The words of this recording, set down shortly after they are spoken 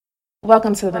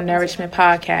Welcome to the Nourishment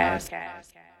Podcast.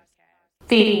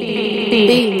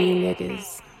 Feed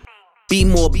niggas. Be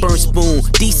more burn spoon,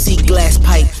 DC glass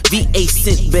pipe, VA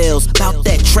scent bells, about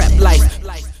that trap life.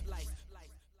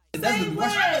 They were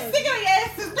sick of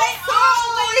asses. They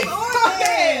always on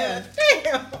there.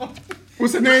 Damn.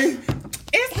 What's the name?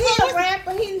 He's a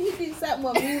rapper. He do something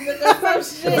with music or some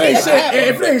shit.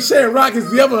 If they ain't Shan Rock,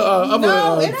 it's the other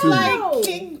No, it's two. like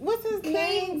King. What's his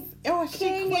name? Oh,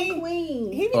 King and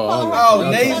Queen. He be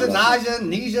calling her Nasia.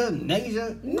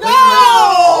 No.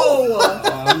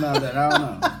 I don't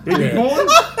know. They be going?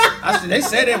 They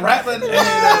said they rapping.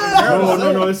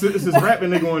 No. It's his rapping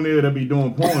nigga on there that be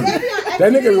doing porn.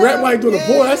 That nigga rap like doing the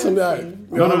porn. That's some guy.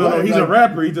 No. He's a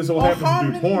rapper. He just so happens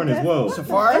to do porn as well.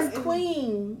 Safari? That's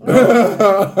Queen.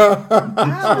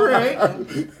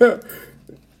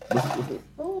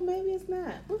 Oh, maybe it's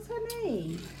not. What's her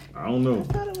name? I don't know.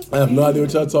 I have no idea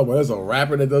what y'all talking about. That's a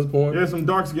rapper that does porn. Yeah, some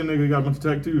dark skinned nigga got a bunch of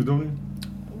tattoos, don't he?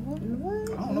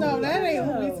 No, that ain't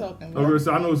who we talking about. Okay,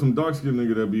 so I know some dark skinned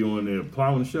nigga that be on there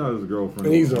plowing shit out of his girlfriend.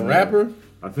 And he's a rapper?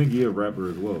 I think he a rapper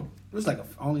as well. It's like a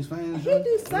OnlyFans. He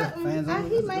do something.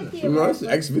 He might be a No, that's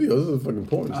X videos. This is a fucking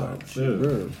porn site.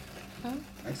 Yeah.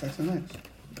 XXNX.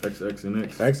 XX and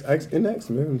X. X and X,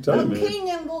 man. I'm telling you.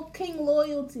 King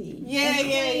Loyalty.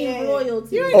 Yeah.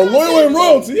 Royalty. Oh, Loyal and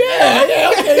Royalty.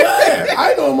 Yeah. Okay, yeah.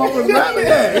 I know my was rapping.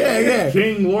 Yeah.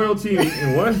 King Loyalty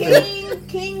and what?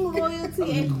 King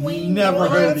Loyalty and Queen Never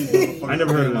heard of Loyalty. these motherfuckers. I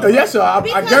never heard of that. Yes, y'all. I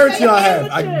Because guarantee they y'all have.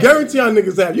 amateur. I guarantee y'all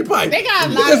niggas have. You probably They got a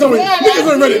lot niggas of- don't they got niggas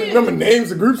don't lots of remember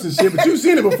names of groups and shit, but you've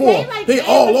seen it before. Like They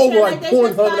all amateur, over like they porn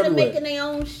just hub started everywhere. making their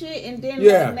own shit, and then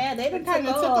Yeah. like, now they done Kind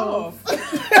of took off.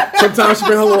 Sometimes she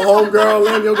bring her little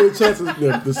homegirl in, you'll get a chance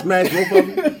to smash both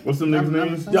of them. What's some niggas'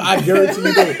 names? Yo, I guarantee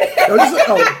you do. Yo,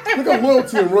 look at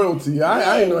Loyalty and Royalty.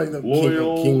 I ain't know like the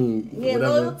Loyal. King, Yeah,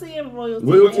 whatever. Loyalty and Royalty.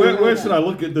 Where should I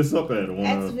look at this up at?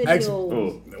 X X- videos.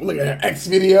 Oh. Look at that X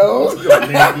videos.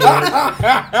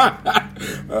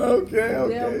 Okay.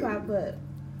 They'll pop up.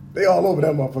 They all over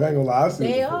that motherfucker. I ain't gonna lie. I see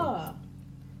They it before. are.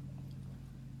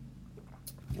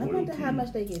 I wonder how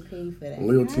much they get paid for that.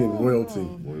 Loyalty and Royalty.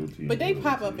 Loyalty. But they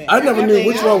pop up at I never knew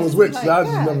which one was which. Like, So I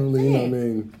just God never really, you know what I damn.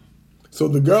 mean. So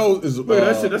the girl is. Wait,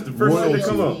 that's the first thing that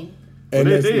come up. And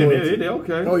They that's Loyalty. they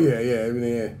okay. Oh yeah,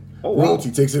 everything. Yeah. Oh, wow. Royalty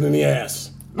takes it in the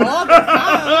ass. All the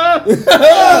time.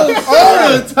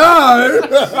 All the time.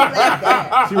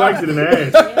 She likes it in the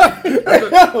ass.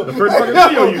 That's the first fucking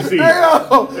video you see.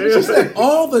 She said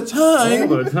all the All time.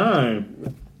 the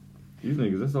time. These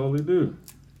niggas, that's all they do.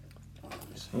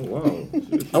 Oh, wow.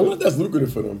 Shit. I wonder if that's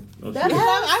lucrative for them. Oh, That's shit.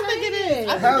 what I think it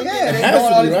is. Hell yeah, they has doing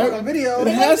to all be, these right? fucking videos.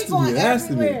 It has to be. It has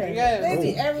to be. Everywhere. Yeah. They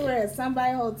be everywhere.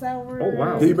 Somebody hotel room. Oh,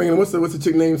 wow. Did he bring in what's the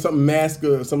chick name? Something Mask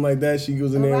or something like that. She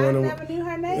goes in there. I and never knew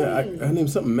her name. yeah, her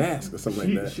name's something Mask or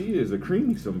something like that. She is a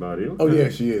creamy somebody. Okay. Oh yeah,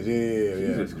 she is. Yeah.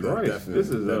 Jesus Christ.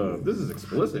 Definitely. This is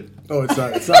explicit. Oh, it's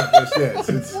not.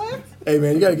 It's hey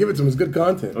man, you gotta give it to him. It's good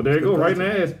content. Oh, there you go. Right in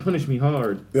the ass. Punish me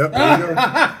hard. Yep. There you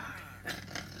go.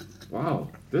 Wow.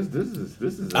 This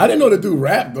is. I didn't know the dude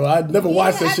rap though. I never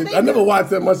watched that I shit. think I never watched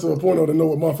that much of a porno to know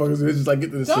what motherfuckers is. Just like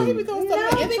get to the Don't he be scene. doing No,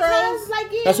 stuff in the because intros?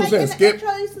 like That's what I'm saying, in Skip. the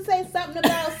intro used to say something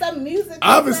about some music.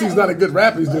 Obviously, he's not a good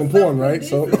rapper. He's doing porn, right?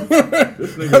 So,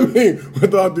 I mean,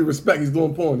 with all due respect, he's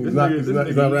doing porn. He's not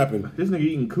rapping. This nigga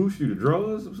eating cooch through the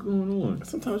drawers? What's going on?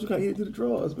 Sometimes you gotta eat through the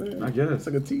drawers, man. I guess. It's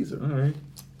like a teaser. All right.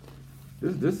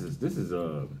 This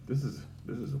is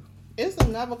It's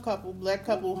another couple, black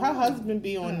couple. Her husband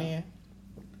be on there.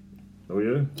 oh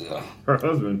yeah, her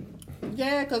husband.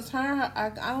 Yeah, because I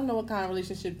don't know what kind of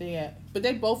relationship they at. But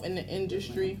they both in the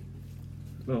industry.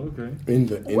 Oh okay. In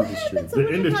the What industry. happened to The what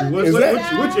you industry. call What, it? Is what,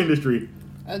 that- which industry?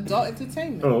 Adult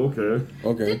entertainment. Oh okay.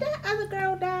 Okay. Did that other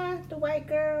girl die? The white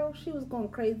girl? She was going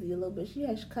crazy a little bit. She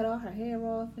had to cut all her hair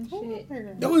off and shit.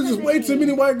 There was just way too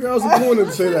many white girls in porn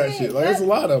to say that shit. Like, there's a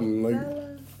lot of them. Like,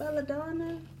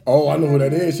 Belladonna? oh, I know who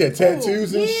that is. She had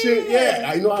tattoos and Yeah. shit.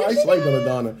 Yeah, I know. I used to like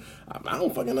Belladonna. I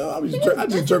don't fucking know. I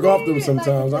just jerk off to them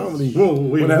sometimes. I don't really. Whoa,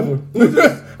 wait, whatever.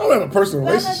 I don't have a personal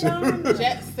relationship. Belladonna.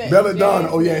 Jet set. Belladonna.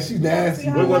 Oh yeah, she's nasty.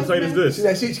 What website is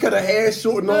this? She cut her hair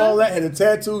short and all that. Had the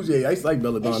tattoos. Yeah, I used to like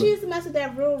Belladonna. And she used to mess with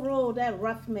that that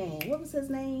rough man. What was his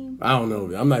name? I don't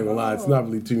know. I'm not gonna lie. It's not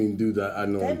really too many dudes I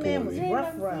know. That in man porn. was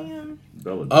rough.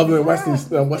 Belladonna. Other than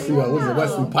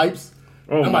Wesley Pipes.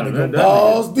 Oh, I'm about to man, go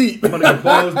balls deep. I'm about to go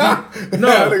balls deep. No,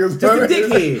 That nigga's just a funny.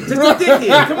 dickhead. Just a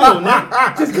dickhead. Come on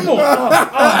now. Just come on.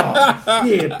 Oh,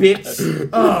 yeah, bitch.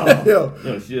 Oh. Yo,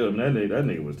 No, shit, that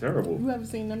nigga was terrible. You ever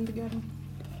seen them together?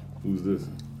 Who's this?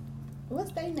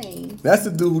 What's their name? That's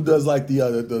the dude who does like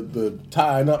the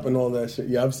tying up and all that shit.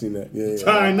 Yeah, I've seen that. Yeah.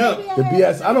 Tying up. The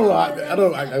BS. I don't know. I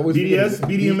don't. I always BDS,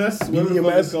 BDMS,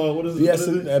 whatever it's called. What is it?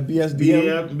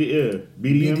 BSDM. BDM.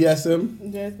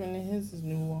 BDSM. Jasmine and his is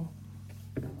new one.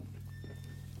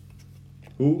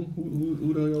 Who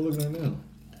the hell y'all looking at now?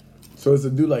 So it's a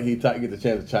dude like get the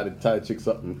chance to try to tie chicks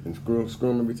up and screw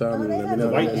them every time. They and have every a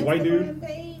now and then. White dude?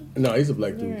 page? No, he's a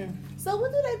black dude. Yeah. So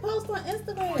what do they post on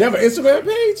Instagram? They have an Instagram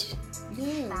page?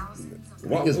 Yeah.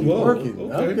 Wow, Niggas be whoa, working.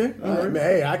 Okay. All right, man.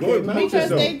 Hey, I can't knock Because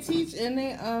yourself. they teach and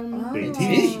they They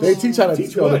teach. They teach how to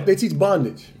Teach what? They teach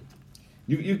bondage.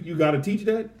 You got to teach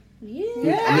that? Yeah.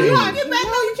 Yeah, you gotta get back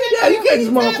on. Yeah, you can't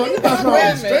just motherfucker. You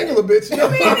got to strangle a bitch.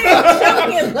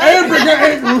 And break her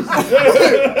ankles.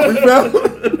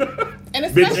 And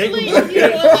Bitch especially ankle. if you're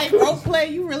doing like role play,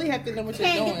 you really have to know what you're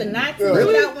can't doing. get the knots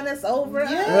Really? out when it's over. Yeah,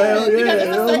 Hell because yeah, it's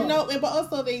a hell. certain but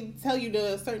also they tell you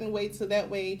the certain way so that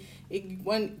way,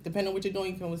 depending on what you're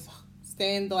doing, you can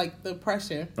withstand like the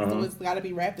pressure. So it's got to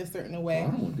be wrapped a certain way. I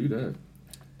don't want to do that.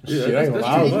 Shit, I ain't gonna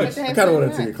lie. too much. I kind of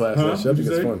want to take a class. Huh? That shit. I think What'd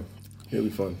you it's say? fun. It'll be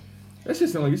fun. That shit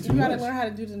sound like it's too You got to much. learn how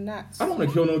to do the knots. I don't want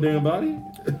to kill no damn body.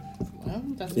 Well,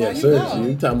 that's Yeah, why you seriously. go.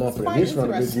 You tie them off in a Quite noose front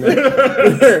of bitch.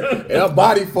 interesting. And her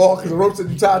body fall because the rope said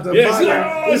you tied to her Yeah, body. she's like,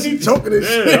 oh, And she choking and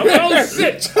shit. Yeah, I'm like, oh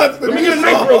shit. Let me get a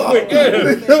knife real quick. They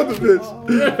Yeah. killed the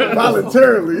bitch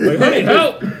voluntarily. Like, honey,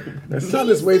 help. Sign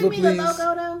this waiver, Send me the please.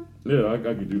 logo though. Yeah, I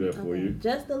can do that for you.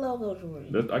 Just the logo,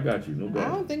 Jordan. I got you, no I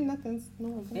doubt. don't think nothing's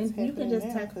And you can just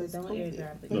text it. Don't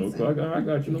airdrop it. No, I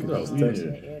got you, no doubt. Just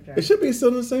Yeah. text It should be still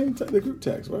in the same the group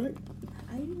text, right?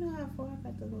 You know how far I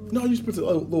got the logo. No, you just put the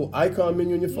little icon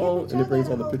menu on your phone and it brings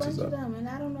all the pictures up. And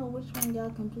I don't know which one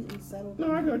y'all completely settled.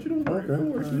 No, I got you, don't worry. Okay.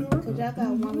 Don't worry, sweetheart. Cause y'all got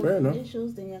one Fair with enough.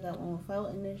 initials, then y'all got one without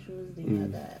initials, then y'all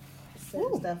got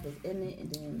certain stuff is in it,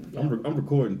 and then I'm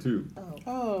recording too.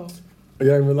 Oh. You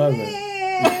didn't realize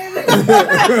that.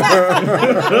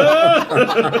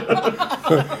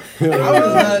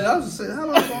 I was just saying, how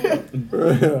long is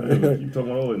it? You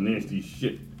talking all that nasty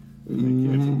shit.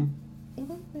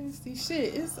 Nasty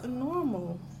shit. It's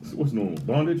normal. What's normal?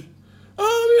 Bondage?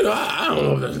 I don't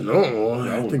know if that's normal.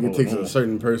 Yeah, I I wouldn't think it call it takes a normal.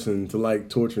 certain person to like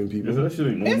torturing people. That shit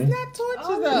ain't normal. It's not torture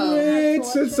Oh, though. Yeah,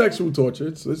 it's sexual torture.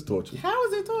 It's torture. How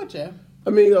is it torture? I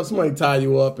mean, somebody tie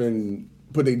you up and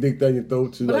put their dick down your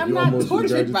throat to But like I'm you not almost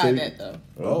tortured by regurgitate. that though.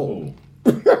 Oh.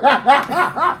 Y'all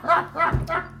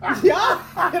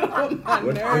get on my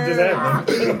What nerves. just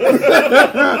happened?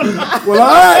 Well,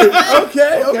 all right.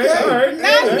 Okay. All right.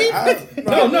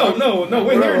 No.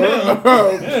 We're here now.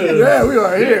 Yeah, we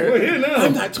are here. We're here now.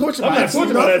 I'm not tortured I'm by not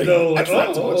tortured by that though. That's not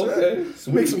Oh, torture. okay. It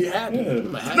makes me happy. Yeah.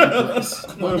 I'm a happy place.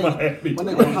 Why am I happy? My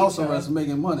nigga on house arrest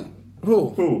making money. Who?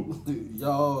 Who?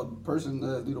 Y'all person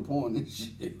that do the porn and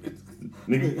shit.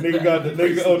 Nigga got the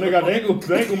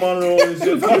ankle monitor on and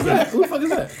shit. Fuck that. Who the fuck is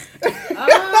that?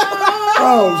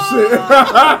 Oh shit!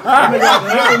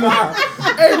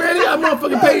 Hey man, you got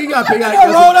motherfucking pay. You got pay. bro,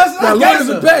 that's got lawyers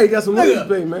gangster. to pay. You got some lawyers to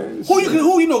pay, man.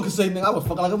 Who you know can say nigga? I was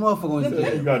fucking like a motherfucker on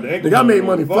this. You got the ankle Nigga, I made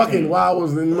money monitor on. fucking while I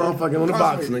was in motherfucking on the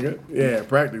box, nigga. Yeah,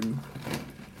 practically.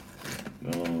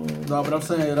 No, but I'm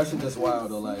saying that shit just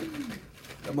wild though. Like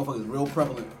that motherfucker is real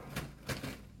prevalent.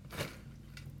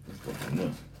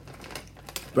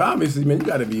 But obviously, man, you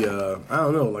gotta be I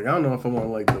don't know, like I don't know if I want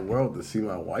like the world to see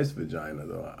my wife's vagina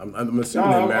though. I'm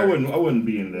assuming they're No, married. I wouldn't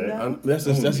be in that. That's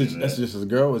just his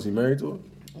girl. Is he married to her?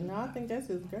 No, I think that's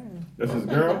his girl. That's his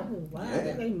girl. Wow,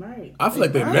 they married. I feel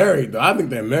like they're married though. I think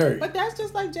they're married. But that's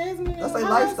just like Jasmine. That's and their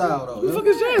Alice. lifestyle though. Who the fuck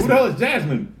is Who Jasmine? the hell is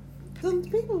Jasmine? The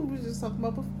people we were just talking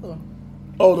about before.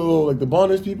 Oh, the little like the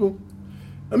bondage people.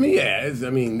 I mean, yeah, but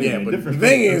the different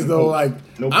thing folks, is different though, folks.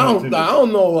 like No I pun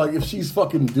don't know like if she's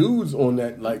fucking dudes on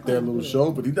that like their little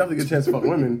show, but he definitely gets a chance to fuck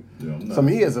women. Yeah, I'm not. So I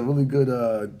mean, he has a really good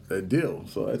deal,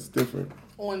 so that's different.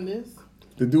 On this.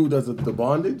 The dude does the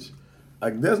bondage.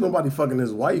 Like, there's nobody fucking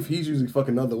his wife. He's usually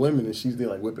fucking other women, and she's there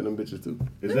like whipping them bitches too.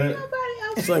 Is that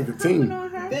It's like the team.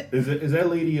 is that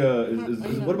lady?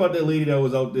 What about that lady that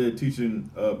was out there teaching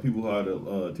people how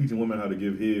to teaching women how to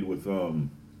give head with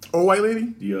Oh, white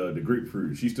lady? the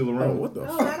grapefruit? She's still Oh, around? what the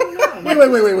Oh, fuck? I don't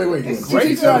know. Wait.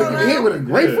 Grapefruit? Trying to hit with a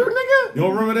grapefruit, nigga? You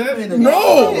don't remember that?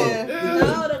 No.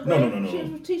 No, No. She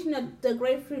was teaching the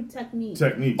grapefruit technique.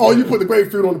 Technique. Oh, you put the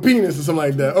grapefruit on the penis or something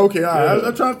like that. Okay, all right. Yeah.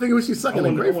 I'm trying to think of what she's sucking I the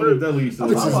wonder if grapefruit. that lady's still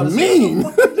This around. is mean.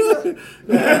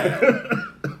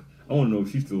 I want to know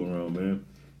if she's still around, man.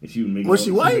 And she was making. Was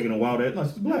she white? Making a wild ass. No,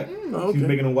 she's black. Oh, She okay. was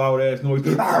making a wild ass noise.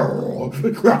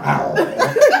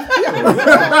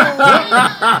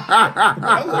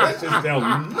 That shit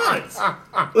sounds nuts.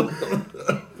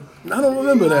 I don't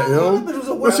remember that, yo.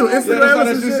 What's your Instagram? Yeah, that's how or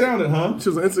that some shit shit? sounded, huh? She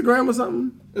was on Instagram or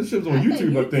something? That shit was on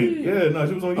YouTube, I think. Yeah, no,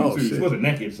 she was on Oh, YouTube. She shit. wasn't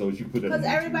naked, so she put that. Because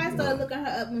on everybody YouTube. started looking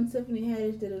her up when Tiffany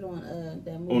Haddish did it on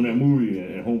that movie. On that movie,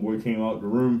 and Homeboy came out the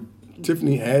room.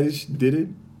 Tiffany Haddish did it?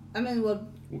 I mean, well,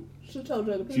 she told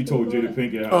Jada Pinkett. She told Jada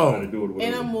Pinkett how to do it.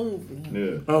 In a Whatever. movie.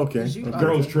 Yeah. Okay.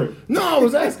 Girls Trip. No, I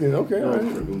was asking. Okay, all Girls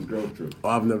right. Trip. It was Girls Trip. Oh,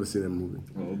 I've never seen that movie.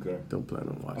 Oh, okay. Don't plan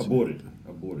on watching I bought it.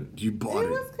 You bought It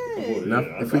it? was I bought good. it. Not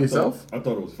Yeah, for yourself? I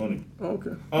thought it was funny. Oh,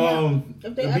 okay.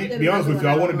 If they To updated be honest the with you,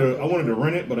 I other wanted one, to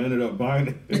rent it, but I ended up buying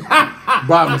it.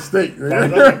 By mistake. I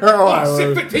was like, All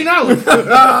shit, right, $15.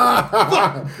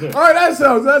 all right,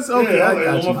 that's okay. Yeah, I on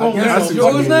got you. my phone I now. see Yours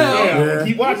what you mean. now. Yeah.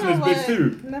 Keep watching You know this bitch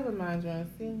too. Never mind, John.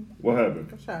 See, What happened?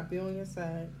 I'm trying to be on your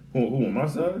side. Who on my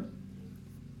side?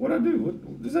 What'd I do?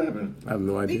 What just happened? I have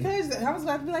no idea. Because I was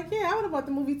about to be like, yeah, I would have bought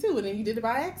the movie too, and then you did it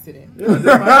by accident. Yeah, I did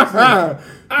by accident.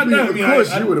 I know. Of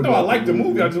course you would've I bought liked the the movie.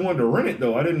 movie. I just wanted to rent it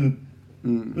though. I didn't.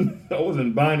 I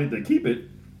wasn't buying it to keep it.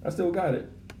 I still got it.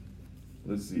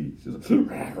 Let's see. She's like,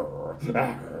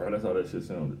 that's how that shit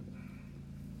sounded.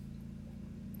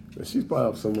 She's probably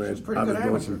up somewhere. Pretty out good of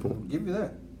amateur. watching porn. Give you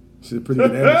that. She's a pretty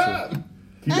good amateur.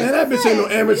 Man, that bitch ain't no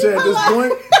amateur at this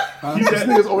point. This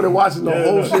nigga's over there watching the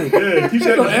whole shit. Yeah, keep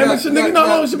that. No amateur nigga. You know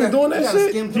how long she been doing that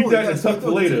shit? Keep that in tuck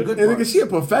for later. And nigga, she a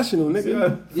professional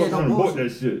nigga. Yeah, no fucking bought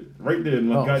bullshit. that shit right there in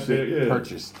my Oh, goddamn shit. yeah.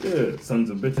 Purchased. Yeah, sons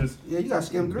of bitches. Yeah, you gotta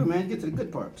skim through, man. Get to the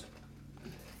good parts.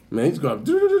 Man, he's going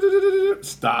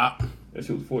stop. That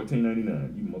shit was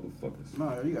 $14.99. You motherfuckers.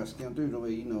 No, you gotta skim through the way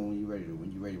you know when you ready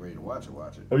to watch it.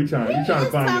 Oh, you trying He to was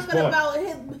find this talking spot? about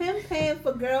him paying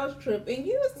for Girls Trip, and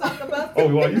you was talking about. Oh,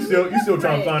 well, you still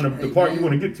trying to find the part you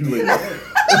want to get to later.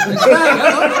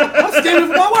 I'm skimming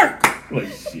for my work. Like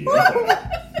shit.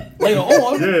 Later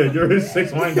on. Yeah, you're his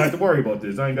 6. I ain't got to worry about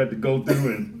this. I ain't got to go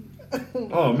through and.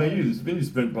 Oh man, you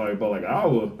spent probably about like an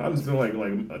hour. I just spent like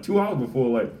 2 hours before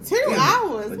like 2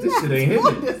 hours. Like, this shit ain't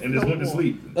hitting it, and just went to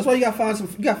sleep. That's why you gotta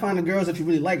find the girls that you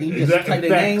really like, and you just Exactly. type their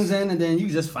Facts. names in, and then you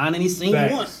just find any scene you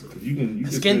want. Facts. You can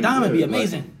Skin spend- Diamond be yeah,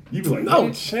 amazing. Like, you be like, No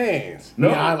man, chance. No?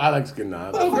 Yeah, I like Skin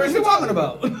Nine. What are you talking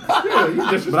about? yeah, you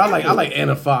just But I like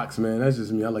Anna Fox, man. That's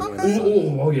just me. I like Anna Fox.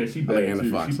 Oh yeah, she I bad like Anna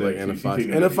too. Fox. She I like bad. Anna She Fox.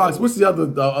 taking Anna it Fox. in What's the other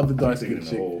dark taking skin the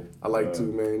chick? whole, I like too,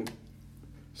 man.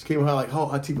 She came out like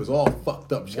her teeth was all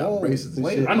fucked up. She got Whoa, braces and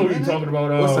wait. shit. I know what you're talking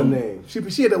about. What's her name? She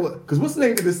had that. Because what's the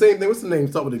name? The same thing. What's the name?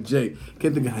 Start with a J.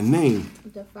 Can't think of her name.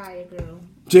 The Fire Girl.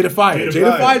 Jada Fire. Jada Jada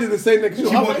Fire. Fire did the same thing. She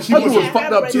was- was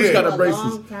fucked up too. She got her For a braces.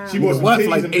 long time. She bought some What, titties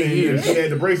like and 8 things. years? She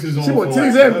had the braces on. She bought for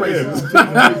titties like- and yeah, braces.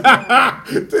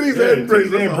 Titties Yeah, and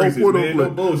braces. titties and That's a whole braces, photo man. No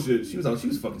flip. bullshit. She was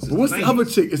fucking. But what's the other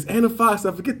chick? It's Anna Fox.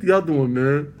 I forget the other one,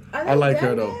 man. Are I they like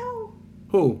her dead though.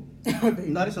 Who?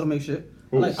 No, they still make shit.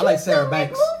 I like Sarah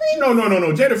Banks. No.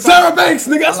 Jada Fox. Sarah Banks,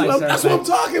 nigga. That's, I like that's Sarah what I'm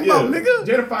talking about, Yeah. nigga.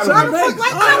 Jada Fox. Sarah was-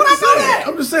 Banks.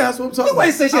 I'm just saying. That's what I'm talking Wait,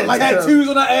 about. say she I had like Sarah. tattoos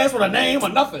on her ass with a name or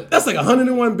nothing. That's like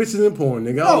 101 bitches in porn,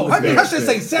 nigga. Oh, I her shit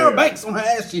say Sarah Yeah. Banks on her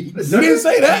ass cheek. You didn't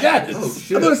say that? Yes. Oh, I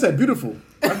shit. thought it said beautiful.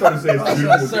 I thought it said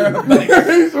beautiful. Sarah too. Banks.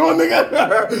 You sure,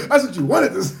 nigga? That's what you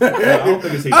wanted to say. I don't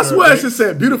think it say I Sarah swear it Banks. should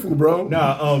say beautiful, bro.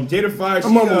 Nah, Jada Fox.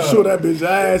 I'm almost sure that bitch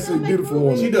ass is beautiful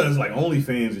on She it. does like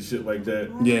OnlyFans and shit like that.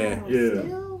 Yeah.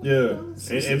 Yeah.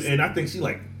 And I think she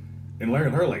like, and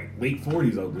learning her like late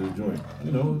 40s out there joint.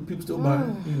 You know, people still buy it.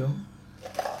 You know,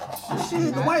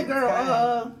 Shit, the white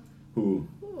girl, who?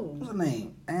 what's her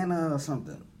name? Anna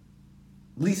something.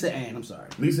 Lisa Ann, I'm sorry.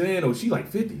 Lisa Ann. Oh, she like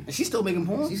 50. And she's still making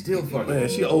porn? She's still fucking. Man,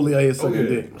 she only out here sucking yeah.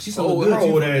 dick. She's still Oh, good. her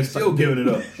old ass still giving it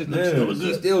up. She's Yeah, still she's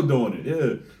good. still doing it.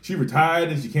 Yeah, she retired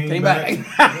and she came back.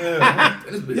 Yeah,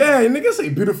 this bitch- Yeah, nigga say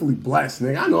beautifully blessed,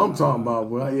 nigga. I know I'm talking about,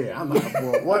 boy. Yeah, I'm not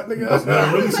boy. What, nigga? That's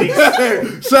not really cheap. Hey,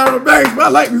 Sarah Banks, but I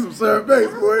like me some Sarah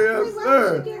Banks, boy. Yes, Why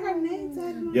sir. would you get her name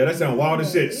tattooed on Yeah, that sound wild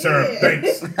as shit. Sarah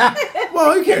Banks.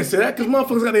 Well, you can't say that because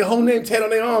motherfuckers got their whole name tatted on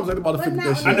their arms. They about to flip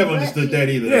that shit. I never understood that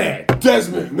either. Yeah,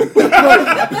 Desmond.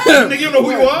 Nigga, you know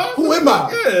who you are? Who am I?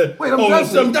 Yeah. Wait, I'm oh,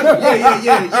 Desmond.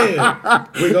 yeah.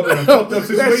 Wake up in a fucked up That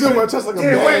situation. shit my chest like a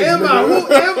Yeah, where am I? badge,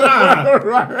 Who am I?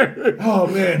 Right. Oh,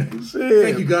 man. Shit.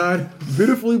 Thank you, God.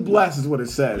 Beautifully blessed is what it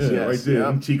says. Yeah, yes. right there. Yep.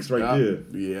 Them cheeks right Yep.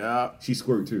 Yeah. She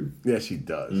squirt, too. Yeah, she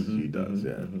does. She does.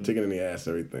 Yeah. Chicken in the ass,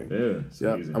 everything. Yeah. It's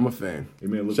Yep. amazing. I'm a fan. Hey,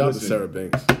 man, look, Shout out to listen. Sarah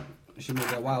Banks. She made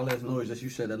that wild ass noise that you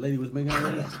said that lady was making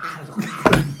earlier.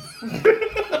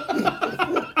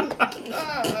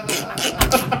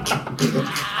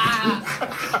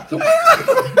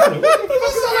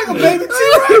 Baby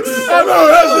T-Rex. I know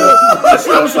that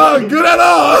shit don't sound good at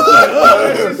all.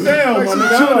 That's the sound, my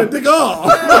nigga. Chewing a dick off.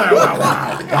 What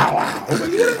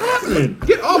is happening?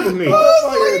 Get off of me. Take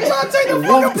the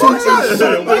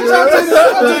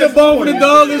bone for the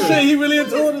dog and shit. He really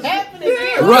into it.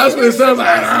 Rascal, it sounds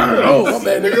like, oh, my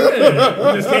bad,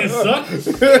 nigga. You just can't suck.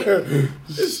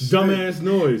 This dumbass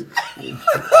noise. Yeah.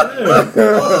 I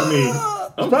mean,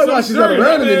 That's probably why she's not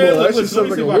around anymore. That shit Let sounds me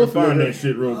like see a if I can wolf. find that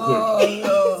shit real quick.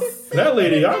 That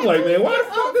lady, I'm like, man, why the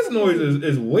fuck this noise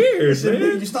is weird,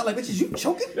 man? You start like, bitches, you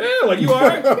choking? Yeah, like, you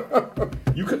alright?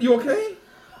 You okay?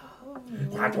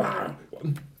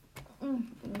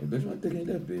 Bitch, my dick ain't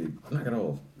that big. Knock it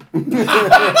off.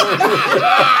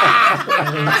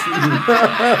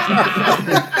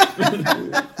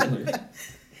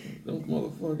 Don't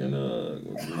motherfucking Oh,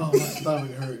 my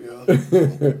stomach hurt, yo.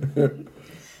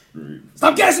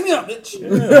 Stop gassing me up, bitch.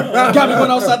 Yeah, Got me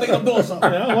going outside thinking I'm doing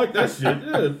something. I don't like that shit.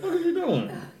 Yeah, what the fuck are you doing?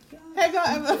 Have y'all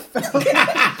ever felt What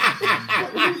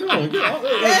are you doing? Get off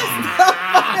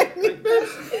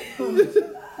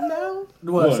no?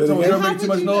 What? So when How you make too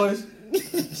much noise?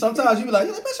 Sometimes you be like,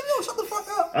 bitch, you shut the fuck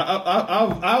up.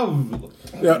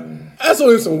 Yeah, that's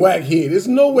only some whack heat. There's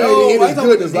no way the heat is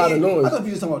good. There's a lot of I noise. thought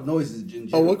you was talking about noises in general.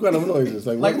 Oh, what kind of noises?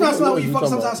 Like, what you know, when you fuck,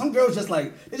 talking sometimes about? some girls just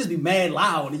like, they just be mad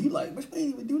loud, and you like, bitch, we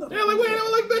ain't even do nothing. Yeah, like, wait, I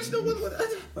don't like bitch. No,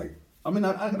 Like, I mean,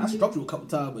 I struck you a couple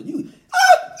times, but you.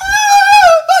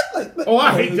 Oh,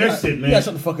 I hate that shit, man. Yeah,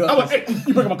 shut the fuck up. I'm like, hey.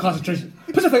 You breaking my concentration.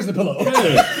 Put your face in the pillow.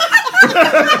 Yeah. What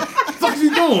the fuck is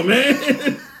you doing, man?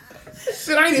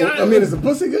 Shit, I Is the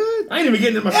pussy good? ain't even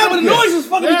getting in my Yeah, but the yet. noise is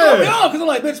fucking me throwing me off, because I'm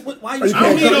like, bitch, why you you I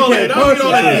don't need all that. I don't need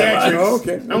all that Yeah, theatrics. oh,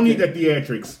 okay, I don't need that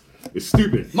theatrics. It's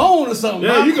stupid. moan or something?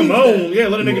 Yeah, you can moan. Yeah,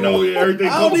 let a nigga know everything.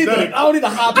 I don't need to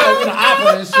hop out with an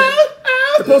opera and shit.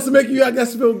 It's supposed to make you, I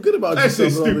guess, feel good about That yourself.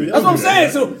 shit's stupid. That's what I'm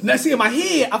saying. So next thing in my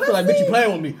head, I feel like, bitch, you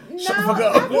playing with me. Shut the fuck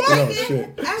up. Oh,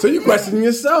 shit. So you questioning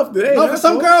yourself today? No, but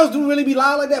some girls do really be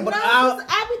loud like that, but No, I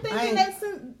be thinking that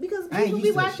because I ain't people be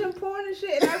used to that watching porn and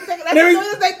shit, and everything. And every-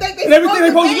 That's they think they and everything they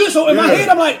supposed to do. So in my Yeah. head,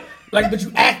 I'm like, but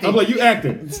you acting. I'm like, you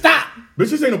acting. Stop. Bitch,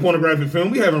 this ain't a pornographic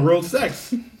film. We having real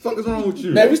sex. Fuck is wrong with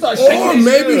you? Man, we start shaking. Or this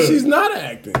maybe Yeah. she's not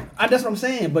acting. That's what I'm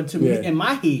saying. But to me, Yeah. in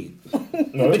my head,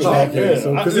 No, that's Oh, right. Okay,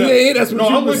 so because in your head, that's what No,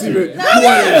 you I'm with perceive you. it. No, You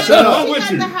want to shut She up. I'm got with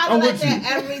to you. holler I'm like with that you.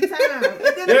 every time. And then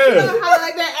if Yeah. she gonna holler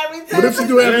like that every time, What if she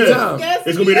do it every Yeah. time? Gas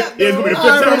It's gonna be me the up, fifth time we All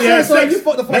had right, so sex. you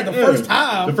fucked the first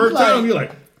time. The first like, time you're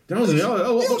like, don't you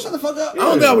don't shut the fuck up. I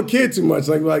don't think I would kid too much.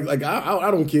 Like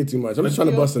I don't kid too much. I'm just trying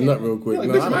to bust a nut real quick. like,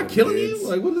 No, bitch, I am I don't killing kid. you?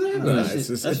 Like, what is happening? Nah,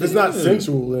 if it's not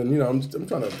sensual, then I'm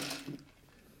trying to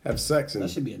have sex and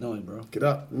That should be annoying, bro. get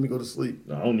up. Let me go to sleep.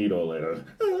 No, I don't need all that.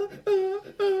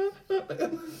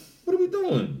 What are we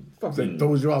doing? Fucking.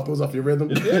 Throws you off, throws off your rhythm.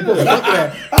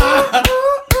 Yeah.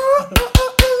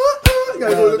 You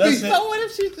gotta go to the beat. So what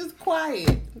if she's just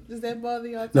quiet? Does that bother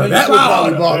y'all? No, that would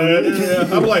probably bother me. Yeah,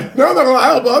 I'm like, No, I'm not gonna lie.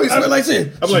 I'll be sweating like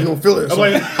shit. I'm She like, don't feel it. I'm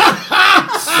like, a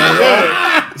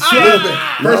little bit.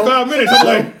 first 5 minutes, I'm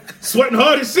like, sweating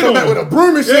hard as shit. Come back with a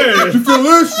broom and shit. Yeah. You feel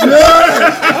this?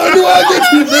 Yeah. How do I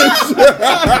get you, bitch?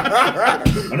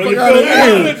 I know you Fuck feel outta that.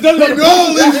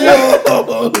 here. Fuck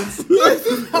all these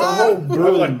motherfuckers. I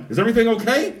was like, is everything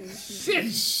okay?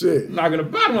 Shit. Knocking the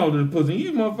bottom out of this pussy.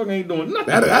 You motherfucker ain't doing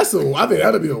nothing. I think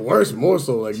that'd be the worst, more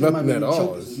so, like Might nothing be at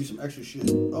all. choking, do some extra shit.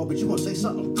 Oh, but you want to say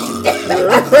something?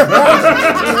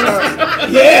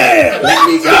 Yeah! Let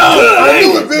me go! I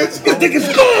knew it, bitch! This dick is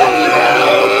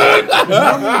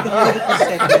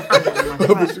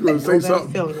But you gonna say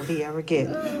something. Feeling if he ever get.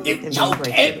 You and choke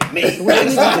break at it. me. So what you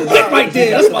need to do Dick right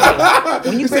there. That's my.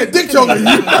 when you said break dick choking you.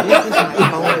 this is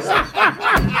my bonus.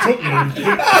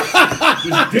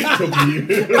 This dick choking you.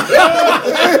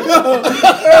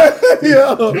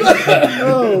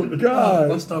 Oh, God.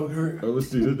 My stomach hurt. Oh, let's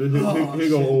see. Here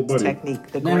go old buddy. Technique.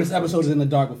 The Man, great. this episode is in the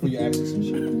dark before you ask us some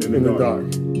shit. In the dark.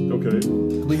 Okay.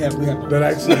 We have. That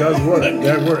actually does work.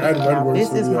 That works. This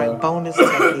for is the, my bonus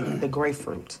technique, the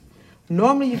grapefruit.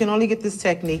 Normally, you can only get this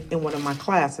technique in one of my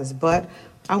classes, but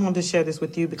I wanted to share this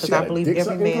with you because She I had a believe dick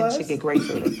every sucking man class? should get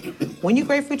grapefruit. When you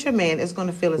grapefruit your man, it's going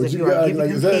to feel as Would if you you are guys, giving like,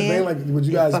 him is that a head thing? Like, would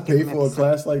you and guys fucking pay him for at a the same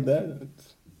class like that?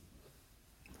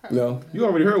 No. You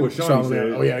already heard what Shawnee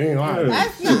said. Oh, yeah, you ain't lying.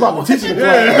 Yeah. She's probably teaching the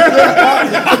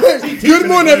class. Good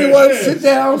morning, everyone. Sit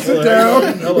down, sit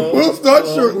down. Hello. We'll start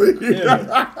shortly.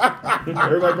 Yeah.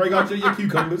 Everybody break out your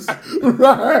cucumbers,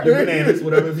 Right. your bananas,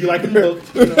 whatever. If you like them look,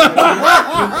 you know,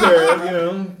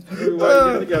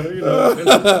 everybody get together, you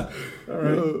know. All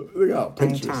right. Look out, same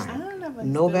pictures.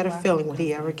 time. No better feeling would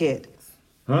he ever get.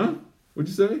 Huh? What'd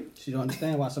you say? She don't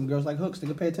understand why some girls like hooks. They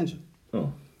can pay attention.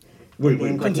 Oh. Wait.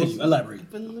 Continue. Elaborate.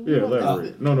 Yeah,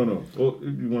 elaborate. No. Well,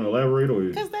 you want to elaborate or?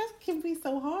 Because that can be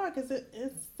so hard. Because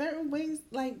it's certain ways,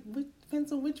 like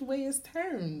depends on which way it's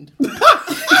turned.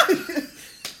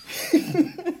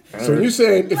 So you're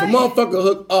saying if a motherfucker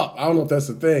hook up, I don't know if that's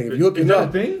the thing. If you're hooking Is that up,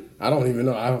 a thing? I don't even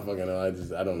know. I don't fucking know.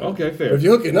 I don't know. Okay, fair. But if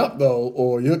you're hooking up though,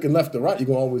 or you're hooking left to right, you're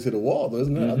gonna always hit a wall, though,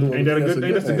 isn't it? Ain't that a good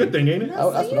thing? That's a good thing, ain't it?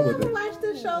 No, That's so what I you would ever think. watched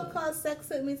the show called Sex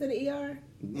Sent Me to the ER?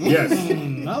 Yes.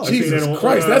 No. Jesus on-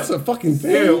 Christ, on, that's a fucking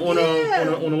thing. Yeah, on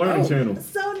a learning channel.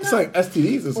 So no. It's like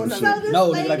STDs or some so shit. this No,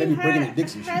 lady, like they be breaking her- their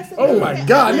dicks and her shit. Oh my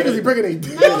God, niggas be breaking their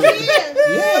dick. No,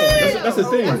 yeah. That's a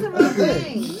thing. That's a real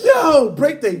thing. Yo,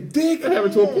 break their dick. That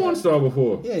happened to a porn star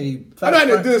before. Yeah, I know I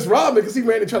did this Robin because he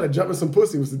ran and tried to jump in some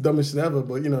pussy. It was the dumbest shit ever,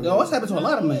 but you know. Yo, what's happened to a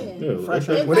lot of men? Yeah,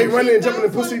 Fractured. When they run in and jump in the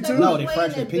pussy too? No, they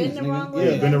fractured penis, nigga.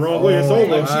 Yeah, been the wrong way. It's over.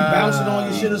 Like she bouncing on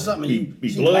your shit or something. Be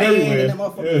she blood laying everywhere. in that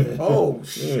motherfucker. Oh Yeah,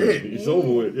 shit! it's over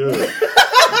with. Yeah.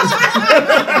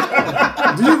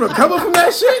 Do you recover from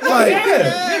that shit? Like,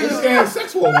 Yeah. This guy had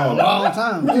sex for a while. Long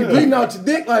time. you bleeding out your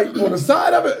dick like on the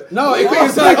side of it? No, it it can't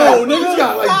was like, oh nigga, you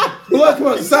got like blood come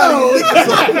out the side of your dick. Or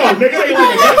something. No, nigga, they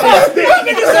like a goddamn stick.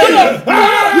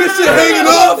 This shit hanging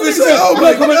off and shit. Oh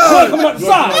my god! Come on the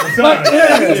side.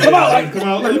 Come out like, come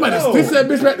out like, You might have no. stitched that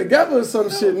bitch back together or some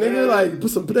shit, nigga. Like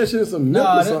put that shit in some milk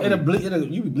Nah, or something.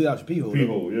 you be bleed out your pee hole.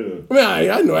 People, yeah.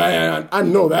 I mean, I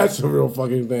know that's a real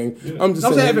fucking thing. I'm just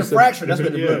I'm saying if you it's said- fractured, that's where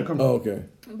the Yeah. blood comes Oh, from. okay.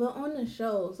 But on the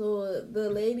show, so the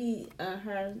lady,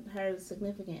 her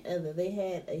significant other, they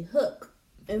had a hook,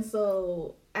 and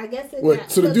so I guess it. Wait,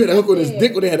 got so the dude had a hook on his there.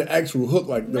 dick, or they had an actual hook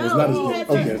like that was No, not he his had dick?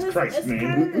 that- Okay. his- Christ, it's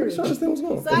man. Make curved. sure I understand what's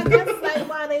going on. So I guess like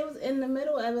while they was in the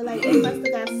middle of it, like it must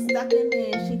have got stuck in there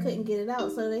and she couldn't get it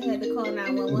out, so they had to call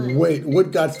 911. Wait,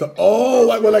 what got stuck? Oh,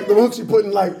 like the hook she put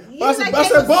in like Yeah, that's like that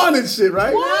they was- bondage shit,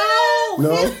 right? No,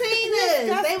 No? his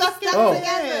penis. They were stuck Oh.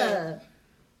 together.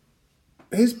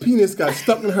 His penis got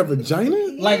stuck in her vagina?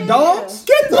 Like dogs?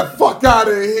 Get the fuck out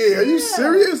of here! Are you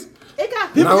serious? It got.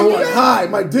 Hi,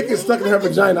 my dick is stuck in her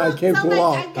vagina. I can't So, pull like,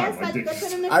 out. I guess like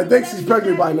depending if I you think let she's me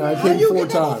pregnant by now. I came 4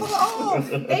 times.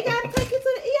 They got taken to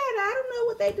the ER. I don't know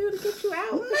what they do to get you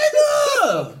out.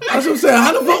 Nigga! That's what I'm saying.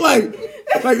 How the fuck like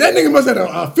that nigga must have had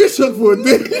a fish hook for a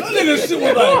dick. That nigga shit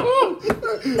was like,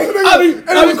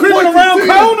 I be creeping around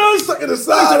corners. Stuck in the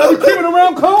side. I be creeping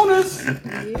around corners.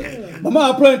 My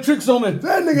mom playing tricks on me.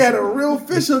 That nigga had a real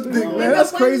fish hook dick, man.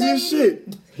 That's crazy as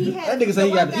shit. He had, That nigga say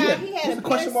he got- he he had had a a question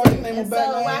question mark mark. name on And so back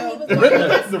while now. he was The going, he Riddler.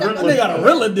 got stuck That on nigga got a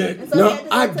Riddler dick. And so No, he had to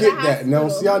go I to the get that. Now,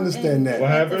 hospital see, I understand that. What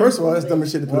happened? First of all, that's dumb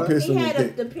as shit to put a piercing He in your had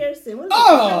dick. the piercing. What is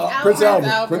Oh, it?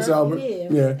 Prince Albert.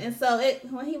 Yeah. And so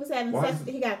when he was having sex,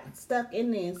 he got stuck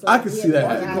in there. So I can he see had to that. go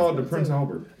Why to is the it called the hospital, Prince too.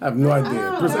 Albert? I have no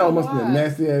idea. Prince Albert must be a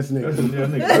nasty ass That's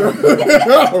nigga.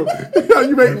 yeah, nigga.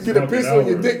 You make me get a piercing on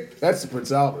your dick. That's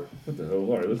Prince Albert. What the hell?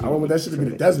 All right, let's I want that shit to be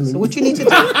the Desmond. So what you need to do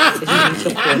is you need to,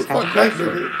 of course, have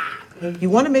grapefruit.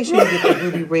 You want to make sure you get the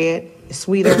ruby red. It's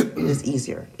sweeter and it's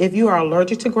easier. If you are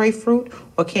allergic to grapefruit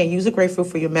or can't use a grapefruit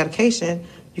for your medication,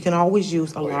 you can always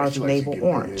use a large navel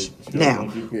orange. Now,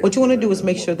 what you want to do is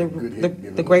make sure the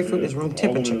grapefruit is room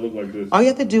temperature. All you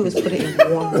have to do is put it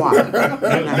in warm water. Not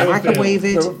microwave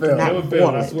it, Never not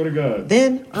fail. boil I swear to it. God.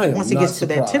 Then, I am once it not gets to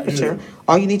that surprised. temperature,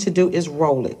 all you need to do is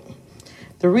roll it.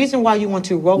 The reason why you want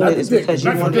to roll Not it is the dick, because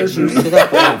you not want the to dick. juice it up.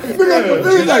 Just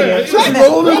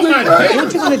roll this dick, right?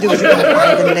 What you're going to do is you're going to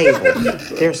find the navel.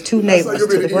 There's 2 navels Like to you're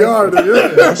the in the yard.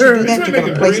 grapefruit. Once you do that, you're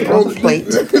going to place it on the plate.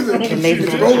 The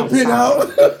navel's on Roll the the pin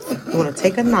outside. out. You want to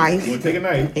take a knife, We'll take a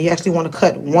knife. and you actually want to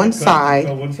cut one side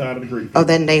One side of the grapefruit. of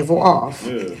that navel off.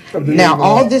 Yeah. Now,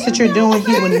 all this that you're doing,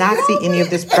 he will not see any of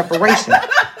this preparation.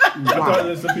 I thought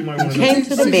that some people might want to Came to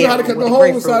the Teach you how to bed cut with the the hole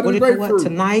inside grapefruit. of What the do you want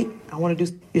grapefruit. tonight? I want to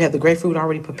do. You have the grapefruit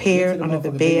already prepared under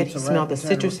the bed. He smelled the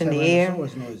citrus in the air.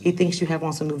 He thinks you have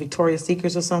on some new Victoria's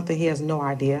Secrets or something. He has no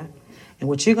idea. And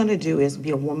what you're going to do is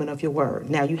be a woman of your word.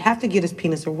 Now, you have to get his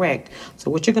penis erect. So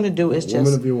what you're going to do is Woman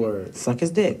just of your word. suck his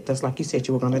dick. That's like you said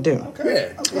you were going to do.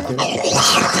 Yeah.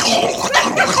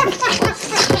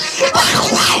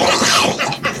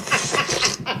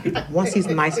 Once he's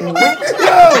nice and erect, you're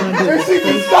going to do this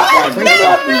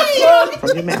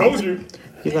from your mouth. Told you.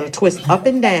 You're going to twist up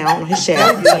and down on his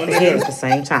shaft and up and head at the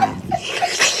same time.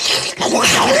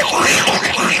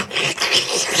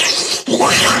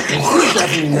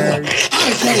 Definitely married.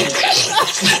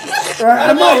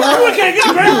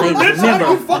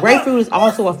 Remember, grapefruit is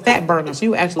also a fat burner, so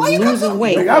you're actually losing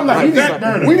weight. I'm like,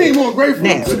 we need more grapefruit.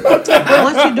 Now,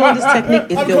 once you're doing this technique,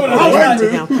 it feels amazing to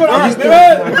him. You still have no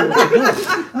idea what you're doing.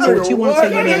 So what you want to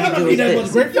tell your man to do is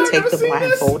this: take the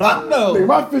blindfold off. Nigga,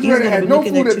 my He's refrigerator gonna had be no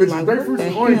looking food at in you it. like, Grapefruit what the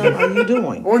and hell oranges. are you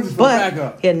doing? Oranges for But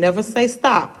backup. he'll never say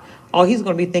stop. All he's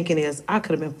going to be thinking is, I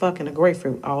could have been fucking a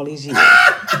grapefruit all these years.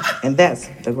 And that's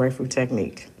the grapefruit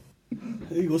technique.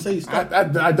 You gonna say stuff?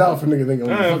 I doubt if a nigga think I'm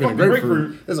fucking fuck the grapefruit.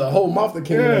 grapefruit. There's a whole mouth that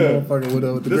came in that motherfucker with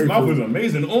the This grapefruit. mouth is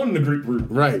amazing on the grapefruit.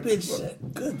 Right. Bitch said,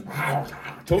 good.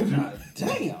 Told you. God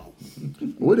damn.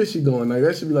 What is she doing? Like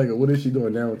that should be like a what is she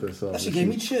doing now with herself? That shit gave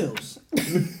me chills.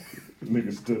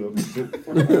 Nigga stood up and shit.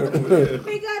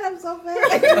 He got up so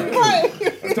fast. I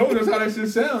told you that's how that shit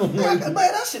sounds. Man,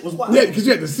 that shit was wild. Yeah, because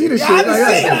you had to see the Yeah, shit. I done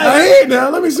seen it. I hear it now.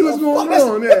 Let me see what's going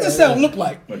on. What this sound look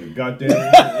like? Like a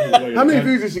goddamn. How many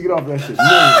views did she get off that shit?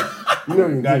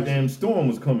 Millions. Goddamn storm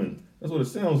was coming. That's what it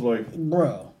sounds like.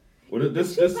 Bro. Well,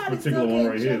 this probably particular still one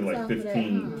right getting here is checks like off of that,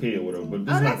 15K or whatever, but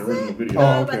this Oh, is not that's the original it? video.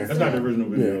 Oh, okay. That's not the original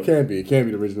Yeah, video. it can't be. It can't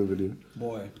be the original video.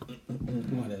 Boy. You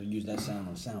might have to use that sound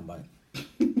on a soundbite.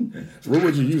 What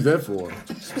would you use that for?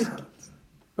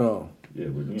 Oh. Yeah,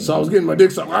 but, So I was getting my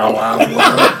dick sucked. Wow, wow. This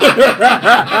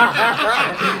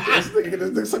nigga get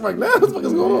his dick sucked like, nah, what the fuck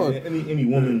is going on? Any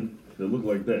woman that look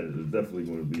like that is definitely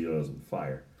going to be some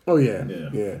fire. Oh, yeah.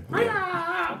 Yeah.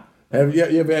 Have you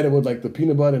ever had it with like the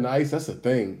peanut butter and ice? That's a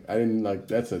thing. I didn't like.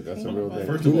 That's a real thing.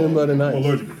 First of Peanut all, butter and I'm ice.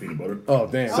 allergic to peanut butter. Oh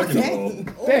damn. Second of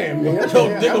all, Damn, man.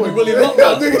 Yo, dick will be really long.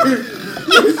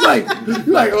 It's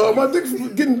like, oh, my dick's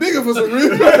getting bigger for some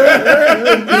reason.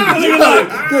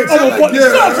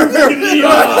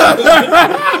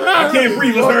 I can't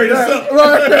breathe. Let's hurry this up.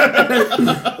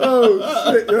 Right.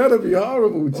 Oh shit, that'll be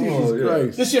horrible. Jesus yeah.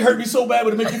 Christ. This shit hurt me so bad,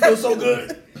 but it make you feel so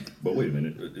good. But wait a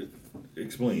minute.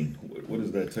 Explain. What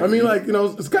is that? I mean, like, you know,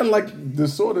 it's kind of like the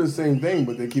sort of the same thing,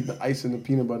 but they keep the ice and the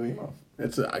peanut butter in your mouth.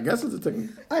 I guess it's a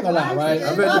technique. I ain't gonna lie, right?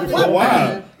 I've had it before.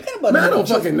 Why? Peanut butter. Man, I don't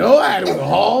fucking know. I had it with the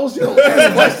halls. You don't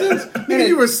ask questions. Nigga,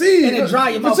 you receive. and it dry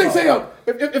your But mouth chick off. say, yo,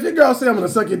 if your girl say I'm gonna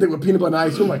suck your dick with peanut butter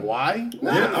and ice, I'm like, why?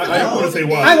 Nah, Yeah, I want to say I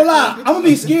ain't why. gonna lie. I'm gonna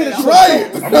be scared to try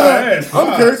it. I'm gonna ask.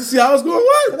 I'm curious to see how it's gonna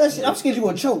work. That shit, I'm scared you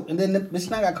gonna choke, and then this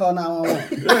night I call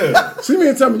 911. Yeah. She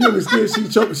mean tell me you be scared she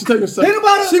choke. She tell you to suck. Peanut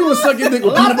butter? She gonna suck your dick A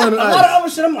with lot peanut butter of and other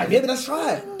ice. shit, I'm like, baby, let's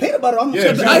try it. Peanut butter, I'm Yeah,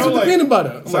 sure The you ice know, with the like- peanut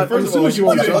butter. So like, I'm first of assuming all, she What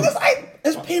won't the fuck choke. is ice?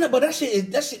 It's peanut butter. That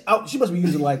shit. She must be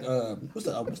using like what's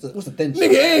the thin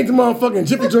shit? Nigga ain't the motherfucking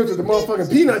Jiffy Jones with the motherfucking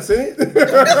peanuts in it.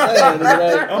 Yeah,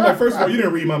 nigga, like, I'm like, first of all, you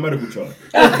didn't read my medical chart.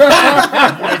 You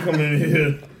ain't coming in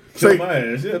here. Say- Say my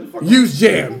ass. Yeah, the fuck. Use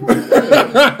jam.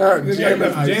 Jam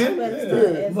and ice. Jam?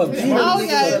 fuck, Oh,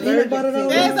 yeah. peanut butter though.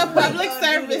 There's a public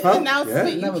service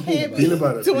announcement. Yeah. You can't be Peanut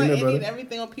butter, doing peanut any butter. and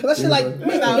everything on Cause people. that shit like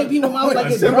make people mouth like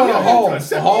it's Set me dry. up. Halls.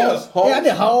 Set me Halls. up. Yeah, I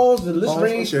did halls, the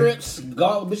Listerine okay. strips,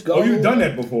 bitch, Oh, you've done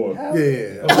that before.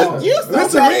 Yeah. You so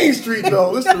Listerine Street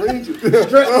though. Listerine Street.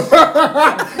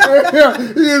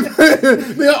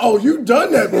 Yeah, oh, you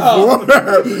done that before.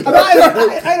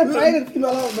 I ain't a female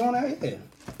out doing that. Yeah.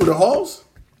 With the halls?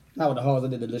 Not with the halls, I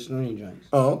did the Listerine joints.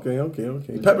 Oh, okay.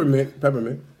 Peppermint.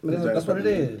 That's what it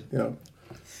is. Yeah.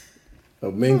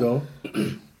 Mango,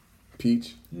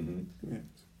 peach. Yeah.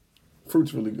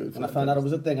 Fruit's really good. When I found out it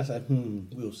was a thing, I said,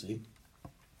 we'll see.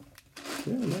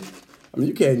 Yeah, man. I mean,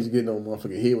 you can't just get no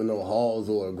motherfucking head with no halls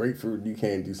or a grapefruit. You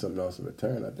can't do something else in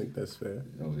return. I think that's fair.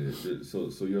 Oh yeah. So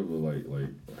you ever like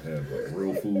have like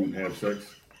real food and have sex?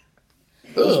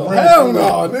 Ugh, hell no,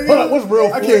 nigga. Hold on, what's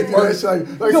real I food, can't do bro? that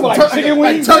shit. Like, You know, like some chicken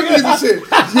wings, turkeys and shit.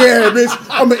 Yeah, bitch.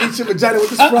 I'm gonna eat your vagina with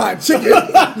this fried chicken.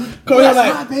 Come That's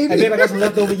like, hot, baby. Hey, baby, I got some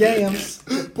leftover yams.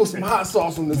 Put some hot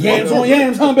sauce on this. Yams motherfucker. on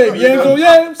yams, huh, baby? Yams on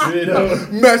yams. You know,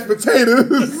 Mashed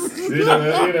potatoes. you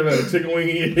never had a chicken wing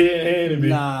in your hand and be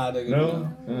Nah, nigga. no.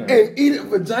 Alright. And eat a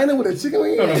vagina with a chicken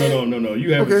wing? No.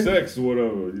 You having Okay. sex or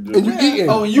whatever. You just, And you eating.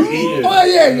 Oh, and you eating. Oh,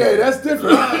 yeah, that's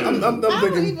different. I'm I don't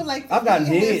thinking. even like I've gotten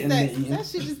eating head sex. and then- That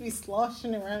should just be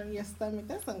sloshing around in your stomach.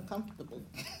 That's uncomfortable.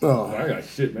 Oh, I got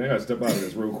shit, man. I gotta step out of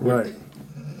this real quick. right.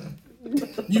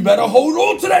 You better hold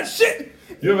on to that shit.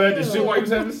 You ever had this shit while you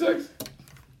was having sex?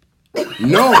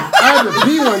 No, I had to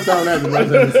pee one time after I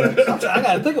was having sex. I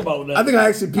gotta think about that. I think I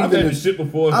actually peed I've in had the this shit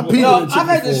before. I as peed in well. the No, chick I've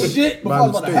had before. this shit before By I was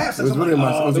about to mistake. have sex. It was I'm really like,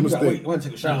 it was a baby, mistake. wait, I want to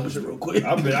take a shower with shit real quick.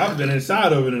 I've been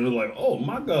inside of it and it was like, oh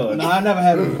my god. Nah, I never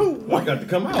had it. I got to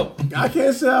come out. I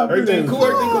can't say I've been Everything in. cool,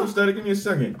 everything cool. Steady, give me a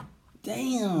second.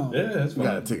 Damn. Yeah, that's You fine.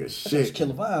 gotta take a That's shit.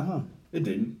 killer vibe, huh? It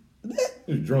didn't.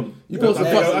 He was drunk. You supposed to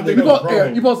I fuck. think You that was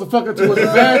wrong. supposed to fuck her towards the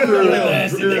bathroom. Yeah,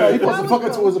 you supposed to fuck her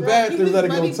towards the He bathroom, was let her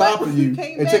get on muddy top butt of when you, he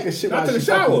came and back. take a shit Not while to the she's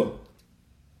fucking. shower.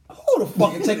 Who the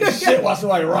fuck can take a shit while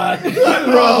somebody riding?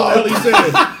 Bro, he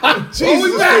said. Jesus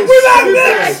we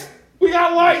back. We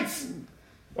got lights.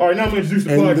 All right, now I'm gonna introduce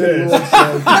the And then Lord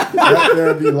podcast. said, let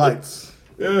there be lights.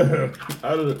 Yeah.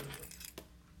 Out of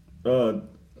the. Oh,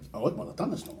 it's about a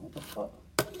thunderstorm. What the fuck?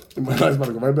 My lights about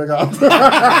to go right back out.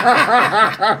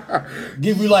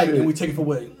 Give you light and we take it for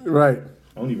away. Right.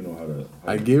 I don't even know how to.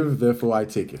 I give, therefore I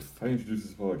take it. How you introduce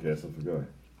this podcast? I forgot.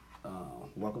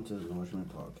 Welcome to the Nourishment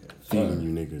Podcast. Feeding you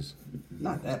niggas.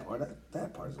 Not that part.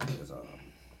 That part is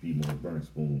Be more burn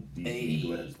spoon. DC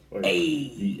glass. Hey.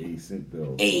 DA scent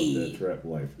bell. Hey. That trap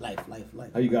life. life.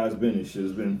 How you guys been and shit?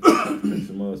 It's been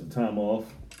some time off.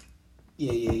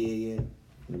 Yeah. You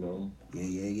know.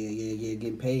 Yeah.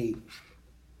 Getting paid.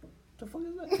 What the fuck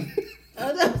is that?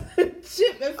 Oh, that was a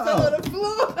chip that fell on the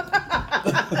floor.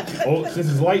 Oh, since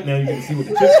it's light now, you get to see what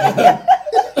the chips are.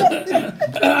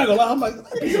 I ain't gonna lie. I'm like,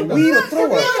 it's a weed or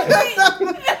throw up.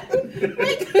 You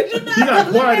got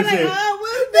quiet and said,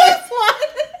 What's this one?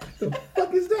 "The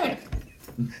fuck is that?"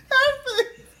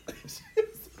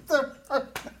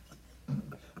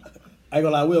 I ain't gonna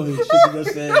lie. Will hear shit you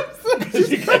just said.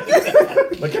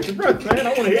 Like, catch your breath, man.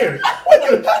 I want to hear it.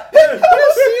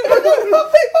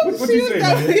 What you say,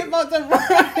 Definitely man? about to run.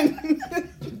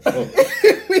 Oh.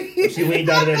 She leaned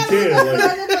out of that chair.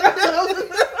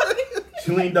 Like,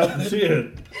 she leaned out the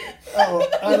chair. Oh,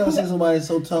 I never seen somebody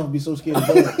so tough be so scared of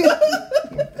bugs.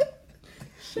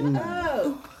 Shut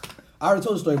up. I already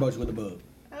told the story about you with the bug.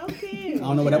 I don't care. I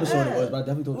don't know what episode it was, but I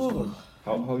definitely told the story.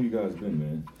 How you guys been,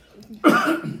 man?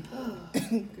 I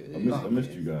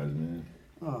missed you guys, man.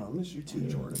 Oh, I miss you too,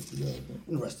 Jordan.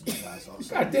 And the rest of you guys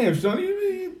also. God damn,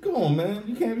 Sonny, come on, man.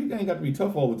 You ain't got to be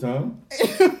tough all the time.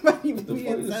 What the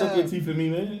fuck? Just suck your teeth at me,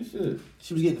 man. Shit.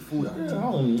 She was getting the food out Yeah, I too.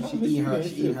 don't She miss eating you, her, man. she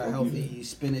Shit, eating her fuck healthy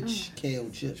spinach, kale,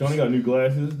 chips. Shawnee got new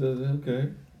glasses. Okay.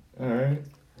 All right.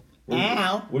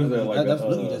 Ow. What is that like? That's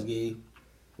what you just gave.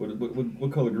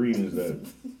 What color green is that?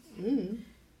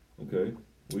 Okay.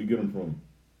 Where you get them from?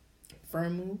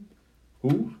 Firmu.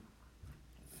 Who?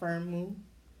 Firmu.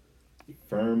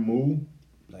 Firmu.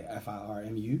 Like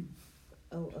FIRMU.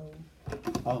 Oh.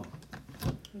 Oh.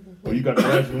 Oh, you got the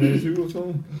glasses from there too or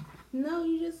something? No,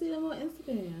 you just see them on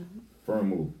Instagram.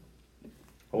 Firmu.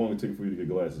 How long it take for you to get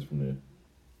glasses from there?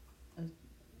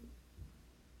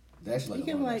 That's like You a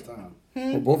can, long like- time.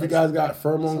 Well, both you guys got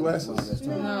firm on glasses?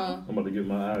 No. I'm about to get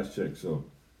my eyes checked, so.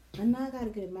 I know I gotta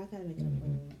make an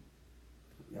appointment.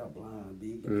 Y'all blind,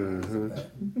 B.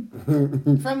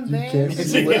 From there. Can't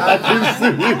see what I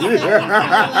Probably like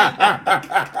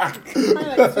 2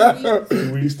 weeks. can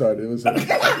see. We started. It was. I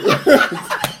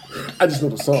just know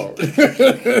the song.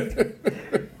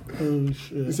 Oh,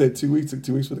 shit. You said 2 weeks. Took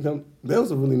 2 weeks for the come.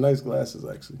 Those are really nice glasses,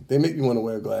 actually. They make me want to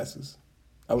wear glasses.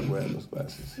 I would wear those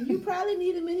glasses. You probably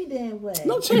need them any damn way.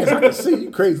 No chance. I can see.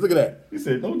 You crazy. Look at that. He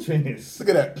said, no chance. Look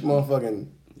at that motherfucking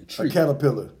a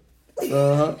caterpillar.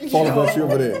 Falling off you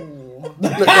over there. Look,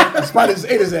 the spider just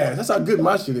ate his ass. That's how good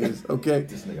my shit is, okay?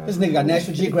 This nigga got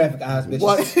National Geographic eyes, bitch.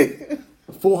 What?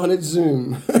 400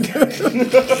 zoom. 4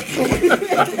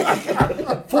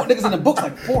 niggas in the books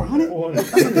like 400?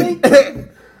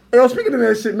 Yo, speaking of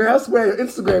that shit, man, I swear your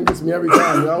Instagram gets me every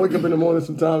time. Yo. I wake up in the morning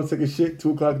sometimes, take a shit,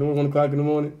 2 o'clock in the morning, 1 o'clock in the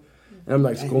morning. And I'm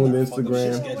like scrolling the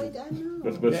Instagram. Oh, wait, I know.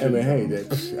 That's the best Yeah, shit. man, hey,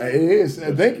 it is.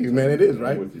 Thank you, man. It is,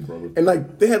 right? I'm with you, brother. And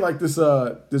like they had like this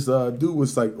dude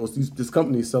was like, or this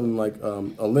company selling like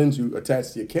a lens you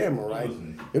attach to your camera, right?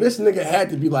 And this nigga had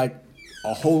to be like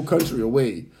a whole country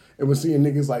away, and we're seeing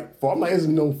niggas like, I'm like, there's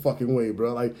no fucking way,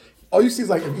 bro. Like all you see is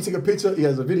like if you take a picture, he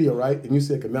has a video, right, and you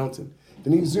see like a mountain,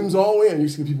 then he zooms all the way, and you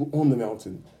see people on the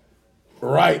mountain,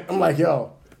 right? I'm like,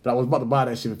 yo. But I was about to buy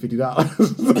that shit for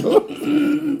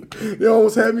 $50. They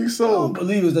almost had me I don't sold.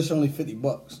 believe it's that shit only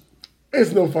 $50.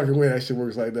 There's no fucking way that shit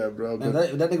works like that, bro. Man,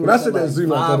 But that nigga when I was said that like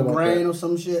zoom, I thought about $5,000 that. or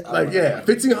some shit. Like, yeah,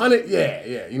 1,500,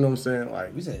 yeah, you know what I'm saying?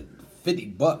 Like, We said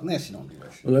 $50. That shit don't do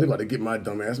that shit. I'm about to get my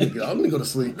dumb ass. Let me go to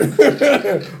sleep.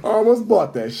 I almost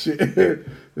bought that shit. And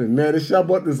man, this shit, I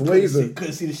bought this laser.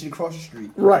 Couldn't see the shit across the street.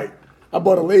 Right. I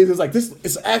bought a laser. It's like,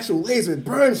 it's an actual laser. It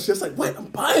burns shit. It's like, what? I'm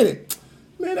buying it.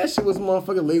 Man, that shit was a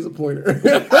motherfucking laser pointer.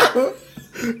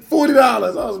 $40. I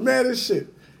was mad as shit.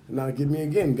 And now get me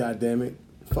again, goddammit.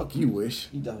 Fuck you, Wish.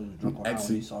 You definitely drunk on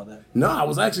when you saw that. No, I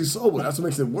was actually sober. That's what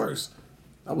makes it worse.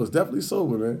 I was definitely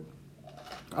sober, man.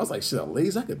 I was like, shit, a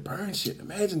laser? I could burn shit.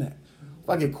 Imagine that. If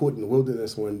I get caught in the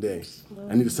wilderness one day,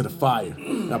 I need to set a fire.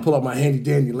 And I pull out my handy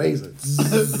dandy laser. You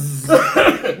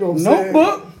know what I'm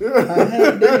Notebook. I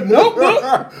had that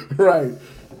notebook. saying? Right.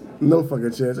 No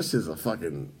fucking chance. That shit's a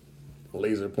fucking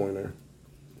laser pointer.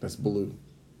 That's blue.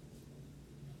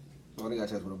 Oh, they got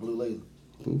chance with a blue laser.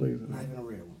 Blue laser. Not even a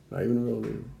red one. Not even a real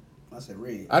laser. I said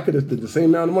red. I could have did the same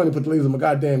amount of money, put the laser in my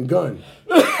goddamn gun.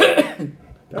 That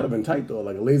would have been tight though,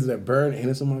 like a laser that burned and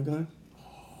it's on my gun.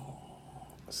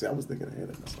 See, I was thinking ahead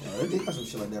of myself. They got some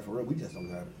shit like that for real. We just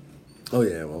don't got it. Oh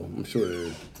yeah, well, I'm sure there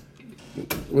is.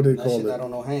 What do they That call shit it? not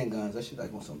on no handguns. That shit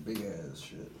like on some big ass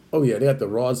shit. Oh yeah, they got the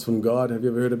rods from God. Have you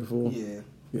ever heard it before? Yeah.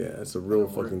 Yeah, it's a real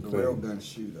fucking the thing. rail gun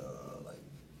shoot. Like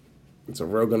It's a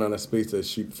railgun on a space that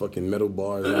shoot fucking metal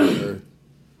bars out of earth.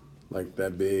 like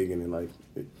that big, and then like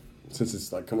since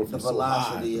it's like coming from The so high,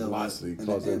 velocity the of it velocity and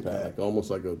causes the impact, impact. like almost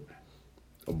like a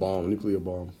bomb, nuclear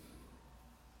bomb.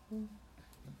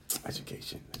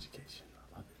 Education. I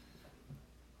love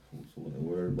it. So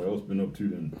what everybody else been up to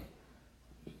then?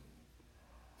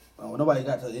 Oh, nobody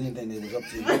got to anything they was up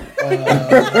to.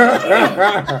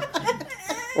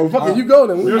 Oh, fucking you go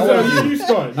then. You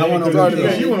start. I went on Man,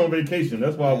 vacation. you went on vacation.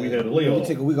 That's why we had a We layoff.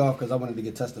 took a week off because I wanted to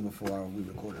get tested before we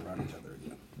recorded around each other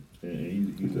again.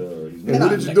 And he's And what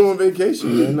did you do on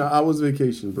vacation, man? I was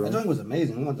vacation, bro. The joint was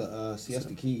amazing. We went to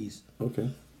Siesta Keys. Okay.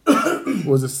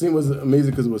 Was it amazing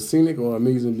because it was scenic, or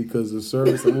amazing because of the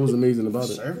service? Like, what was amazing about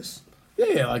it? Service?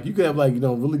 Yeah, like you could have like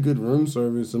really good room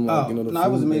service and like Oh, the no, it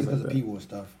was food, amazing things because like of that. people and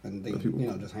stuff, and they, The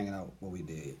people. just hanging out what we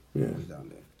did. Yeah. When we was down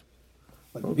there.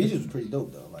 Like the beaches was pretty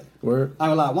dope though. Like Word? I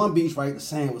ain't gonna lie, one beach right, the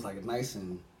sand was like nice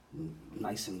and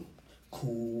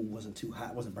cool, wasn't too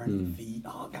hot, wasn't burning your feet.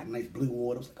 Oh, got nice blue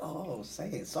water. I was like, oh,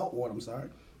 sand, salt water. I'm sorry.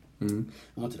 I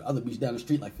went to the other beach down the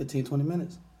street like 15, 20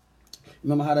 minutes.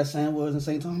 Remember how that sand was in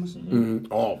St. Thomas?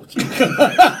 Oh,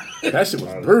 that shit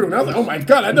was brutal. I was like, oh my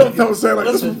god, I never felt sand like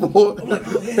this before. I'm like,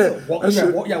 oh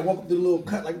yeah, walk up to the little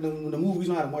cut like the movies.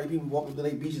 You know how the white people walk up to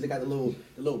their beaches. They got the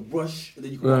little brush, and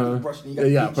then you can walk up the brush, and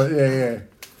you got the beach. yeah.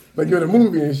 Like you're in a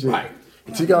movie and shit. Right.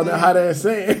 And check out that hot ass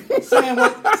sand. Sand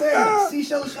like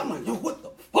seashells. I'm like, yo, what the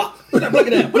fuck? Put that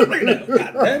blanket down.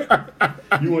 God damn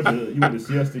it. You went to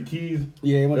Siesta Keys.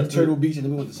 Yeah, we went That's to Turtle the- Beach, and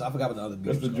then we went to, I forgot what the other beach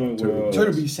That's the was joint called. where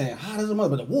Turtle Beach sand hot as a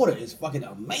mother, but the water is fucking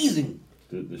amazing.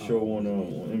 the show on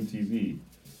MTV.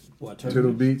 What,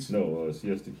 Turtle Beach. No,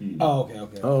 Siesta Keys. Oh,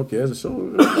 okay. Oh, okay, that's a show.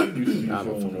 Used to be a Nah,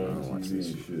 show on I don't watch MTV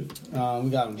this and shit. We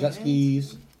got on jet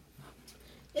skis.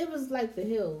 It was like the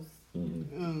hills,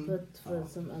 Mm-hmm. but for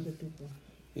some other people.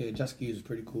 Yeah, jet skis was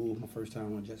pretty cool. My first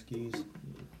time on jet skis.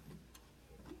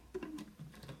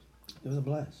 It was a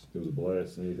blast. It was a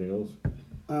blast. Anything else?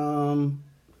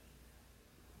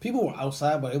 People were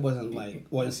outside, but it wasn't like,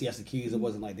 well, in Siesta Keys, it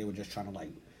wasn't like they were just trying to like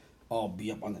all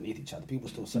be up underneath each other. People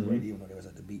still separated even though they was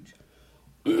at the beach.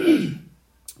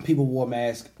 People wore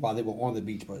masks while they were on the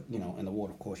beach, but in the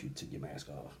water, of course, you took your mask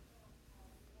off.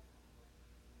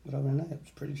 But other than that, it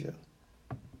was pretty chill.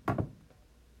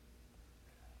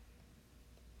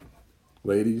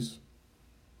 Ladies.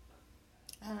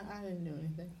 I didn't do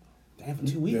anything. Damn, for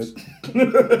 2 weeks.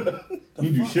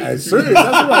 You do shit. Hey, serious?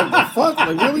 That's what the fuck?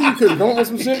 Like, really? You couldn't go on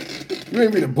some shit? You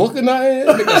ain't read a book or nothing?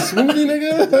 Make a smoothie,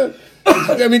 nigga?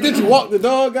 I mean, did you walk the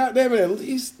dog, goddamn it, at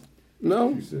least? No?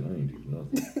 You said I ain't do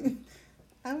nothing.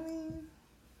 I mean,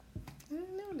 I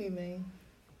didn't do anything.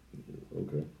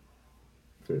 Okay.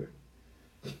 Fair.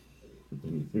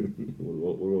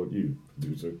 what about you,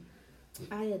 producer?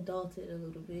 I adulted a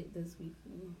little bit this week.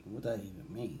 What that even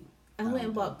mean? I went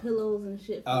and bought pillows and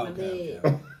shit for Oh, my okay,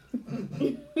 bed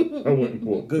I went and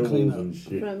bought Good pillows cleanup. and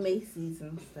shit. from Macy's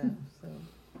and stuff. So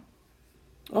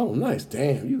Oh, nice.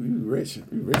 Damn, you rich. You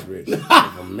rich.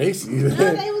 From Macy's.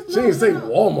 they was She didn't say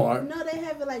Walmart. No, they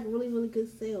have it like really, really good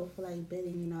sale for like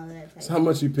bedding and all that type. So how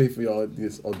much you pay for y'all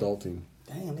this adulting?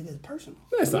 Damn, nigga, it's personal.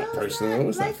 That's not No, it's personal. not.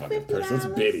 It's not Like fucking personal. It's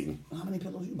 $50. bidding. How many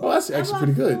pillows you Oh, bought? that's I actually bought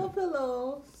pretty good. 4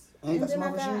 pillows, Ain't and that then I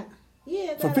small got shit?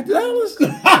 I For got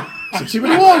 $50? So cheaper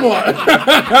than Walmart.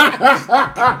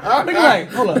 Nigga, like,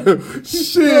 hold up.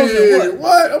 Shit.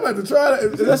 What? I'm about to try that.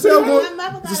 Is that sale My going?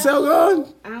 mother Is the got sale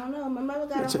gone? I don't know. My mother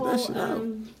got a Check that shit out.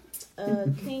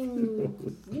 whole king,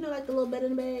 like the little bed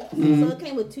in the bed. Mm-hmm. So it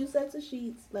came with 2 sets of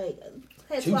sheets, like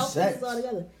had 2 12 sets? pieces all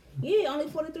together. Yeah, only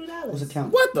 $43. What's the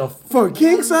count? What the fuck?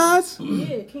 King size?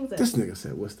 Yeah, king size. This nigga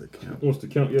said, what's the count? What's the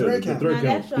count? Yeah, Thread the count. thread Now,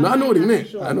 count. that's No, I know what he I'm not meant.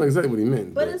 sure. I know exactly what he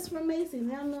meant. But it's from Macy's.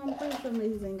 I know I'm pretty sure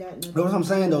Macy's ain't got nothing. That's what I'm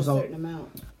saying, though, so- A certain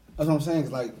amount. That's what I'm saying.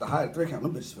 It's like the high thread count.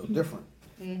 Them bitches feel different.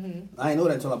 I didn't know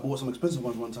that until I bought some expensive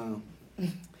ones one time. You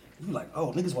like,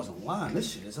 oh, niggas wasn't lying.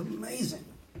 This shit is amazing.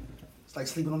 It's like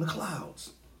sleeping on the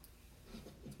clouds.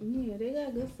 Yeah, they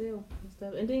got good sale and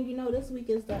stuff. And then this week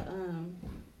is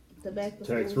the back to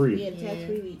Tax school. free. Yeah, tax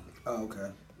free week. Oh, okay.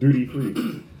 Duty free.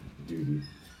 Duty.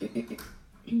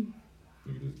 You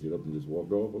just get up and just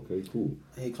walk off. Okay, cool.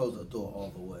 He closed the door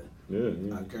all the way.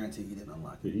 Yeah. I guarantee he didn't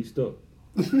unlock it. Yeah, he's stuck.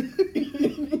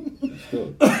 He's stuck.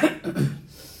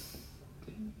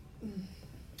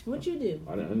 What you do?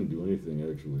 I didn't do anything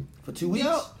actually. For 2 weeks?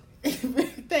 Yo,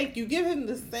 thank you. Give him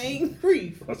the same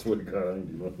grief. I swear to God, I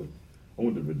didn't do nothing. I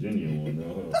went to Virginia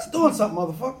on. That's doing something,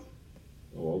 motherfucker.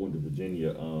 I went to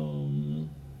Virginia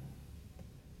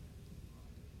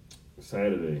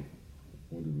Saturday.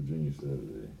 I went to Virginia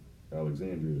Saturday.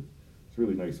 Alexandria. It's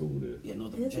really nice over there. Yeah,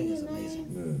 Northern Isn't Virginia's it amazing.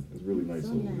 nice? Yeah, it's really nice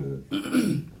So over there.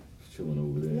 Just chilling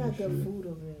over there. They got and good shit. food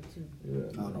over there too. Yeah.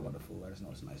 I don't know about the food. I just know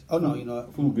it's nice. Oh, no, you know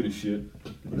what? Food good as shit.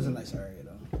 But it's a nice area,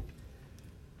 though.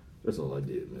 That's all I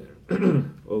did,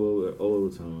 man. all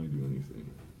the time I do anything.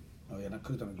 Oh yeah, and I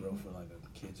cooked on the grill for like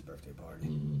a kid's birthday party.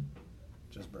 Mm-hmm.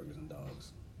 Just burgers and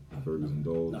dogs. Burgers and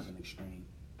dogs. Nothing extreme.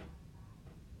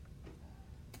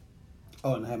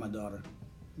 Oh, and I had my daughter.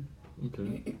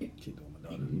 Okay. Keep doing my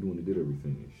daughter. You doing to get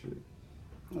everything and shit.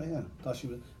 Oh yeah, thought she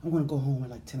was. I'm gonna go home at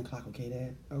like 10 o'clock. Okay,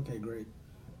 Dad. Okay, great.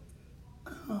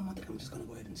 I think I'm just gonna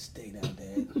go ahead and stay now,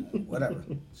 Dad. Whatever.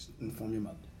 Just inform your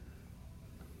mother.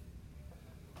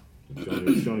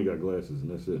 Shawnee got glasses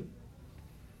and that's it.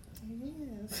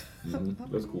 Yes.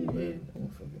 Mm-hmm. That's cool, man. Oh,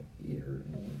 fucking ear hurt.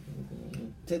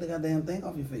 Take the goddamn thing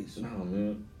off your face. No,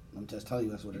 man. I'm just telling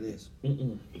you that's what it is.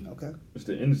 Mm-mm. Okay. It's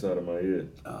the inside of my ear.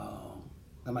 Oh,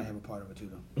 I might have a part of it too,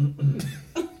 though.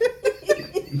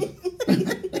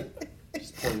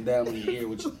 Just pulling down on your ear,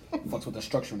 which fucks with the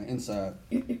structure on the inside.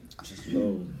 Just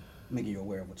making you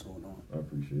aware of what's going on. I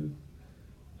appreciate it.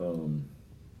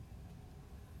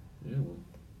 Yeah, well.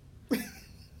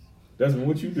 Desmond,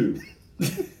 what you do?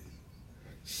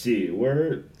 Shit,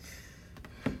 word.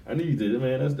 I need to,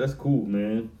 man. That's cool,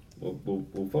 man. Well,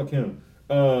 fuck him.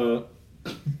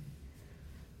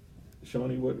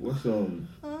 Shawnee, what's going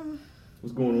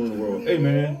on in the world? Hey,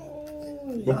 man.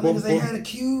 Y'all niggas ain't had it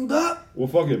queued up. Well,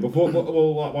 fuck it.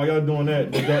 While y'all doing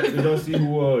that, did y'all see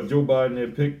who Joe Biden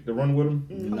had picked to run with him?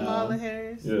 Kamala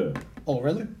Harris. Yeah. Oh,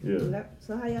 really? Yeah.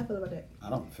 So how y'all feel about that? I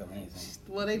don't feel anything.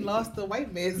 Well, they lost the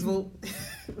white man's vote.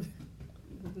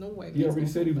 No white He man's already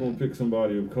vote. said he was gonna pick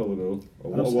somebody of color though.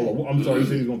 I'm I'm sorry, he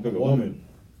said he was gonna pick a woman.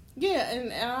 Yeah,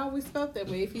 and I always felt that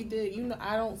way. If he did,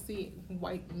 I don't see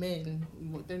white men.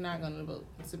 They're not gonna vote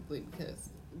simply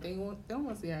because they don't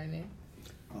want to see her in there.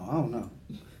 Oh, I don't know.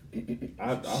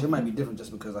 Shit might be different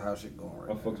just because of how shit going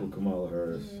I right fucks with Kamala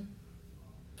Harris. now.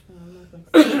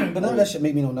 But none of that shit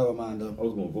make me no never mind though. I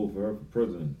was gonna vote for her for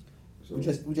president. So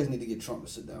We just need to get Trump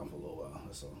to sit down for a little while.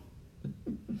 That's all.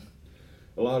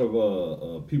 a lot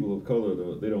of people of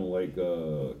color they don't like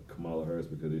Kamala Harris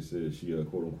because they said she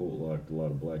quote unquote locked a lot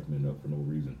of black men up for no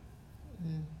reason.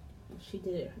 She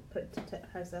did it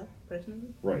herself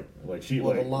personally. Right, like she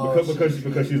Well, like the laws because she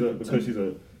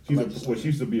she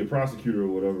used to be a prosecutor or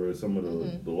whatever. Some of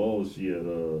the laws she had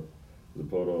was a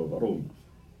part of.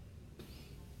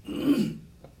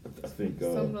 I think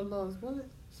Some of the laws, what?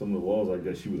 some of the laws I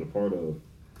guess she was a part of.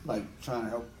 Like trying to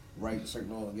help write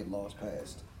certain laws and get laws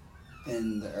passed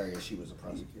in the area she was a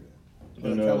prosecutor.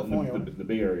 In California. the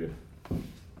Bay Area.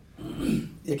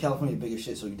 Yeah, California big as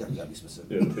shit, so you definitely gotta be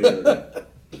specific. Yeah, the Bay Area.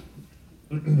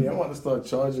 Yeah, I want to start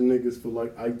charging niggas for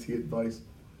like IT advice.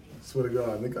 Swear to God,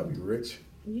 I think I'll be rich.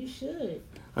 You should.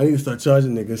 I need to start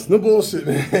charging niggas. No bullshit,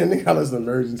 man. Nigga, that's an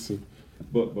emergency.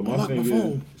 But my Unlock thing my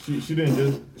phone. is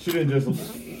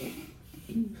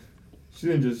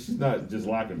she's not just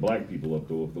locking black people up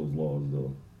though with those laws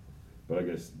though. But I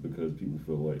guess because people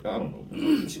feel like I don't know.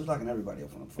 Man. She was locking everybody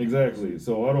up from the front. Exactly.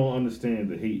 So I don't understand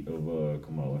the hate of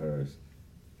Kamala Harris.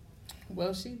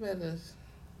 Well, she better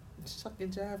shuck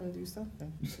and jive and do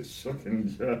something. You said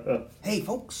shucking job. Hey,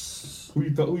 folks. Who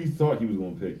you thought he was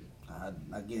gonna pick?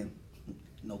 Again,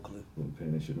 no clue. Wasn't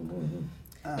paying that shit no more.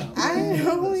 I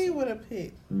know who he would have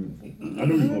picked. I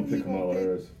knew he was gonna pick Kamala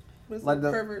Harris. Was Like the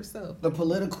the- pervert self. The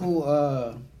political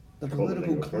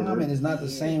nigga climate pervert. is not the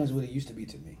same as what it used to be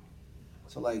to me.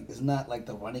 So like, it's not like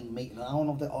the running mate. I don't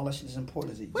know if all that shit is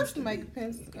important as it What's used to Mike be.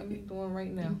 Pence gonna be doing right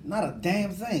now? Not a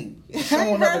damn thing. I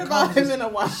ain't heard about him in a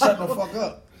while. Shut the fuck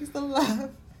up. He's still alive.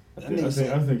 I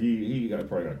think he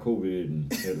probably got COVID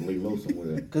and had to lay low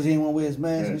somewhere. Because he ain't want to wear his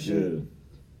mask and Yeah.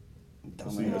 shit.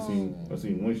 I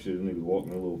seen one shit. Niggas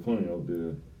walking a little funny out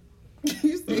there.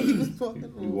 You said he was talking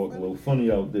He walking a little funny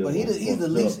out there. But he's fucked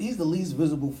the least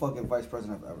visible fucking vice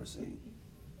president I've ever seen.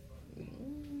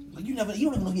 Like you don't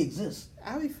even know he exists.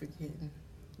 I'll be forgetting.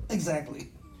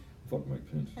 Exactly. Fuck Mike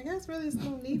Pence. I guess really it's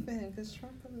no need for him because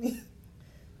Trump and me.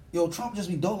 Yo, Trump just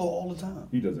be dolo all the time.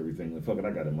 He does everything. Like, fuck it,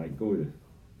 I got it, Mike. Go ahead.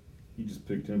 He just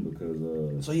picked him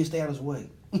because So he stay out of his way.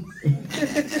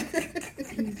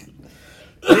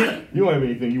 you don't have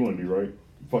anything you want to do, right?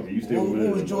 Fuck it, you stay over there.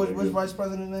 What was George Bush vice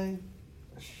president name?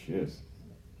 Shit.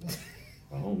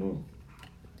 I don't know.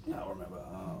 I don't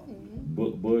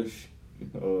remember. Bush,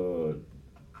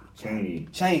 Cheney.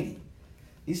 Cheney.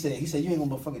 He said you ain't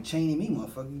gonna fucking Cheney me,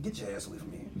 motherfucker. Get your ass away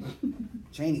from me.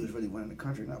 Cheney was really running the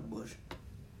country, not Bush.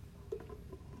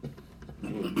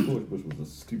 Bush was a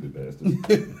stupid bastard.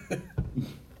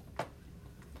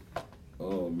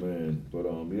 Oh man, but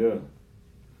yeah.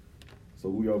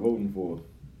 So who y'all voting for?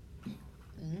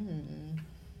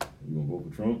 You gonna vote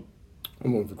for Trump?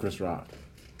 I'm voting for Chris Rock.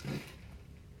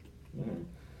 All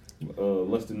right.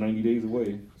 Less than 90 days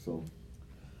away, so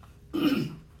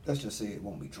Let's just say it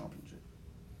won't be Trump and shit.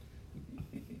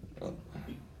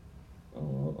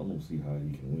 don't see how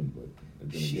he can win,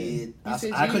 but then Shit,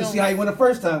 again, I couldn't see how he won the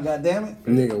first time. God damn it,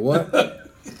 Nigga, what?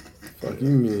 Fuck you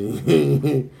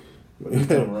mean? but this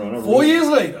time around, I 4 years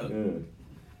later.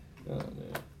 Yeah. Oh, man.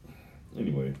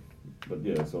 Anyway, but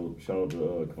yeah, so shout out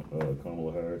to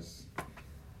Kamala Harris.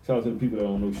 Shout out to the people that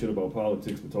don't know shit about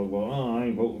politics but talk about, I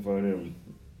ain't voting for them.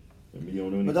 And me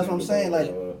don't know But that's what I'm saying. about,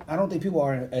 Like, I don't think people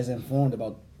are as informed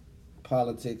about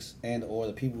politics and or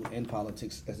the people in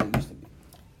politics as they used to be.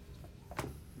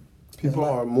 People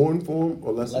are more informed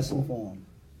or less informed.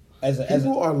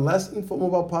 People are less informed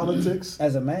about politics?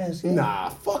 As a mass, yeah. Nah,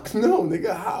 fuck no,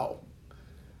 nigga. How?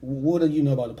 What do you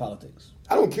know about the politics?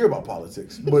 I don't care about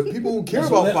politics, but people who care So,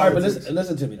 about all right, politics. but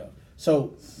listen to me though.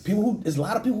 So there's a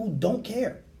lot of people who don't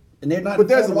care, and they're not. But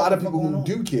there's a informed lot of about people what's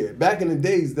who going do care. Back in the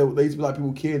days, there used to be a lot of people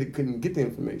who cared that couldn't get the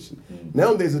information.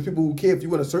 Nowadays, there's people who care. If you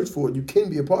want to search for it, you can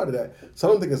be a part of that. So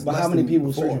I don't think it's. But less how many than people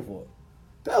before. searching for it?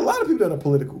 There are a lot of people that are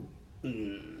political.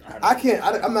 I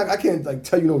can't like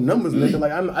tell you no numbers, nigga.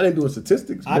 Like I didn't do a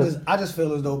statistics. I but just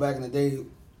feel as though back in the day,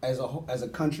 as a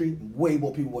country, way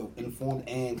more people were informed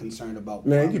and concerned about.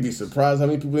 man, politics. you'd be surprised how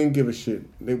many people didn't give a shit.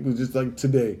 It was just like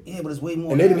today. Yeah, but it's way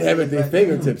more. And they didn't have it at their back then.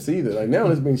 fingertips either. Like now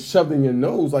it's being shoved in your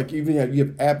nose. Like even you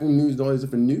have Apple News and all these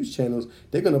different news channels.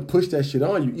 They're gonna push that shit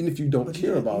on you, even if you don't But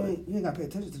care about it. You ain't gotta pay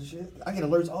attention to the shit. I get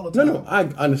alerts all the No, time. no,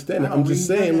 I understand that. I I'm don't just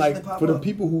read saying, that like shit pop for the up.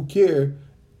 people who care,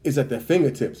 it's at their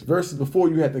fingertips. Versus before,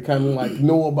 you had to kind of like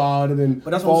know about it and But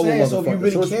that's what I'm follow saying. So if you motherfuckers.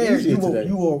 really it's cared, easier you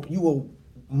today. were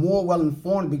more well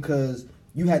informed because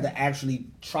you had to actually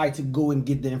try to go and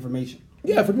get the information.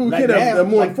 Yeah, for people who Like care, now- they're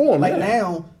more like- informed. Like yeah.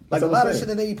 now, like That's a what lot I'm of saying. shit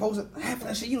that they be posting, half of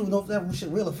that shit you don't know if that shit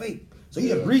real or fake. So you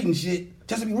just reading shit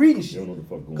just to be reading shit. don't know what the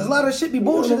fuck going Because a lot of the shit be You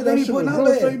don't know bullshit if that they be shit putting was out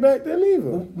real there. fake back then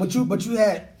either. But you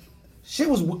had shit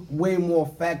was way more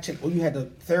fact checked, or you had to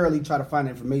thoroughly try to find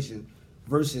information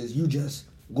versus you just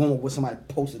going with what somebody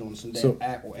posted on some damn So-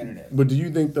 app or internet. But do you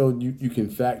think though you can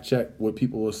fact check what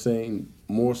people are saying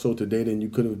more so today than you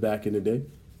could have back in the day?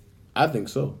 I think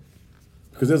so.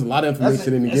 Because there's a lot of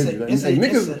information in the give you. Like,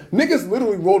 niggas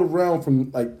literally rode around from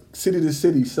like city to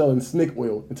city selling snake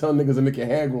oil and telling niggas to make your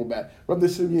hair grow back. Rub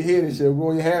this shit in your head and shit,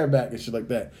 grow your hair back and shit like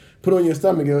that. Put it on your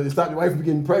stomach and stop your wife from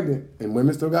getting pregnant. And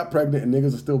women still got pregnant and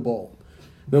niggas are still bald. You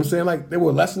know what I'm saying? Like they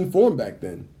were less informed back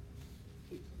then.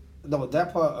 No,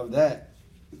 that part of that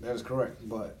is correct.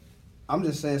 But I'm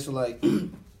just saying, so like,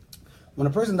 when a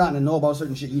person doesn't know about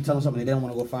certain shit, you tell them something they don't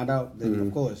want to go find out, then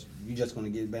of course you're just gonna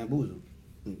get bamboozled.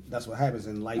 That's what happens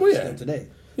in life Well, yeah. still today.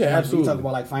 Yeah, Like, absolutely. When you talk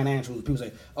about like financials, people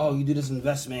say, "Oh, you do this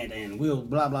investment and we'll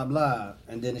blah blah blah,"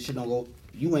 and then the shit don't go.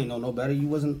 You ain't know no better. You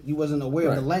wasn't aware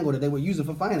of the Right. lingo that they were using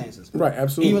for finances. Right,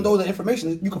 absolutely. Even though the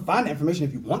information, you can find the information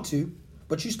if you want to,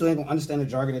 but you still ain't gonna understand the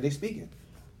jargon that they speaking.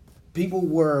 People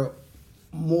were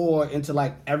more into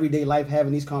like everyday life,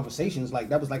 having these conversations. Like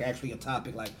that was like actually a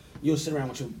topic. Like you'll sit around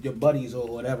with your buddies or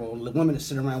whatever, or the women that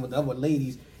sit around with the other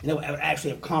ladies, and they would actually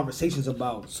have conversations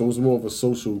about. So it was more of a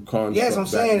social construct. Yeah, that's what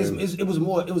I'm back saying. then. It was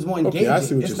more engaging. Okay, I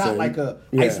see what It's you're not saying. like a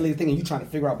Yeah. isolated thing and you trying to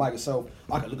figure out by yourself.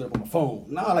 I can look it up on my phone.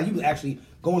 No, like you actually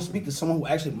go and speak to someone who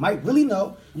actually might really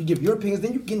know. You give your opinions,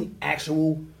 then you get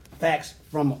actual facts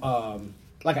from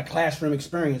like a classroom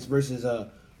experience versus a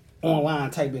online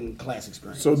typing class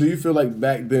experience. So do you feel like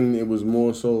back then it was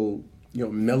more so,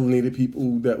 melanated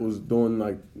people that was doing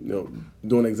like,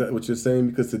 doing exactly what you're saying?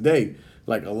 Because today,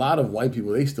 like a lot of white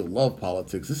people, they still love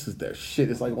politics. This is their shit.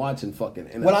 It's like watching fucking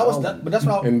NFL but that's what I- and but that's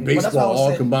what I baseball was all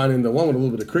saying. combined into one with a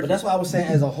little bit of cricket. But that's what I was saying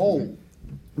as a whole,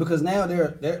 because now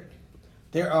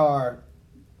there are,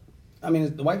 I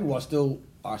mean, the white people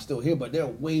are still here, but there are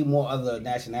way more other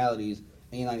nationalities in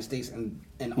the United States, and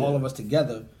all of us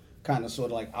together kind of sort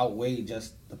of like outweigh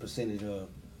just the percentage of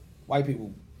white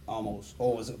people almost,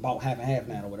 or it's about half and half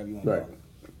now, or whatever you want to Right. call it.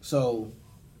 So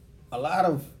a lot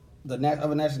of the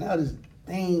other nationalities,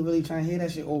 they ain't really trying to hear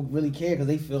that shit or really care because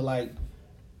they feel like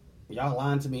y'all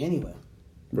lying to me anyway.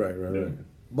 Right.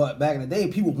 But back in the day,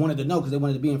 people wanted to know because they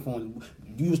wanted to be informed.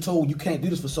 You was told you can't do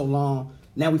this for so long.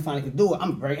 Now we finally can do it.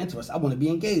 I'm very interested. I want to be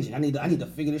engaging. I need to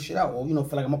figure this shit out, or feel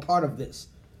like I'm a part of this.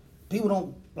 People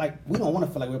don't we don't want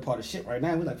to feel like we're a part of shit right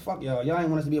now. We're like, fuck y'all. Y'all ain't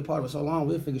want us to be a part of it so long.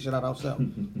 We'll figure shit out ourselves.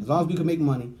 As long as we can make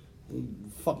money,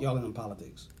 fuck y'all in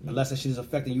politics. Unless that shit is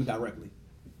affecting you directly.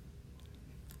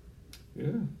 Yeah,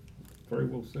 very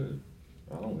well said.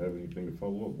 I don't have anything to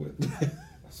follow up with.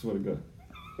 I swear to God.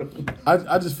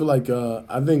 I just feel like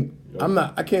I think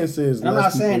I can't say it's. And I'm not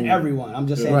less saying people- everyone. I'm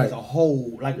just saying Right. as a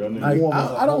whole. Like Y'all more niggas- of as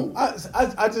a I whole.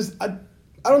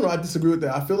 don't know. I disagree with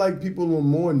that. I feel like people are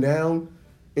more now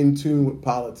in tune with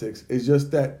politics. It's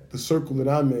just that the circle that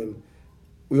I'm in,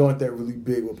 we aren't that really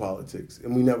big with politics,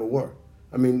 and we never were.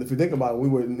 I mean, if you think about it, we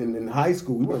were in high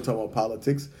school. We weren't talking about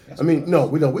politics. I mean, no,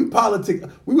 we don't.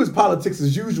 We was politics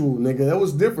as usual, nigga. That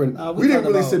was different. We didn't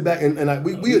really sit back and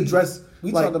we addressed.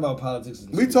 We like, talked about politics.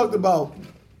 We talked about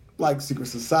like secret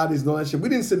societies and all that shit. We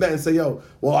didn't sit back and say, yo,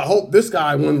 well, I hope this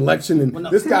guy won an election and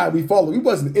this guy we follow. We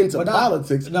wasn't into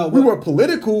politics. We were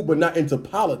political, but not into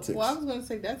politics. Well, I was going to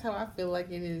say that's how I feel like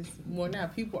it is more now.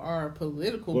 People are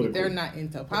political, but they're not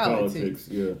into politics.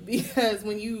 Yeah. Because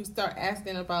when you start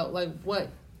asking about like what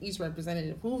each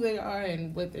representative, who they are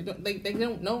and what they're doing, they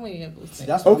don't know any of those things.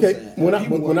 That's what okay.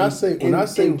 I'm saying. When I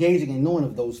say engaging and knowing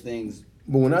of those things.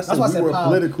 But when I said we were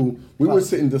political, we would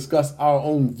sit and discuss our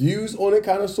own views on it,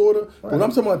 kind of, sort of. Right. When I'm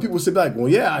talking about people sit back, well,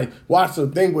 yeah, I watched a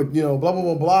thing with, blah, blah,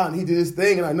 blah, blah, and he did this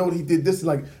thing, and I know he did this. And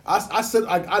like, I said,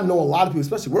 I know a lot of people,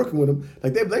 especially working with them,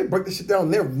 like, they break this shit down,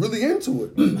 and they're really into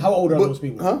it. How old are those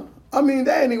people? Huh? I mean,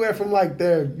 they're anywhere from, like,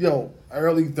 their,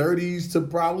 early 30s to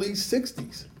probably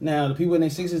 60s. Now, the people in their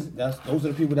 60s, those are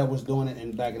the people that was doing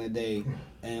it back in the day,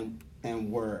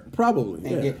 and were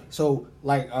probably so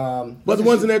like but the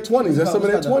ones in their 20s, there's some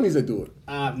in their 20s that do it.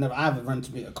 I haven't run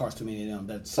across too many of them.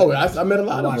 That's I met a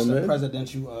lot of them, man.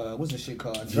 Presidential what's this shit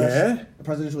called? The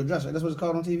presidential address, right? That's what it's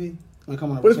called on TV.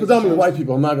 But it's predominantly white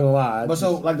people, I'm not gonna lie. But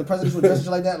so like the presidential address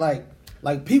like that,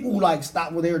 like people who like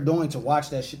stopped what they were doing to watch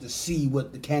that shit to see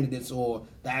what the candidates or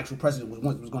the actual president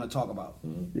was going to talk about.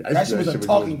 Mm-hmm. That shit was a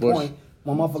talking point.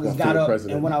 When motherfuckers got up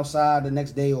and went outside the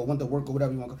next day or went to work or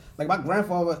whatever you want to call. Like my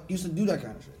grandfather used to do that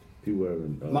kind of shit. People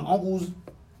haven't. My uncles,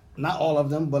 not all of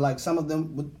them, but like some of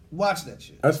them would watch that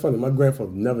shit. That's funny. My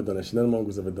grandfather never done that shit. None of my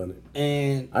uncles ever done it.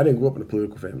 And I didn't grow up in a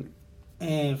political family.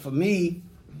 And for me,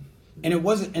 and it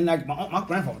wasn't, and like my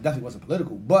grandfather definitely wasn't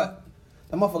political, but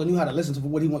that motherfucker knew how to listen to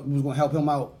what he was going to help him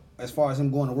out as far as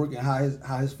him going to work and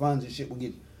how his funds and shit would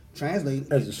get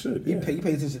translated. As it should. Yeah. He paid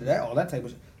attention to that, all that type of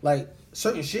shit. Like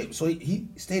certain shit, so he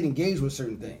stayed engaged with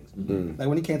certain things. Mm-hmm. Like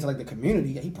when he came to like the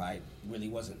community, he probably really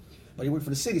wasn't. But he worked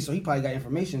for the city, so he probably got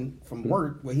information from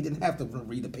work where he didn't have to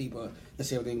read the paper and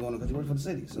see everything going on because he worked for the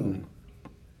city. So,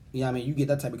 yeah, I mean, you get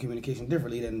that type of communication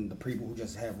differently than the people who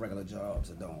just have regular jobs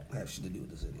that don't have shit to do with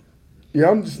the city.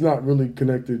 Yeah, I'm just not really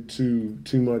connected to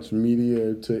too much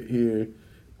media to hear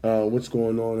what's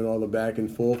going on and all the back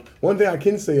and forth. One thing I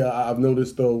can say I've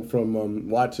noticed though from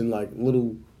watching like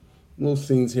little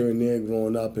scenes here and there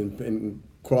growing up and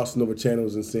crossing over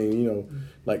channels and seeing,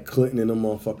 like Clinton and them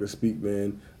motherfuckers speak,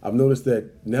 man. I've noticed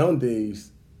that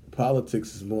nowadays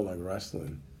politics is more like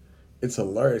wrestling. It's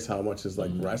hilarious how much it's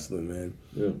like wrestling, man.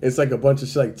 Yeah. It's like a bunch of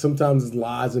shit. Like sometimes it's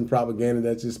lies and propaganda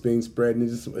that's just being spread, and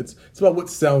it's about what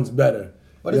sounds better.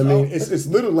 But you know what I mean? It's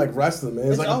literally like wrestling, man.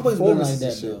 It's like always been like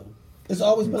that, though. It's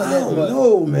always been like that. I don't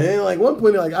know, man. Like one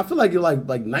point, like I feel like you're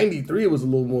like 93. It was a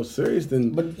little more serious than.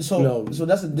 But so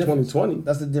that's the difference. 2020.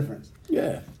 That's the difference.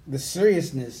 Yeah. The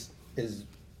seriousness is,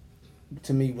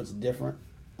 to me, what's different.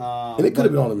 And it could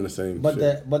have been all of them the same. But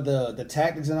shit. the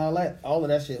tactics and all of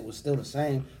that shit was still the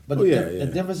same. But the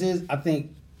difference is, I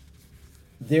think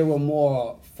there were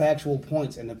more factual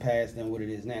points in the past than what it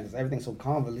is now because everything's so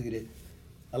convoluted.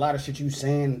 A lot of shit you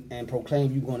saying and proclaim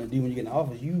you're going to do when you get in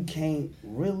office, you can't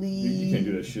really you can't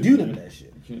do that shit. Do none of that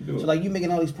shit. You can't do it. So like you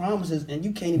making all these promises and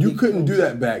you can't. You couldn't do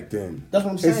that back then. That's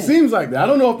what I'm saying. It seems like that. I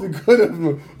don't know if they could have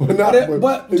or not.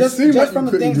 But just from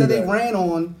the things that they ran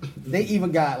on, they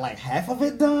even got like half of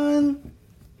it done,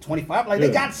 25. Like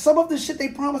they got some of the shit they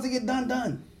promised to get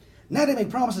done. Now they make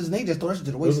promises and they just throw that shit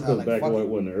to the wayside. Like, back in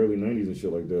in the early 90s and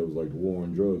shit like that, it was like the war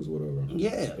on drugs or whatever.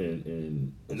 Yeah.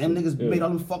 And them niggas made all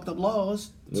them fucked up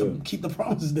laws to keep the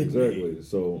promises they made. Exactly.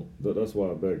 So that's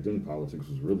why back then politics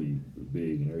was really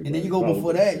big and everything. And then you go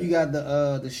before that, you got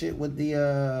the shit with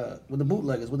the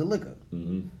bootleggers with the liquor.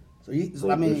 Mm-hmm.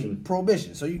 So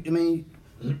prohibition. So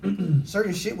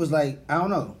certain shit was like I don't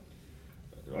know.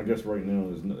 I guess right now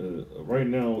is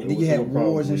And then you have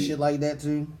wars and shit like that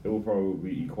too. It will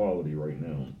probably be equality right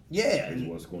now. Yeah. Is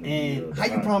what's going to be. How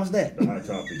you promise that? The hot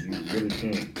topic. You really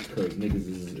can't because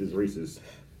niggas is racist.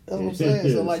 That's what I'm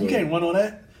saying. So you can't run on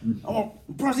that. I'm gonna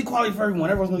promise equality for everyone.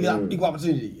 Everyone's gonna get equal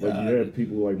opportunity. Like you had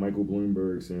people like Michael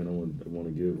Bloomberg saying I want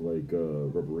to give like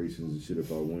reparations and shit if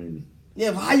I win.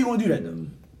 Yeah, but how you gonna do that though?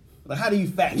 Like, how do you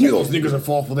fact? You those niggas are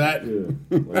fall for that. Yeah,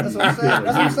 that's what I'm saying. That's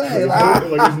what I'm saying. Like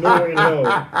there's no way in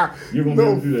hell you're gonna be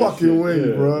able to do that. No fucking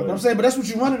way, bro. I'm saying, but that's what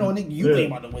you're running on, nigga. You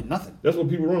ain't about to win nothing. That's what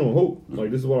people run on. Hope.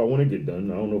 Like this is what I want to get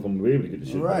done. I don't know if I'm gonna be able to get the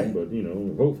shit done, but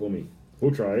vote for me.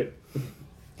 We'll try it.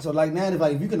 So like now,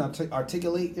 if you can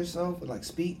articulate yourself, like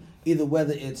speak, either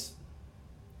whether it's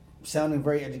sounding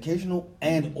very educational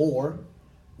and or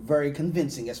very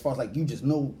convincing as far as like you just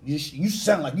know you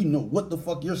sound like you know what the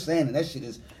fuck you're saying and that shit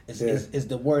is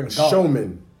the word of God.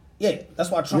 Showman. Yeah, that's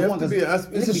why Trump won. Because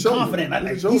it's he be confident.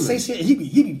 Like, he say shit. He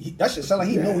be that shit sound like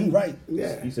he know he right.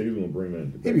 Yeah. He said he was gonna bring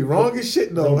that. He be wrong as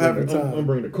shit though half the time. I'm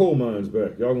bringing the coal mines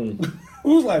back. Y'all gonna?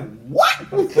 Who's like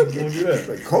what? Gonna do that?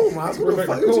 Like coal mines. What the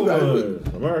fuck? Coal mines.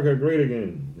 America great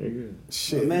again, nigga.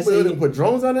 Shit. Man They didn't put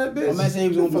drones on that bitch. My man said he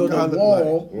was gonna build a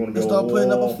wall and start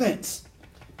putting up a fence.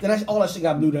 Then all that shit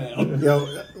got blew down. Yo,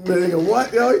 nigga,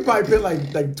 what? Yo, he probably paid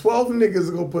like 12 niggas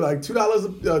are gonna put like $2,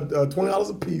 $20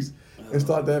 a piece and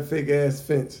start that fake ass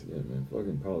fence. Yeah, man,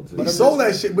 fucking politics. He sold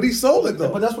that shit, but he sold it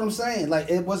though. But that's what I'm saying. Like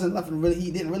it wasn't nothing really.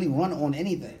 He didn't really run on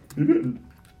anything. He didn't.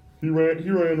 He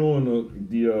ran on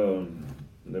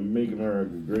the Make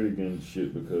America Great Again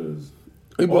shit because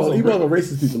he brought the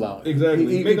racist people out.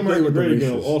 Exactly. Make America Great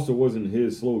Again racists. also wasn't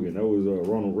his slogan. That was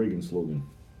Ronald Reagan's slogan.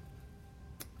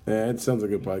 Yeah, it sounds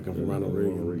like it probably come from Ronald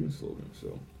Reagan. Ronald Reagan's slogan.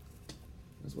 So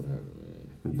that's what happened,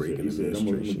 man. Reagan he said, I'm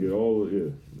gonna get all.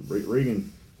 Yeah,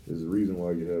 Reagan is the reason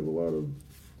why you have a lot of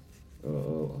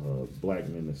black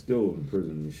men that's still in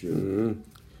prison and shit. Mm-hmm.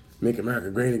 Make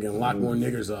America Great Again. Lock more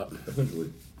niggers up.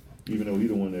 Essentially. Even though he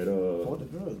the one that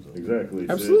exactly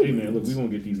absolutely said, hey man, look, we gonna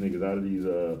get these niggas out of these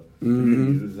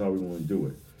communities. This is how we gonna do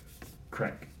it.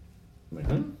 Crack. I'm like,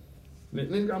 huh?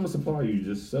 Nigga, I'm gonna supply you.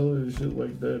 Just sell it and shit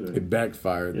like that. And, it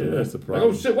backfired. yeah, Though. That's the problem.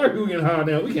 Like, oh shit, white people getting high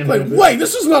now. We can't. Like, have wait,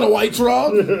 this is not a white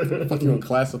drug. Fuck, you gonna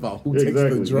classify who takes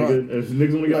exactly. the drug?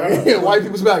 Niggas only got high. Yeah, white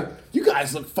people's back. You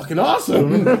guys look fucking awesome.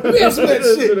 We have some of that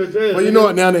shit. Well, you know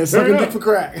what? Now they're sucking dick for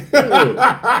crack.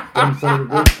 I'm son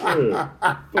of a bitch.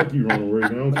 Yeah. Fuck you, Ronald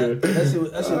Reagan. I don't care. That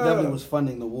shit definitely was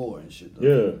funding the war and shit.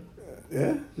 Though.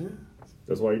 Yeah.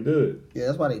 That's why he did it. Yeah,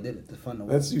 that's why they did it, to fund the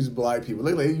war. Let's use black people.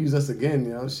 They use us again,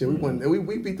 you know. Shit, we won.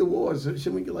 We beat the war.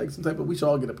 Shouldn't we get like some type of? We should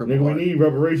all get a purple Nigga, heart. we need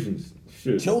reparations.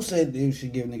 Shit. Joe said they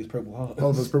should give niggas purple hearts.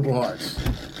 Oh, those purple hearts.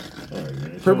 All right,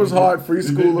 man. Purple's heart, free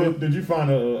schooler. Did you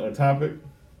find a topic?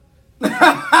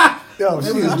 Yo, she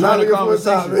is not looking for a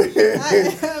topic.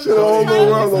 Shit, all the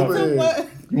world over here.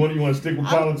 You want to stick with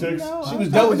politics? She was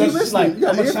done with that. She's like, I'm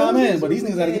gonna chime in, but these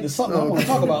niggas gotta get to something I want to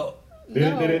talk about. They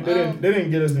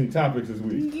didn't get us any topics this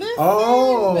week. Listen.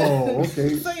 Oh,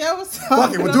 okay. So y'all was talking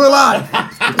Fuck it, we'll do it live.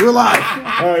 Do it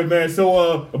live. All right, man.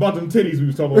 So about them titties we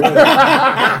was talking about.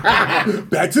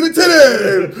 Back to the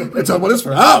titties. We can talk about this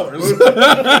for hours. What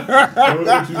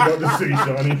you about to say,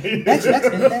 Shawnee?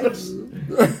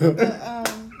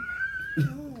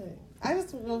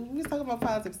 We was talking about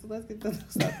politics, so let's get the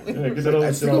stuff. Yeah, get that other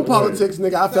shit Speaking out of the way. politics,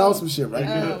 nigga, I found some shit right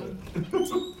now.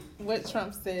 What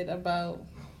Trump said about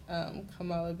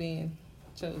Kamala being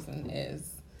chosen as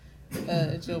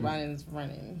Joe Biden's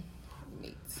running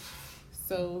mate.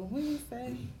 So what did he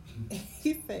say?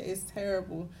 He said it's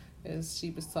terrible as she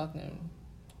was talking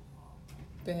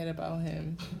bad about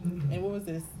him. And what was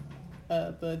this?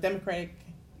 The Democratic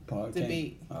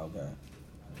debate. Oh, okay.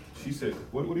 She said,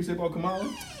 what did he say about Kamala?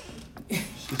 He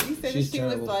said that she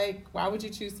was like, why would you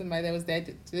choose somebody that was that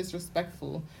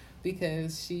disrespectful?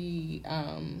 Because she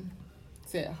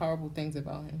said horrible things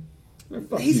about him. Man,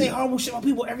 He say horrible shit about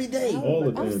people every day.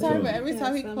 All the I'm damn sorry, time. but every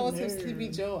time he Some calls him nerve. Sleepy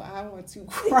Joe, I want to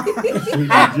cry.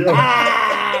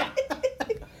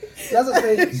 That's the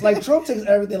thing. It's like Trump takes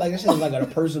everything like that shit is like a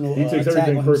personal He takes attack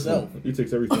everything on personal. himself. He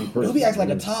takes everything personal. He'll be acting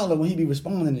like a toddler when he be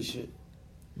responding to shit.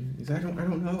 He's like, I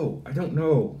don't know.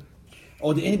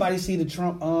 Oh, did anybody see the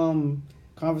Trump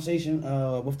conversation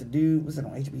with the dude? Was it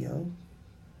on HBO?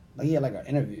 Like he had like an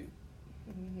interview.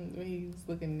 When he was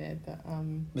looking at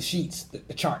The sheets,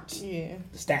 the charts, yeah.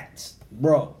 the stats,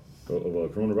 bro. Of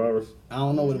coronavirus? I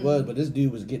don't know what it was, but this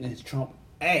dude was getting his Trump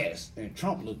ass, and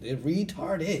Trump looked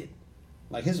retarded.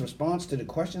 Like his response to the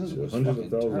questions was Hundreds of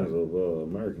fucking thousands terrible. of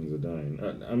Americans are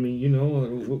dying. I mean, you know,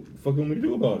 what the fuck want me to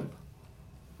do about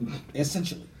it?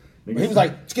 Essentially. Nigga, But he was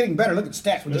like, it's getting better. Look at the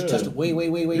stats. We just Yeah. tested way more.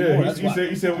 Yeah, That's he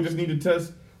why. said we just need to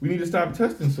test. We need to stop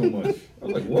testing so much. I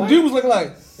was like, what? The dude was looking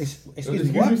like, excuse me,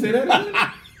 Excuse what? me, say that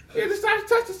again? Yeah, just stop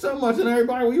testing so much, and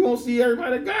everybody, we won't see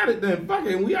everybody that got it. Then fuck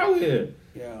it, and we out here.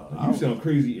 Yeah, You sound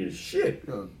crazy as shit.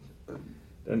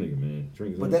 That nigga, man,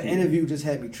 drinks. But that interview just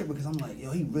had me tripping because I'm like,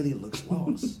 yo, he really looks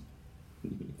lost.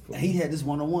 And he had this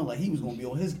one-on-one like he was gonna be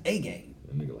on his A game.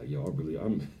 That nigga like, yo,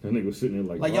 that nigga was sitting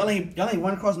there Like y'all ain't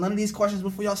run across none of these questions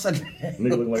before y'all said that.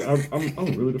 Nigga look like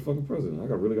I'm really the fucking president. I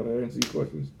really gotta answer these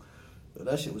questions.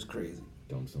 That shit was crazy.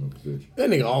 Dumb son of a bitch. That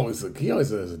nigga always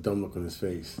has a dumb look on his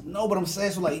face. No, but I'm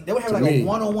saying, so like they would have To like me. a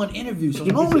one-on-one interview. So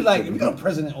normally, like if you got a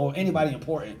president or anybody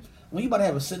important, when you about to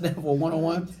have a sit down for a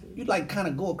one-on-one, you like kind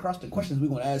of go across the questions we're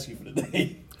gonna ask you for the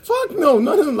day. Fuck no, a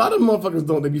lot of motherfuckers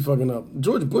don't. They be fucking up.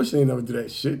 George Bush ain't never do that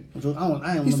shit.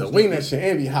 I He used to wing that shit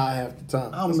and be high half the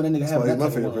time. I don't remember that nigga That's having why that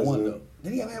he's type my of favorite one-on-one president. though.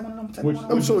 Did he ever have one of them type Which, of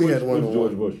one-on-one? I'm sure he had one Which on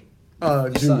George one. Bush.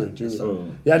 Junior.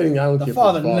 son. Yeah, I don't The care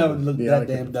father for the never looked Yeah, I that don't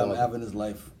care damn for the dumb father. ever in his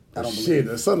life. I don't Shit, believe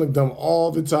the it. son looked dumb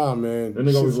all the time, man. That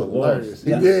nigga always Shit's look hilarious. lost. He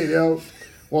Yeah. did, yo.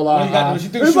 Well, When she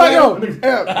threw it's the like, shoe yo,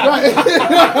 yeah,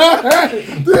 right. You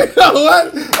know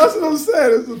what? That's what I'm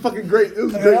saying. It was fucking great. It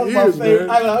was That great was my years, favorite.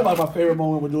 man. That was my favorite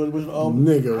moment with George Bush.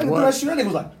 Nigga, I what? that shit. That nigga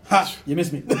was like, "Ha, you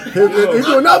missed me." He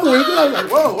do another one. I was like,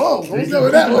 whoa, what's up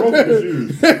with that He broke the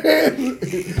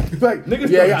one? Like, Niggas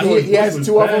yeah, thought George he has Bush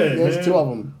two was of them. bad, He has man. two of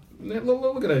them.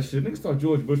 Look at that shit. Niggas thought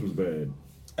George Bush was bad.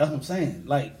 That's what I'm saying.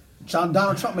 Like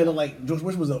Donald Trump made it like George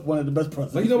Bush was one of the best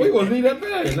presidents. Like, you know, he wasn't even that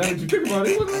bad. Now that you think about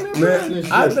it, he wasn't even that bad. Man,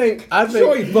 and I shit. think,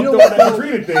 Sure, he you fucked know up what, that though?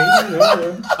 treated thing. You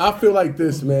know, I feel like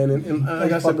this, man, and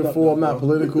like I said fucked up, before, I'm though, not bro.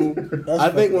 political. That's I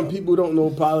think fucked when up. people don't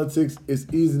know politics, it's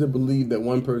easy to believe that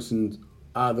one person's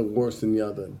either worse than the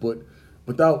other. But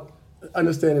without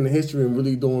understanding the history and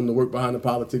really doing the work behind the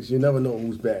politics, you never know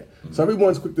who's bad. So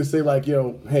everyone's quick to say like,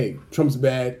 yo, hey, Trump's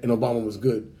bad and Obama was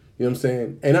good. You know what I'm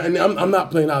saying? And I'm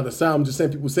not playing either side. I'm just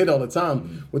saying people say that all the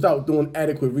time without doing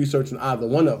adequate research on either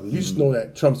one of them. You just know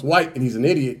that Trump's white and he's an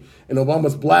idiot, and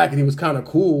Obama's black and he was kind of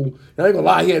cool. And I ain't gonna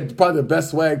lie, he had probably the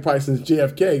best swag probably since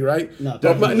JFK, right? No,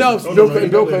 Bill Clinton, since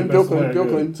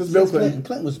Bill Clinton.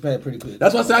 Clinton was bad, pretty good.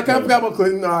 That's why I said I kind of forgot about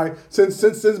Clinton. All right, since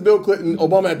Bill Clinton,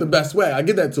 Obama had the best swag. I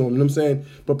get that to him. You know what I'm saying?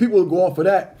 But people will go off of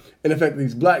that and the fact that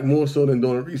he's black more so than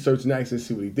doing research and actually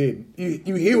see what he did.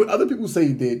 You hear what other people say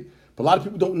he did. But a lot of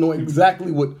people don't know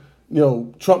exactly what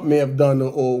Trump may have done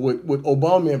or what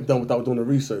Obama may have done without doing the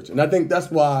research. And I think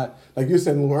that's why, like you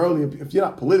said a little earlier, if you're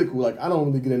not political, like I don't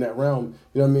really get in that realm.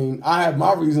 You know what I mean? I have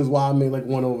my reasons why I made like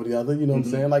one over the other. You know what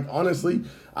I'm saying? Like honestly,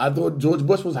 I thought George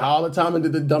Bush was high all the time and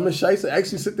did the dumbest shit. I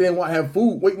actually sit there and have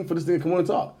food waiting for this thing to come on and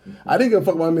talk. I didn't give a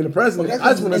fuck about him being the president. Well, I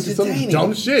just want to see some entertaining.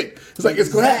 dumb shit. It's like,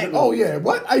 it's going to happen. Oh, yeah.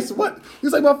 What? What?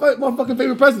 He's like my fucking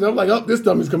favorite president. I'm like, oh, this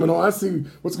dummy's coming on. I see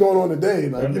what's going on today.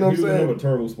 Like, you know what I'm He was saying? a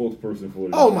terrible spokesperson for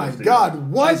it. Oh, my God.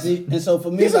 What? And so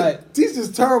for me, He's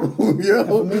just terrible, yo.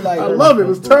 for me, like, I love it. It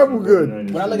was terrible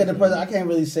good. when I look at the president, I can't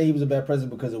really say he was a bad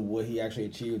president because of what he actually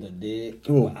achieved or did.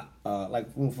 Ooh.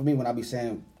 Like for me, when I be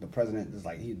saying the president is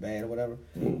like he's bad or whatever,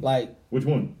 like Which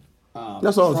one?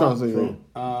 That's all I'm trying to say.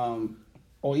 Trump.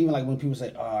 or even like when people say,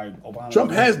 Obama.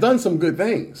 Trump has done some good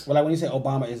things. Well, like when you say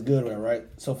Obama is good, right?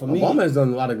 So for me, Obama has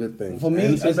done a lot of good things. for me,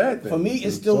 and some bad things. for me, it's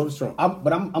And still. so does Trump.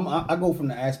 I go from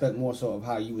the aspect more so of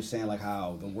how you were saying, like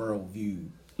how the world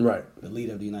viewed Right. the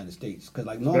leader of the United States, because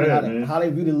like normally Bad, how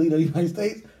they view the leader of the United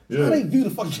States, is Yeah. how they view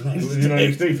the fucking United The States.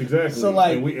 United States, exactly. So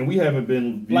like, and we haven't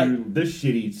been viewed like- this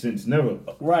shitty since never.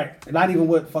 right, not even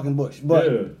with fucking Bush,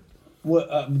 but Yeah.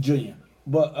 with Junior,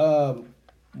 but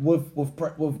with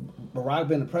Barack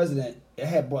being the president, it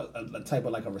had brought a type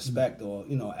of like a respect or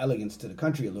elegance to the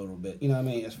country a little bit. You know what I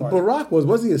mean? As far as Barack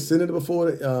was he a senator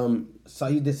before? so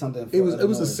he did something. For It was a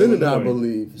Illinois. senator, I Illinois.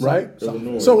 believe, right?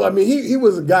 Illinois. So I mean, he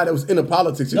was a guy that was into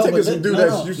politics. You No, take but some dude no,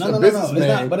 that's used to a It's businessman.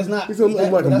 not, but it's not. He's gonna look like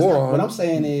a but that's not- moron. What I'm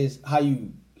saying is how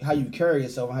you carry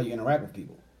yourself and how you interact with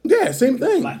people. Yeah, same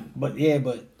thing. But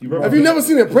Have you never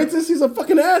seen Apprentice? He's a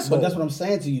fucking asshole. But that's what I'm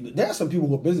saying to you. There are some people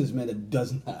who are businessmen that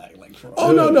does not like Trump.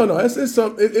 Oh no! It's some So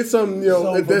there's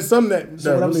some that.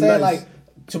 So what I'm really saying, nice. like,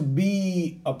 to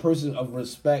be a person of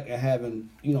respect and having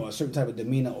a certain type of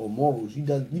demeanor or morals, you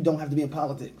don't have to be in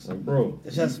politics. Like, bro,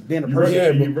 It's just being a you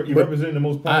person. you represent the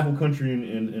most powerful country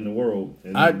in the world,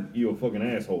 and you're a fucking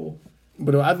asshole.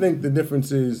 But I think the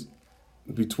difference is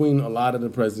between a lot of the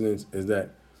presidents is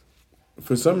that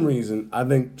for some reason I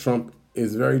think Trump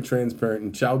is very transparent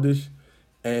and childish,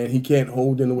 and he can't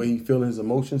hold in the way he feels his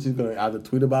emotions. He's gonna either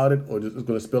tweet about it or just it's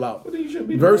gonna spill out. Well, then you should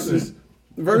be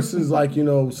Versus like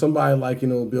somebody like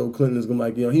Bill Clinton is gonna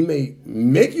he may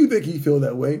make you think he feel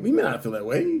that way. He may not feel that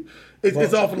way.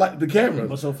 It's off like the camera.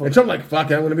 But so for- and Trump like fuck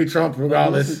it, I'm gonna be Trump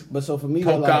regardless. But so for me,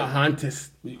 though,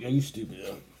 Pocahontas. are you stupid?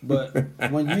 Yo.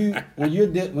 But when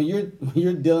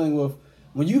you're dealing with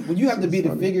when you have to be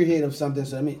the figurehead of something,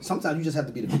 so I mean sometimes you just have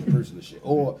to be the bigger person and shit,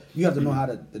 or you have to know how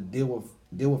to deal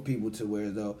with people to where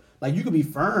though like you can be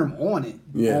firm on it,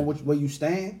 on which way you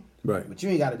stand. Right. But you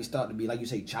ain't got to be starting to be, like you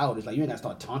say, childish. Like, you ain't got to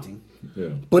start taunting. Yeah.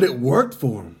 But it worked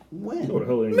for him. When? What the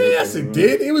hell ain't Man, working, yes, it man?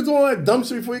 did. He was doing that dumb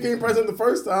shit before he became president the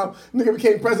first time. Nigga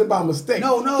became president by mistake.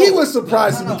 No. He was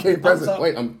surprised No. he became I'm president. talk-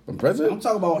 Wait, I'm president? I'm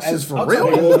talking about This is for I'm real?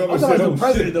 talking about- I'm talking about Oh, the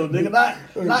president, shit. though,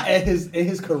 nigga. Not in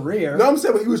his career. No, I'm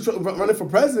saying when he was running for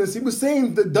presidency, he was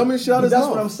saying the dumbest shit out of his That's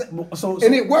mouth. what I'm saying. So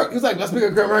And it worked. He was like, let's make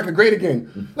America great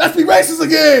again. Let's be racist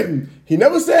again. He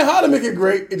never said how to make it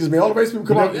great. It just made all the racist people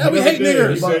come out. Yeah, we hate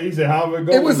niggers. He said how it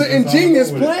goes. It was an That's how it ingenious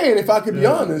goes with it. plan, if I could be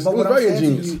honest. But It was what I'm very saying to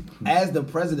ingenious. you, as the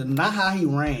president, not how he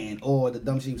ran or the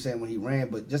dumb shit he was saying when he ran,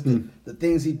 but just the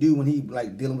things he do when he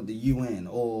like dealing with the UN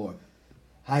or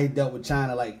how he dealt with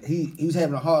China. Like he was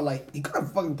having a hard, like he could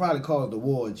have fucking probably caused the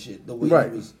war and shit. The way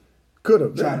Right. he was Could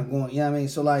have. trying to go on. You know what I mean?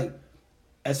 So like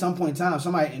at some point in time,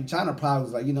 somebody in China probably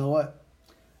was like, you know what?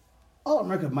 All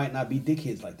America might not be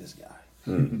dickheads like this guy.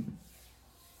 Mm-hmm.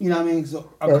 You know what I mean?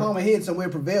 So a Right. calmer head somewhere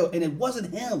prevailed, and it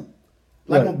wasn't him.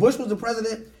 Like Right. when Bush was the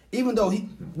president, even though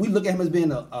we look at him as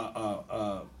being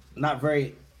a not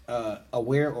very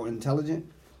aware or intelligent,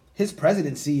 his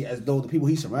presidency, as though the people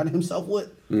he surrounded himself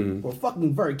with were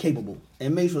fucking very capable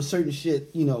and made sure certain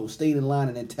shit, stayed in line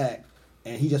and intact,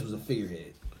 and he just was a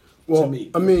figurehead. Well, to me,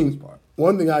 I for the mean, most part.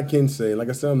 one thing I can say, like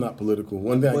I said, I'm not political.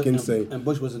 One thing I can And- say, and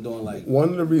Bush wasn't doing like one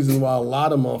of the reasons why a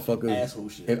lot of motherfuckers Asshole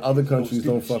shit. in other countries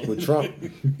don't Stupid fuck with Trump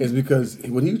is because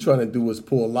what he was trying to do was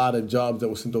pull a lot of jobs that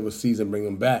were sent overseas and bring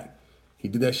them back. He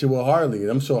did that shit with Harley, and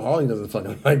I'm sure Harley doesn't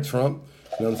fucking like Trump.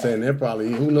 You know what I'm saying? They're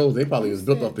probably, who knows, they probably was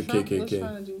built off the Trump was KKK.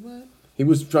 trying to do what? He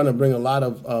was trying to bring a lot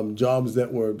of jobs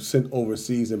that were sent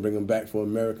overseas and bring them back for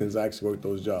Americans to actually work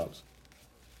those jobs.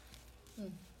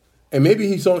 And maybe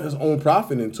he saw his own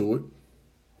profit into it.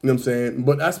 You know what I'm saying?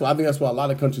 But I think that's why a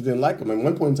lot of countries didn't like him. At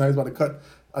one point in time, he was about to cut.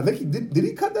 I think he did. Did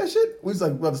he cut that shit? We was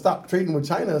like about to stop trading with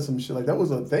China or some shit. Like that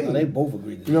was a thing. No, they both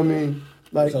agreed. You know what I mean?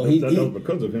 Like So That was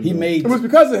because of him. he though. made it was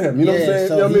because of him. You know what I'm saying?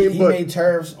 So you know what I mean? he But made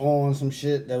tariffs on some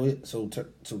shit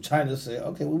so China said,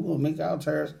 okay, we're gonna make our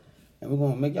tariffs and we're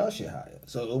gonna make y'all shit higher.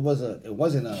 So it wasn't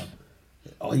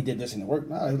he did this and it worked.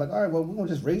 No, he's like, all right, well we're gonna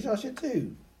just raise y'all shit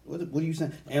too. What are you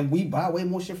saying? And we buy way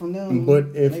more shit from them.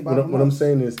 But than if they buy what, from what I'm us.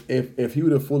 saying is, if he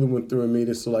would have fully went through and made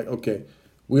it so like, okay,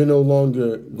 we're no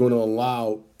longer going to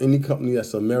allow any company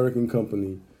that's an American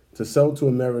company to sell to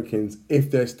Americans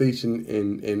if they're stationed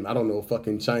in I don't know,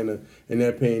 fucking China, and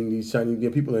they're paying these Chinese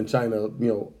people in China,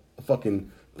 a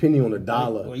fucking penny on a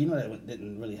dollar. Well, that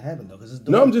didn't really happen though, because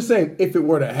No, I'm just saying if it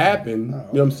were to happen, you know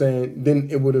what I'm okay. saying, then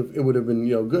it would have been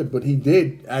good. But he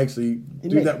did actually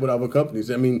do made- that with other companies.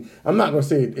 I mean, I'm not gonna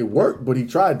say it worked, but he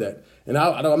tried that, and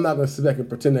I'm not gonna sit back and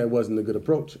pretend that it wasn't a good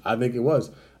approach. I think it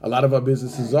was. A lot of our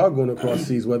businesses are going across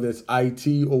seas, whether it's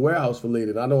IT or warehouse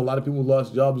related. I know a lot of people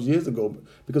lost jobs years ago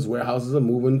because warehouses are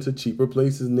moving to cheaper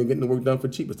places and they're getting the work done for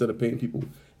cheap instead of paying people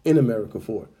in America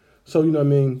for it. So you know what I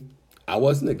mean? I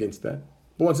wasn't against that.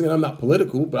 But once again, I'm not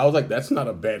political, but I was like, that's not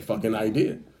a bad fucking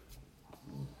idea.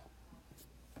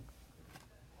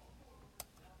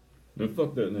 Then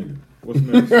fuck that nigga. What's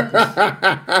next?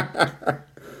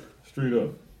 Straight up.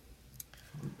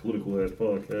 Political ass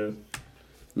podcast.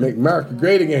 Make America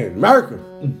great again. America.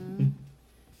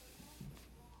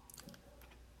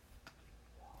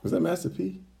 Was that Master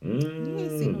P? You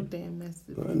ain't seen no damn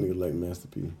message. Oh, that nigga like Master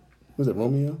P. Was it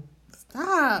Romeo?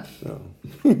 Stop. No.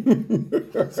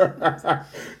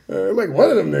 Like one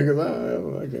of them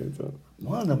niggas. I can't tell.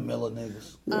 one of them Miller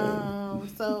niggas.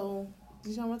 So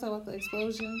did y'all want to talk about the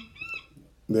explosion?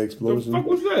 The The explosion. fuck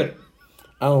was that?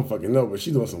 I don't fucking know, but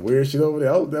she doing some weird shit over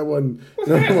there. I hope that wasn't. What's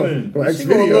happening? Like She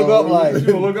gonna look up like- You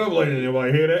gonna look up like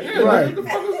anybody hear that? Yeah, Right. What the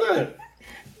fuck was that?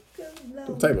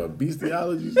 What type of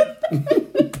bestiality?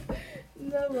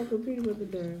 No, my computer was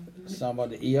done. Something about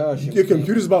the ER shit. Your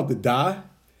computer's about to die,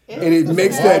 and it was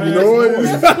makes a that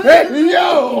loud-ass noise.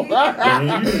 Yo,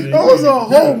 that was a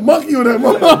whole monkey on that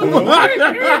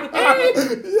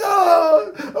motherfucker.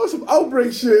 Yo, that was some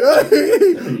outbreak shit.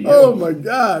 Oh my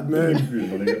god,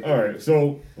 man. All right,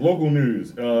 so local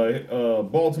news.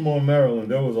 Baltimore, Maryland.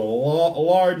 There was a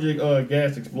large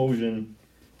gas explosion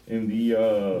in the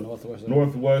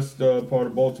northwest part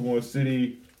of Baltimore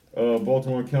City,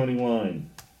 Baltimore County line.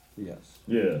 Yes.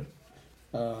 Yeah.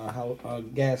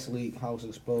 Gas leak, house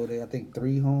exploded. I think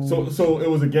 3 homes. So it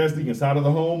was a gas leak inside of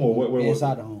the home, or what?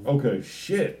 Inside the home. Okay,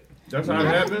 shit. That's how it I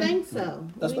happened. don't think so.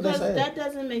 That's what they because said. that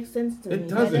doesn't make sense to me. It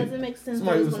doesn't. That doesn't make sense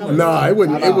Somebody to was us like- when Nah, it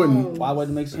wouldn't. It wouldn't. Why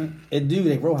wouldn't it make sense? It do.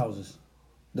 They grow houses.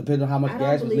 Depending on how much I don't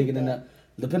gas was believe leaking in that.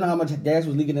 Depending on how much gas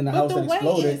was leaking in the But house the that way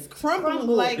exploded. it's crumbled,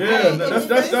 like Yeah, it that's-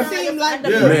 doesn't seem like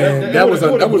Yeah, Man, that was.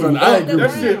 I agree.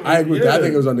 That shit- I agree. I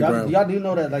think it was Y'all, underground. y'all do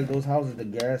know that like those houses, the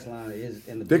gas line is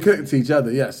in the. They connect to each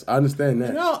other. Yes, I understand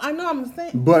that. No, I know I'm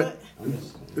saying, But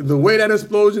the way that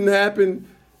explosion happened,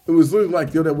 it was literally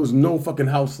like there was no fucking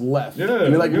house left. Yeah, I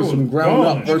mean, like it was it from was ground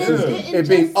gone. up versus Yeah. it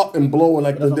being up and blowing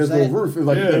like That's what there's I'm no saying. roof. It's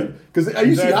like Yeah. because you see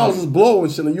Exactly. houses blow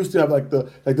and shit. And you used to have like the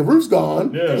roof's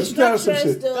gone. Yeah. You used to have some Structure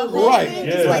is shit. still Right. there.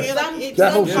 Yeah. It's like,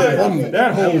 That whole it's shit like- crumbled.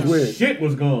 That whole was weird. shit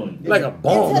was gone. Like a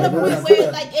bomb. to the like, point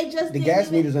where like it just The didn't gas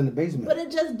even, meters in the basement. But it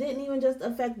just didn't even just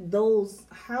affect those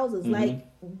houses. Mm-hmm. Like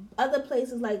other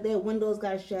places, like their windows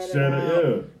got shattered. Shattered, out.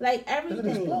 yeah. Like It's an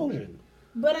everything. explosion.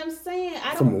 But I'm saying I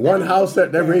don't. From one house,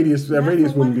 that radius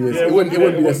wouldn't be. It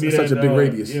wouldn't be such a big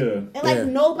radius. Yeah. And like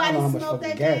nobody I don't know how much smelled that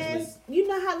fucking gas gas. leak. You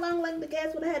know how long like the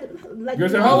gas would have had? Like You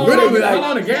said how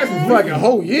long the gas was For like a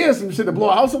whole year, some shit to blow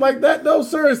a house like that though.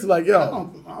 Seriously, like I yo.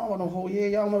 don't know the whole year.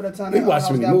 Y'all remember that time? We that watch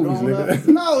house too many got movies, blown nigga. up?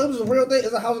 No, it was a real thing.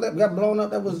 It's a house that got blown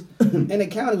up that was in the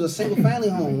county. It was a single family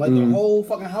home. Like the whole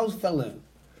fucking house fell in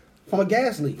from a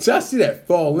gas leak. See, I see that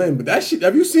fall in, but that shit.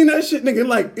 Have you seen that shit,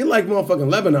 nigga? It like motherfucking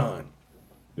Lebanon.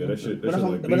 Yeah, that shit. But That that's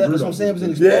shit like what I'm saying. It was an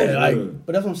Yeah, explosion. like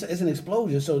But that's what I'm saying. It's an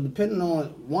explosion. So depending on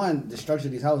one, the structure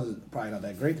of these houses is probably not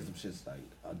that great because some shit's like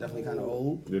definitely kind of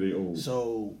old. Yeah, they old.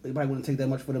 So it probably wouldn't take that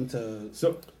much for them to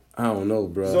So I don't know,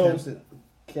 bro. So-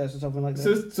 cast or something like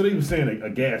that. so they were saying a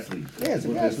gas leak. Yeah, it's a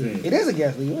What gas they're leak. saying. It is a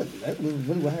gas leak. That's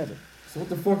really what happened. So what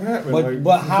the fuck happened?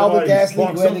 But how the somebody gas leak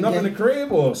sparked where something the up in the gas-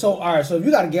 crib or So all right, so if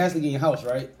you got a gas leak in your house,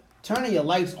 right? Turning your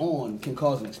lights on can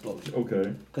cause an explosion.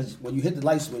 okay. Because when you hit the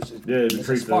light switch, Yeah, it it's a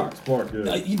creates spark. that spark.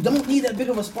 Yeah. You don't need that big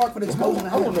of a spark for the explosion.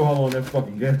 I don't know how long that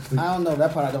fucking gas leak. I don't know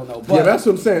that part. I don't know. But Yeah, that's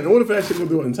what I'm saying. What if that shit would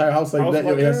do an entire house like House that? Yo,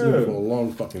 like it has to be that. for a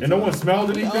long fucking And time. no one smelled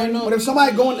anything. But if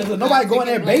somebody nobody go in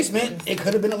their basement, it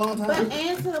could have been a long But time.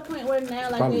 and to the point where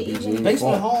now, like Probably they BG. even.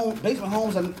 Basement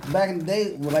homes back in the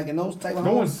day were like in those type of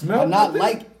No homes. one smelled are not nothing?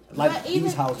 like But even,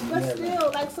 these houses. but we have now.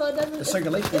 still, like, so it doesn't. The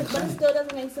circulation is the but it same. still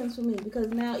doesn't make sense for me because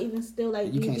now, even still,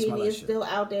 like, You can't smell BG that is shit. still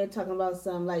out there talking about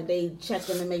some, like, they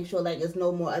checking to make sure, like, there's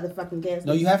no more other fucking gas.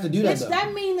 No, you have to do that Bitch, though.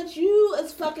 that mean that you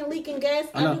is fucking leaking gas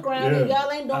I know. underground and Yeah.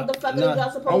 y'all ain't doing the fucking no. that y'all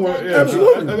I supposed want, to do. yeah,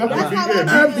 Absolutely. That's how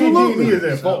I Absolutely. BG is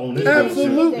at fault on this.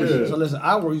 Absolutely. shit. So Yeah. listen,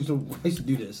 I used to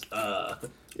do this.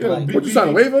 Yeah, Like, What you trying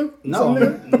to waiver? No,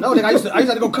 nigga, I used to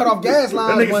have to go cut off gas That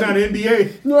lines. nigga signed an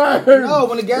NDA. No,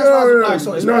 when the gas lines. All right,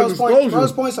 so at No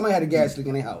First Point, somebody had a gas leak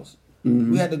in their house.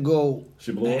 We had to go.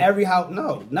 Shit blew up? Every house,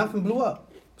 no, nothing blew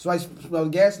up. So I smelled a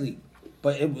gas leak,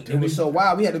 but it was so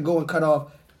wild. We had to go and cut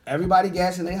off everybody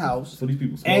gas in their house, So these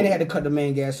people and they had to smoke. cut the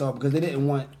main gas off because they didn't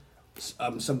want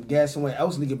some gas somewhere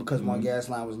else leaking because one gas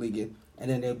line was leaking, and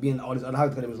then there'd be in all these other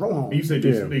houses because it was row homes. And you said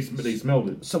Yeah. they smelled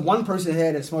it. So one person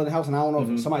had it smelled the house, and I don't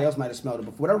know if somebody else might have smelled it,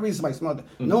 but for whatever reason, somebody smelled it.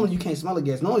 Normally, you can't smell the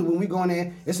gas. Normally, when we go in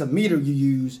there, it's a meter you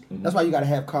use. That's why you got to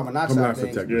have carbon Carbon monoxide monoxide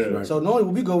things. detectors, Yeah. right. So normally,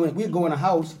 when we go in a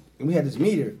house and we have this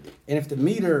meter, and if the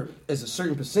meter is a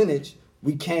certain percentage,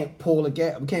 we can't pull the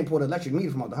gas. We can't pull the electric meter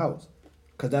from out the house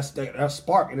because that's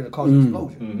spark and it'll cause an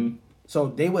explosion. So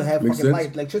they would have Makes fucking sense.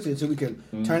 light electricity until we can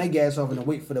turn their gas off and then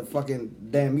wait for the fucking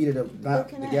damn meter to not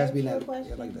can the I gas ask be you a not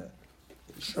question? like that.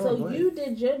 Sure, So go ahead. you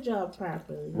did your job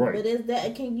properly, Right. But is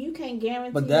that you can't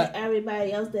guarantee But that, that-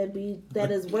 everybody else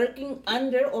that is working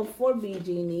under or for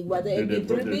BG&E, whether it be They did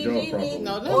through their job BG&E properly.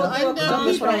 No, or no, through a under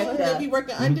that's people right. that be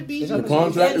working under BG. The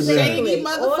contractors there. Shady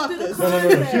Exactly. Or through the motherfuckers.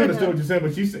 No. She understood what you said,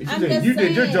 but she said I'm just you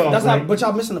did your saying. job. That's right? not, but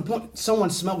y'all missing the point. Someone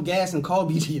smelled gas and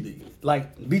called BGE.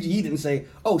 Like BGE didn't say,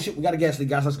 "Oh shit, we got a gas leak,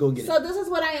 guys. Let's go get it." So this is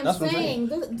what I am That's what I'm saying.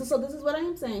 So this is what I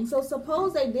am saying. So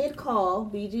suppose they did call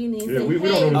BG&E and Yeah, say, we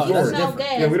 "Hey, don't know the there's story. no That's gas."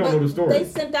 Yeah, we don't but know the story. They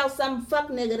sent out some fuck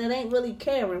nigga that ain't really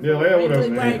caring. Yeah, for yeah, it, ain't whatever, really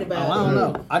man. worried Oh, about. I don't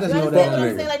know. I just You know understand what that.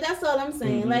 I'm saying? Like that's all I'm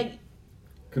saying. Like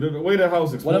Cause the way that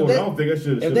house exploded, I don't think that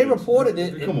should. If they reported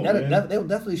it, come on, man. they'll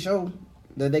definitely show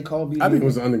that they called BGE. I think it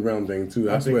was an underground thing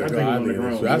too. I swear. I to think God, it was it was.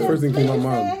 underground. That's the first thing came to my please say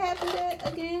mind. it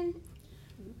happened again.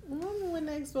 Remember when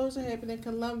the explosion happened in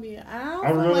Colombia? I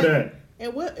remember that.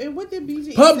 And what did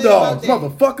BGE Pub say dogs,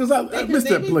 about that? motherfuckers. I missed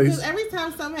that place. Because every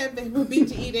time something happened with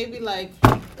BGE, they be like,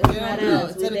 It's they not don't know.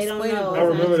 us. It's They don't know. unexplainable. I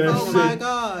remember that Oh shit. my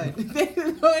god, they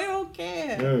don't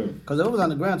care. Yeah. Because if it was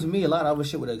underground, to me, a lot of other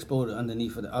shit would have exploded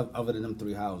underneath of other than them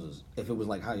three houses. If it was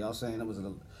like how y'all saying it was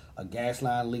a gas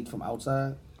line leak from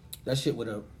outside, that shit would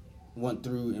have went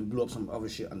through and blew up some other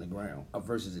shit underground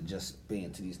versus it just being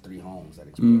to these three homes that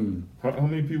exploded. How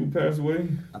many people passed away?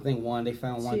 I think they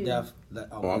found one Two. death. I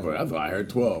thought I heard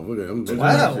 12. Look at them.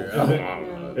 12?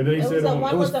 And then he It said, was a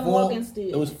one- It was was a four. Morgan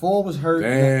Steel. It was four was hurt.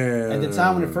 Damn. At the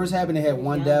time when it first happened, they had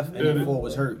one death and Yeah. then four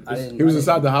was hurt. He was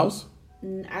inside the house?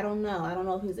 I don't know. I don't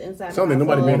know if he's inside. Something the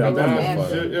nobody house made or out that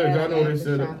after- motherfucker. Yeah, I know they after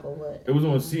said shock or what. it was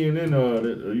on CNN.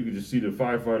 That, you could just see the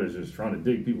firefighters just trying to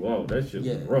dig people out. That shit was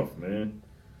Yeah. rough, man.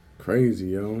 Crazy,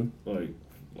 yo. Like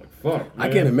fuck. I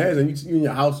man. can't imagine you in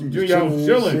your house, you You just in your house chilling,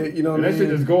 chilling. and shit, you know And what I that shit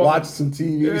mean? just go up. Watch some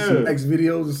TV, Yeah. some X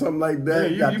videos or something like that.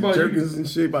 Yeah, you Got the about- jerkins and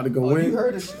shit about to go Oh, in. you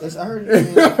heard it. I heard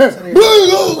it. Blocks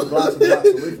and blocks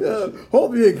away from Yeah, it.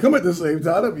 hope you ain't come at the same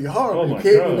time. That'd be horrible. Oh you my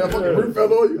came God, and that fucking yeah. roof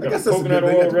fell on you. I Got guess that's a coconut good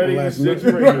thing. oil That's ready the and last shit. minute.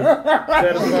 You ready to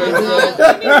satisfy yourself?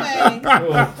 Anyway,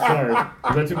 Oh, sorry.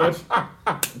 Is that too much?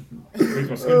 Makes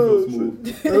my skin feel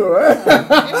smooth. All right.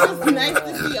 it was nice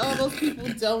to see all those people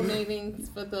donating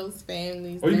for those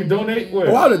families. Oh, you can donate? Where?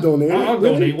 Oh, I would have donated. I'll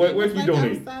Really? donate. Where can you Like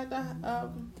donate? outside the,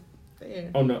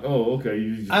 there. Oh no! Oh, okay.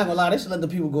 You just, I ain't gonna lie, they should let the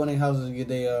people go in their houses and get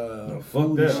their fuck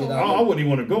food that. and shit I out. wouldn't even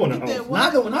want to go in the Get that house.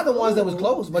 what? Not the ones that was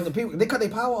closed, but the people they cut their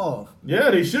power off. Yeah,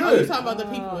 they Oh, you should. talking about the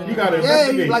people in You the gotta house. Yeah,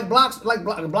 investigate. like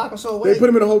a block or so away. They put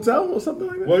him in a hotel or something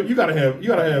like that. Well, you gotta have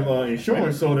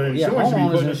insurance, so the Yeah, insurance should be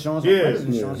homeowners putting. insurance, Yeah, renter's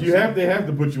insurance you or have they have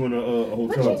to put you in a But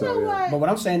hotel. you know what? But what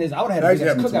I'm saying is, I would have That had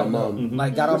a actually big ass happened to my cookout. mom.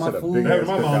 Like, got all That's my a food. big That ass was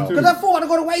my mom, cookout. too. Cause that food had to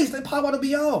go to waste. The power to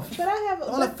be off. But I have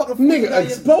All that fucking food. Nigga, that you-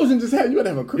 explosion just happened. You gotta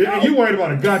have a Yeah, cookout. and you worried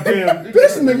about a goddamn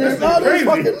This nigga is out of his crazy.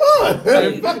 fucking mind.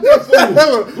 Hey, fuck that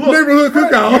food. Neighborhood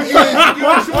cookout. Your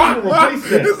insurance will replace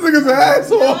that. This nigga's an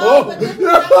asshole. No, but this is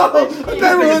not the Neighborhood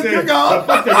Nigga said, cookout.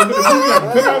 fuck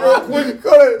that. Cook out real quick. Go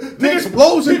ahead. The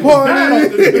explosion people died off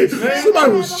party. this bitch, man.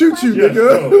 Somebody will shoot you, Yes,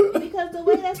 nigga. no. Because the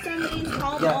way that some of these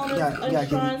homeowners yeah,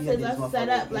 insurances yeah, are set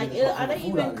up, like, are they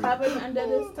even covered under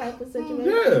this type of situation?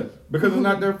 Yeah, because it's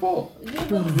not their fault.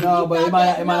 No, but it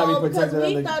might not be protected Because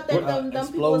we under thought that them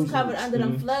people was covered under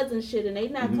them Mm-hmm. floods and shit, and they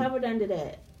not covered under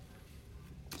that.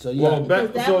 So yeah. Well, Because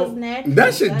back that so was natural.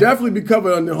 That should definitely be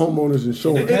covered under homeowners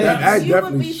insurance. It- That You would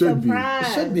definitely be should be. surprised.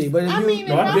 It should be, but if I you, mean,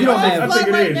 No, I if think- y'all I got think it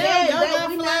flood is. right now, Yeah, y'all that got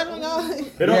we flood not- on y'all. It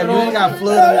yeah, don't if you ain't got I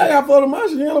flood. got flood on my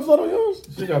shit. You got a flood on yours?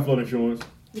 She got flood insurance.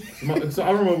 So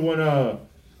I remember when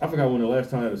I forgot when the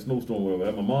last time I had a snowstorm or whatever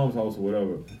at my mom's house or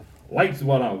whatever. Lights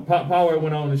went out, power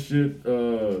went out and shit.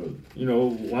 You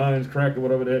know, lines cracked or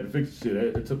whatever. They had to fix the shit.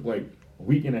 It took like a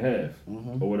week and a half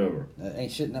or whatever.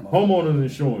 Ain't shit in that Homeowners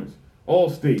insurance, all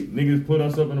state niggas put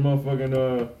us up in the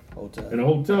motherfucking hotel. in a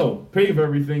hotel, paid for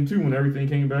everything too when everything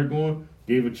came back on.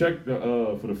 Gave a check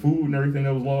for the food and everything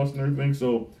that was lost and everything.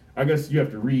 So I guess you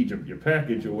have to read your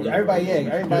package or whatever.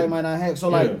 Everybody might not have. So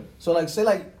Yeah. say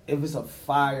like if it's a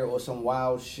fire or some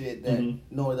wild shit that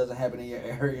no, it doesn't happen in your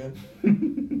area,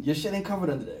 your shit ain't covered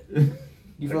under that.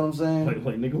 You feel what I'm saying? Like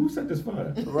nigga, who set this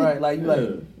fire? Right, like you Yeah. like.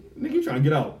 Nigga, you trying to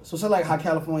get out. So say like how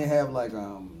California have like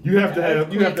You have to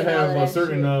have and all a that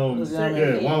certain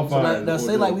shit. wildfire. So like, now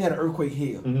say like we had an earthquake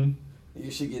here. Mhm.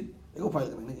 You should get. They go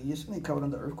probably like, nigga, your shit ain't covered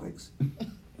under earthquakes.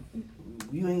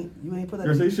 you ain't put that.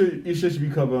 Girl, so it should be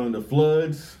covered under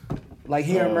floods. Like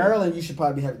here in Maryland, you should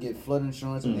probably have to get flood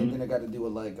insurance and Mhm. anything that got to do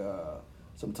with like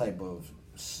some type of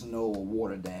snow or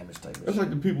water damage type of That's shit. like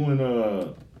the people in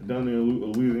down there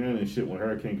in Louisiana and shit when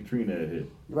Hurricane Katrina had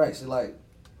hit. Right, so like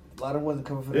a lot of them wasn't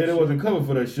covered for that Yeah, they shit. wasn't covered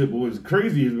for that shit. But what's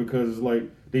crazy is because it's like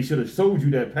they should have sold you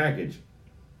that package.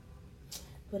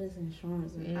 But it's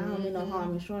insurance. I don't mean no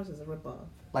harm. Insurance is a ripoff.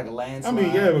 Like a I landslide.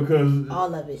 mean, yeah, because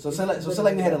All of it. So say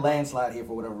like we had a landslide here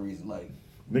for whatever reason. Like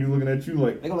niggas looking at you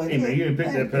like, they go like, hey man, you didn't pick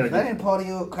that package. That ain't part of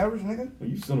your coverage, nigga. Well,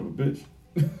 you son of a bitch.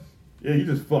 Yeah, you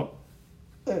just fucked.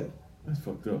 Yeah. That's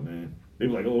fucked up, man. They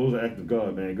be like, oh, it was an act of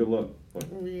God, man. Good luck. Like,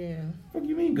 Yeah. fuck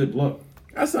you mean good luck?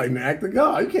 That's not even an act of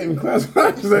God. You can't even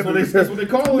classify That's what they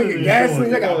call it. in Nigga, gas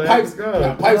insurance. and They I call got it pipes. act of Got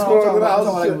God. pipes No, going I'm to the talking house.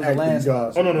 about Shit, like it was a act of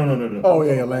landslide. God. Oh, no. Oh,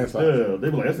 yeah, landslide. Yeah, they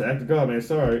be like, that's an act of God, man.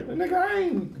 Sorry. Like, nigga, I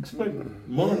ain't expect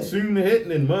monsoon to hit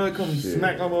and then mud come Shit.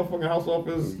 smack my motherfucking house off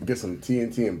his. Get some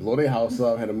TNT and blow their house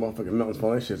up. Had a motherfucking mountains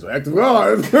fall that shit. So act of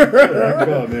God. Act of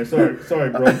God, man. Sorry,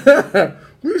 bro.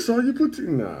 We saw you put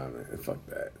Nah, man. Fuck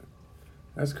that.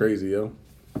 That's crazy, yo.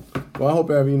 Well, I hope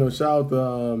shout out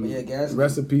But yeah, to gas.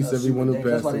 rest in peace everyone who That's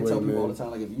passed why they away, tell people all the man.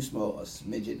 time, like if you smell a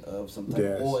smidget of some type,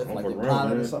 Gas. or if like Fuck your around,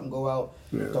 pilot or man. something go out,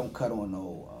 Yeah. don't cut on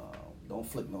don't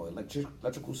flick no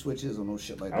electrical switches or no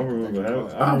shit like that. I remember That can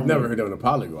cause- I've never heard of an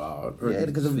Apollo go out. Yeah,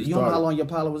 because if you don't know how long your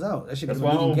pilot was out. That shit That's could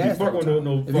why I be don't be gas. fucking with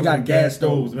no If you fucking got gas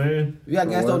stoves, man. If you got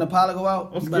gas stove and the pilot go out,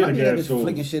 I'm you scared better of not be that gas bitch stoves.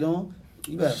 flicking shit on.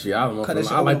 You better Shit, I don't know. cut that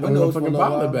shit I like open the windows for a motherfucking little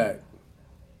pilot while. back.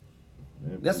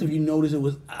 That's if you notice it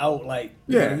was out, like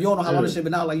Yeah. You don't know how long Yeah. this shit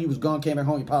been out, like you was gone, came back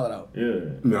home, your pilot out. Yeah.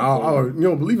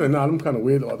 No, believe it or not, I'm kind of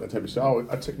weird about that type of shit.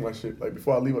 I check my shit like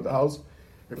before I leave out the house,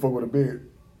 before I go to bed.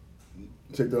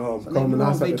 Check the So nigga, carbon you on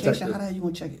monoxide vacation? detector. How the hell you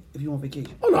gonna check it if you on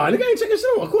vacation? Oh no, nigga ain't checking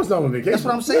shit. Of course not on vacation. That's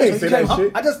what I'm You saying. ain't So say you that came shit.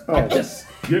 home. I just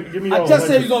Give me I all just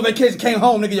said electric- you was on vacation, came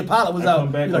home, nigga, your pilot was I out.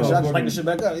 come back You like, on should I just fucking- like this shit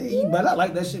back up? You better not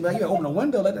like that shit back. You better open the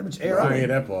window, let that bitch air I out. ain't hear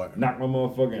that part. knock my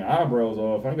motherfucking eyebrows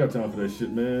off. I ain't got time for that shit,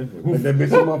 man. Like that bitch,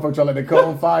 motherfucker, try to let the car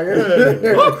on fire. Yeah,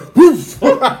 shit,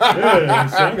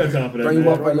 I ain't got time for that, Bring you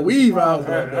man. motherfucking weave out.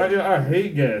 I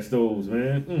hate gas stoves,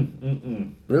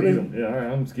 man. Really? Hate 'em.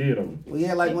 Yeah, I'm scared of them. Well,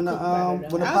 yeah, like when the I was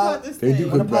pilot about to They say. do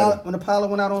when cook better. the pilot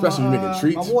went out on Especially when you making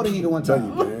treats. my water heater one Tell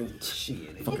time. you, man.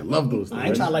 Shit, Fucking love those I ain't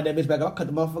things. trying to light that bitch back up. I cut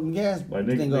the motherfucking gas Like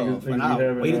thing off. niggas And be I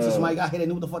having, waited till somebody got here. They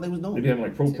knew what the fuck they was doing. They be having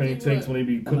like propane tanks when they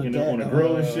be cooking cat, on the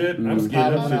grill and shit. I'm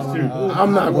scared of them shits too.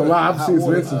 I'm not gonna lie, I've seen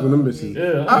some instances with them bitches.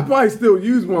 Yeah. I probably still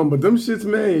use one, but them shits,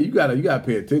 man, you gotta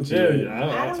pay attention. Yeah, man.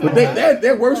 I don't But know.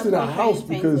 they're worse than a Propane house tanks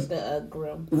because with the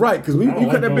grill. right, because when I you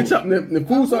don't cut that like bitch up and the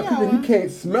food start cooking, you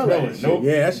can't smell Smell that it, shit. nope.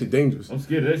 Yeah, that shit dangerous. I'm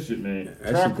scared of that shit, man. That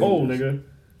shit Charcoal, dangerous. nigga.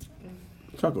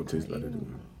 Charcoal tastes better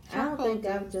than I don't think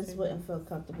I just wouldn't feel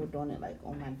comfortable doing it like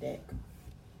on my deck.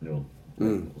 No.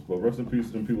 Mm. But rest in peace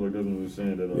to them people like us who was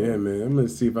saying that. Yeah, man. I'm gonna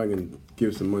see if I can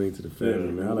give some money to the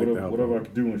family, man. I like to help. whatever I them.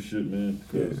 can do and shit, man.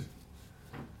 Yeah.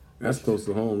 That's close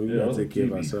to home. You Yeah, gotta take care of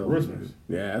TV ourselves. Christmas.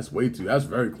 Man. Yeah, that's way too. That's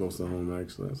very close to home,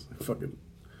 actually. That's fucking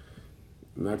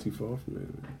not too far from there.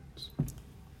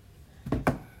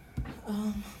 Man.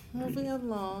 Moving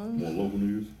along. More local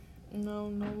news. No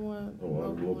more. Oh,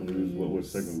 local news. What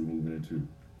segment we moving into?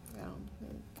 I don't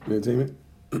think.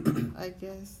 Entertainment. I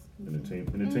guess.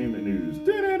 Entertainment news.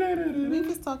 We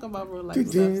just talk about real life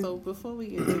stuff. So before we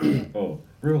get to that, Oh,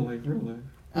 real life. Real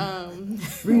I don't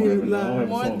have a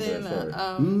more song for than that,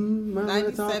 sorry.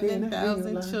 Mama talking that real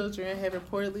 97,000 life. children have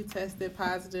reportedly tested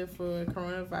positive for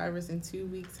coronavirus in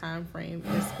 2-week time frame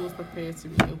as schools prepare to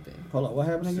reopen. Hold on, what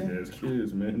happened Sick again? ass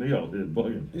kids, man. They out there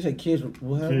bugging. You said kids,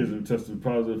 what happened? Kids have tested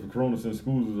positive for corona since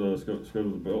schools is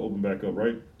scheduled to open back up,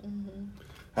 right?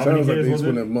 How Sounds many like kids they was just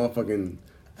it? want to motherfucking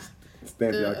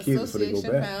stamp The y'all kids before they go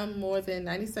association back. found more than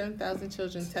 97,000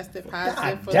 children tested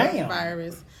positive for damn. the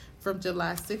virus from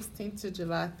July 16th to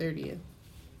July 30th.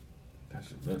 That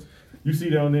shit nuts. You see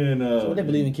down there in So what, they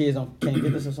believe in kids can't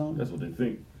get this or something? that's what they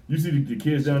think. You see the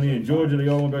kids down there in Georgia, they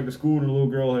all went back to school, and the little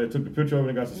girl had took the picture of it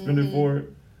and got suspended for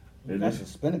it. And Got this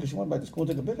suspended because she went back to school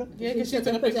to take a picture? Yeah, because she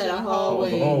took a picture in the was the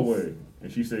hallway. hallway,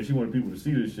 and she said she wanted people to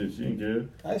see this shit. She didn't care.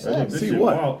 I That's said, like, this see shit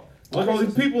what? wild. Look, all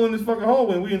these people in this fucking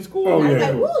hallway. We in school. Oh, I was yeah.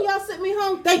 like, woo, y'all sent me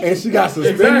home. Thank you. And she got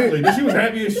suspended. Exactly. Then she was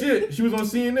happy as shit. She was on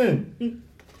CNN.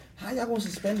 how y'all gonna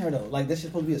suspend her though? Like, this is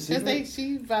supposed to be a Because secret?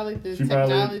 she violated the She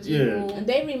violated- technology yeah. rule. And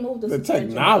they removed the The suspension.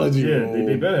 technology Yeah, rule.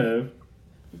 they better have.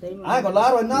 They removed I ain't gonna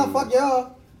lie to her now, fuck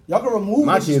y'all. Y'all can remove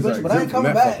My the kids are suspension, but I ain't exempt from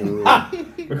coming that back. fucking rule. Ha!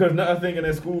 Because I think in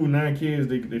that school, 9 kids,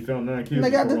 they found 9 kids. They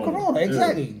with got the corona, Yeah.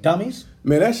 exactly. Dummies.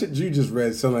 Man, that shit you just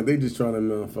read sound like they just trying to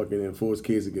motherfucking enforce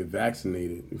kids to get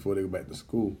vaccinated before they go back to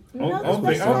school. I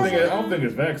don't think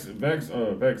it's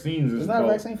vaccines. There's not a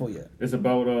vaccine for it yet. It's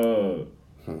about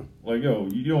like yo,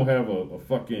 you don't have a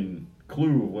fucking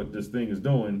clue of what this thing is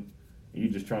doing. And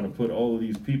you're just trying to put all of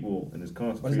these people in this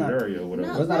concentrated not- area or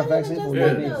whatever. No, It's not a vaccine even for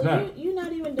just it. that, Yeah, it's though. not. You're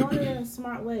not even doing it in a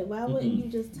smart way. Why wouldn't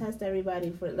you just test everybody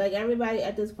for? Like everybody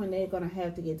at this point, they're gonna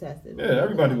have to get tested. Yeah,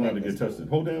 everybody's going to have to get tested.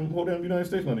 Whole damn United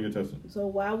States going to get tested. So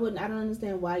why wouldn't I don't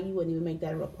understand why you wouldn't even make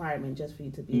that a requirement just for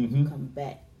you to be able to come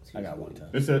back. To I got school. one time.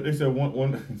 They said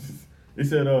one they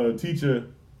said a teacher,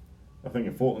 I think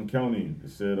in Fulton County, they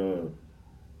said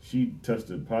she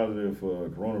tested positive for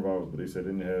coronavirus, but they said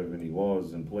they didn't have any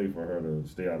laws in play for her to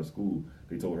stay out of school.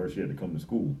 They told her she had to come to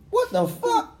school. What the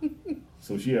fuck?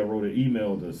 So she had wrote an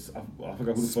email to I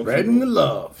forgot who the fuck. Spreading the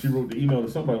love. She wrote the email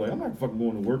to somebody like, I'm not fucking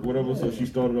going to work, whatever. So she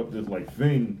started up this like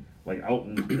thing, like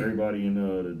outing everybody in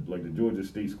the Georgia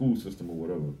state school system or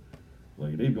whatever.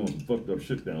 Like they doing some fucked up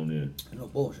shit down there. No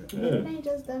bullshit. But it ain't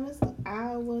just them. It's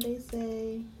Iowa, they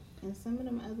say, and some of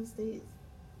them other states,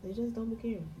 they just don't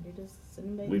care. They just send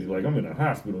them back. Lady's like, I'm in a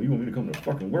hospital. You want me to come to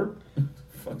fucking work?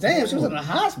 Fuck Damn, she was on. in the I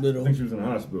hospital. think she was in the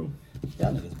hospital.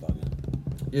 Y'all niggas bugging.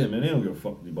 Yeah, man, they don't give a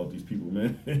fuck about these people,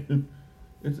 man.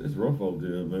 it's rough out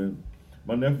there, man.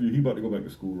 My nephew, he about to go back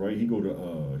to school, right? He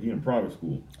in private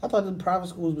school. I thought the private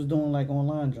schools was doing like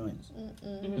online joints.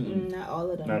 Not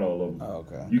all of them. Not all of them. Oh,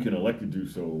 okay. You can elect to do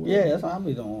so. Yeah, that's why I'm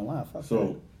doing online. Fuck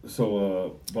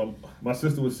But my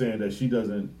sister was saying that she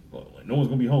doesn't, like, no one's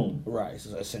gonna be home. that. Right,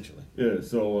 so essentially. Yeah,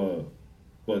 so,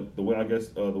 but the way I guess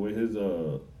the way his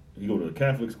he go to a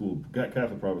Catholic school,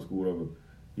 Catholic private school, whatever.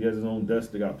 He has his own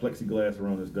desk. They got plexiglass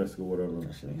around his desk or whatever.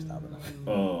 That shit ain't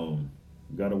stopping.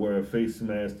 Got to wear a face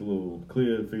mask, a little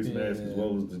clear face Yeah. mask, as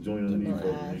well as the joint underneath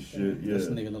it and shit. Yeah, This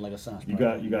nigga look like a science you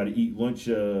got to eat lunch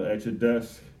at your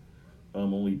desk.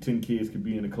 Only 10 kids could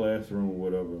be in the classroom or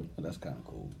whatever. That's kind of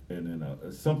cool. And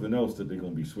then something else that they're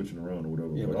gonna be switching around or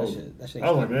whatever. Yeah, but but I that shit.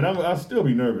 was like, man, I'll still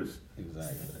be nervous.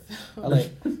 Exactly. I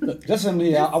like, look, just for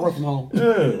me, I work from home. Yeah,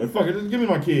 like fuck it, just give me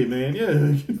my kid, man.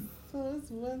 Yeah. So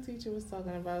this one teacher was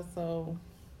talking about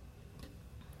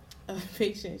a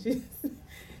patient.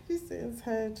 She sends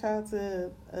her child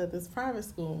to this private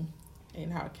school in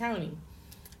Howard County,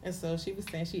 and so she was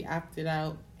saying she opted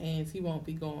out and he won't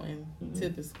be going to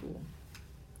the school.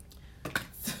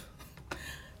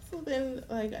 So then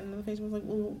like another patient was like,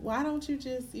 well, why don't you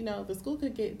just, the school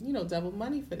could get, double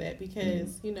money for that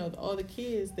because, all the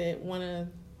kids that want to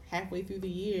halfway through the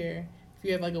year, if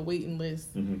you have like a waiting list,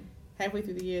 halfway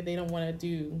through the year, they don't want to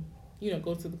do,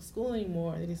 go to the school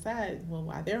anymore. They decide, well,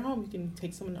 while they're home, you can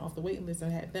take someone off the waiting list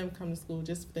and have them come to school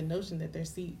just with the notion that their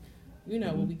seat,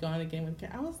 will be gone again with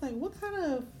care. I was like, what kind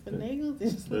of finagle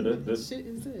shit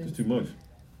is this? It's too much.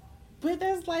 But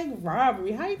that's like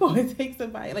robbery. How you going to take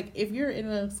somebody? Like, if you're in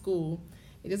a school,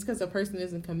 just because a person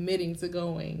isn't committing to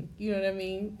going, you know what I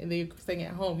mean? And they're staying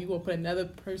at home, you going to put another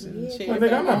person in the chair.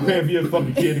 Like, I'm not paying for your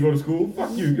fucking kid to go to school.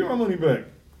 Fuck you. Give my money back.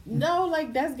 No,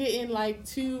 like, that's getting like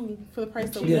two for the price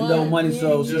of She one. getting no money,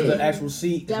 so Yeah. since the actual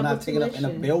seat is not taken up in a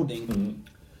tuition. building,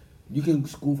 you can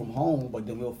school from home, but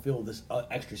then we'll fill this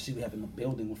extra seat we have in the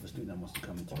building with a student that wants to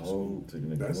come into the school. Taking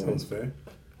That sounds fair.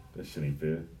 That shit ain't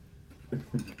fair.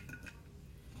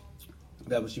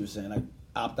 That's what she was saying. Like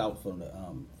opt out for the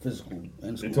physical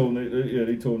and school. They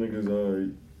told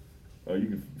niggas you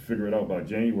can figure it out by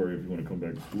January if you want to come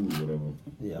back to school or whatever.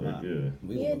 Yeah, like,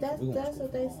 Yeah, that's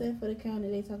what they said for the county.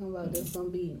 They talking about this gonna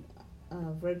be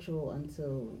virtual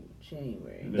until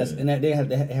January. That's and that they have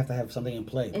to have something in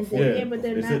play. And before. then, but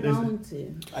they're not going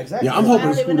to. Exactly. Yeah, I'm I hoping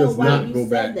don't school even know does why not you go said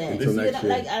back that. until next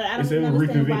year. Like, I They don't said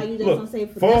understand why you just Look, don't say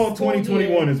for fall this school 2021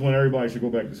 year. is when everybody should go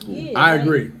back to school. Yeah, I like,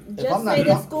 agree. Just say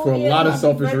the school For a year lot of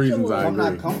gonna be selfish reasons, virtual. I If I'm not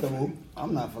agree. comfortable,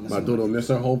 I'm not fucking. My dude will miss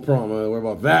her whole prom. What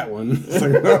about that one?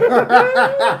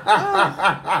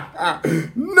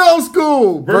 No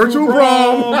school, virtual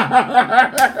prom.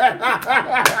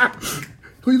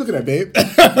 Who you looking at, babe? Right.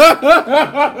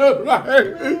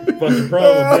 Fucking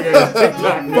prom, big ass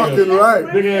TikTok video. Fucking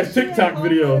right. Big ass TikTok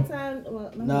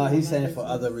video. No, he's saying for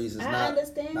other reasons. I not,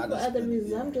 understand not for this other spending,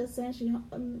 reasons. yeah. I'm just saying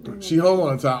She home all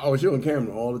the time. Oh, she on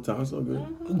camera all the time. It's all good.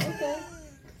 Okay.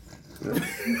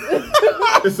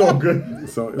 It's all good.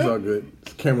 It's all good.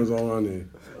 Cameras all on there.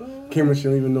 Cameras she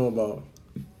don't even know about.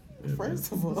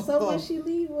 First of all. So when she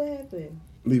leave, what happened?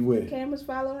 Leave where? Cameras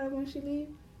follow her when she leave?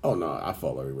 Oh no, I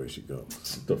follow everywhere she goes.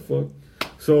 What the fuck?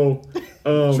 So,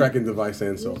 Tracking device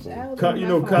and cell phone.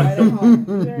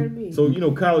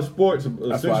 College sports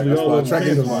essentially all over tracking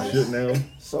campus device. and shit now.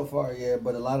 So far, yeah,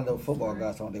 but a lot of the football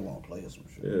guys thought they won't play or some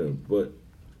shit. Yeah, but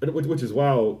which is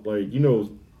wild. Like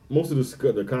most of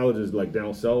the colleges like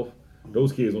down south,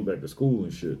 those kids went back to school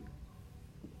and shit.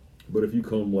 But if you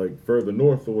come like further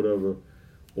north or whatever,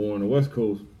 or on the West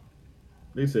Coast,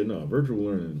 they said, nah, virtual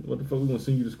learning. What the fuck we gonna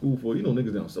send you to school for?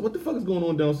 Niggas down south. What the fuck is going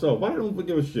on down south? Why they don't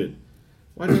give a shit?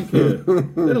 Why they don't care?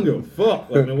 They don't give a fuck.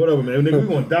 Like, man, whatever, man. Nigga, we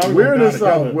gonna die. Where in the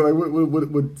south?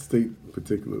 What state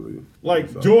particularly?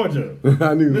 Like Georgia,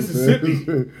 I knew. Mississippi,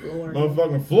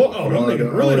 motherfucking Florida. Oh, them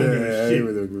niggas really don't give a shit.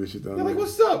 Really don't give a shit down They're like, there.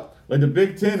 what's up? Like the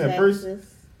Big Ten at first.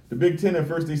 Texas. The Big Ten at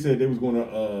first they said they was gonna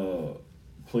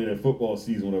play that football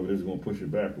season, whatever. They was gonna push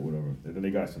it back or whatever. And then they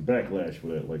got some backlash for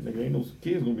that. Like, nigga, ain't no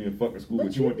kids gonna be in fucking school,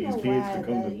 but you want these know kids why to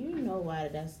come to. You know why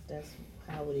that's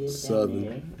how it is Southern.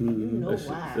 down there. You know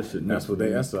why. That shit That's what they.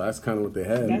 That's kind of what they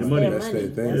have. That's the money. their That's money.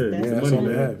 their thing. That's Yeah, their it's the that's money, all they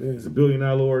man. have. Yeah. It's $1 billion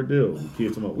ordeal.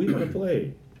 Kids talking about, we gotta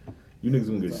play. You niggas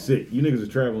gonna get sick. You niggas are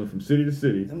traveling from city to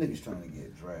city. Them niggas trying to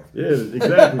get drafted. Yeah,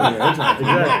 exactly.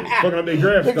 Exactly. Fucking up their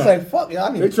draft Niggas stock. say, fuck y'all,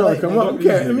 I need They to trying play. to come up. Fuck You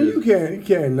can't. these I mean, niggas. you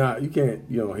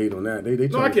can't hate on that. They No, I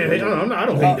trying to can't hate. come up. I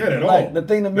don't hate that at all. Like, the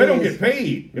thing to me they don't is- get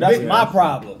paid. If That's they, my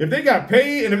problem. If they got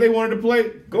paid and if they wanted to play,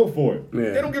 go for it. Yeah,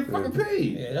 They don't get fucking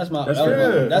paid. Yeah, that's my That's that's,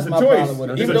 fair. that's It's my a choice. problem with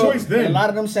it. It's Even a though choice then. a lot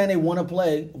of them saying they want to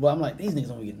play, but I'm like, these niggas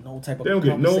don't get no type of They don't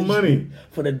get no compensation money.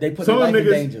 for they put Some their of life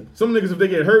them in danger. niggas, if they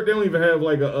get hurt, they don't even have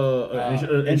like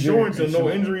insurance or no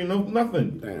insurance. injury, no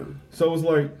nothing. Damn. So it's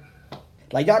like,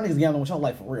 Like y'all niggas gambling with your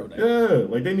life for real. Then. yeah,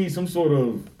 like they need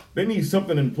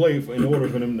something in play in order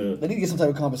for them to. They need to get some type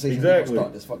of compensation Exactly. to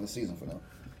start this fucking season for them.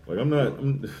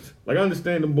 Like I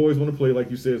understand them boys want to play like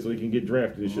you said, so they can get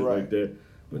drafted and shit Right. like that.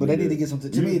 But they need to get some.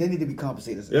 To me, you- they need to be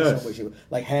compensated in Yes. some way, shape,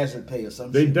 like hazard pay or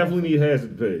something. They definitely need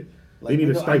hazard pay. Like, they need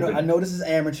a I know, stipend. I know this is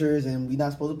amateurs, and we're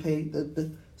not supposed to pay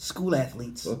the school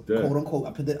athletes, Fuck that. quote unquote.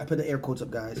 I put the air quotes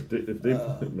up, guys. If they they man, need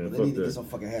fuck to that. get some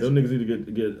fucking hazard. Them niggas need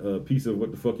to get a piece of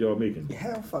what the fuck y'all making.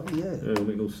 Hell, fucking yeah. Yeah, it don't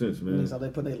make no sense, man. Niggas out there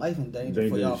putting their life in danger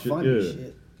Danger for y'all and shit, fun and yeah.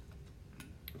 shit.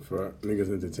 For niggas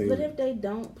But entertainment. if they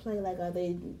don't play, like, are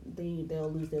they'll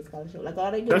lose their scholarship? Like,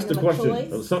 are they giving That's the them a question.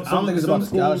 choice? Some I don't think it's some about the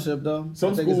schools, scholarship though.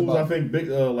 some I think it's schools, about, I think big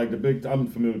like the big. I'm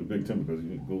familiar with the Big Ten because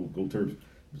go Terps.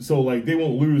 So like they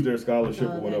won't lose their scholarship Oh,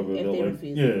 or okay. whatever. If They'll they like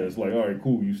refuse yeah, it. it's like all right,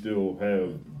 cool. You still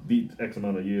have the X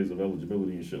amount of years of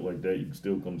eligibility and shit like that. You can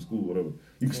still come to school, whatever.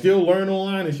 You can still learn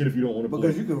online and shit if you don't want to play.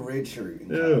 because you can redshirt in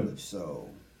Yeah. college, so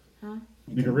Huh?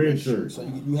 You can redshirt. So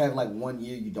you have like 1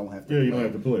 year you don't have to. Yeah, play. you don't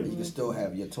have to play. You can still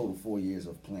have your total 4 years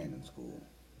of playing in school.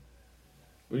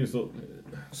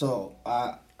 So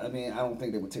I mean, I don't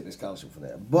think they would take the scholarship for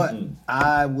that, but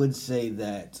I would say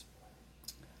that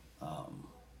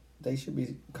they should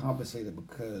be compensated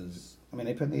because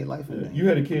they put their life in there. You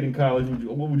had a kid in college.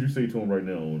 What would you say to him right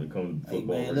now when it comes to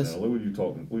football? Hey, man, right listen. now? What would you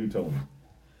talking? What are you telling him?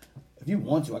 If you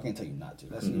want to, I can't tell you not to.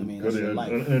 That's what I mean. That's Because your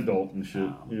life. an adult and shit.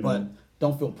 But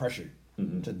don't feel pressured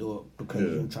to do it because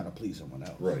you're trying to please someone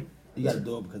else. Right. You got to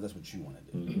do it because that's what you want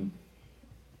to do.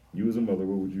 You as a mother,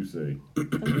 what would you say?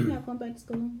 You're not going back to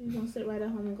school. You're going to sit right at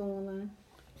home and go online.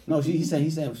 No, he said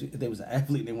if they was an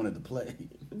athlete, they wanted to play.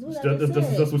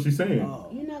 That's what she's saying.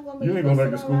 You're not going to You ain't going back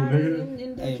to school,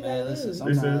 nigga. Hey man, listen.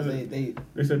 Sometimes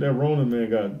they said that Rona man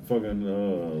got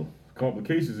fucking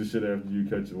complications and shit after you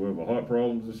catch whatever heart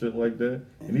problems and shit like that.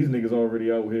 And these niggas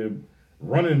already out here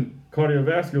running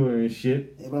cardiovascular and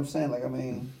shit. Yeah, but I'm saying I ain't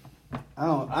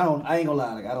gonna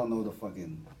lie. I don't know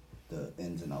the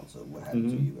ins and outs of what happened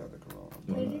to you after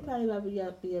Corona. You probably about to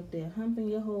be up there humping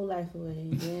your whole life away.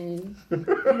 And you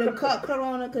done caught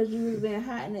Corona because you was being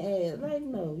hot in the ass. Like,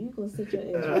 no, you gonna sit your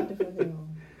ass right the fuck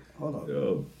home. Hold on.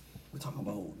 Yo. We're talking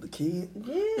about the kid?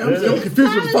 Yeah. I'm so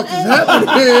confused what the fuck is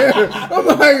happening here. I'm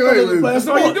like, wait. That's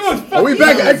all you doing. Are we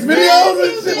back at X videos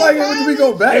and shit like that? We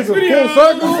go back to full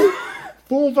circle?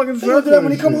 Full fucking He'll circle. do that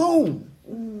when he come home.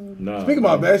 Nah. Speaking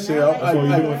about that shit, I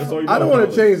don't want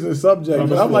to change the subject,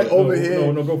 but I'm like over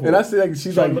here, no, go for and it. I see like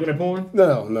she's like looking at porn.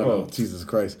 No, Jesus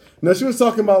Christ! No, she was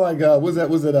talking about like was it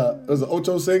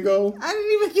Ocho Cinco? I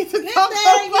didn't even get to talk about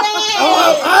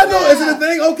Oh, I know. Is it a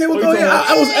thing? Okay, well go ahead.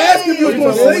 I was asking if you was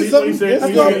going to say something.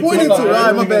 That's what I'm pointing to. All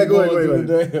right, my bad. Go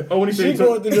ahead. Oh, when he said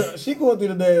She going through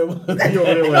the damn.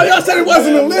 Oh, y'all said it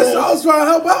wasn't a list, so I was trying to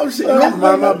help out. Shit,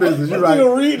 mind my business. You're right.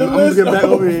 I'm just getting back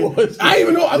over here. I didn't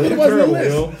even know. I thought it wasn't a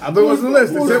list. I thought it wasn't a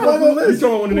list. Except for the You list.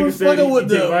 talking when the nigga said he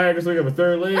take Viagra so he have a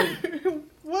third leg?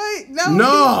 What?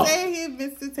 No. He said he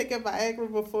admits to take a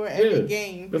Viagra before every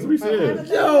game. That's what he said.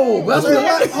 Yo, that's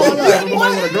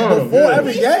what Before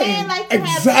every game.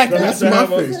 Exactly. That's my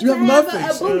face. You have my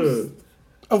face.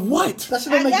 Of what? That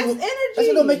should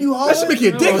make you hard. That should make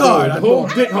your dick hard. The whole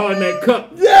dick hard in that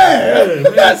cup. Yeah.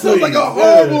 Man, That sounds like a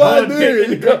horrible hard dick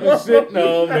in the idea. cup and shit.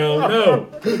 No.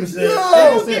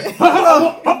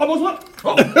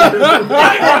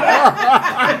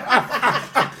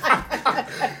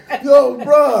 Yo,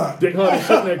 bruh. Dick hard and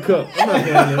shit in that cup. I'm not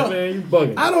doing that, man. You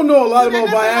bugging. I don't know a lot about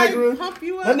Viagra. Pump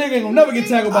you up. That nigga ain't gonna never get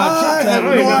tackled by a chick I have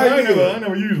tackle. no I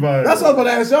never used Viagra. That's what I was about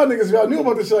to ask y'all niggas if y'all knew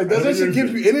about this shit. Like, does that shit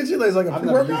give you energy? Like, it's like a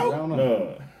pre-workout?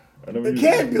 No. I never It used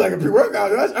can't be like a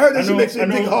pre-workout. I heard that shit makes your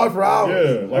dick hard for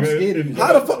hours. Yeah. Like, I'm scared.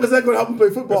 How the fuck is that going to help him play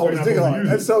football with That's his why dick you're not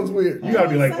hard? supposed to use That it. sounds weird. You gotta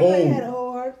be like Somebody old. had a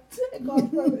whole heart attack off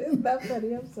from it. It's not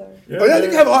funny. I'm sorry. Oh yeah, you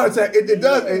can have a heart attack. It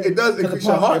does increase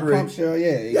your heart rate.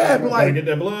 Yeah, but Gotta like get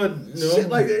that blood. You know? shit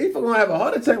like that. You fucking gonna have a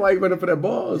heart attack while you waiting for that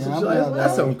ball. Yeah, Some I'm shit like not- that.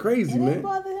 That sounds crazy, It didn't man.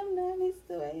 bother him now. He's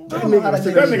still at That That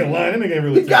nigga lying. That nigga ain't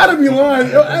really. He gotta be lying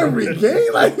every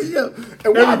game. Like, yo.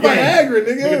 And why Every game. Viagra,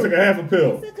 Nigga took nigga? a half a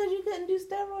pill. because you couldn't do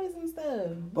steroids and stuff.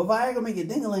 But Viagra make your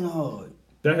ding-a-ling hard.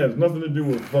 That has nothing to do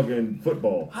with fucking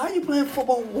football. How you playing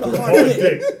football with a hard Hard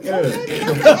dick? dick. Yeah.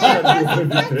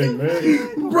 Everything,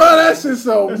 man. Bro, that shit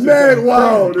so mad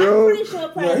wild, I'm yo. pretty sure Yeah,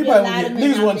 probably he a probably lot gonna of get men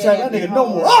niggas out one there check. That that nigga be no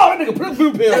more. hard. Oh, that nigga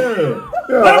blue pill.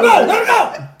 Yeah. Let him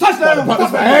go. Touchdown. About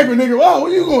this Viagra, nigga. Oh,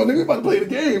 where you going, nigga? We about to play the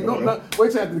game. No,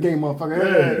 wait till after the game, motherfucker.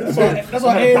 Yeah. That's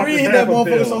why Ed Reed hit that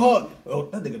motherfucker so hard. Oh,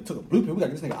 that nigga took a blue pill. We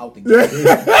got this nigga out the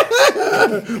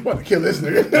game. About to kill this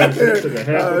nigga. Took a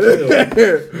half a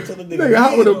pill. Nigga,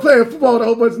 how would have playing football with a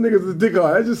whole bunch of niggas with dick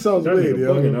hard? That just sounds That weird, nigga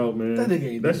yo. bugging out, man. That nigga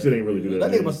ain't That do shit ain't really do that.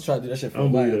 That nigga man. must have tried to do that shit I for a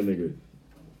don't believe laugh. that nigga.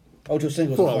 Ocho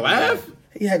Cinco For a laugh?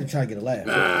 He had to try to get a laugh.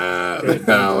 I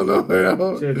don't know,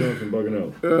 yo. Chad Johnson bugging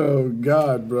out. Oh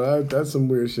God, bro, that's some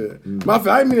weird shit. My fault,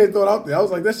 I didn't mean to throw it out there. I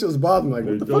was like, that shit was bothering me. Like,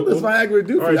 what the fuck does Viagra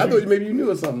do for you? I thought maybe you knew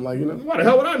or something, like, you know. Why the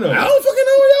hell would I know? I don't fucking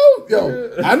know,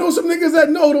 yo. I know some niggas that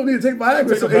don't need to take Viagra.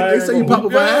 Take So a they say you Viagra, pop a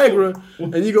whoop, yo.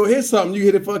 Viagra and you go hit something, you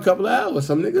hit it for a couple of hours.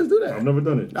 Some niggas do that. I've never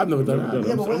done it. I've never done it.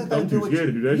 Yeah, but what I'm too scared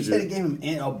to do that He said it shit. gave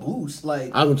him a boost.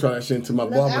 Like, I'm gonna try that shit until my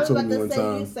Look, I barber was told about me to one say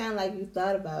time. you sound like you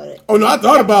thought about it. Oh no, I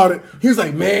thought about it. He was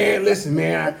like, man, listen,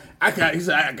 man, he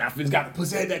said, I got the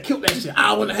pussy that killed that shit.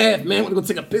 Hour and a half, man. I'm gonna go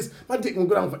take a piss. My dick gonna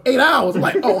go down for 8 hours. I'm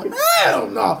like, oh hell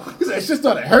no. He said, shit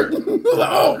started hurting. I was like,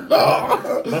 oh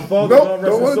no. My father, Nope,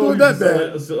 don't want to do it that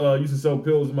bad. used to sell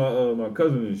pills to my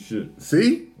cousin and shit.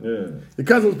 See? Yeah. Your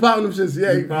cousin was popping them shits.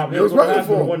 Yeah, He it was working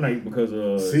for him. one night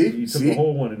because See? he took See? a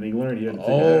whole one and he learned he had to take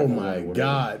a Oh half my one or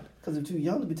God. because they're too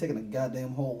young to be taking a goddamn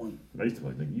whole one. whatever. I used to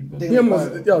like, nigga, you They- Him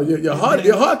was, yo, your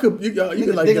heart could, you could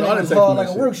like get a heart attack hard from like that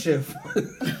a shit. work shift.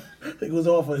 It was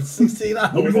off for 16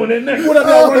 hours. What we going in next? What up,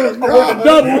 I worked a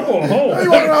double. I'm going home. He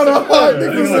walking around the hard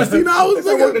nigga 16 hours.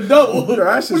 I worked a double. That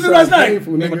What shit you do last sounds night?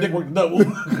 painful, Man, my nigga. dick worked a double.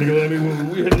 Nigga, let me,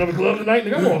 we hit another club tonight.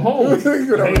 Nigga, I'm going home. You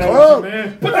gonna Hanging out club? with you,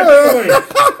 man. Put that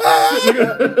thing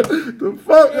away. The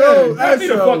fuck, yo. Knock That's me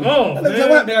the fuck off,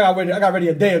 What? man. I got ready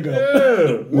a day ago.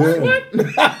 Yeah. What?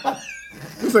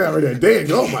 This thing already a day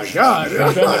ago. Oh my god.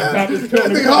 That That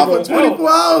thing hard for 24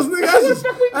 hours, nigga.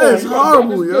 That's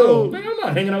horrible, yo. Man, I'm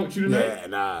not hanging out with you tonight. Yeah,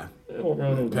 nah. Walk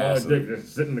around with Pass dick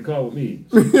just sitting in the car with me.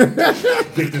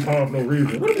 Dick this hard for no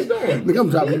reason. What are we doing? Nigga, I'm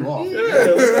dropping you off.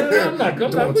 Yeah, man, I'm not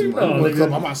coming out with you. I'm going to club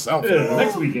by Nigga. myself. Yeah, bro.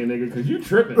 next weekend, nigga, because you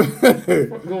tripping.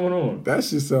 What's going on? That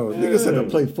shit sounds. Niggas said to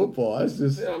play football. That's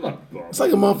just. Yeah, I'm not. It's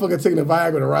like a motherfucker taking a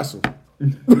Viagra to wrestle.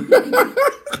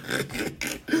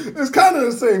 It's kind of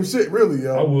the same shit, really,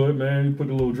 I yo. would, man. You put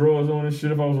the little drawers on and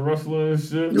shit if I was a wrestler and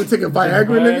shit. You would take a Viagra,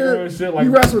 nigga? and shit. You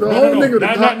wrestle the whole nigga with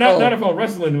Not, the not, cock- not if I'm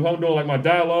wrestling, if I'm doing like my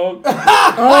dialogue.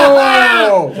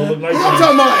 Oh! So look nice I'm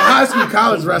talking about like high school,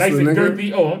 college nice wrestling, and nigga.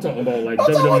 girthy. Oh, I'm talking about like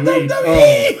talking about WWE.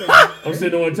 WWE. I'm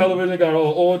sitting on television, got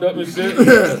all oiled up and shit.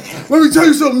 Yeah. Let me tell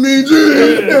you something, Mean G.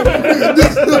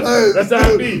 That's how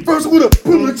it be. First, I'm gonna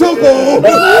put the choke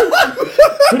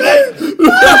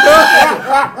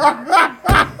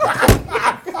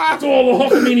To all the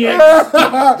Hulkamaniacs, on.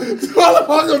 All the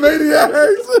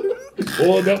Hulkamaniacs.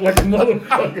 oiled up like a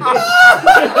motherfucker.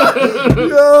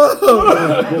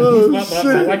 Yo. my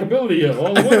likability up,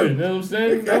 all the women, you know what I'm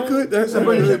saying? That could. That's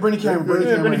Bring the camera. Bring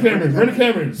the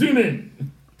camera, zoom in.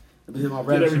 Hit my Get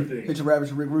rabbit. everything. Hit your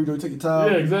rabbit, Rick Rude. Take your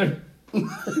time. Yeah, exactly.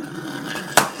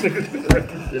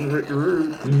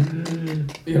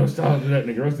 Yo, shout out to that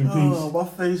nigga. Rest in peace. Oh, my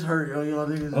face hurt, yo. Y'all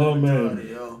niggas. Oh, man. retarded,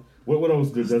 yo. What else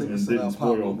did This nigga Desmond said didn't I'll pop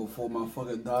one spoil? before my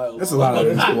fucking dialogue. That's a lot of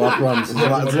this. Well, I promise. It's a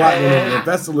lot going on. If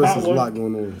that's the list, there's a lot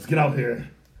going on. Let's get out here.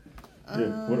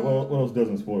 Yeah. What else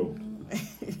doesn't spoil?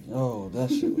 Oh, that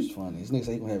shit was funny. This nigga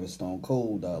said he gonna have his Stone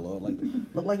Cold dialogue. Like,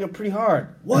 look like you're pretty hard.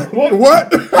 What? What?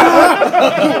 What? What?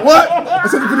 I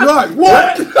said pretty hard.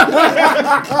 What?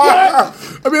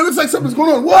 I mean, it looks like something's going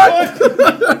on. What?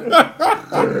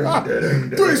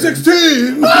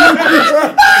 3:16.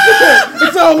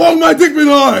 That's how long my dick been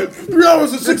hard. 3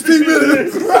 hours and 16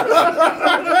 minutes.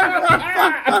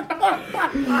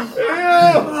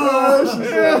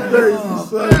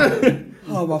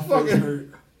 Oh, my face hurt.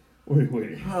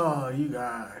 Wait. Oh, you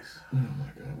guys. Oh my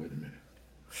god, wait a minute.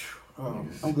 Oh,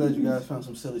 I'm glad you guys found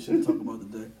some silly shit to talk about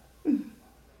today.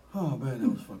 Oh, man, that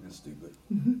was fucking stupid.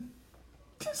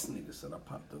 This nigga said I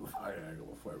popped up Viagra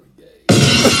before every day.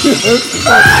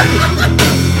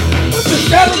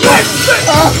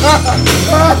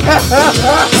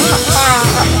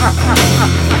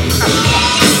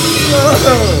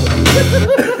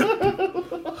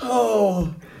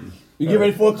 Oh, you get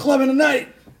ready for a club in the night.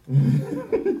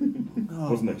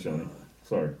 What's next, Shawnee?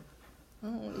 Sorry.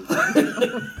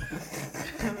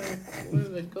 Where's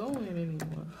it going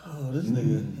anymore? Oh, this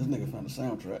nigga found a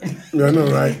soundtrack. Yeah, I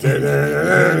know, right?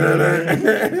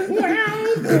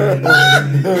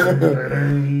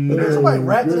 Somebody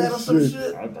rapped to that or some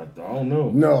shit. I don't know.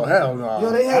 No, hell no. Yo,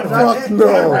 they had Fuck dropped. I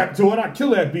no. rap to it. I kill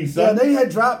that beat, Yeah, son. they had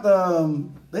dropped like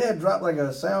a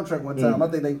soundtrack one time. I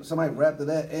think somebody rapped to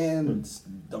that and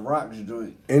the Rock's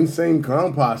joint. Insane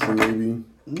Clown Posse, maybe.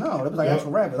 No, that was like Yeah.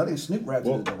 actual rappers. I think Snoop rapped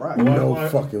to the Rock. No Why-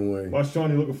 fucking way. Why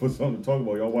Shawnee looking for something to talk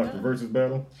about? Y'all watch the versus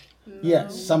battle?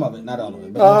 Yes, some of it, not all of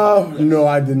it. But No,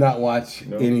 I did not watch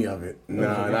No. any of it.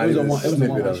 Nah, not it was even a a snippet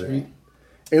one-way of street.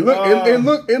 it. It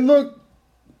looked.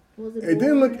 Was It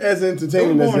didn't look as It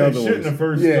entertaining was as the boring other as shit ones. in the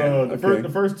first, yeah, the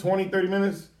first 20, 30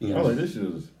 minutes. Yeah. I was like, this shit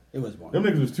is. It was one. Them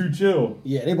niggas was too chill.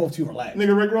 Yeah, they both too relaxed.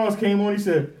 Nigga Rick Ross came on. He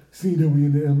said, "CW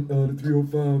in the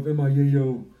 305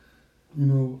 MIAO. You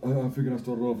know, I figured I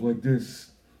started off like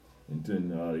this." And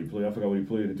then he played. I forgot what he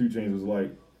played. And 2 Chainz was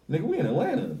like, "Nigga, we in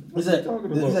Atlanta. He said,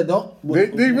 don't.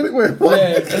 They really went. What?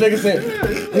 Yeah, the nigga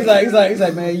said, he's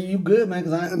like, man, you good, man?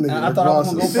 Because I thought I was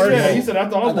gonna go He first. said, he said, I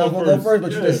thought I was gonna going go first. first,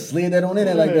 but you Yeah. just slid that on in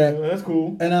there like Yeah, that. That's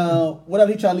cool. And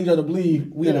whatever he trying to lead y'all to believe,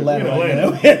 we in Atlanta. We in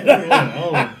right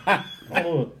Atlanta. now.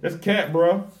 Oh, that's Cat,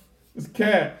 bro. It's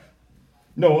Cat.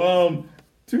 No,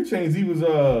 2 Chainz. He was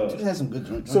He had some good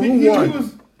drinks. So he, who he won?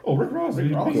 was. Oh, Rick Ross. He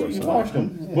Ross, washed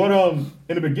him. yeah. But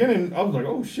in the beginning, I was like,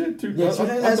 oh shit. Yeah, I so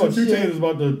they thought had some 2 shit. Chainz was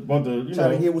about the you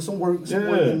Trying to know. get with some work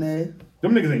in there.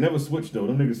 Them nniggas ain't never switched though.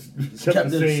 Them niggas kept kept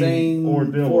the the same same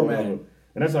ordeal. format. Or whatever.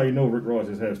 And that's how you know Rick Ross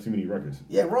just has too many records.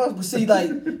 Yeah, Ross, but see, like,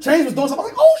 Chainz was doing something. I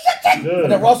was like, oh shit. Yeah.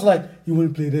 And then Ross was like, you want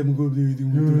to play that? I'm going to do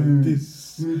like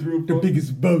this. The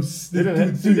biggest boss. They didn't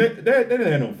have, see, they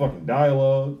didn't have no fucking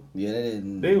dialogue. Yeah, they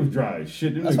didn't. They was dry as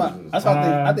shit. Them That's why. niggas was That's why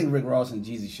high. I think Rick Ross and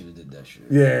Jeezy should have did that shit.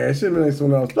 Yeah, it should have been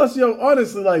someone else. Plus, yo,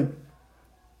 honestly, like,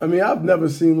 I mean, I've never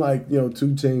seen like 2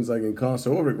 Chainz like in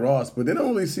concert or Rick Ross, but they don't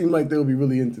really seem like they'll be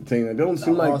really entertaining. They don't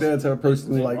seem like they're the type of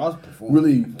person to Rick Ross like performed.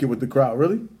 really get with the crowd.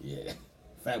 Really, Yeah,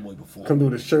 Fat Boy performed. come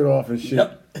with his shirt off and shit.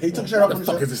 Yep, he took shirt off. What the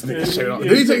fuck is this nigga shirt off? Yeah,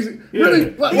 Did he take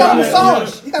really? What? He got a Wow.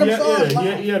 massage. He got a massage.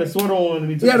 Yeah, he had a sweater on and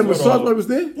he took He had a the massage sweater while he off. was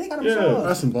there. He got a Yeah. massage.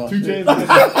 That's some 2 bullshit. Chainz.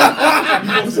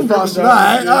 That's some bullshit. All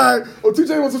right. Oh, 2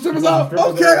 Chainz wants some strippers out.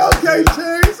 Okay, Chainz.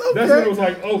 That's when it Okay. was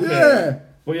like, okay. Yeah.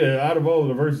 But yeah, out of all of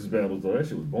the versus battles though, that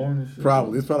shit was boring as shit.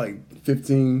 Probably. It's probably like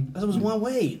 15. Because it was one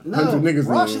way. No, 100 niggas in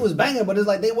Raw there. shit was banging, but it's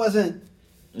like they wasn't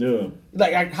Yeah.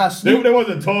 like how They Snoop.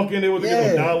 wasn't talking, they wasn't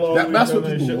getting no Yeah. dialogue. That's what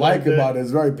people like about it. It's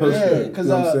very personal. Yeah, because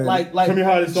you know what I'm saying? like Tell me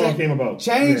how this song came about.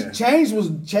 Change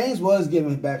was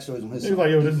giving backstories on his He song. was like,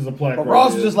 yo, this is a plaque. But right Ross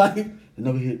here. was just like,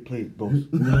 another hit, play it, boss.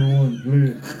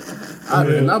 I've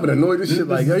been annoyed this shit.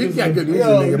 Like, yo, you got good music,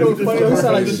 Yo, nigga. you but know, you just funny, fucking it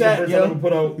sound like crazy. Shaq, First yo. time I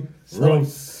put out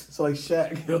Rose. It's like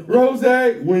Shaq. Rose,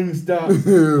 Wingstop.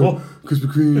 Oh. Krispy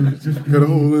Kreme, got a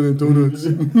hole in it, donuts.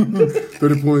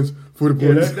 30 points, 40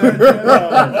 Yeah, points.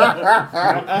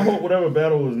 I hope whatever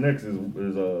battle is next is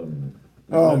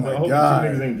Oh my I hope God. the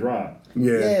 2 niggas ain't dry.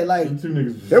 Yeah, like The 2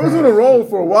 niggas. They was on a roll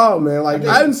for a while, man. Like,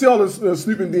 I didn't see all the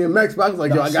Snoop and DMX, but I was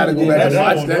like, yo, I gotta go back and that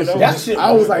watch one, that that shit. that shit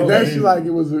I was was like, that amazing. shit, like, it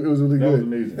was really That was good.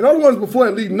 amazing. And all the ones before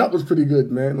and leading up was pretty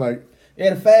good, man. Like,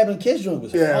 yeah, the Fab and Kiss joint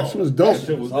was yeah, hard. she was dope. That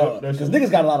shit was Hard. that Because shit.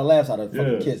 niggas got a lot of laughs out of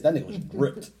fucking Yeah. Kiss. That nigga was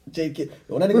ripped. J Kidd.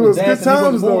 When that It nigga was was good dancing, he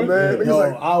times, was though, moving. man. Niggas Yo,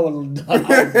 like- I was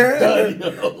done,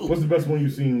 yo. What's the best one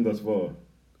you've seen thus far?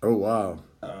 Oh, wow.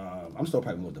 I'm still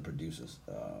probably with the producers.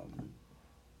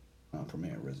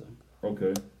 Premier and RZA.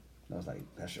 Okay. I was like,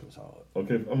 that shit was hard.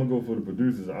 Okay, I'm gonna go for the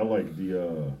producers. I like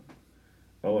the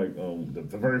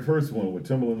very first one with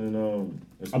Timbaland and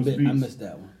I Swiss Beats. missed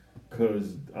that one.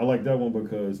 Cause I like that one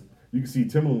because you can see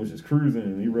Timbaland was just cruising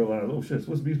and he realized, oh shit,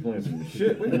 Swiss Beats playing some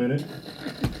shit. Wait a minute.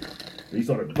 He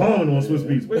started bombing on Swiss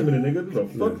Beats. Wait a minute, nigga,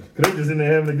 what the fuck? Cause they just in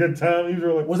there having a good time. He was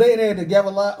really like, Was they in there together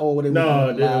a lot, or were they? nah,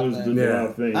 live that was thing? the Yeah.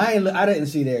 live thing. I didn't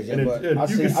see theirs yet, And but it, I you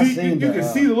seen, can I see seen you can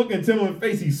see the look in Timbaland's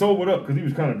face. He sobered up because he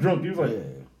was kind of drunk. He was like, Yeah.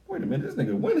 wait a minute, this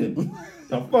nigga winning.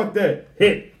 Now fuck that.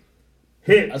 Hit.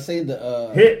 I seen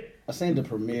the Hit. I seen the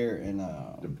premiere and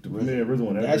The premiere RZA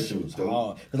one. that shit was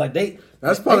hard. Cause like they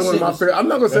That's probably one of my favorite. I'm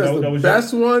not gonna say it's That the was your-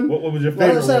 best one. What was your Well,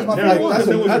 favorite that's one? my Yeah, favorite what one. was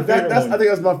your favorite I one? think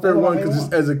that's my favorite one because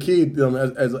favorite as a kid,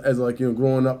 as like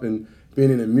growing up and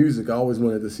being into music, I always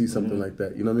wanted to see something like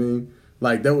that. You know what I mean?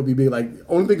 Like that would be big. Like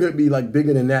only thing could be like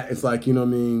bigger than that. It's like, you know what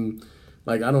I mean?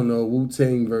 Like I don't know,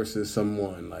 Wu-Tang versus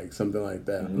someone, like something like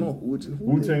that. No,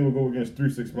 Wu-Tang will go against 3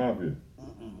 6 Mafia.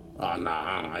 Oh nah,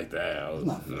 I don't like that. I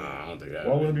don't think that.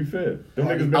 Why wouldn't it be fair? Them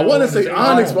niggas been I want to around the say same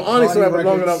Onyx, time. but Onyx don't have a Party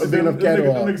long records. enough, big enough Them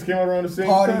catalog. niggas came out around the same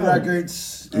Party time.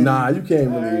 records. Nah, you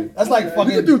can't really. That's like You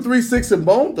fucking. could do 3-6 and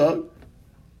Bone Thug.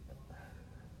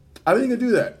 I think you can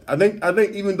do that. I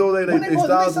think even though they When they both-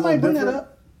 styles a somebody little bring that different,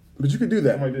 up. but you could do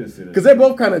that. Somebody did say that. Because they're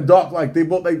both kind of dark, like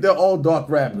they're all dark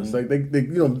rappers. Like they you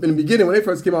know, in the beginning when they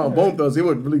first came out on Bone Thugs, they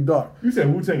were really dark. You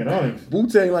said Wu-Tang and Onyx.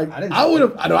 Wu-Tang, like I didn't I say would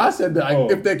have, I know I said that Oh.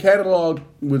 if their catalog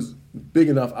was big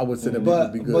enough, I would say that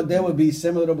would be good. But they would be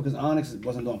similar though because Onyx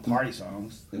wasn't doing party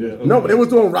songs. They Yeah. was- no, but they was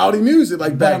doing rowdy music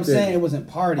like But back I'm then. saying it wasn't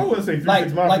party. I wouldn't say 3 like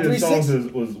 6 Mafia 3 songs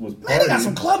 6. was Man, they party. got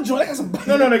some club joint. They got some.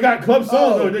 No, they got club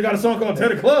songs. Oh. Though. They got a song called Tear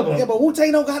the Club Up. Yeah, but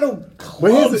Wu-Tang don't got no But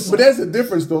club. but there's a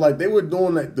difference though. Like they were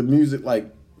doing like the music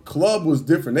like. Club was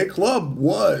different. Their club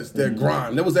was their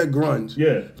grime. That was that grunge.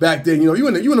 Yeah. Back then, you know, you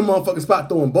in the motherfucking spot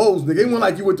throwing bowls, nigga. It wasn't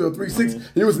like you went to a 3-6 and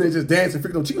you was in there just dancing,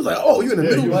 freaking on cheeks. Like, oh, you in the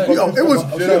middle. you was You know, it was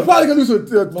fucking- you probably gonna do some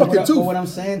But fucking what tooth. I'm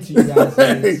saying to you guys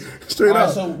is, Straight all right,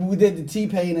 up. so we did the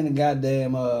T-Pain and the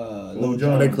goddamn Lil John.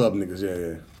 Jon. They club niggas,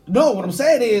 yeah. No, what I'm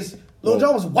saying is Lil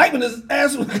Jon was wiping his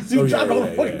ass because he was Oh, yeah, dropping all the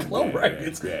yeah, fucking yeah, club yeah,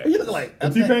 records. yeah. You look like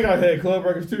And T-Pain got had club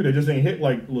records too. They just ain't hit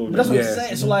like Lil Jon. That's what Yeah. I'm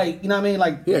saying. So like, you know what I mean?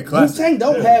 Like Yeah, classic. Wu-Tang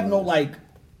don't Yeah. have no like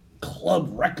club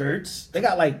records. They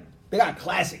got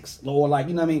classics or like,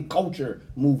 you know what I mean, culture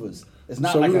movers. It's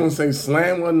not So like we gonna say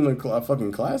Slam wasn't a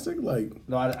fucking classic? Like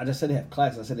no, I just said they have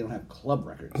classics. I said they don't have club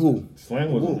records. who?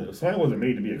 Slam wasn't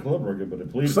made to be a club record, but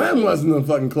it played. Slam wasn't a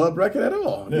fucking club record at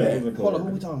all. Yeah, it Yeah. wasn't a club Hold on, who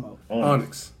we record. talking about?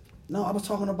 Onyx. No, I was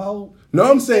talking about. No,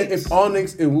 I'm saying if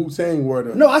Onyx and Wu-Tang were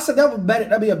the No, I said that would better.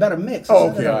 That'd be a better mix. I Oh,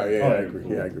 said okay, that. all right, yeah, All I right, agree.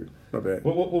 cool. Yeah, I agree. My bad.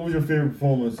 What was your favorite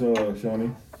performance,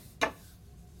 Shawnee?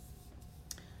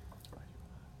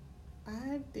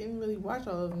 I didn't really watch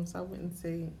all of them, so I wouldn't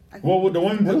say. Well, the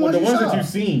ones What ones you that saw? you've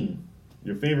seen,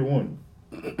 your favorite one.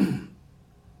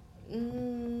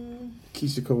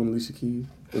 Keisha Cole and Alicia Keys.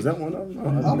 Was that one of them?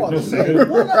 I'm about to say.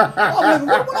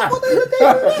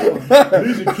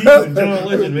 Alicia Keys and John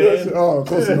Legend, man. Oh,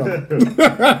 close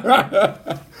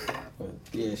enough.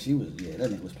 Yeah, she was. Yeah, that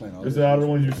nigga was playing all Just this. out of the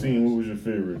ones you've seen, what was your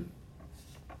favorite?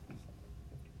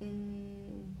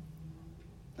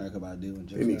 Erykah Badu and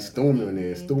They need Joe Stormy in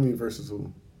there. Stormy versus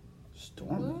who?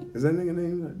 Storm. Is that nigga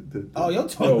name? Oh, you're Yo,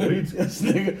 talking. we- This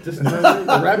nigga. This nigga,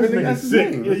 The rapping this nigga, nigga that's his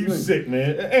sick. name. Yeah, you sick,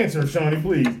 man. Answer, Shawnee,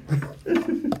 please.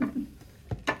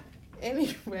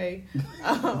 Anyway,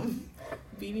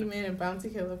 Beanie Man and Bounty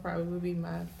Killer probably would be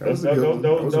my That was, a good one.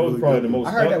 that was probably the most.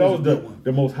 I heard that was a good one.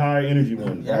 the most high energy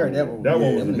one. Yeah, I heard that one. That one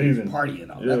Yeah, was them niggas amazing.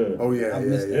 partying out. Yeah. Oh yeah, I yeah,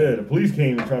 missed yeah. Yeah, the police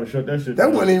came and tried to shut that shit That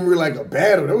down. wasn't even really like a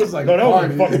battle. That was like No, a that was a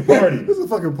party. fucking party. It was a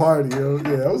fucking party, yo.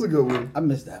 Yeah, that was a good one. I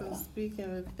missed that So one.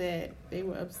 speaking of that, they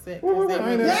were upset Well, because I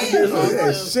they ain't were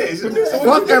Yeah, shit. so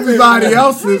Fuck everybody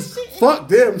else's. Fuck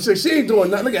them. Shit, she ain't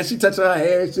doing nothing. Look at she touching her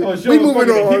hair. Shit. Oh, she We don't moving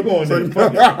fucking on. keep going So- then.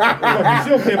 Fuck it. Fuck it. She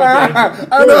don't care about that.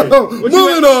 I Go ahead. know. What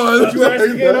you Moving on. What you asked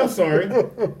again? I'm sorry.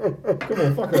 Come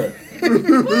on, fuck her.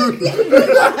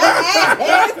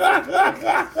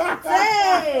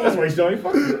 That's right, Shawnee.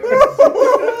 Fuck her.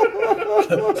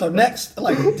 So next,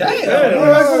 like, damn.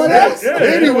 Yeah, Yeah.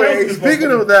 Anyway,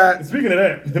 speaking of that, Speaking of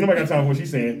that, nobody got time for what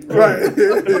she's saying. right.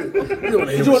 You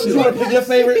want to pick your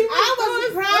favorite? I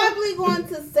was probably going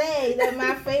to say that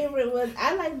my favorite was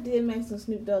I like DMX and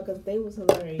Snoop Dogg because they was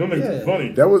hilarious. Them niggas Yeah.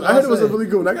 funny. That was. I heard it was a really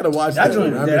good one. I gotta watch that.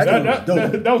 joint- one. yeah,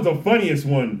 That was the funniest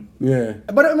one. Yeah.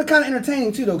 But it was kind of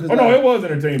entertaining too, though. Cause Oh no, it was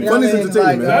entertaining. Yeah, Funny's I mean,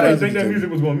 entertainment. like, I didn't It's think that entertainment.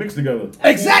 music was going to mix together.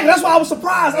 Exactly. That's why I was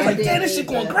surprised. I was like, damn, this shit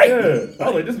going great. Yeah, I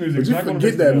was like, this But music's you not going to forget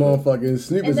mix that together. motherfucking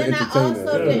Snoop And is an then I entertainer.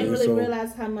 also Yeah, didn't really so-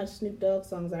 realize how much Snoop Dogg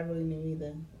songs I really knew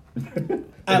either. I ain't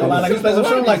gonna lie, like, he plays some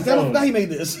show, like, damn, I forgot he made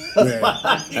this.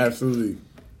 Yeah, absolutely.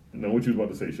 No, what you was about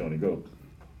to say, Shawnee? Go.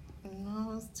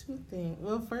 No, it was two things.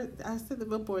 Well, first I said the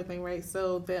Billboard thing, right?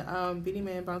 So the Beanie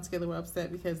Man and Bounty Killer were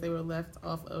upset because they were left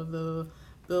off of the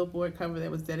Billboard cover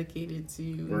that was dedicated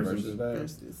to Versus.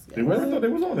 Versus. They were? I thought they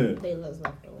was on there. They was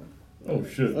left over. Oh,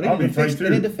 shit. They I'll be need to tight, fix- too. they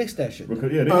need to fix that shit.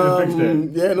 Because, yeah, they need to fix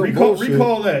that. Yeah, no recall, bullshit.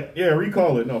 recall that. Yeah,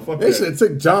 recall it. No, fuck They should that. have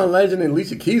took John Legend and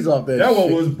Alicia Keys off that. That shit.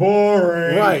 one was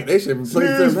boring. right. They should replace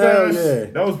Snooze them. Hell fest. yeah.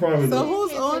 That was probably So the...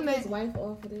 who's on His that? wife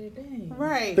off of there, dang.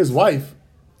 Right. His wife.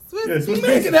 Yeah, Swiss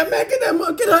Man, get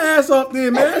that get her ass off there,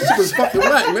 man. That shit was fucking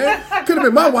whack, man. Could have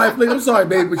been my wife, nigga. I'm sorry,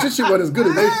 baby, but your shit wasn't as good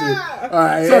as that shit. All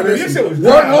right, Sorry, yeah, your shit was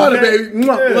work dry, harder, okay? baby.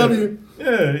 Mwah, Yeah. love you.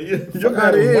 Yeah, your Fuck guy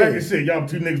outta was here. whack as shit. Y'all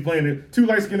two niggas playing it. Two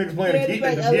light-skinned niggas playing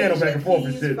the piano back and forth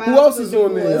and shit. Who else is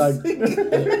on there?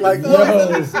 Like So yo.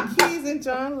 Alicia Keys and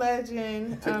John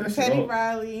Legend, that shit Teddy off.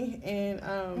 Riley, and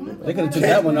They could have took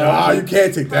that one Nah, off. you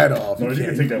can't take that off. No, You you can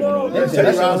can't. take that one off. That Teddy shit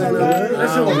was Riley, hilarious. That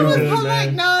shit It was was good, like,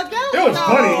 man. no, that It was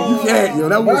funny. You can't, yo. That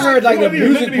But I was. heard like the Wasn't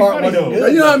even music meant to be part funny, wasn't though. You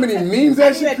good. know how many memes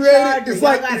that shit created? It's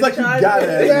like you gotta have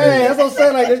Yeah, that. that's what I'm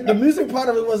saying. Like the music part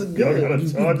of it wasn't Y'all good.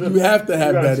 gotta charge You have to have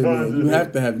You gotta that in charge there. it. You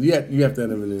have to have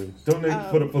that in there.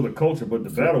 Donate for the culture, but the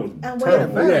battle was And wait,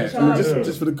 terrible. the Yeah, Charge.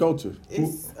 just for the culture.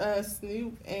 It's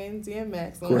Snoop and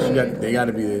DMX. Of course, they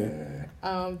gotta be there.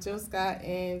 Joe Scott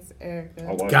and Erica.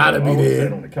 I watched Gotta that. be I was there.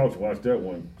 sat on the couch and watched that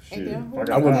one. Shit. And then who-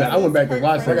 I I went back and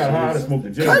watched I got high that to shit. smoke the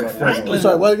J. Kirk I'm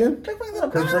sorry, what again?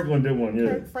 Kirk Franklin did one, yeah.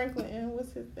 Kirk Franklin and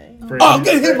what's his name? Oh,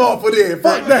 get him off of there.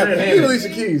 Fuck that. Fred Leave Hammond. Alicia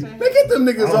Keys. Man, get them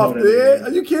niggas I don't off know that there. nigga.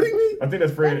 Are you kidding me? I think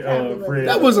that's Fred. Fred.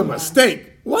 That was a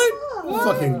mistake. What?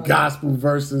 Fucking gospel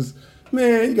verses.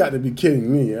 Man, you got to be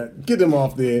kidding me. Get them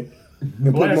off there.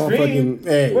 And put Blaspheme? motherfucking,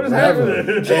 hey, What is whatever.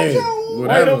 happening? Hey, Why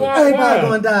whatever. why? Everybody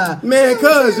gonna die. Man,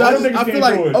 cuz Why I them niggas feel can't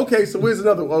like do it? okay, so where's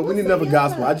another? We need another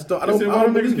gospel. I just don't. I I don't. said, I why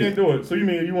don't them niggas believe can't it. do it? So you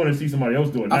mean you want to see somebody else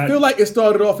do it? I not- feel like it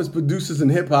started off as producers and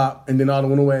hip hop, and then all the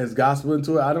went away as gospel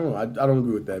into it. I don't know. I don't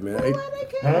agree with that, man. Hey,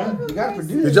 Huh? You gotta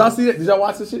produce. did y'all see it? Did y'all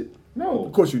watch this shit? No.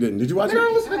 Of course you didn't. Did you watch Nigga, I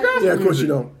don't it? listen to gospel Yeah, of course you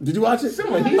music. don't. Did you watch it?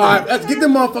 Someone All he- right, let's get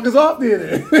them motherfuckers off there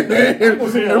then.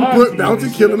 gonna say a and lot put of Bounty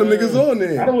music. killing them niggas on I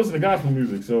there. don't listen to gospel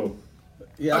music, so.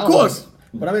 Yeah, I Of don't course. know.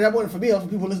 But I mean, that wasn't for me. That was for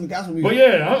people listening to gospel music. But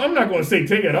yeah, I'm not going to say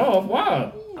take it off.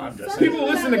 Why? People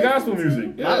listen to gospel music.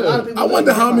 A lot of Yeah. people I wonder listen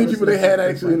to how many hip-hop, people they listen had to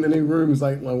actually hip-hop. in their rooms,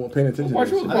 like paying attention Watch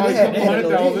to it was this shit. probably they had- a they couple had-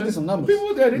 hundred they thousand. did some numbers. People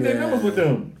was there. They did Yeah. numbers with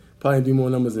them. Probably do more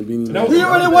numbers than Beanie That Man. was- You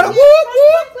really want to whoop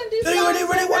whoop? Do you really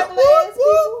want to whoop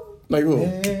whoop? Like who?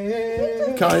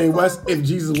 Kanye West, If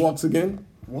Jesus Walks Again.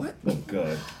 What? Oh,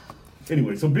 God.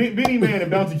 Anyway, so Beanie Man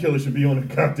and Bounty Killer should be on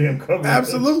the goddamn cover.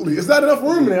 Absolutely. It's not enough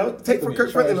room now. Take for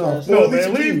Kirk Franklin off. No, Or man, Alicia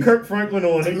leave Keys. Kirk Franklin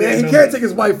on. They Man, did he numbers. can't take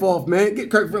his wife off, man.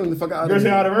 Get Kirk Franklin the fuck out You're of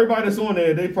saying out here. of everybody that's on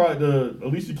there, they probably the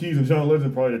Alicia Keys and John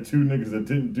Legend probably the two niggas that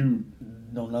didn't do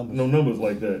No numbers. no numbers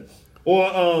like that. Or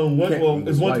is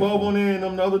his 112 wife, on there and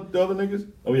them the other niggas?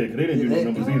 Oh yeah, 'cause they didn't do no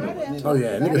numbers either. Oh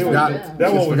yeah, niggas They forgot. was- that niggas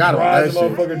one was forgot dry about as a that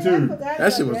shit. motherfucker too.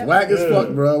 That shit was whack as fuck,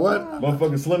 bro. What?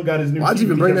 Motherfucking Slim got his new Why'd teeth. you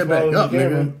even He bring kept that back swallowing up, the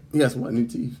camera. nigga? Yes, what new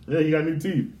teeth? Yeah, he got new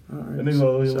teeth. Alright. And they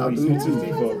like, Shout out he to smoked new his teeth. teeth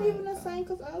It wasn't up. even the same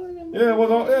because all of them. Yeah, it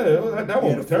was all, that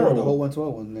one was The terrible. whole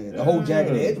 112 wasn't there. The whole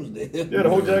jagged edge was there. Yeah, the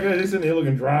whole jacket, they sitting there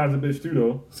looking dry as a bitch too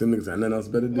though. Some niggas had nothing else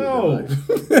better to do. No.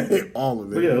 Like, all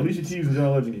of it. But yeah, Alicia Keys and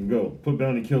John Legend can go. Put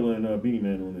Bounty Killer and Beanie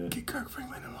Man on there. Get Kirk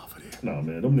Franklin them off of there. Nah,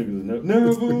 man, them niggas is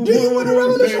never Yeah, what a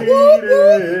revolution.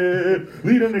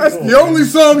 Leave them niggas That's alone. the only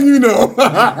song you know.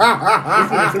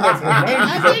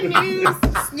 Other news: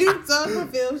 Snoop Dogg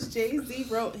reveals Jay-Z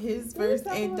wrote his verse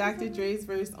and Dr. Dre's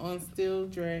verse on Still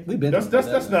Dre. We've been That's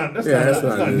not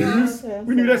news. news.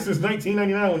 We knew that since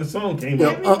 1999 when the song came Yo,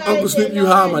 out. Uncle Snoop, you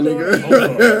high, my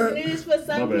nigga. It's news for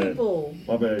some My bad. people.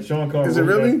 My bad. Sean Carter. Is it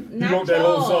wrote really? that. He wrote that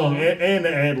whole Not song y'all. and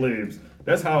the ad libs.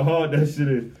 That's how hard that shit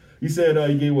is. He said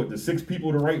he gave the 6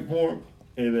 people to write for him.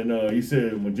 And then he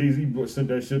said when Jay-Z sent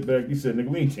that shit back, he said, nigga,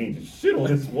 we ain't changing shit on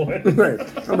this one.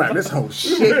 I'm like, this whole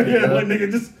shit. Yeah, nigga. like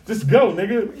nigga, just go,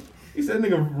 nigga. He said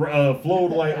nigga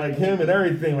flowed like him and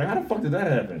everything. Like, how the fuck did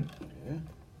that happen?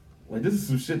 Like, this is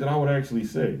some shit that I would actually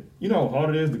say. You know how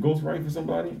hard it is to ghostwrite for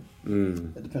somebody?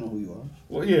 It depends on who you are.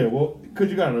 Well, yeah, because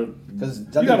you gotta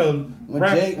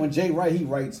when Jay writes, he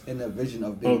writes in the vision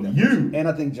of being Of that you. person. And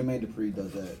I think Jermaine Dupri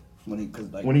does that when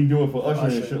he do it for Usher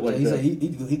and shit like he that. said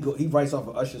he writes off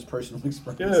of Usher's personal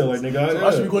experience. Yeah, like nigga, So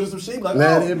Usher be going to some shit like,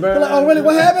 Let oh, it burn. like, oh really?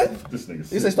 What happened? This nigga He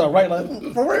sick. said start writing like,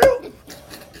 for real?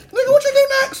 Nigga, what you do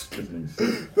next? This nigga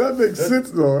sick. That makes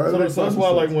sense, though. So that's why,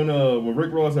 like, when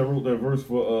Rick Ross had wrote that verse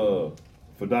for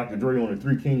Dr. Dre on the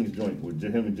Three Kings joint with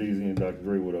him and Jay-Z and Dr.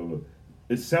 Dre, whatever,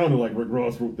 it sounded like Rick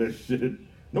Ross wrote that shit.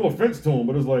 No offense to him,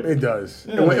 but it's like It does.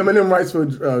 Yeah. And when Eminem writes for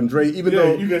Dre, even Yeah,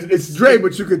 though you guys- it's Dre,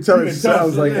 but you could tell you it can tell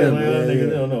sounds like him. like,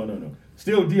 Yeah. No.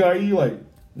 Still D.R.E. like,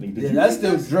 nigga, did Yeah, you that's write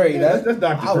still this? Dre. Yeah, that's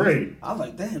Dr. Dre. I was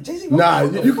like, damn, Jay-Z. Nah,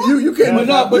 you couldn't. But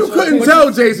no, but you you- couldn't but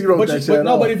tell Jay-Z wrote But, that you, shit. but at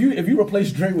no, all. but if you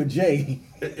replace Dre with Jay,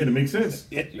 It'll make sense.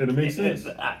 It'll make sense.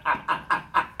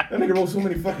 That nigga wrote so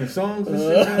many fucking songs and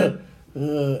shit, man.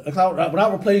 when I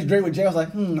replaced Dre with Jay, I was like,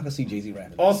 I can see Jay-Z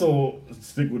rapping. Also,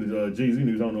 stick with the Jay-Z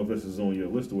news. I don't know if this is on your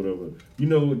list or whatever. You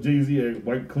know, Jay-Z had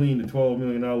wiped clean the $12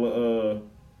 million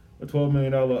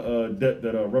debt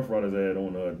that Rough Riders had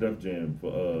on Def Jam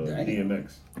for Damn.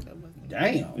 DMX.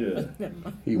 Damn. Yeah,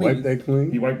 He wiped that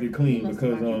clean. he wiped it clean Must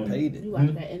because have Paid it. You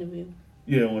watched that interview.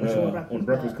 yeah, Which one? on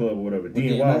Breakfast Club or whatever. With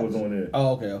DNY DMX? was on there.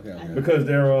 Oh, okay. Because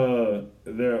the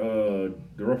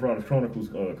Rough Riders Chronicles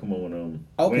come on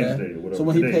Wednesday or whatever. So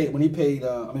when today. he paid,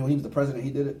 when he was the president,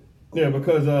 he did it. Yeah,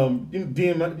 because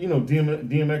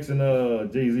DMX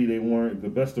and Jay-Z, they weren't the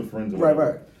best of friends. or Right,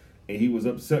 whatever. right. And he was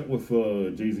upset with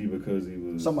Jay-Z because he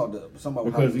was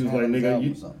Because he was like,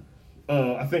 nigga,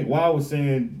 I think Wild was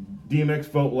saying DMX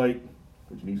felt like.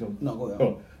 What, you need something? No, go ahead.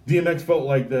 Oh, DMX felt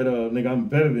like that. Nigga, I'm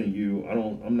better than you.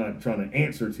 I'm not trying to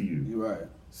answer to you. You're right.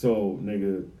 So,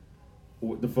 nigga,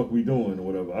 what the fuck we doing or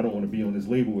whatever? I don't want to be on this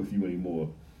label with you anymore.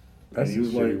 That's and he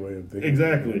was a shitty like, way of thinking.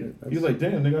 exactly. Yeah, He was like,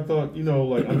 damn, nigga, I thought,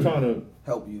 like, I'm trying to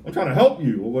Help you. help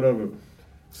you or whatever.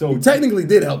 So He technically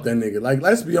did help that nigga. Like,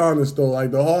 let's be honest though.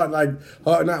 Like the Hard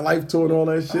Knock Life tour and all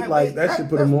that shit. Like that shit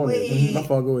put him on it. My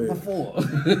fault. Go ahead. Before.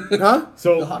 Huh?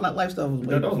 So The Hard Knock Life stuff was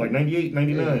way that was like 98,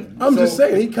 99. I'm So, just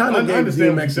saying he kind I of gave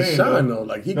understand what DMX you're a saying, shine though.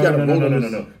 Like he no, got no, a no, vote no, on no,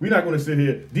 his- no. We're not going to sit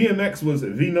here. DMX was the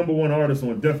 #1 artist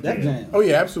on Def Def Jam. Jam. Oh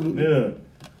yeah, absolutely. Yeah.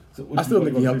 So what I still you-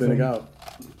 think what he you helped that say nigga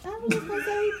something? out. I was just gonna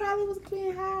say he probably was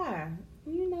being high.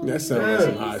 You know. That sounds Yeah, like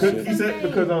some hot cause shit. he said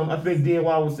because I think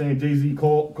DNY was saying Jay-Z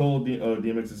called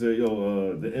DMX and said,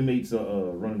 yo, the inmates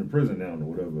are running the prison now or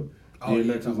whatever. Oh, yeah,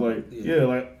 DMX was like,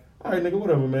 like, all right, nigga,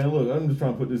 whatever, man. Look, I'm just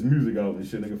trying to put this music out and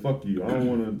shit, nigga. Fuck you. I don't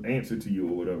want to answer to you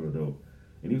or whatever though.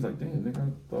 And he was like, damn, nigga,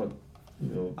 I thought,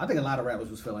 I think a lot of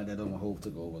rappers was feeling like that when Hov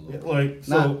took over a little bit. like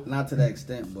so. Not to that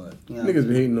extent, but Niggas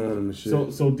be hating on him and shit.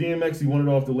 So DMX, he wanted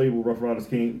off the label. Rough Riders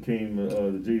came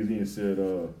to Jay-Z and said,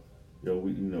 yo,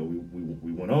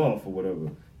 we went off or whatever.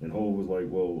 And Hov was like,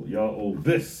 well, y'all owe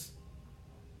this.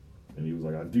 And he was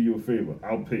like, I'll do you a favor.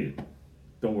 I'll pay it.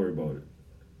 Don't worry about it.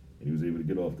 And he was able to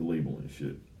get off the label and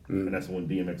shit. And that's when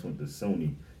DMX went to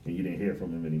Sony and you didn't hear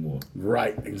from him anymore.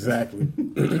 Right, exactly.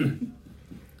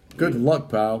 Good luck,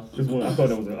 pal. Just one, I thought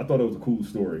that was a cool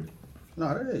story.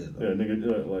 No, that is. Yeah,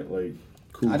 nigga, like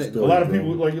Cool I didn't- story. a lot of bro.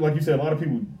 people, like you said, a lot of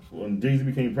people when Jay-Z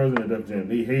became president of Def Jam,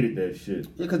 they hated that shit.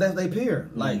 Yeah, because that's their peer.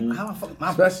 Like, how the fuck?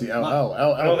 Especially LL.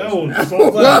 LL was so I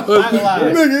ain't gonna lie.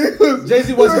 Nigga,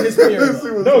 Jay-Z wasn't his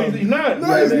peer. No, he's not.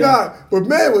 No, he's not. But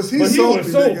man, was he But he salty,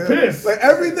 was so nigga. pissed. Like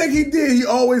everything he did, he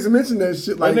always mentioned that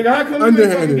shit. Like, Like nigga, how come you ain't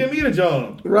fucking underhanded. give me the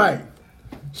job? Right.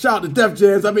 Shout out to Def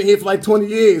Jams. I've been here for like 20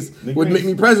 years. Wouldn't make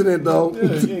me president though. Yeah,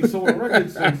 he ain't sold a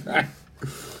record since.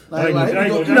 You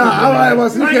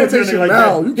can't take shit from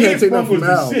Al. You can't take nothing from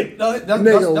Al.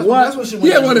 Nigga, what? He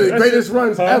had one of the greatest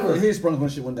runs ever. He sprung when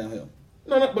shit went downhill.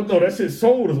 No, that shit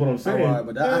sold is what I'm saying. Alright,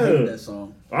 but I hate that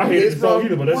song. I hate the song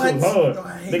either, but that shit was hard.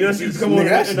 Nigga, that used to come on.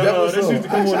 That used to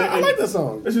come on. I like that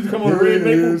song. That used to come on Red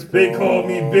Maple. They called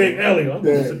me Big Ellie. I'm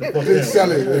gonna sit the fuck Big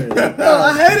Sally. No,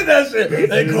 I hated that shit.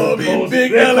 They called me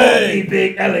Big Ellie.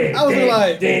 Big Ellie. I was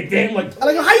like, damn, like, how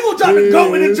you gonna drop the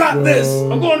goat and then drop this?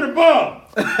 I'm going to the bar.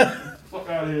 Fuck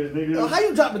out of here, nigga. How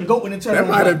you drop the goat and then turn That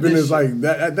around might have been this his like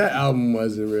that album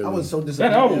wasn't really. I was so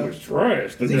disappointed. That album was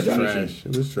trash. It was trash.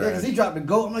 It was Yeah, because trash. he dropped the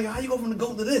goat. I'm like, how you go from the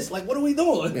goat to this? Like, what are we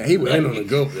doing? Yeah, he went in on the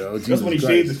goat, yo. That's when he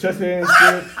shaved his chest hair and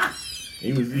shit.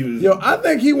 He was. Yo, I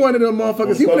think he wanted them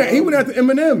motherfuckers. He went after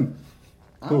Eminem.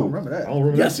 I don't remember that. I don't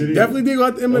remember Yes, that shit he definitely did go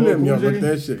after Eminem. Yo, Cool J? look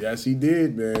that shit. Yes, he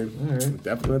did, man. Alright.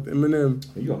 Definitely after Eminem.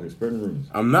 You out here spreading rumors.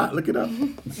 I'm not. Look it up.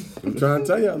 I'm trying to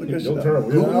tell y'all. Look that shit Don't up. turn.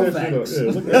 Look that shit up.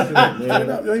 Yeah, look that shit up, Look it man.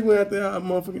 up. Yo, he went after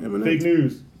motherfucking Eminem. Fake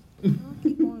news.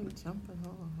 Keep on jumping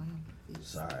all around.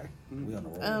 Sorry. We on the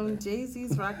road.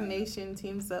 Jay-Z's Rock Nation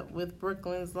teams up with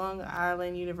Brooklyn's Long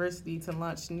Island University to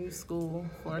launch new school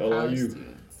for college LIU.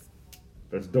 students.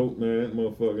 That's dope, man.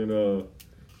 Motherfucking,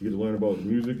 you get to learn about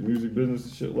music business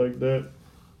and shit like that.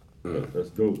 That's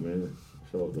dope, man.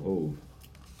 Shout out to Hov.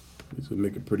 This would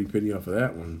make a pretty penny off of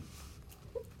that one.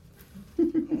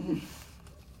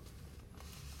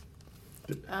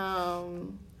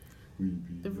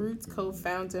 The Roots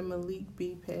co-founder Malik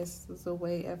B passes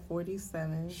away at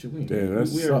 47. Shit, we Damn, that haven't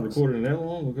sucks. recorded in that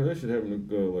long because that shit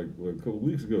happened like a couple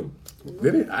weeks ago.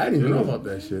 Did it? I didn't even know about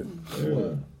that shit.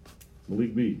 Yeah.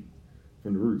 Malik B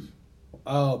from the Roots.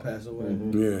 Oh, passed away.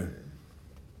 Mm-hmm. Yeah.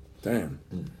 Damn.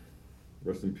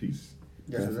 Rest in peace.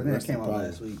 Yes, Yeah, that rest came in out power.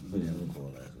 last week. We didn't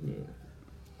record last week. Yeah.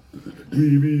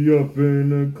 We be up in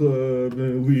the club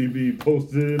and we be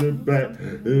posted in the back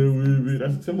and we be.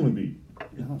 That's a Timbaland beat.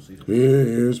 I don't see that.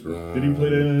 Yes, bro. Did he play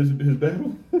that in his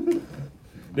battle?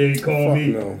 They call Fuck me.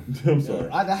 no. I'm sorry.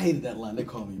 I hated that line. They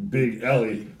called me Big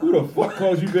Ellie. Who the fuck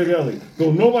calls you Big Ellie?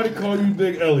 Don't nobody call you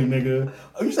Big Ellie, nigga.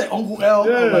 Oh, you say Uncle L?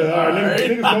 Yeah, I'm like, alright,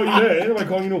 niggas call you that. Ain't nobody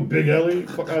calling you no Big Ellie.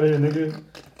 Fuck out of here, nigga.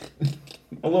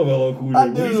 I love LL Cool J. I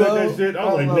When do he said love- that shit, I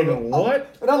was I like, love nigga, it.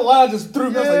 what? But that line just threw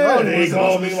me. I was like, Yeah, oh, they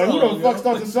called me like, who the fuck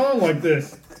starts a song like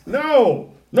this?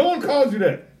 No one calls you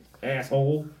that,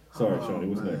 asshole. Sorry, Shawnee,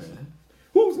 what's next?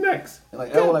 Who's next?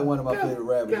 Like, that was like one of my favorite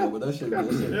rappers, but that shit.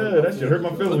 Yeah, that shit hurt my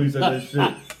feelings when he said that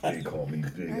shit. They call me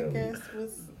Big I Ellie. guess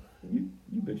was You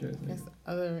bitch ass guess nigga.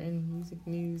 other in music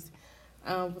news,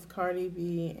 with Cardi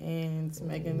B and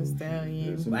Megan Thee Stallion.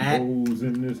 There's some Whack. hoes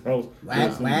in this house. Whack,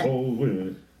 There's some whack. hoes. Wait a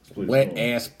minute. Let's play this Wet song.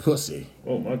 ass pussy.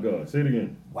 Oh my God. Say it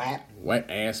again. Whack, Wet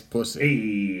ass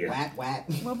pussy. Hey. whack, whack.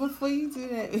 Well, before you do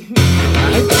that,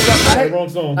 Wrong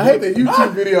song. I hate the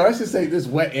YouTube video. I should say this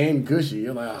wet and gushy.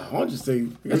 You're like, why don't you say?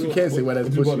 I guess you can't say wet ass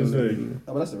What you pussy. about to say?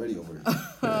 Oh, but that's the radio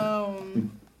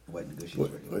version. Wet and Gushy.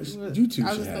 What, Radio. what, I YouTube was should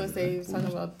just gonna have. say, talking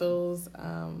about those,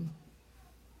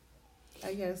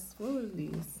 I guess, what were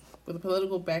these? With a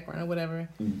political background or whatever,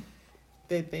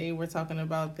 that they were talking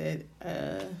about that,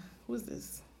 who is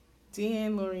this?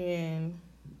 Deanne Lorian,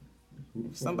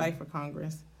 somebody for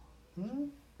Congress.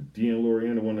 Deanne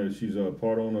Lorian, the one that she's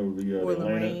part on of the Or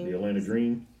Atlanta, Lorraine. the Atlanta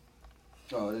Dream.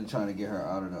 Oh, they're trying to get her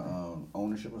out of the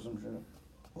ownership or some shit.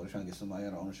 Or they're trying to get somebody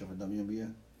out of ownership of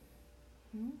WNBA.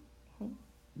 Man,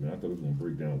 I thought it was gonna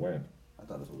break down WAP. I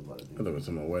thought that's what it was about to I do. thought it was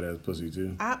some wet ass pussy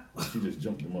too. She just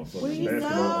jumped the What do motherfucking you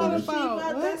basketball. know? on this-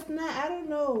 What? That's not. I don't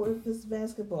know if it's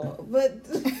basketball, but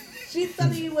she's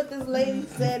telling you what this lady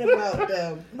said about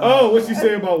them. Oh, what she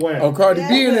say about WAP? Oh, Cardi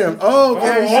B and him. Oh,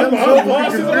 okay. Oh, I'm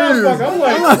lost in the motherfucker. I'm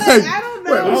like, I don't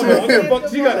know. Wait, I don't know what the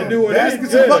fuck she got to do with Let's it. get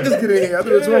some buckets get in here. I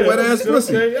thought it was one wet ass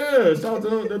pussy. Okay, yeah, shout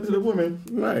out to the women.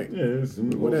 Right. Yeah, it's some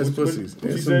Wet ass what- pussies. What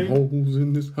There's she some say? holes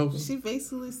in this house. She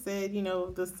basically said, you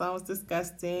know, the song's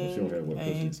disgusting She don't have what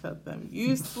and pussy? shut them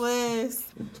useless.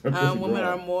 Her pussy Women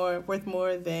brown. are worth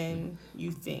more than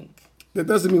you think. That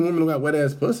doesn't mean women don't got wet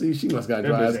ass pussy. She must got That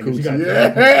dry ass bitch ain't- she got coochie.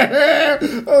 dry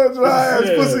Yeah. Oh, dry ass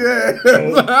Yeah. pussy.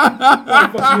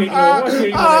 Why the fuck she hating on? Why she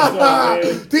hating on that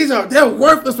song, man? They're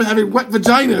worthless for having wet First of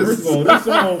vaginas. all, this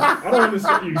song, I don't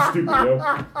understand. You stupid, yo.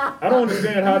 I don't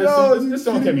understand how this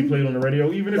song can't be played on the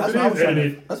radio, even if That's it what I was is trying to.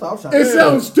 edited. That's what I was trying to. It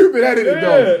sounds stupid edited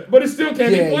though. Yeah, but it still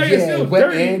can't be played. It's still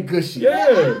wet dirty. and gushy. I Yeah.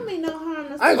 don't mean no harm.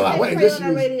 I ain't gonna lie, They wet and play gushy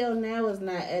on the is- radio now is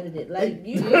not edited. Like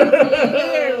you can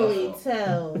clearly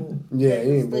tell. Yeah, that it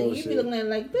ain't this thing- bullshit. You be looking at it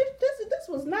like, bitch, this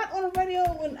was not on the radio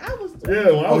when I was.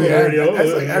 Yeah, when I Oh was on yeah, the radio.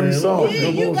 that's like every song. Yeah, No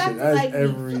you got bullshit. to That's like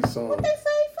every What song. they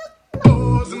say? Fuck. No.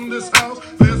 Hoes in this house,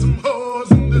 there's some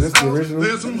hoes in original.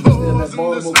 There's some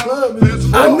hoes in this club.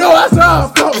 I know that's how I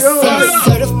felt, yo. I It's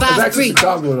said certified actually free.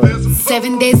 Chicago though.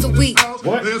 7 days a week. What?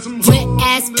 Wet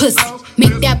ass pussy.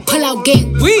 Make that pull out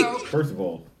game weak. First of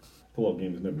all, pull-up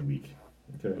game is never weak.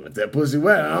 Okay. That pussy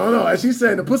wet. I don't know. As she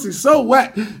said, the pussy's so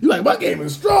wet. You like, my game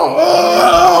is strong.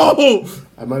 Oh!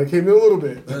 I might have came in a little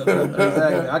bit.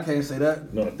 Exactly. I can't say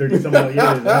that. No, 30-something years.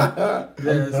 Huh?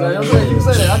 Yeah, so I'm saying you can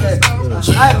say that.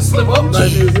 I had to slip up.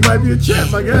 You might be a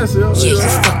champ, I guess, yo. Yeah, you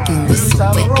fucking with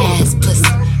some wet ass pussy.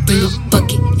 Bring a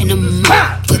bucket and a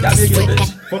mop. Put this wet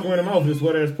ass. Fuck her in the mouth, this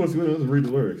wet ass pussy. Let's read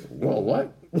the lyrics. Whoa,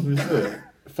 what? What's what it said?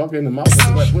 Fuck in the mouth.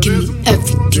 What? Give me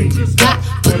everything you got.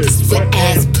 Put this wet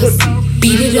ass pussy.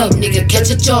 Beat it up, nigga,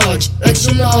 catch a charge.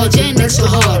 Extra large and extra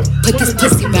hard. Put this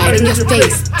pussy right in your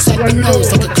face. Swipe your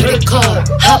nose like a credit card.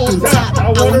 Hop on top,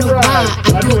 I wanna ride.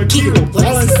 I do a giggle, what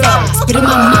is inside? Spit in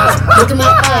my mouth, look in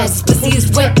my eyes. This pussy is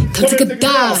wet, come take a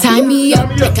dive. Tie me up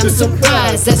like I'm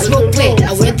surprised. That's role play,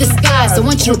 I wear disguise. I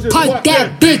want you to park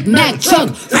that Big Mac truck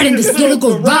right in this little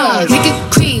garage. Make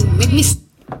it cream, make me.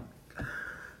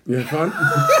 You having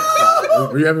fun?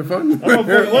 Were you having fun? I don't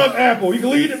love Apple. You can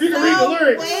read the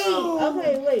lyrics.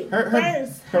 Wait.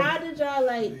 First, how did y'all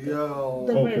like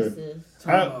the verses?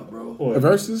 The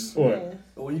verses? What?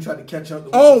 When you tried to catch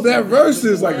up. That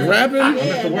verses, like rapping?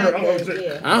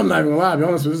 Yeah. I'm not even gonna lie, to be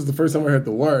honest with you, this is the first time I heard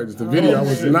the words. The video, I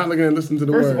was not looking to listen to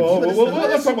the First words. of all,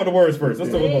 let's talk about the words first.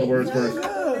 Let's talk about the words first.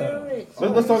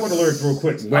 Let's talk about the lyrics real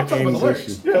quick. Wet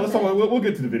English. Yeah, let's talk about. We'll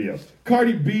get to the video.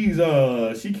 Cardi B's,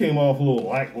 she came off a little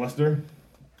lackluster.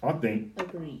 I think.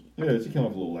 Agreed. Yeah, she came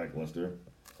off a little lackluster.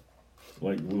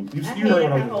 Like you heard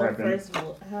what I was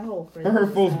rapping. Her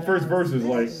first verse is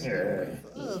like,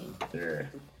 yeah.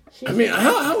 I mean,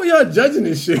 how are y'all judging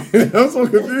this shit? I'm so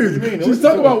confused. She's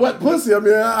talking about wet pussy. I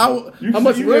mean, how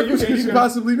much work could she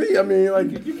possibly be? I mean, like,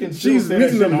 she's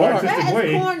meeting the mark. That is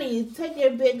corny. Take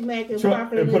your Big Mac and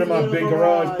park it in put in my big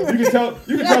garage. You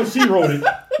can tell she wrote it.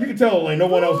 You can tell like no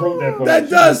one else wrote that for her. That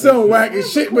does sound whack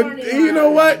as shit, but you know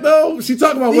what though? She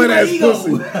talking about wet ass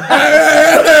pussy.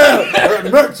 I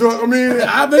mean,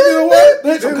 I think it'll work.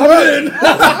 It's working. You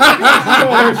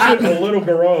call her shit a little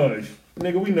garage.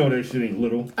 Nigga, we know that shit ain't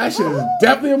little. That shit is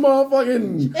definitely a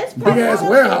motherfucking big ass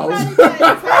warehouse.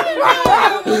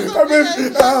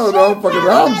 I don't know.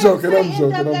 I'm joking. I'm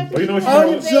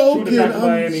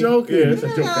joking. Yeah, it's a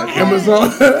joke.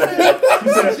 Amazon.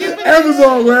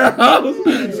 Amazon warehouse.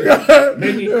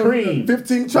 Make it cream.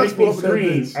 15 trucks full of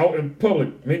screen out in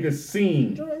public. Make a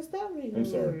scene. I'm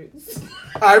sorry.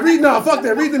 All right, fuck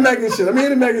that. Read the Megan shit. I'm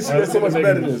hearing the Megan shit. That's so much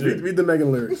better than this. Read the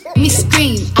Megan lyrics. Me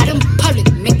scream, I don't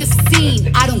public, make a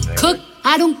scene. I don't cook,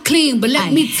 I don't clean, but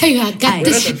let me tell you, I got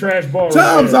this That's a shit. trash bar.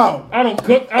 Time's out. I don't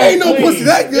cook. Ain't no pussy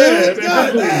that good.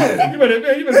 God damn. You better.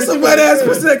 That's a wet ass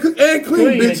pussy that cook and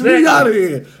clean, bitch. Exactly. We out of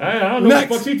here. I don't know what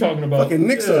the fuck she talking about. Fucking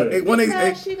Nixa.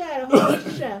 818. She got a whole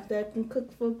chef that can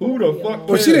cook for Who the fuck?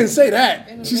 Well, she didn't say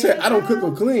that. She said, I don't cook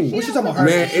or clean. What she talking about?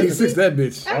 Man, 86, that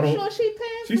bitch. I'm sure she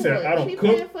paying She for said, it. I don't She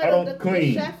cook, paying for I don't the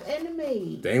clean. chef and the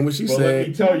maid. That ain't what she Well, let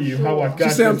me said. tell you how I got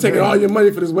She said, I'm taking all your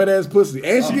money for this wet ass pussy.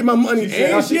 And she get my money.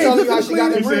 And she ain't cooking clean.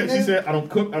 She said, I don't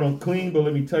cook, I don't clean, but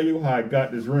let me tell you how I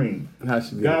got this ring. How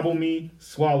she did. Gobble me,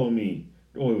 swallow me.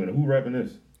 Oh, wait a minute, who rapping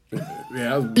this?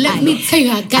 Yeah, Let me tell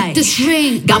you, I got this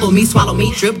ring. Gobble me, swallow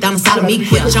me, drip down inside of me.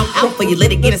 Quick jump out for you,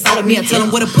 let it get inside of me. I tell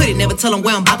them where to put it, never tell them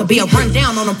where I'm about to be. I run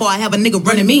down on them before I have a nigga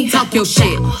running me. Talk your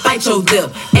shit, bite your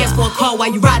lip. Ask for a call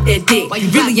while you ride that dick. While you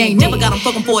really ain't never got him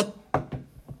fucking for it.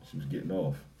 She was getting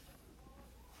off.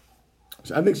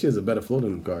 I think she has a better flow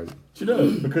than Cardi. She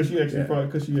does, because she actually,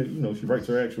 because she, she writes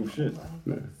her actual shit.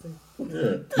 Yeah.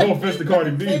 No offense to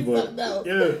Cardi B, but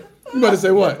yeah. You about to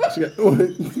say what? She got.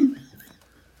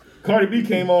 Cardi B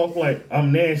came off like,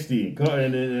 I'm nasty.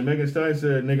 And Megan Thee Stallion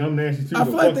said, nigga, I'm nasty too. I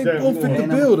feel like they both fit the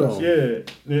bill, though. Yeah,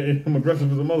 I'm aggressive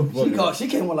as a motherfucker. She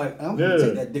came with like, I'm going to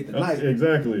take that dick tonight.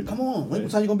 Exactly. Come on, what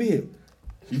time you going to be here?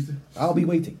 I'll be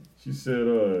waiting. She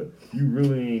said, you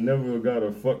really ain't never got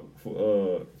to fuck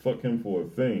him for a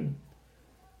thing.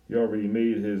 He already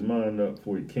made his mind up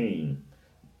before he came.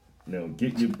 Now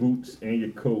get your boots and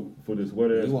your coat for this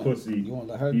wet ass pussy. You want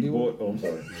to let her he do bought. it? Oh, I'm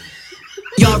sorry.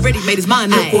 You already made his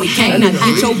mind up before he came. Now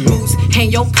get your boots,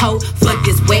 hang your coat, fuck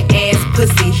this wet ass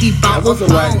pussy. He bought a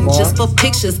phone just for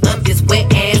pictures of this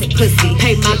wet ass pussy.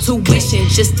 Pay my tuition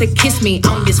just to kiss me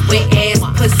on this wet ass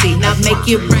pussy. Now make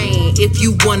it rain if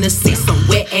you wanna see some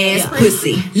wet ass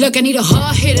pussy. Look, I need a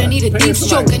hard hit, I need a deep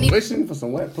stroke, I need. Wishing for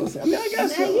some wet pussy. I mean, I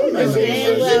guess.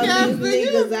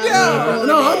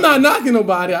 No, I'm not knocking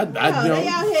nobody.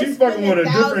 She's fucking with a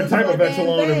different type of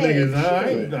echelon of niggas.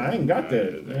 I ain't got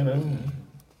that.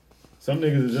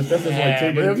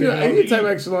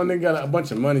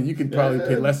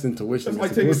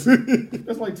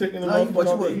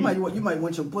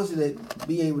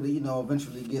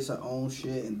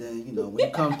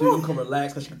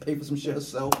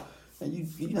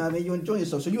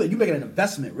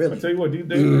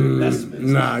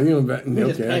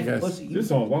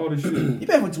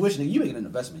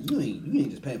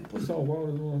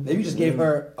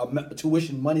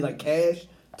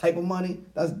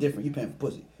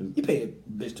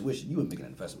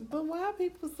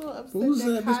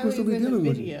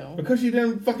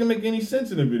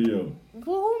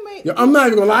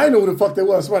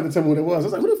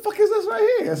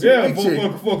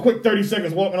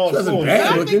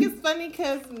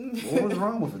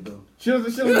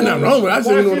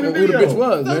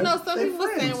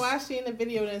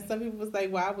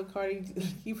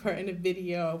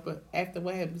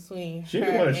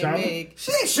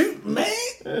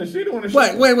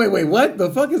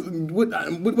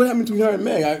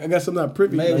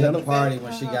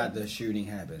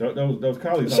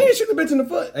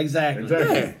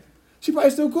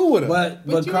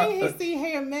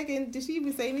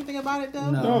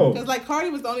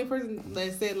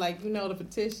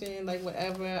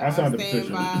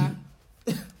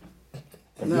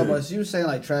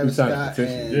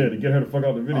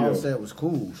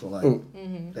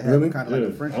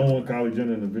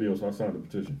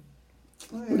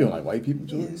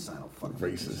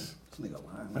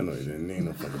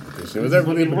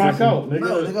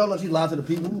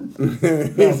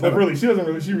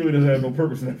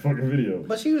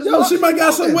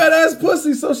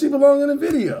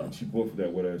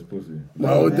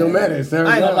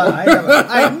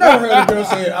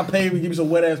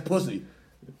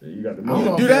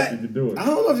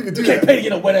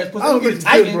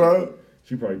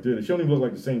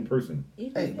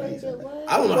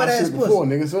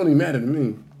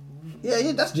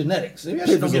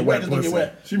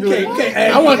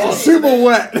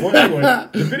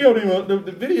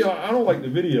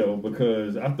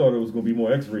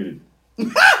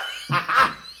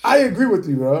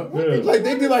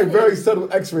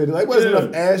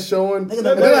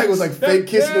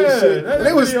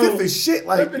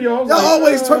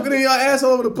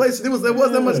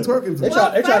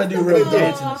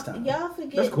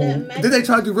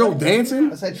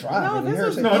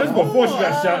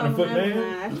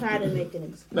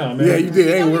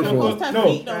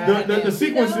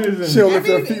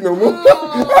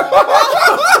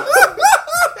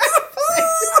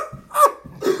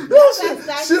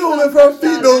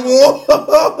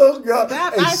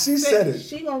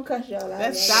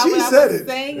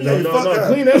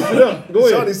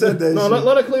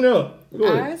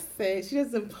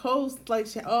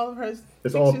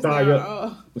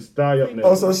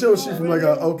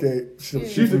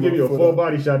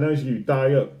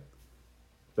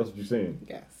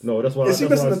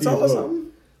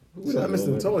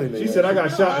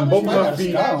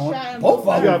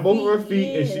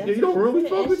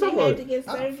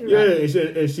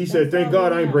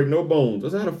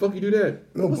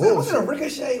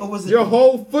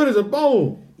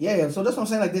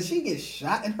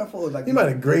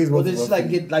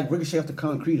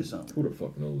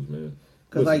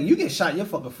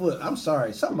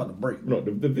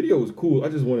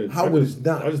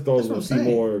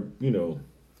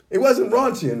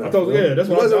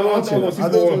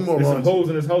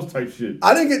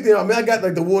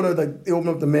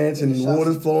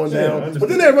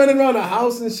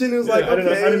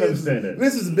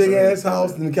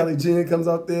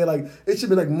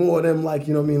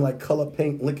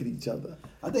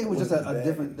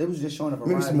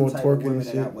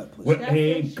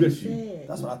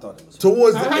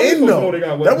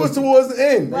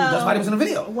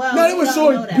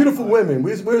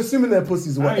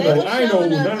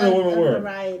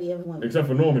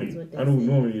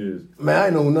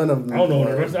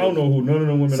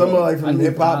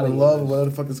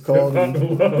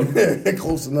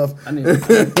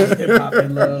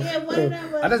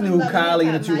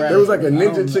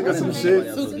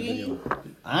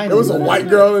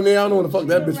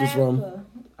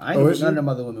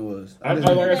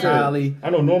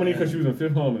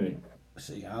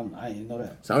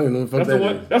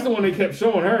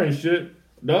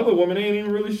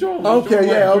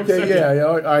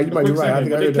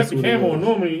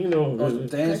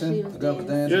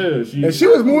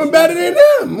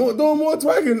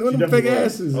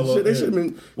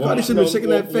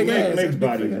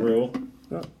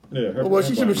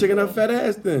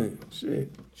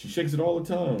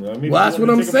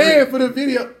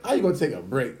 take a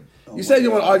break. You said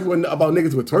you want to argue about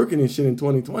niggas with twerking and shit in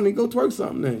 2020. Go twerk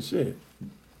something then, shit.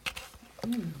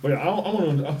 But I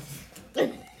want to.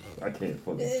 I can't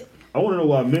fucking. I want to know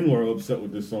why men were upset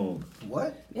with this song.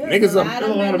 What? Niggas up. There's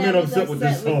a lot of men upset with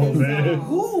this song, man.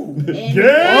 Who?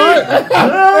 Yeah.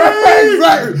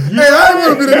 Exactly. Hey, I don't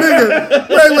want to be the nigga.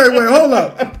 Wait, hold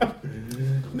up.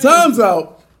 Time's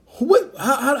out. What?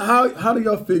 How do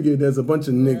y'all figure there's a bunch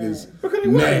of niggas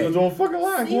mad? He was on fucking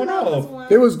line going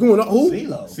off. It was going on. Who?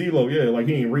 CeeLo, yeah, like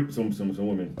he ain't raped some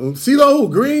women. CeeLo, who?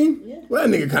 Green? Yeah. Well,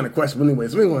 that nigga kind of questionable anyway.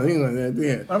 So he ain't gonna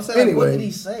yeah. I'm saying, anyway, what did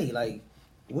he say? Like,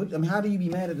 what? I mean, how do you be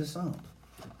mad at this song?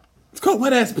 It's called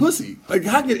wet ass pussy. Like,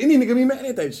 how could any nigga be mad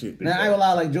at that shit? Now I ain't gonna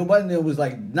lie, like Joe Budden was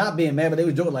like not being mad, but they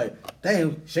was joking like,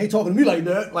 "Damn, she ain't talking to me like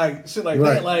that," like shit like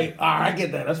that. Like, I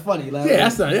get that. That's funny. Like,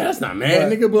 that's not mad.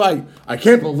 Nigga be like, I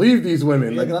can't believe these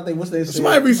women. Yeah, like, I think what's they say?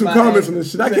 Somebody read some comments on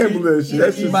this shit. I can't believe this shit.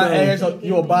 That's just my ass.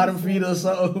 You a bottom feeder or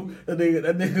something? That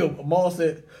nigga Maul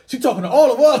said she talking to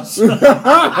all of us. We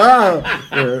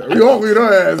all read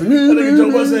her ass. That nigga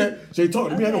Joe Budden said she ain't talking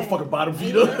to me. I ain't no fucking bottom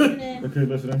feeder. Okay,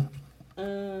 listen.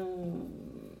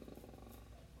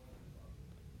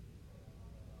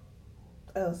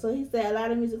 Oh, so he said a lot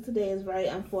of music today is very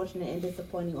unfortunate and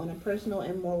disappointing on a personal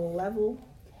and moral level.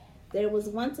 There was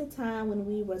once a time when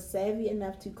we were savvy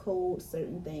enough to code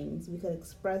certain things. We could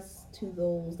express to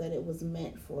those that it was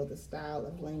meant for the style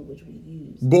of language we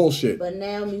use. Bullshit. But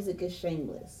now music is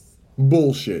shameless.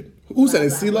 Bullshit. Who said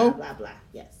it? CeeLo? Blah, blah, blah.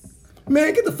 Yes.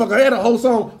 Man, get the fuck out. I had a whole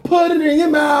song. Put it in your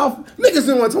mouth. Niggas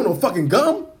didn't want to no fucking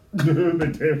gum. They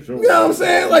damn sure. You know what I'm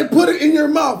saying? Like, put it in your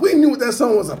mouth. We knew what that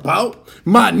song was about.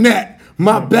 My neck.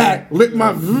 My back, lick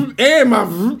my and my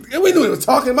and we knew what he was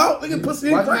talking about. Look at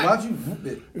pussy and crack. Why'd you whoop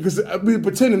it? Because we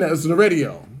pretending that it was on the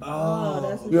radio. Oh,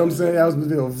 that's you know what I'm saying? That was the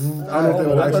deal. I don't know if they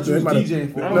were I thought you was actually.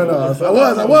 DJing for it. No,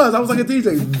 I was like a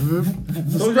DJ.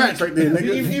 Scratch right there,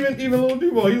 nigga. Even Lil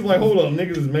Duval, he was like, hold up,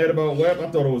 niggas is mad about WAP. I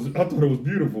thought it was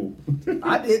beautiful.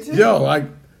 I did too. Yo, like,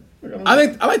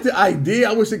 I like the idea.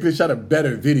 I wish they could have shot a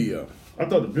better video. I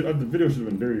thought the video should have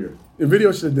been dirtier. The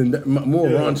video should have been more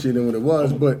raunchy than what it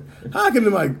was, but how can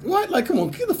they like, what? Like, come on,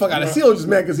 get the fuck out of here. CeeLo just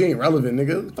mad because he ain't relevant,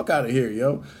 nigga. Fuck out of here,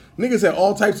 yo. Niggas had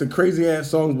all types of crazy ass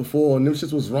songs before, and them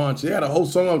shits was raunchy. They had a whole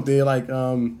song up there, like,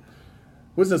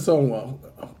 what's that song?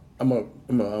 I'm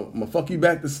a fuck you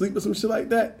back to sleep or some shit like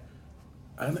that.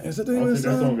 Is that the name of the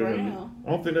song? I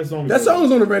don't think that song. That song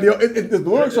was on the radio. The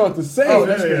lyrics aren't the same. Oh,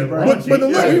 that's good, bro. But the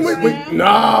lyrics,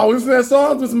 no, listen to that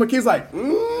song. Listen, my kids like,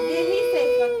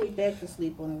 back to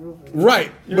sleep on the roof.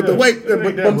 Right, yeah, but the way, but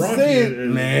I'm raunchy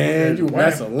saying, man,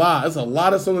 that's a lot. That's a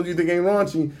lot of songs you think ain't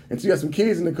raunchy until you got some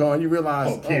kids in the car and you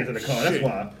realize, kids in the car. Shit. That's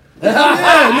why.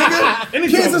 Yeah, nigga.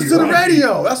 Kids listen to the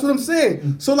radio. That's what I'm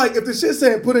saying. So like, if the shit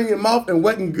saying put it in your mouth and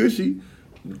wet and gushy,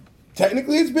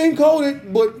 technically it's been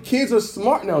coded, but kids are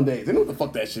smart nowadays. They know what the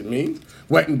fuck that shit means.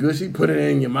 Wet and gushy, put it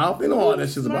in your mouth. They know all that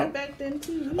shit's about. Back then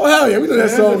too. Oh hell yeah, we know that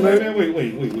song, man. Wait.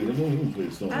 Let me play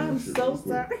the song. I'm so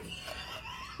sorry.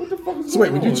 What the fuck is So wait,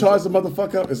 going would you on? charge the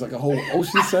motherfucker up? It's like a whole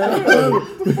ocean sound. I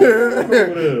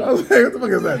was like, what the fuck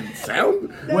is that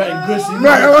sound? Wet and gushy.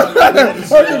 Right, on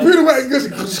the computer, wet and gushy.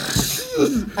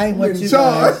 I ain't what you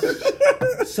charge.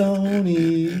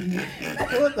 Sony.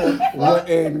 What the Wet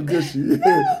and gushy.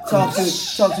 Talk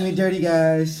to me, dirty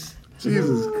guys.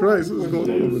 Jesus Christ, what's going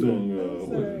on over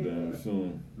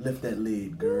there? Lift that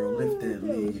lid, girl. Lift that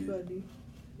lid.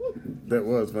 That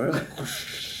was, man.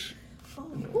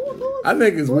 I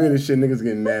think it's weird as shit niggas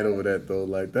getting mad over that though.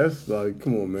 Like that's like,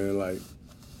 come on, man. Like,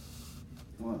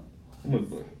 What? You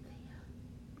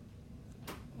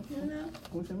know?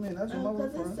 What you mean? That's your mama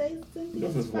Because it friend. says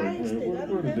Cynthia's That's fire like, stick. I where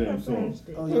don't the have damn her fire song?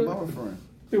 stick. Oh, your mama friend.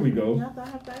 Here we go. You have to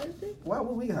have fire stick? Why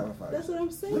would we have a fire That's stick? what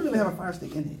I'm saying. We don't even have a fire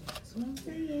stick in it. That's what I'm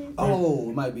saying. Oh,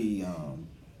 it might be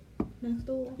Next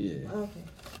door? Yeah. Okay.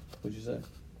 What'd you say?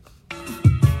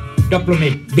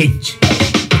 Diplomat, bitch.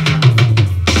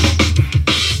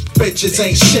 Bitches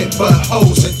ain't shit but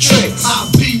hoes and tricks. I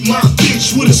beat my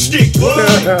bitch with a stick.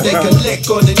 They can lick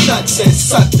on the nuts and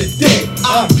suck the dick.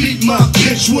 I beat my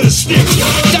bitch with a stick.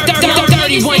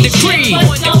 31 degrees.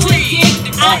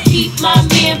 I eat my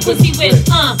man pussy with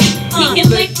He can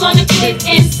lick on the clit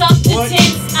and suck the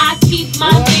tits. I keep my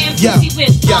man pussy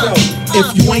with If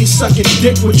you ain't sucking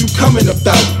dick, what you coming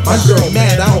about? My girl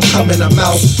mad, I don't come in her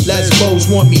mouth. Lesbos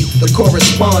want me to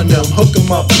correspond them, hook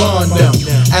them up, bond them.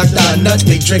 After I nut,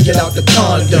 they drink it out the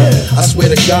condom. I swear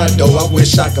to God though, I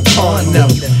wish I could pawn them.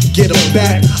 Get them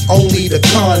back, only to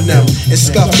con them. And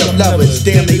scuffed up lovers,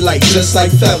 damn they like just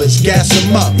like fellas. Gas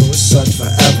them up, such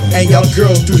forever. And y'all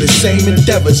girls do the same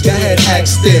endeavors. Go ahead, act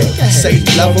still. Say you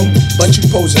love them, but you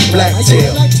posing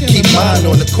blacktail. Keep mine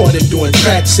on the corner doing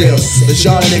crack sales. Cause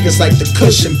y'all niggas like the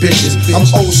cushion bitches. I'm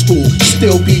old school,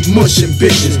 still be mushing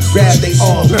bitches. Grab they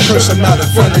arm, curse them out in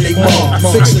front of they mom.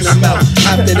 Fixing them out,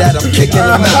 after that I'm kicking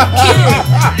them out.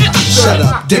 Shut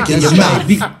up, dick in your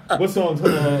mouth. What song's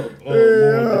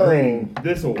degrading?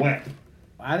 This or whack?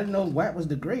 I didn't know whack was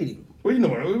degrading. Well, you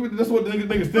know, that's what niggas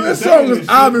think. This song is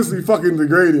obviously fucking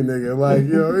degrading, nigga. Like,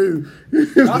 you know,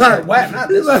 he's like, whack, not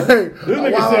this like, This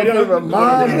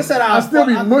nigga said, I still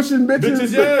be mushing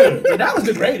bitches. Yeah. That was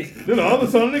degrading. Then the other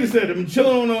song, nigga said, I'm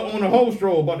chilling on a whole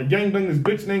stroll about to gangbang this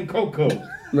bitch named Coco.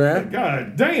 Man.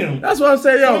 God damn. That's what I'm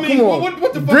saying, yo. I mean, come on.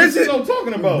 What the fuck is this song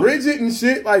talking about? Bridget and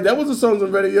shit. Like, that was the songs on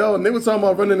radio, and they were talking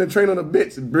about running the train on a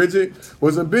bitch. Bridget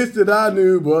was a bitch that I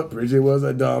knew, but Bridget was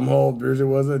a dumb hoe. Bridget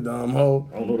was a dumb hoe.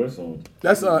 I don't know that song.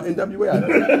 That's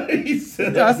NWA. He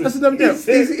said that's NWA.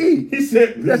 Easy He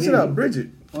said that shit up. Bridget.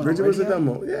 Bridget was a dumb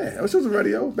hoe. Yeah, she was on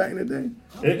radio back in the day.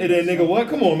 And then nigga, what?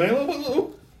 Come on,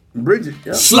 man. Bridget,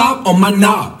 yeah. Slop on my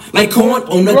knob, like corn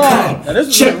on the cob.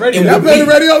 Check and I play the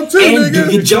radio too, and nigga.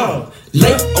 do your job.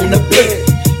 Lay on the bed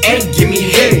and give me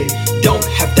head. Don't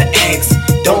have to ask,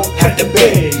 don't have to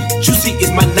beg. Juicy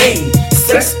is my name,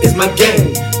 sex is my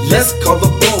game. Let's call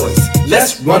the boys,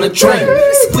 let's run a train.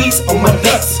 Squeeze on my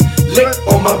nuts, lick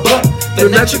on my butt. The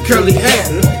natural curly hair,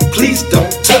 please don't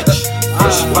touch.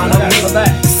 First find a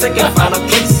mate, second find a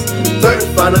place, third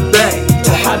find a bag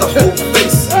to hide the whole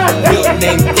face. Real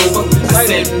name Grover, I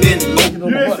said Ben. You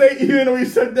didn't say, you didn't know he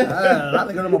said that? I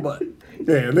think on my butt.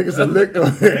 Yeah, nigga said lick.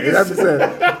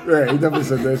 He definitely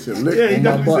said that shit. Lick Yeah, he on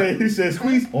my butt. definitely said, he said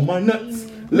squeeze on my nuts.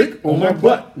 Lick on my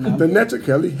butt. The natural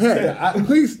curly hair.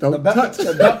 Please don't touch.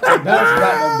 The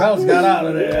bounce got out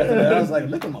of there after that. I was like,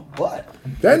 look at my butt.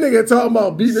 That nigga talking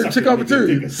about beating a chick over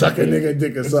too. Suck a nigga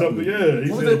dick or something. Yeah,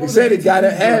 he said he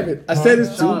gotta have it. I said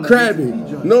it's too crabby.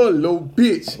 No little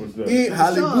bitch in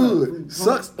Hollywood.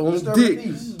 Sucks on dick.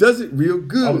 Does it real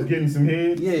good. I was getting some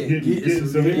head. Yeah, getting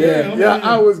some head. Yeah,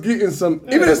 I was getting some.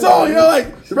 Even the song, you know,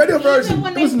 like the radio version,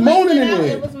 it was moaning in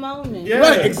there. It was moaning. Yeah.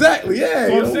 Right, exactly. Yeah.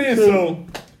 So I'm saying so.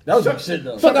 That was good shit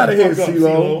though. Fuck out of here, Fuck up,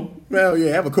 CeeLo. Well,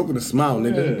 yeah, have a coke and a smile,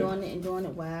 nigga. Doing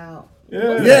it, wow.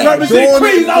 Yeah, represent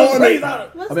Queens. I'm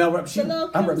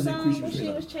I'm representing Queens. She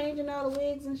was changing all the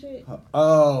wigs and shit.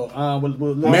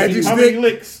 With Magic How many Stick.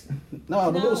 licks?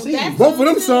 No, with Little C. that's- Both of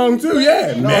them songs too,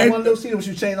 yeah. No, Mag- one Little C when she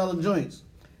was changing all the joints.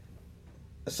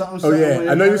 Oh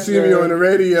yeah, I know you see me on the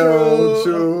radio,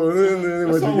 true.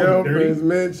 What song your was girlfriends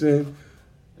mentioned.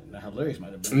 Hilarious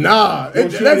might have been. Nah,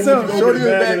 that sounds shorty was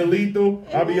back in the back lethal.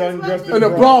 I be young dressed in the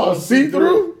bra, see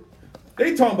through.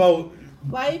 They talking about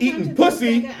Why you eating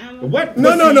pussy. What?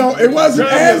 No, it wasn't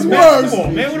as worse. Come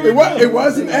on, man. What are we doing? It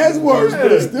wasn't as worse,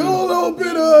 but it's still a little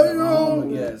bit of, you know.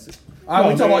 Yes. All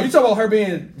right, you talking about her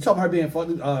being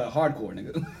hardcore,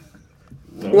 nigga.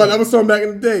 Well, that was something back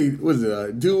in the day. What was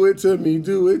it? Do it to me,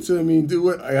 do it to me, do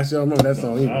it. I guess y'all remember that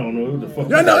song. I don't know what the fuck.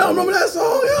 Y'all know, y'all remember that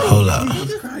song? Yo? Hold up.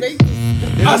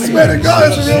 I swear to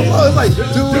God, it's a real song. It's like, do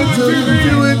it to me,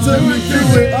 do it to me, do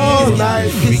it all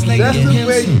night. That's the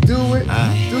way you do it.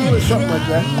 Do it, something like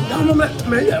that. Y'all remember that?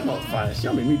 Man, yeah, motherfucker.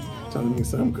 Y'all made me trying to make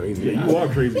something crazy. Yeah, you are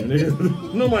crazy,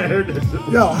 nigga. Nobody heard that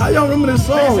shit. Yo, how y'all remember this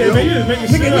song? Hey, Yo? man, you just making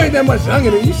Nigga, shit you up. ain't that much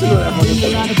younger than you should know that fucking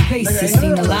Seen a lot of faces,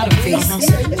 seen a lot of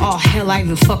faces. Oh hell, I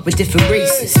even fuck with different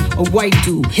races. A white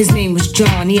dude, his name was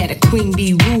John. He had a Queen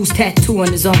Bee Rules tattoo on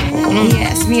his arm. He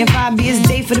asked me if I'd be his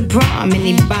date for the prom, and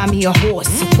he'd buy me a horse,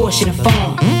 a Porsche, and a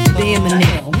farm. Damn, a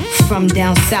nigga from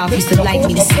down south used to like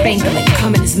me to spank him and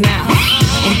come in his mouth.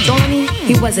 And Thorny,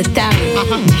 he was a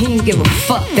thousand. He didn't give a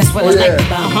fuck. That's what I liked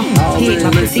about him. He ate my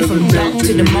pussy from dark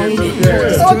to the morning.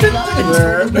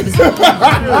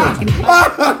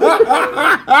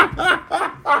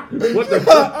 What the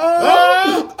fuck?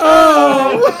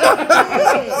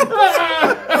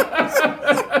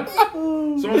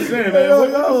 So I'm saying, man,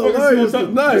 what the fuck is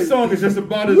this song is just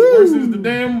about as worse as the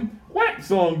damn whack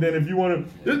song. Then, if you want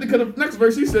to, because the next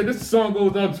verse he said, this song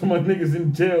goes out to my niggas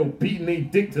in jail beating they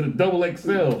dick to the double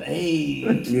XL.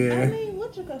 Hey, yeah. I mean,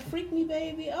 what you got, Freak Me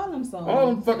Baby, all them songs. All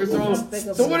them fucking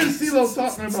songs. So what is CeeLo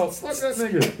talking about? Fuck that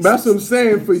nigga. That's what I'm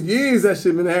saying. For years, that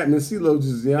shit been happening. CeeLo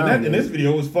just And this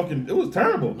video was fucking. It was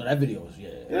terrible. No, that video was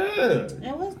Yeah.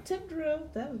 And what's Tip Drill?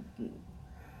 That was.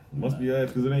 Must be ass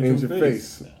because it ain't Ain't your your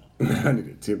face. I need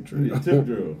a tip drill. Yeah, tip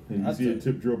drill. And you see a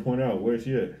tip drill point out. Where's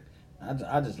she at?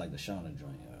 I just like the Shauna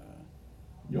joint.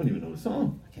 You don't even know the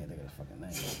song. I can't think of the fucking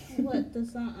name. What the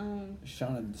song?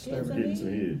 Shauna Disturbing. Getting some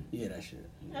head. Yeah, that shit.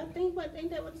 I think ain't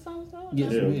that what the song was called?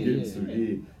 Get some head. Getting some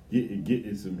head.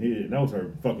 Getting some head. And that was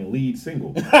her fucking lead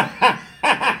single.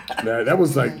 That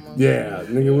was like, yeah,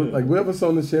 nigga, like whatever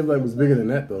song this shit like was bigger than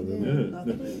that though.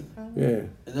 Yeah. Yeah.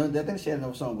 And I think she had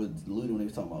another song with Luda when they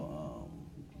was talking about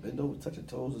bend over, touch your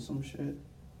toes or some shit.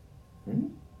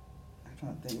 I'm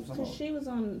trying to think of something. Cause she was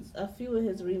on a few of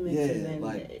his remixes, and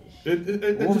like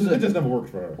it just never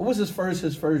works for her. What was his first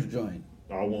joint?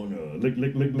 I wanna lick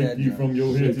you from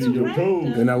your head to your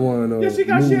toes. And I wanna Yeah, she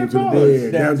got move shit to the bars.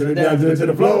 bed, down to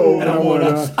the floor. And I wanna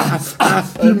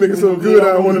you niggas so good,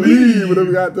 I don't wanna leave. But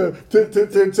we got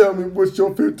to tell me what's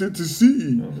your 50 to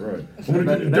see. All right. I'm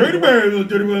gonna get the dirty bird, little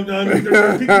dirty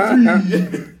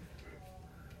bird.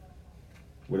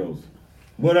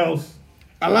 What else?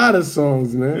 A lot of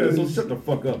songs, man. Yeah, so shut the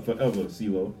fuck up forever,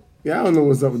 CeeLo. Yeah, I don't know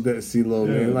what's up with that CeeLo,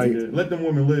 man. Like, let them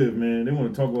women live, man. They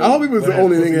want to talk about. I hope he was the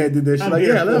only nigga that did that shit. Like,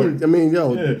 yeah, I mean,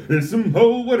 yo. Yeah, there's some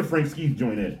hoes. Where the Frank Ski's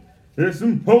joint at? There's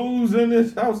some hoes in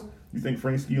this house. You think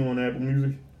Frank Ski on Apple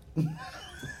Music?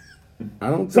 I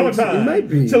don't think so. He might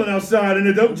be chilling outside in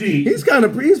the dope G. He's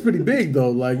pretty big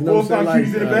though. Like, you know what I'm saying?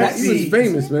 Like, he was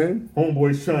famous, man.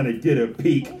 Homeboy's trying to get a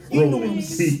peek, rolling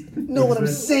deep. Know what I'm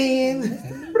saying?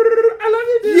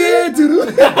 Yeah,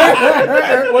 dude.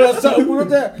 What else? What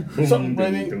that? Something,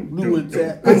 baby. Blue and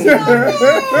tap.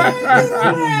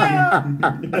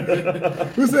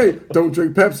 Who say, don't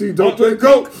drink Pepsi, don't drink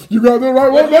Coke. You got the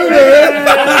right one, baby.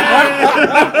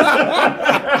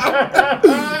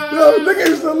 Yo, nigga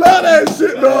used to love that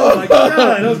shit, dog. Oh my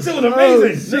god, that was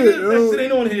amazing. That shit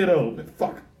ain't on here though.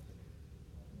 Fuck.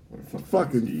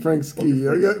 Fucking Frank Ski.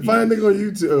 Find a nigga on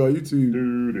YouTube.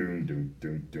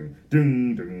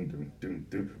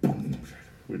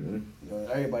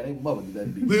 Everybody, they mother did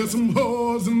that beat. There's some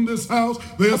whores in this house.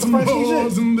 There's some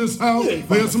whores in this house.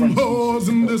 There's some whores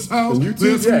in this house.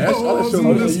 There's some whores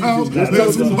in this house.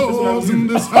 There's some whores in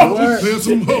this house. There's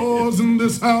some whores in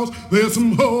this house. There's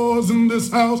some whores in this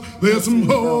house. There's some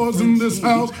whores in this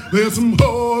house. There's some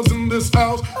whores in this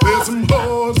house. There's some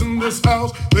whores in this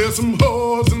house. There's some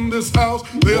whores in this house.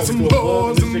 There's some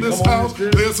whores in this house.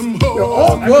 There's some whores.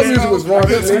 All club music was wrong.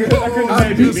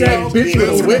 I beat that bitch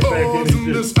with a whip. There's some whores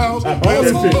in this house. That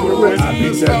was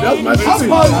my shit.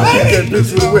 I beat that bitch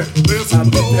with a whip. I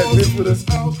beat that bitch with a.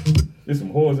 There's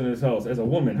some whores in this house. As a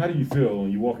woman, how do you feel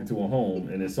when you walk into a home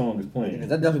and this song is playing? That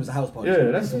definitely was a house party.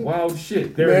 Yeah, that's some wild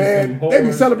shit. There Man, is some they be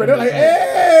whores celebrating. They're like,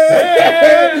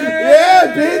 hey,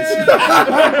 yeah, bitch.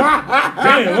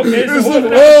 damn, okay, There's so some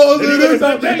who's whores that? in this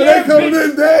house. They coming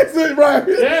in dancing, right?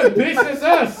 Yeah, bitch, that's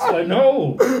us. Like,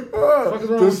 no.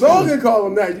 The song can call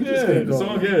them that. You just can't the call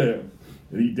song, them.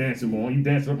 yeah. He dancing on. He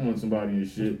dancing up on somebody and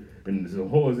shit. And there's some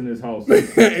whores in this house.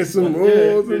 It's some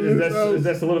whores in this house. Is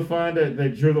that solidifying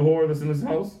that you're the whore that's in this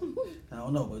house? I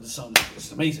don't know, but this song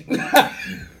is amazing.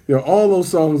 Yo, all those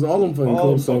songs, all them fucking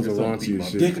club songs are raunchy as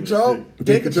shit. Dick control.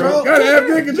 Dick control. Gotta have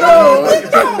dick control.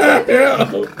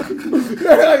 Yeah.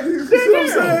 You see what I'm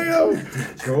saying,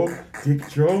 yo? Dick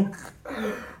control.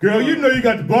 Girl, you know you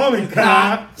got the ball in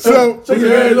car. So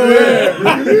yeah.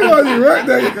 You already right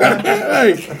there.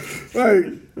 Like,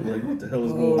 what the hell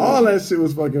is going on? All that shit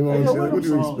was fucking wrong. What do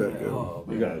you expect, yo?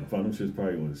 You gotta find them shits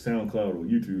probably on SoundCloud or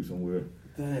YouTube somewhere.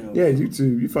 Damn. Yeah,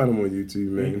 YouTube. You find them on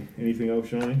YouTube, man. Anything else,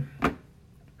 Shawnee?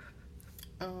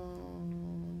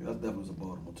 That definitely was a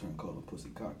Baltimore term called a pussy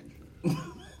cock and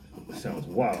shit. Sounds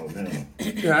wild now.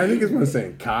 Yeah, I think it's when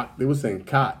saying cock. They were saying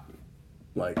cot.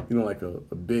 Like, you know, like a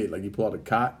bed. Like you pull out a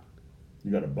cot.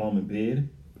 You got a bomb in bed?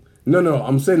 No.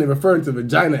 I'm saying they're referring to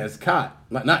vagina as cot.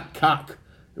 Not cock.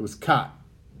 It was cot.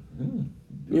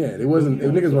 Yeah, it wasn't.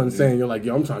 Niggas wasn't saying you're like,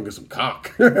 yo, I'm trying to get some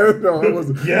cock. No, it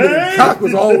wasn't. Yeah. Cock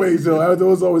was always, yo. There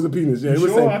was always a penis. Yeah, it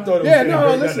was sure? saying. I thought it was yeah, saying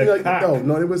no, listen, like, cock.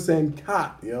 no, it was saying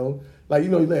cot, yo. Like, you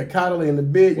know, you lay a cot in the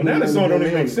bed. Well, now the song don't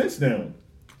even make sense now.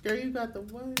 Girl, you got the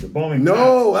what? The bombing.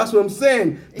 No, that's what I'm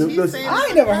saying. I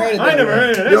ain't never heard of that. I ain't never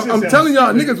heard of that. Yo, I'm telling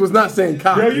y'all, niggas was not saying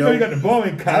cock. Yo, you know you got the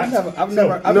bombing cock. I've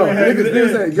never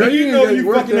niggas saying, girl, you know you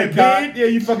work fucking that a bed? Yeah,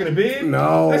 you fucking a bed?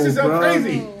 No, that shit sound bro.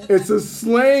 crazy. It's a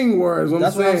slang word.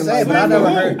 That's what I'm saying, Like, but I never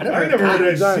heard. I never heard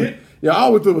of that shit. Yeah, I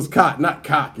always thought it was cock, not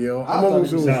cock, yo. I'm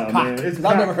almost sure it was Nah, cock. man, it's I've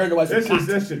cock. never heard nobody say cock.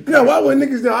 That shit. Yeah, why would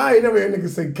niggas know? I ain't never heard niggas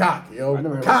say cock, yo. I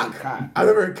never heard cock. nobody say cock. I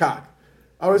never heard cock.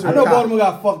 I always I heard know cock. Baltimore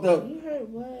got fucked up. You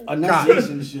heard what?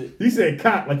 Enunciation and shit. He said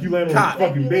cock like you laying on Cock. the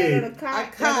fucking You bed. landed a A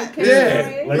cot. cot.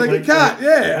 Yeah, like a cot,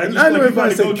 yeah. Like I never you heard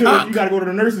gotta say go to cock. you gotta go to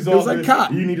the nurse's It was office. like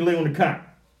cock. You need to lay on the cot.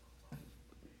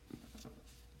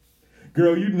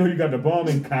 Girl, you know you got the bomb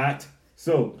in cot.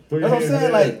 So throw your That's what I'm hands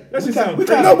in saying, there. like, that shit we sound got-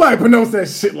 crazy. Nobody pronounced that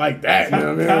shit like that. You know what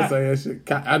I mean? I'm Cock. saying that shit.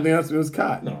 Cock. I think it was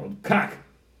cock. No, cock.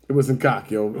 It wasn't cock,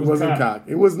 yo. It was wasn't cock. cock.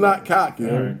 It was not cock, yo.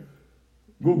 All right.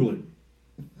 Google it.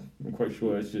 I'm quite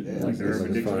sure that shit. Yeah, Like the that's Urban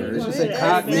fine. Dictionary. It should say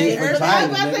cock, meat, Urban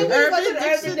vagina, nigga. Urban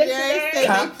Dictionary say a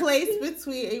Cock. place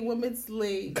between a woman's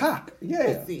leg. Cock.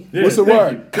 Yeah. Pussy. Yeah, What's the thank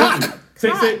word? you.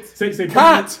 Thank you. Say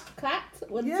Cot. Cot?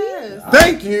 What is Yes.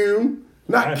 Thank you.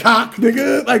 Not cock,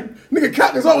 nigga. Like, nigga,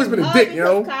 cock has always been a dick, you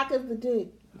know? Cock is the dick.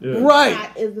 Yeah. Right.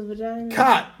 Cot is the vagina.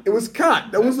 Cot. It was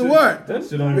cot. That was the word. That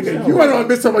shit don't even Nigga, sound you right. went on a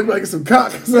bitch talking about you like some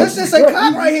cock. Let's just say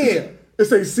cock right here. It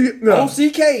say C. No.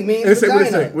 OCK means It say- what it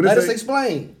vagina. say? What it Let us say?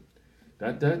 explain.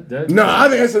 That. No, I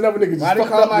think that's another nigga just Why they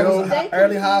fucked call up, my you know? They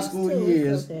early high confused school too,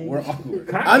 years it's okay. were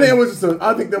awkward. I think it was just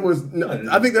I think that was no,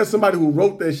 I think that's somebody who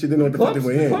wrote that shit. Didn't know what the fuck they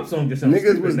were in. Club song just sounds Niggas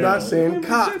stupid was now. not It don't saying make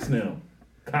cock. sense now.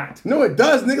 Cot. No, it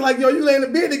does, nigga. Like, yo, you lay in the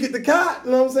bed to get the cot.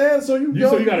 You know what I'm saying? So you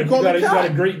So you got call it you got a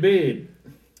cot. great bed.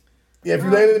 Yeah, if you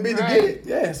lay in the bed to get it,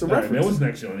 yeah, it's a All right, man, reference. what's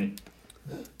next, Johnny?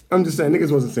 I'm just saying,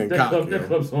 niggas wasn't saying That cock. club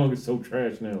yo. song is so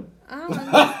trash now.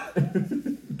 I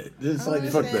don't Just I like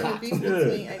don't fuck understand that. the beef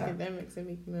between academics and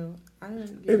Meek Mill. I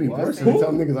don't get It'd be what worse you're when you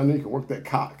saying. tell niggas I know you can work that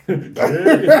cock.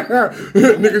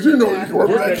 Niggas, you know you can work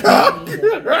that cock.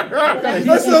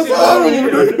 That sounds horrible.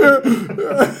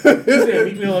 He said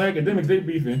Meek Mill and academics, they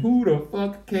beefing. Who the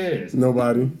fuck cares?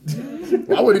 Nobody.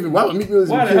 Why would Meek Mill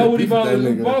Why the hell would he beef with that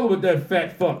nigga? bother with that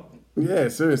fat fuck? Yeah,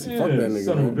 seriously, fuck Yeah, that nigga.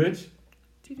 son of a man. bitch.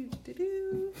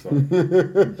 Do-do-do-do. Sorry.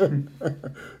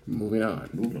 Moving on.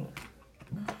 Moving on.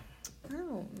 I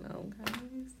don't know,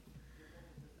 guys.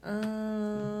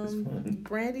 fine.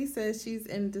 Brandy says she's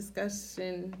in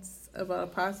discussions about a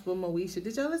possible Moesha.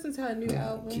 Did y'all listen to her new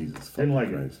album? Jesus Didn't like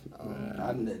Christ.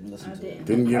 I didn't listen to it.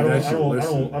 Didn't give that shit a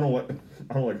listen. I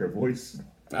don't like her voice.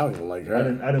 I don't even like her. I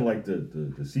didn't like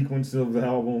the sequence of the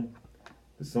album.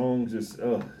 The song just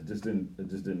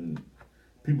didn't.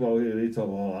 People out here they talk.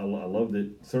 Oh, I loved it.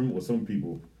 Some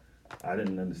people, I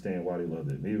didn't understand why they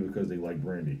loved it. Maybe because they like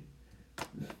Brandy.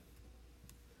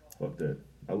 Fuck that.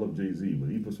 I love Jay-Z, but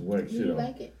he put some whack Do shit you out.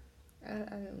 like it? I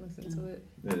didn't listen to it.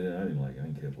 Yeah, I didn't like it. I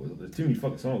didn't care for it. There's too many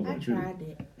fucking songs I on it too. tried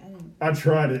it. I didn't. I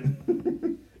tried it.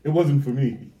 It wasn't for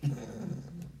me.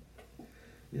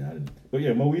 Yeah, I didn't. But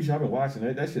yeah, Moesha, I've been watching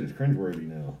that. That shit is cringeworthy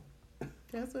now.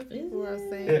 That's what people are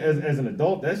saying. As an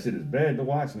adult, that shit is bad to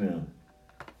watch now.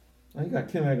 Like, you got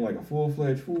Kim acting like a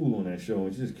full-fledged fool on that show,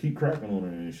 and she just keep cracking on her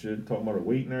and shit, talking about her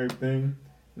weight and everything.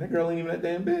 And that girl ain't even that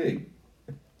damn big.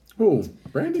 Who?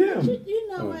 Brandy? Kim. You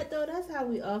know what though? That's how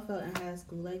we all felt in high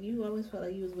school. Like you always felt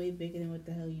like you was way bigger than what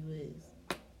the hell you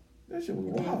is. That shit was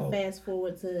And then wild. fast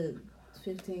forward to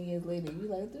 15 years later, you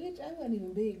like, bitch, I wasn't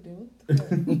even big, dude. What the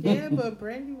fuck? Yeah, but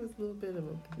Brandy was a little bit of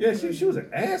a. Yeah, she was an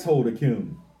asshole to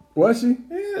Kim. Was she?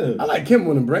 Yeah. I like Kim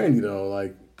more than Brandy though.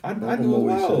 Like I do I'm as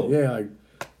always well. shit. Yeah, like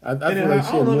I And feel then like I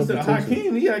she don't had more understand. potential.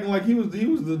 Hakeem, he acting like he was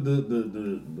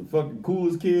the fucking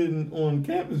coolest kid on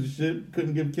campus and shit.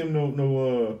 Couldn't give Kim no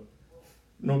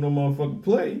motherfucking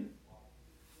play.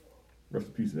 Rest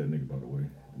in peace to that nigga, by the way.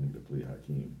 That nigga that played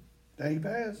Hakeem. Dang, he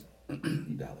passed.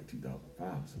 He died like 2005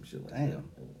 or some shit like Damn. that.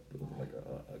 It was like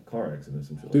a car accident or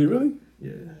some shit. Did he like really?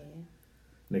 that.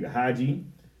 Yeah. Nigga Haji.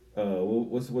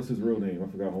 What's his real name? I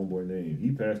forgot homeboy name.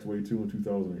 He passed away too in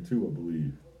 2002, I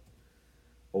believe.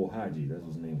 Oh, Haji, that's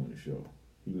his name on the show.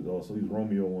 He was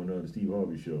Romeo on the Steve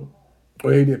Harvey show. Oh,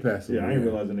 yeah, he did pass away. Yeah, I didn't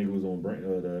realize the nigga was on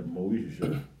the Moesha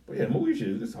show. But yeah,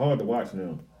 Moesha, it's hard to watch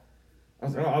now. I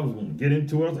was going to get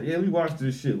into it. I was like, yeah, let me watch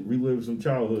this shit, relive some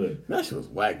childhood. That shit was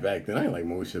whack back then. I ain't like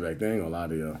Moesha back then. I ain't gonna lie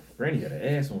to y'all. Brandy had an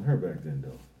ass on her back then,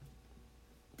 though.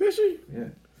 Did she? Yeah.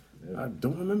 I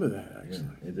don't remember that actually.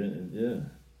 Yeah. And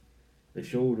then, they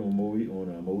showed on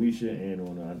Moesha and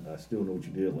on I Still Know What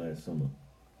You Did Last Summer.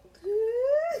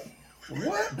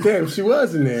 What? Damn, she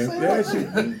was in there.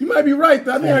 Yeah, you might be right.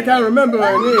 Though. I think I kind of remember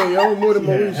her in there, yo, more than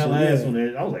She had hell ass Moesha. on Yeah.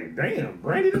 there. I was like, damn,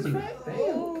 Brandy this fat? Damn,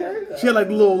 okay. She had like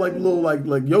little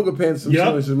yoga pants and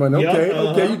Yup. shit. Okay,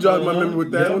 Yup, okay, you jogged my uh-huh, memory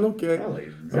with that yup. one. Okay. I was like,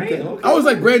 Okay. damn, okay. I was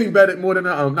like Brandy better more than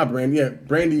not Brandy. Yeah,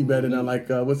 Brandy better than like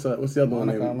what's the other one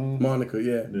Monica, name? Monica.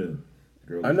 Yeah. Yeah.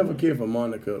 Girl, I never cared for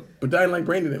Monica, but I didn't like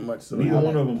Brandy that much. So Neither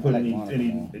one of them put I like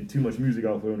any Monica. too much music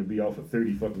out for them to be out for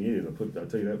 30 fucking years. I'll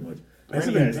tell you that much. That's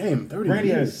Brandy been, damn, 30 Brandy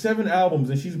years. has 7 albums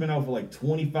and she's been out for like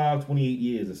 25, 28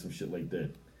 years or some shit like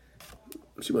that.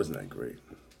 She wasn't that great.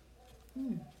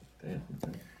 Damn.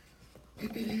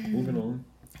 Okay. Moving on.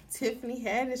 Tiffany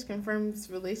Haddish confirms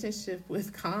relationship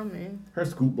with Common. Her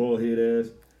scoop ball head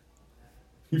ass.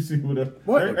 You see what up?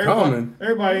 What? Common?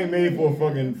 Everybody ain't made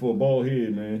for a bald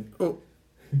head, man. Oh.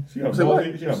 She got Say bald what?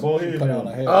 head. She got bald head. Cut now. out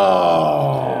her hair.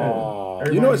 Oh,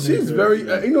 Yeah. you know what? Everybody She's thinks very.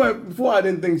 that. You know what? Before I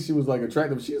didn't think she was like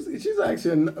attractive. She's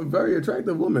actually a very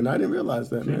attractive woman. I didn't realize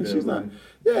that, man. She She's does, not. man.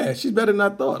 Yeah, she's better than I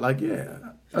thought. Like, yeah,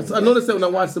 I noticed that when I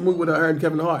watched the movie with her and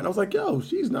Kevin Hart, and I was like, yo,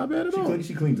 she's not bad at all.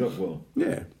 She cleans up well.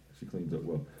 Yeah. She cleans up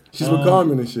well. She's with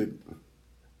Carmen and shit.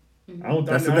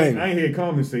 That's the thing. I ain't hear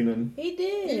Carmen say nothing. He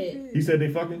did. He said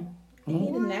they fucking? He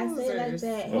did not say it like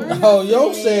that. Oh,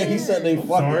 yo said he said they fucking.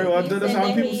 Sorry, well, that's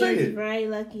how people say He's it. very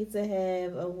lucky to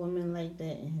have a woman like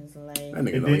that in his life. And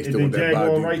then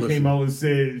Jaguar Wright came out and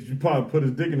said she probably put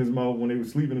his dick in his mouth when they were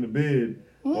sleeping in the bed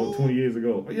 20 years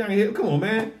ago. Come on,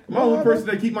 man. Am I the only person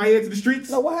that keep my head to the streets?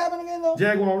 No, what happened again, though?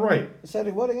 Jaguar Wright. Said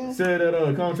he what again? Said that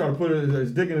Carmen tried to put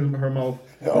his dick in her mouth.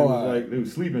 Like they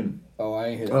was sleeping. Oh, I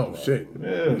ain't hear that. Oh, shit.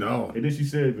 Yeah. No. And then she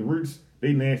said the Roots,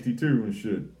 they nasty too and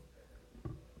shit.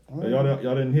 Y'all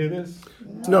didn't hear this?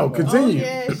 No, continue. Oh,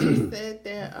 yeah, she said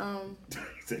that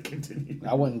He said continue.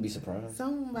 I wouldn't be surprised.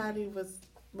 somebody was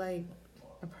like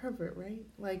a pervert, right?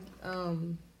 Like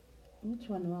Which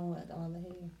one wrong with all the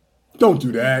hair? Don't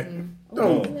do that.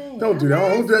 Don't do that. Don't do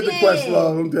that to Questlove.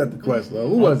 Don't do that to Questlove.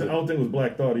 Who was it? I don't think it was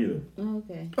Black Thought either.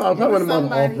 Okay. Oh, probably one of them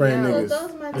somebody off-brand else. niggas.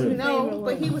 Those are my two No, favorite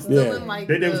but he ones. was still Yeah. in like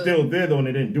They were still there though and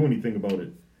they didn't do anything about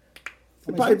it.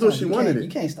 They probably thought she wanted You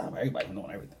it. can't stop everybody from doing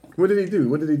everything. What did he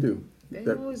do?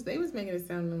 They was making it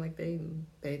sound like they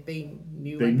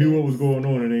knew. They knew what was going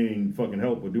on and they ain't fucking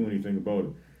help or do anything about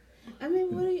it. I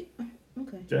mean, what are you...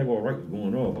 Okay. Jaguar Wright was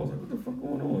going off. I was like, what the fuck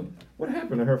going on? What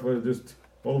happened to her for just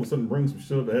all of a sudden bring some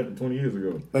shit up that happened 20 years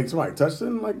ago? Like somebody touched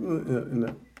him, like in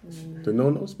the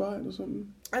no spot or something.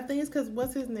 I think it's because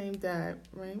what's his name died,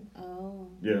 right? Oh.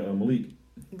 Yeah, Malik.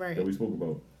 Right. That we spoke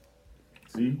about.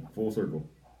 See? Full circle.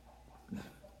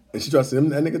 And she trusted him.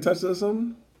 That nigga touched her or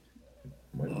something.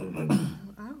 Might have been.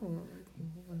 I don't remember.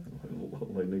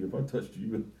 Like, nigga, if I touched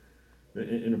you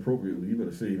inappropriately, you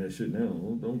better say that shit now.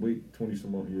 Don't wait 20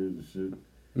 some odd years and shit.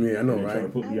 Yeah, I know, and right? Try to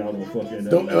put me out on fucking.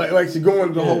 Don't, like she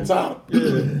going the whole time.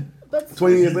 Yeah. But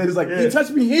 20 years later, it's like, you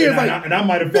touched me here. And I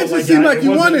might have felt bitch, like it seemed that. like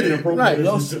you wanted it. Right.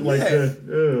 Right. Shit like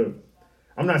that.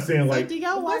 I'm not saying like. Do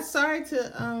y'all watch Sorry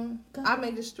to I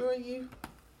May Destroy You?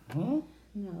 No,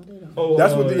 they don't. Oh,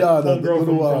 that's what the girl little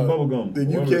from Bubblegum. the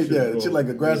UK, shit like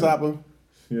a grasshopper.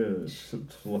 Yeah, she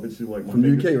like my From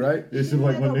nigga. UK, right? Yeah, she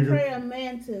like my nigga. Prayer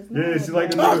mantis. Yeah, she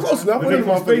like the Oh, nigga. close enough. The One of nigga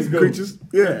them from Space motherfucking Ghost. creatures.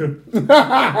 Yeah.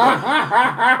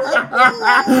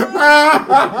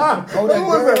 Oh,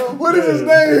 that girl. What is his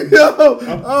name? Yo.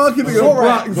 Oh, I can think of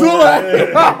Brock.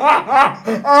 Zorak.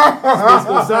 Space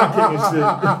Ghost sidekick and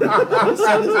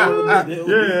shit.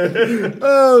 Yeah.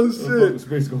 Oh shit.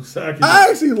 Space Ghost sidekick. I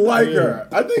actually like her.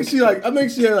 I think she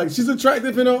had like she's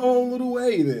attractive in her own little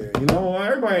way there. You know? No,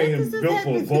 everybody ain't built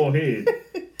for a bald head.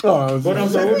 Oh, But I'm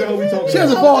sorry, what the hell we talking she has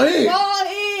a about? bald head. Bald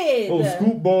head. Oh,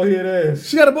 scoop bald head ass.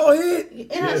 She got a bald head?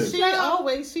 And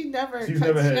she never She's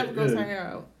never had- grows yeah. her hair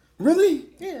out. Really?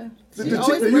 Yeah. The She chick-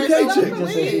 always the wears UK it chick. up her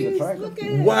legs. Look at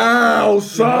it. Wow,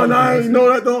 son, I ain't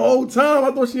know that the whole time.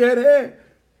 I thought she had hair.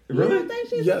 Really? You think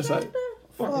she's Yes, attractive?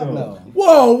 Fuck no.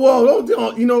 Whoa,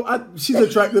 don't you know? She's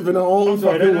attractive in her own I'm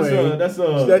sorry, fucking way. that's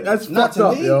That's not fucked to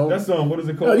up, me. yo. That's what is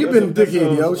it Yo, called? you been a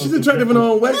dickhead, yo. She's attractive in her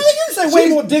own way. Man, you say way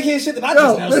more dickhead shit than I Yo,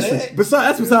 just now listen. said.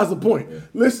 That's besides the point.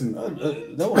 Listen. No,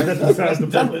 That's besides the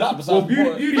definitely point. not besides Well, the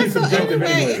point. beauty is subjective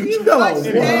Anyway, anyway. if you Yo, watch what?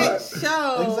 that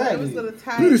show, Exactly. it was gonna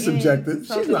tie Beauty's in subjective. She's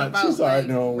something not- about, she's all right in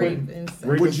her own way. rape and sex.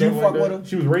 Rape Would and you stuff fuck like with that. her?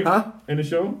 She was raped Huh? in the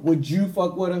show? Would you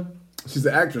fuck with her? She's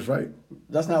an actress, right?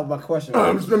 That's not my question.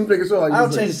 I'm making sure. Like, I'll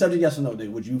this, change the subject. Yes or no,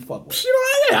 Dave. Would you fuck with her? You know,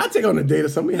 yeah, I'll take her on a date or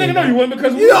something. Nigga, no, you wouldn't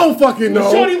because You don't fucking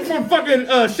know. Shorty from fucking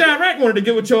Chirac wanted to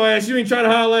get with your ass. You ain't trying to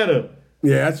holler at her.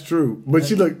 Yeah, that's true. But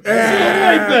she looked. She look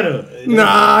way better.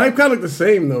 Nah, they kind of look the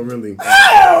same though, really.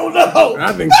 Hell no!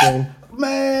 I think so.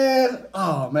 Man.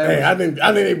 Oh, man. Hey, I think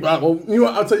they. Well, you know,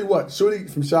 I'll tell you what. Shorty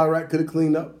from Chirac could have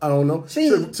cleaned up. I don't know. She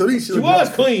was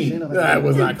clean. Nah, it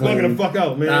was not clean. Bugging the fuck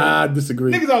out, man. Nah, I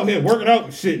disagree. Niggas out here working out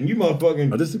and shit, and you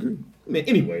motherfucking. I disagree. Man,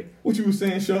 anyway, what you was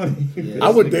saying, Shawty? I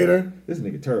would date her. This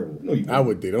nigga terrible. No, you. I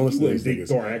would date her. Don't listen to these date niggas.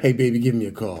 Thorax. Hey, baby, give me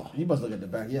a call. You must look at the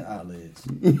back of your eyelids.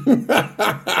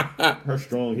 Her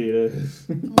strong head ass.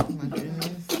 Oh my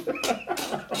goodness.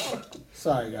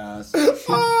 Sorry, guys.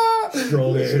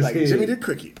 Strong ass Like head. Jimmy the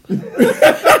Cricket.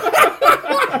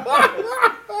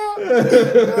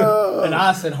 And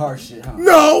I said hard shit, huh?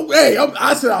 No, hey,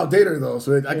 I said I'll date her though,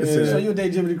 so I can say So that. you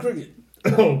date Jimmy the Cricket?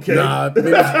 Okay. Nah,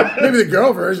 maybe the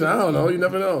girl version. I don't know. You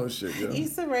never know. Shit. Yeah.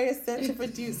 Issa Rae is set to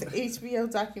produce an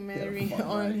HBO documentary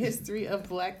on history of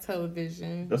black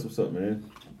television. That's what's up, man.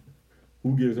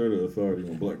 Who gives her the authority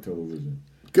on black television?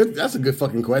 Good. That's a good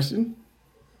fucking question.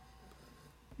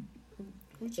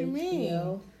 What you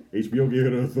mean? HBO gave her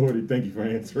the authority. Thank you for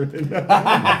answering.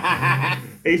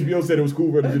 HBO said it was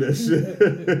cool for her to do that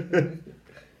shit.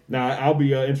 Now, I'll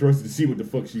be interested to see what the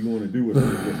fuck she's going to do with it.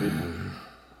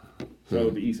 Shout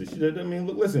out to Issa. She said, I mean,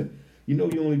 look, listen. you know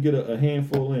you only get a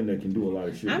handful in that can do a lot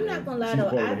of shit. I'm man. not gonna lie She's though.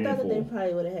 part of I the thought that they handful.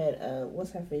 probably would have had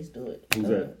what's her face do it. Who's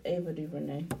that? Ava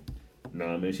DuVernay.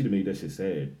 Nah, man, she'd have made that shit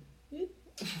sad.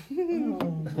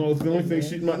 Oh. Well, it's the only thing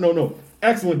she no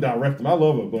excellent director. I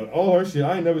love her, but all her shit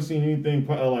I ain't never seen anything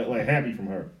like happy from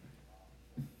her.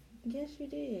 Yes, you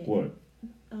did. What?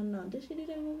 Oh no, did she do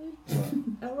that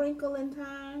movie? A Wrinkle in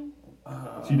Time.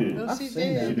 She did. No, she She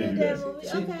did. did do that that. movie.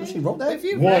 She, Okay. she wrote that? If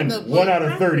you read the book, One out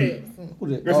of 30. Who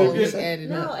did? Yes, Oh, yes. added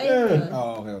No, up. Ava.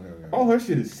 Oh, okay. All her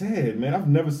shit is sad, man. I've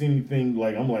never seen anything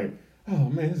like I'm like, oh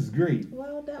man, this is great.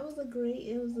 Well, that was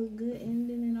it was a good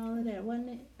ending and all of that, wasn't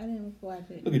it? I didn't watch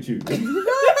it. Look at you.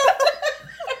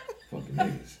 Fucking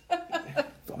niggas.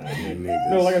 Fucking niggas.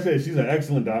 No, like I said, she's an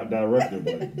excellent director,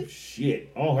 but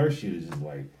shit, all her shit is just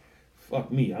like,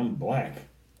 fuck me, I'm black.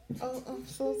 Oh,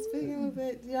 so speaking of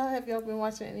it, have y'all been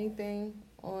watching anything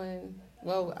on?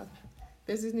 Well,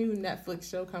 there's this new Netflix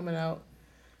show coming out.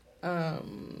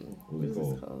 What is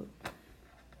this called?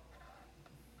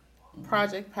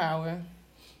 Project Power.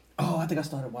 Oh, I think I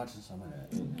started watching some of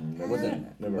that. Mm-hmm. Was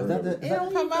that? Never Was heard that of the? It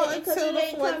don't come out until the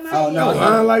 14th. Oh no! I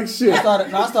don't like shit. I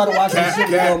started watching some shit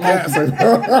with Little Monkey.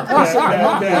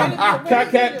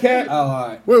 Cat. Oh, all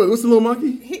right. Wait, what's the little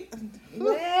monkey?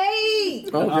 Wait.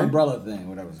 The umbrella thing,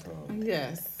 whatever it's called.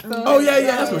 Yes. So Oh, yeah,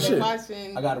 that's my shit.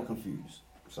 Watching I got them confused.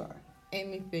 Sorry.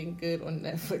 anything good on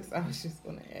Netflix? I was just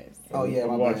gonna ask. Oh yeah, I'm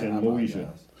my watching bad. Moesha.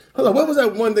 Hold on, what was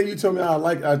that one thing you told me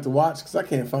I had to watch? Because I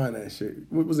can't find that shit.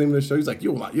 What was the name of the show? He's like,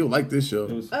 you'll like this show.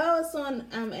 Oh, it's on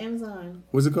Amazon.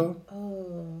 What's it called?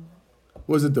 Oh.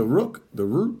 Was it The Rook? The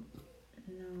Root?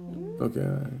 No. Okay, all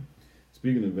right.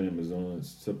 Speaking of Amazon,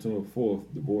 September 4th,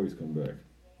 The Boys come back.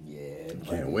 Yeah.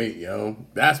 Can't wait, yo.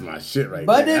 That's my shit right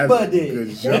Buddy, there. That's buddy. a good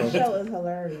That show. show is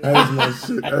hilarious. That is my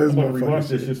shit. That is I'm my gonna fucking rewatch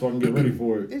this shit. shit so I can get ready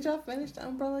for it. Did y'all finish the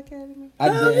Umbrella Academy?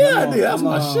 Hell yeah, I did. That's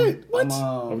my shit. What?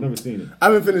 I've never seen it. I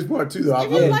haven't finished part 2 though.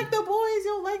 If you like the boys,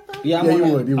 you'll like them. Yeah, I'm Yeah, on you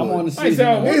that- would, you I'm would. on the I ain't season. say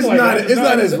I It's like not. it. It's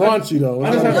not as raunchy though.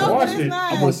 I just haven't No, watched but it. it's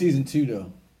not. I'm on season 2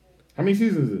 though. How many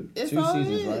seasons is it? It's 2 all it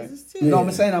seasons, is. right? It's two. No,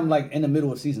 I'm saying I'm like in the middle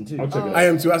of season 2. I'll check it I out.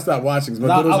 am too. I stopped watching. But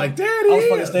Nah, it was like, Daddy. I was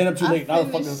fucking staying up too late. I was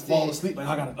fucking finished falling it. asleep. Like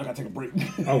I gotta take a break.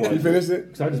 I'll watch You finished it?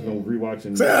 Cause I just been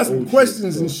rewatching. So I asked some old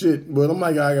questions shit, and so- shit, but I'm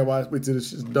like, I gotta wait till this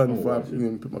shit's done before I watch it.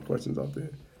 even put my questions out there.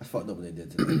 I fucked up what they did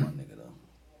to that one nigga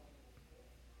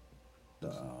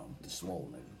though. The swole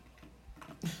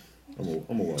nigga. I'm gonna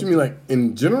watch What you mean, like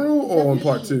in general or on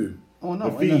part 2? Oh no,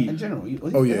 The feed. in general.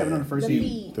 Oh, yeah. Have it on the first The season.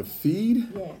 feed. The feed?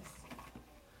 Yes.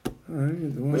 All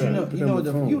right, the one- But put that on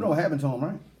the phone. you know what happened to him,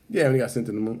 right? Yeah, when he got sent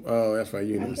to the moon. Oh, that's right.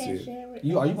 You I didn't see can't it. share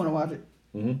it. Are you gonna watch it?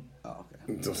 Mm-hmm. Oh,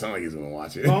 okay. It don't sound like he's gonna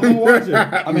watch it. No, I'm gonna watch it.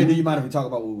 I mean, do you mind if we talk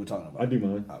about what we were talking about? I do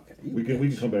mind. Okay. We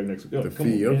can come back next week. Yo, The come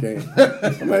feed, on, man. okay.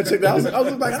 I'm gonna check that. I was like,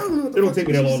 I don't know what the It don't fuck take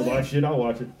me that you long to said. watch shit. I'll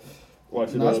watch it. Watch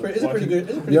it. No, it's a watch pretty it. good.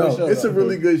 It's a pretty Yo, good show. it's a though.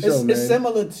 really good show, man. It's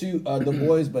similar to The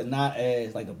Boys, but not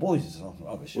as like The Boys is some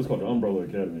other shit. What's called the Umbrella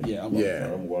Academy? Yeah, I'm Yeah.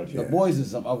 I'm gonna watch The it. Boys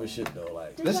is some other shit though.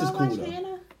 Like Did this is y'all cool watch though.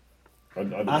 Hannah?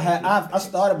 I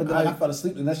started, but then I fell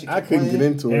asleep and that shit. I kept couldn't playing. get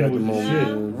into it And at it the was moment. shit.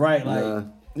 man. Right, like Nah.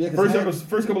 yeah, 'cause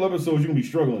First couple episodes, you gonna be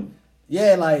struggling.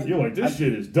 yeah, like You're like, this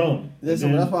shit is dumb. That's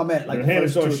And then why I'm at. Like when the Hannah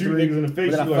first started 2 or shooting 3, niggas in the face. but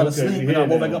then I you're fell like, okay, asleep we and I here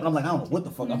woke back now. up and I'm like, I don't know what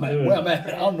the fuck I'm at. Yeah. Where I'm at?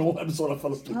 I don't know what episode I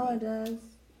fell asleep. Oh, it does.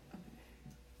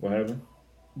 What happened?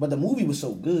 But the movie was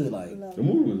so good, like The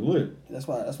movie was lit. that's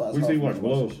why. That's why. We say you watch the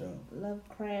Glow. show.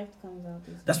 Lovecraft comes out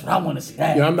this That's what I want to see.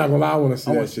 That. Yeah, I'm not gonna lie. I want to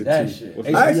see I that wanna shit that too.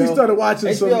 shit. I actually HBO started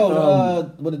watching some.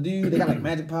 HBO, with a dude, they got like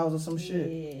magic powers or some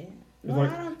shit. Yeah. It's Well,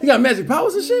 like- I don't He think, got magic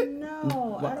powers and shit.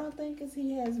 no, I don't think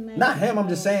he has magic. Not him. I'm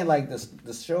just powers. saying, like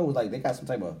the show, like they got some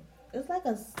type of It's like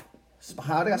a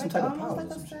how they got some like type of almost powers. like or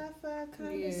a some shit. sci-fi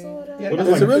kind Yeah. of sort of. Yeah, But Is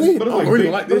it's it like, really? But it's I like, really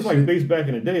based, like but it's this like shit. based back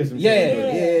in the day or some Yeah,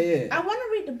 shit. yeah. I want to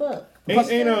read the book.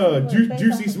 Ain't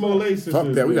Juicy Smollett sister?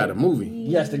 Fuck that. We got a movie.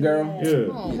 Yes, the girl.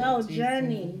 Yeah. Oh, No, Juicy.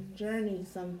 Journey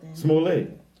something.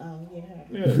 Smollett. Oh, yeah, her.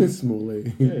 Yeah. Smollett.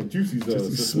 Yeah, Juicy's Juicy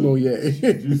sister. Smollett.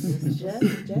 Juicy.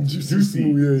 Just Juicy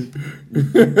Smollett.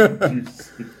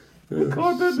 Juicy. We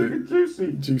called that nigga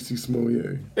Juicy. Juicy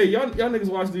Smollett. Hey, y'all niggas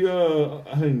watch the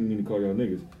I didn't mean to call y'all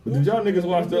niggas, but did y'all niggas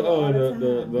watch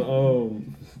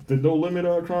the No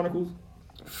Limit Chronicles?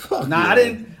 Fuck Nah, yeah. I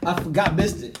didn't. I forgot,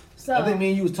 missed it. So- I think me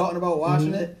and you was talking about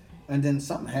watching it, and then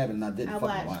something happened, and I didn't I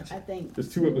fucking watched, watch I it. think.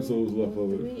 There's 2 episodes left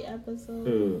of it. 3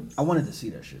 episodes. I wanted to see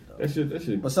that shit though. That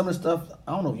shit. But some of the stuff,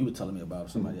 I don't know if you were telling me about it or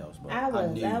somebody else, but I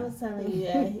knew. was telling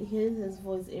you, his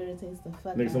voice irritates the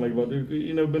fuck Niggas out sound like of about me.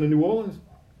 you never been to New Orleans?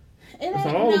 It That's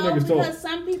ain't how all the no, niggas because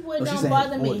talk. some people it No, she don't said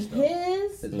bother his me. voice, though.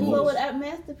 His His what voice. with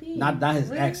Master P. Not his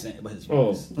Really? accent, but his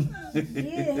Oh. voice. Yeah,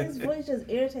 his voice just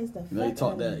irritates the fuck You know, he out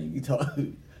talk of that. me. You talk.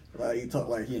 Like he talk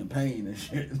like he in pain and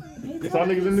shit. That's how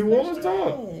niggas in New Orleans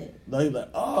talk. No, he like,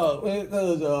 oh, like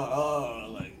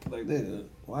that.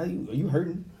 Why are you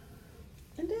hurting?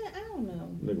 And then I don't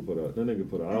know. Nigga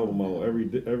put an album out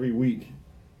every week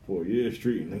for a year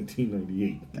straight in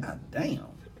 1998. God damn.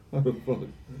 What the fuck?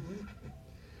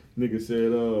 Nigga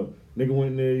said, nigga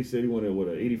went in there. He said he wanted what,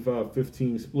 an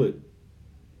 85-15 split.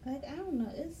 Like I don't know,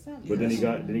 it's something. But then he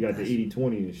got the 80-20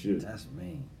 and shit. That's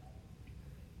mean.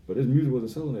 But his music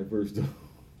wasn't selling at first though.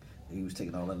 He was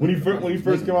taking all that. When he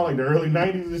first came out, like the early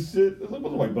 90s and shit,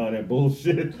 nobody buying that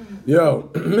bullshit. Yo,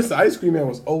 Mr. Ice Cream Man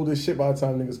was old as shit by the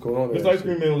time niggas caught on to Mr. that Ice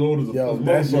Cream Man was old as a Yo, motherfucker.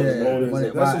 that shit,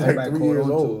 That was like 3 years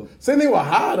old. Same thing with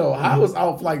High though. High was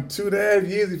out for like 2.5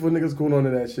 years before niggas caught on to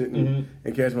that shit, and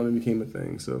Cash Money became a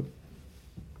thing. So,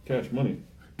 Cash Money.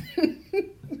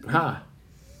 High.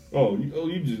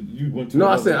 You went to. No,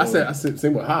 I said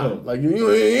same with High. Like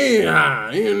you ain't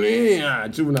high,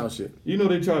 juvenile shit. You know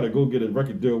they tried to go get a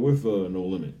record deal with No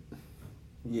Limit.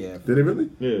 Yeah. Did they really?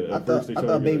 Yeah. I thought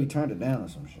Baby turned it down or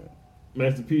some shit.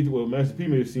 Master P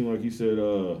made it seem like he said,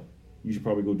 you should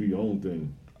probably go do your own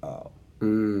thing. Oh.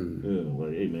 Yeah,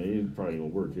 like, hey man, it probably gonna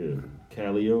work here.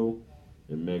 Calio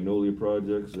and Magnolia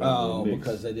Projects.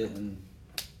 Because they didn't.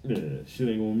 Yeah, shit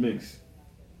ain't gonna mix.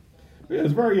 But yeah,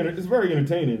 it's very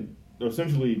entertaining.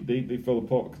 Essentially, they fell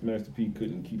apart because Master P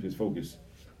couldn't keep his focus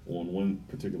on one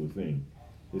particular thing.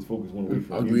 His focus went away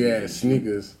from ugly ass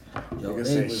sneakers. Nigga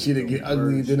said shit'll get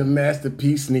uglier than a Master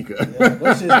P sneaker. Yeah,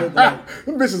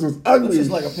 them bitches was ugly as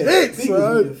like a shit,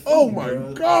 son. Oh my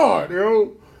bro. God,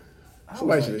 yo.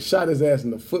 Somebody should have shot his ass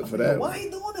in the foot for that. Why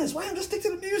ain't doing this? Why don't just stick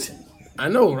to the music? I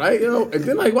know, right, yo? And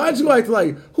then, like, why'd you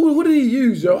who did he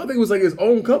use, yo? I think it was, like, his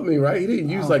own company, right? He didn't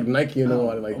use, like, Nike and all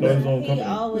that, like that. His own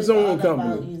company. His own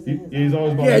company. He's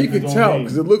always about you can tell,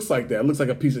 because it looks like that. It looks like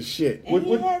a piece of shit. And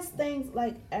he has things,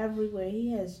 like, everywhere.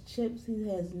 He has chips, he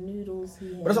has noodles, he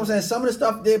has... But that's what I'm saying. Some of the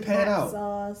stuff did pan out.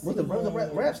 Sauce, Was the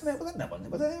rap snap? Was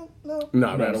that no?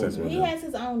 Nah, rap snap. He has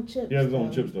his own chips. He has his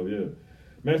own chips, though, yeah.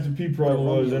 Master P problem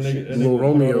was that nigga. Little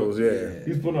Romeos, yeah.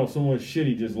 He's putting out so much shit,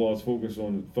 he just lost focus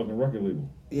on the fucking record label.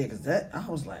 Yeah, because I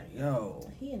was like, yo.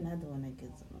 He another one that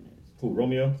gets on it. Who,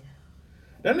 Romeo?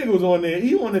 That nigga was on there.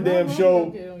 He on the damn show.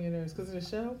 Get on your nerves because of the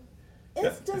show?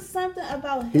 It's just something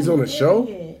about him. He's on the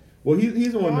show? Well,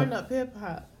 he's on Growing up hip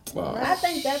hop. Wow. I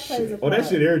think that plays a part. That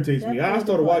shit irritates me. I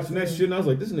started watching that too. shit and I was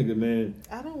like, this nigga, man.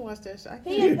 I don't watch that shit. I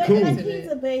He's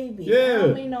can't a baby. Yeah. I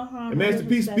don't mean no harm. And Master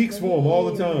P speaks for him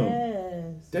all the time. Yes.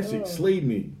 That shit slayed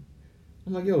me.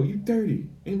 I'm like, yo, you 30.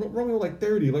 Ain't Romeo like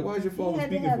 30? Like, why is your father speaking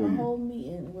for you? He had to have a whole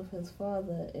meeting with his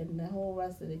father and the whole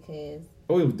rest of the cast.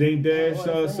 Oh, it was Dame Dash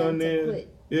son there.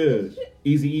 Yeah.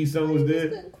 Easy E son was there. You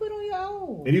couldn't quit on your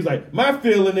own. And he was like, my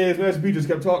feeling is Master P just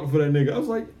kept talking for that nigga. I was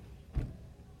like,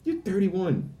 you're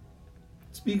 31.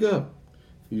 Speak up.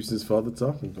 He used his father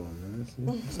talking to him,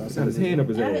 man. He's got his hand up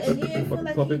his ass. He didn't feel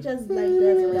like he just does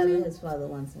whatever his father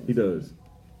wants him to.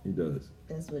 He does.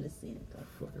 That's what it seems like.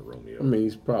 Fucking Romeo. I mean,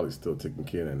 he's probably still taking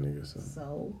care of that nigga,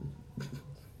 so.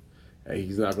 Hey,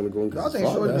 he's not gonna go in because his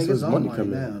father. That's his money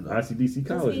coming in. ICDC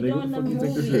college, He nigga. doing them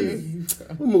movies.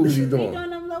 What movies he He doing? doing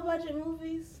them low budget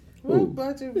movies. What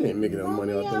budget? He ain't making no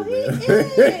money off them, He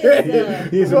man.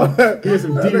 He has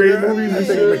some D-rated movies and They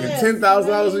shit. making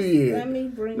 $10,000 a year. Let me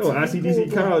bring No,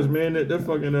 ICDC college, man. That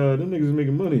fucking them niggas is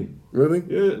making money. Really?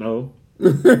 Yeah, no. I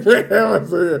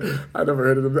never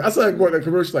heard of them. I saw that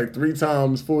commercial like 3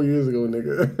 times 4 years ago,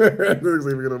 nigga. Niggas ain't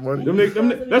making no money.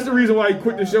 That's the reason why he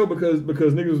quit the show because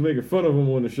niggas was making fun of him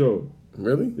on the show.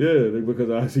 Really? Yeah, because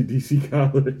of ICDC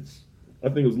college. I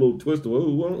think it was Lil Twister.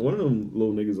 One of them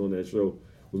little niggas on that show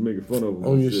was making fun of him.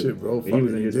 Own your shit, bro. And he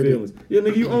was in his feelings. Yeah,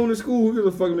 nigga, you own the school. Who gives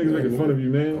a fuck if niggas making fun of you,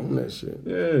 man? Own that shit.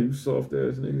 Yeah, you soft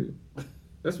ass nigga.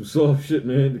 That's some soft shit,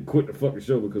 man. To quit the fucking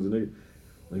show because of nigga.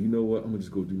 Like, you know what? I'm gonna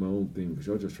just go do my own thing because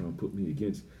y'all just trying to put me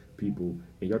against people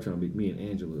and y'all trying to make me and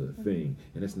Angela a thing,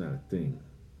 and that's not a thing.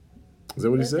 Is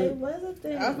that what he It said? was a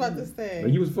thing. I was about to say.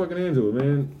 Like, you was fucking Angela,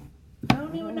 man. I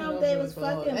don't even know if they was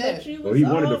fucking, but you Oh, he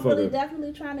was wanted to all fuck really her.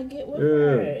 definitely trying to get with Yeah.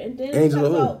 her. And then Angela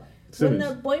talk who? about when Simmons.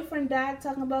 the boyfriend died,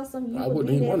 talking about some I you would wouldn't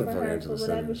be even there want for to fuck her Angela for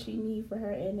whatever Simmons. she need for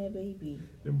her and their baby.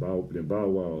 Then Bow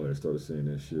Wow had started saying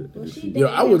that shit. Well, And she she- did. Yo,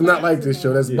 I would not like this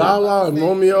show. That's Yeah. Bow Wow and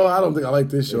Romeo. I don't think I like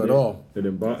this show and at then- all. And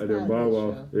then Bow not a Wow.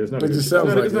 good Yeah, it's not It a good just show.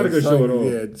 sounds like It's not a good show at all.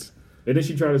 Yeah, it's, And then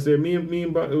she tried to say me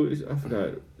and Bow. I forgot.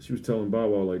 She was telling Bow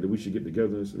Wow like that we should get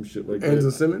together and some shit like that.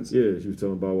 Angela Simmons? Yeah, she was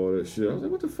telling Bow Wow that shit. I was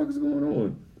like, what the fuck is going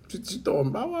on? She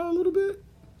throwing Bow Wow a little bit?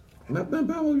 Not Bow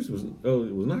Wow was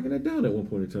knocking that down at one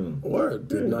point in time. Word.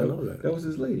 Did not know that. That was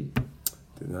his lady.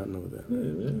 Did not know that. Yeah,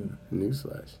 man.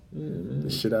 Newsflash. Yeah, man. The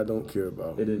shit I don't care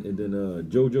about. And then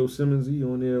JoJo Simmons, he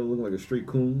on there looking like a straight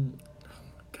coon.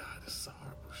 God, this is a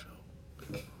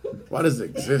horrible show. Why does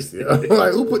it exist? Yo?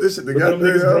 Like, who put this shit together? Them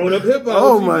niggas growing up hip hop.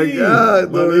 Oh what my you mean?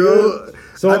 god, My though, nigga. yo.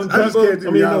 Salt and I just pepper. can't do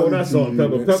I mean, no, reality not salt and TV,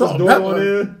 pepper. man. Pepper's Salt and daughter pepper. on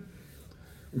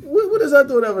there. What has that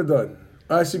daughter ever done?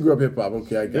 She grew up hip hop.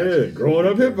 Okay, I got Yeah, you. growing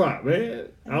up hip hop, man.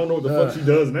 I don't know what the fuck she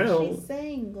does now. She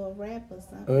sang or rap or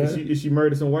something. Is she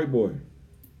married to some white boy?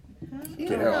 He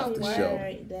Get her off the show.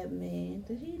 white, that man.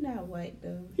 He not white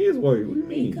though. He is white. What do you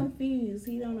He mean? confused.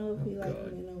 He don't know if he like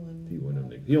men or women. He one of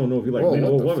them niggas. He don't know if he like Whoa, men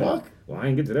or what the women. fuck? Well, I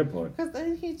ain't get to that part. Because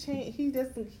then he changed. He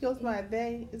goes by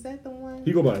they. Is that the one?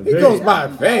 He go by He they. goes by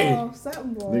Faye. Oh,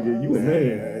 something boy. Nigga, you a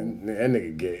man. That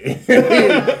nigga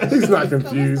gay. He's not So what's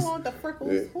confused. the one with the freckles?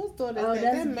 Whose daughter is Oh, that?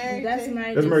 that's That Mary that's J.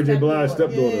 Mary. That's Mary J. Blige's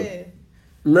stepdaughter. Yeah.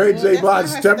 Mary Well, J. that's Blige's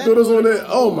not her stepdaughters on it. stepdaughter.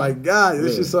 Oh my god,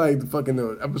 it's Yeah. just like the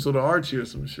fucking episode of Archie or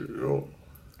some shit. Yo.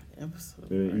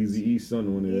 Yeah, Easy E's son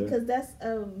on Yeah, there. because that's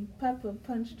Pepper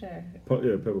punched her.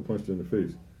 Yeah, Pepper punched her in the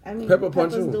face. I mean, Pepper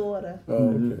punched Pepper's her? daughter Oh,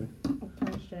 okay.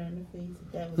 punched her in the face.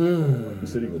 That was He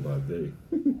said he go by they.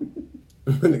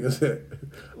 Nigga said,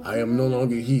 I am no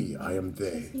longer he, I am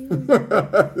they.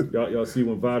 Y'all see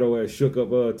when Vado had shook up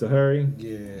Tahari?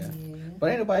 Yeah. But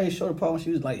ain't nobody showed the part when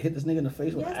she was like hit this nigga in the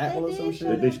face with an Yes, apple they or some did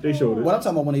shit. show They showed it. What I'm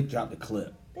talking about when they dropped the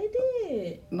clip. They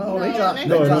did. No, they dropped.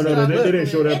 No, dropped the they clip. didn't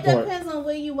show that It part. depends on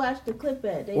where you watch the clip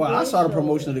at. They Well, I did saw the show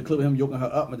promotion it. of the clip of him yoking her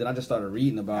up, but then I just started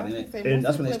reading about it, and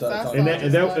that's when they started talking.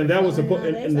 And that was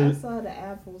supposed I saw the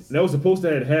apples. that was supposed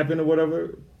to have happened or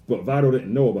whatever, but Vado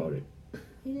didn't know about it.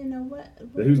 He didn't know what.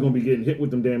 That he was gonna be getting hit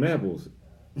with them damn apples.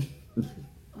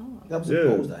 That was Yeah.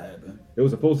 supposed to happen. It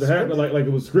was supposed to happen like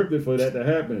it was scripted for that to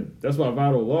happen. That's why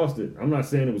Vado lost it. I'm not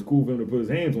saying it was cool for him to put his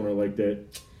hands on her like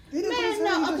that. Man,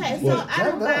 no, okay, so What? I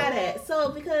don't buy that.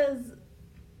 So because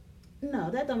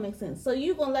no, that don't make sense. So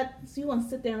you gonna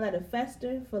sit there and let it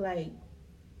fester for like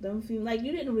them few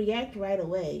you didn't react right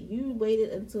away. You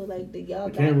waited until like the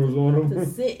camera was on to him.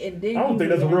 sit and then I don't you think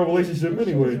that's a real reacted. relationship That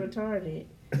shit anyway. was retarded.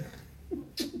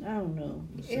 I don't know.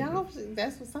 Yeah, I hope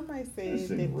that's what somebody said This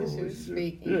that ain't this shit real was shit.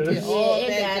 fake. Yeah. And get Yeah, all it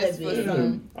that gotta just for be.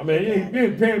 some. I mean, you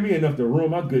ain't paying me enough to ruin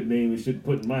my good name and shit,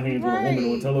 putting my hands on a woman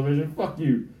on Right. television. Fuck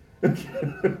you.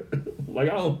 Like,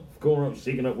 I don't go around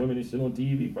shaking up women and shit on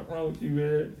TV. Fuck wrong with you,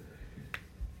 man?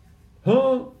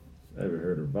 Huh? I haven't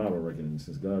heard of Vado reckoning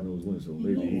since God knows when, so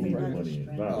maybe he needs the money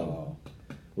in Vado.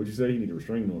 What'd you say? He need a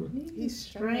restraining order. He's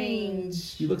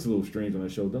strange. He looks a little strange on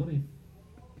that show, don't he?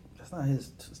 That's not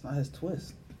his. It's not his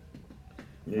twist.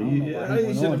 Yeah, I don't know why he he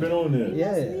went should have been on there. He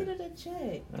Yeah. just needed a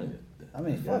check. I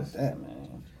mean, fuck that,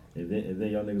 man. And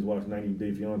then y'all niggas watch 90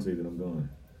 Day Fiance, then I'm gone.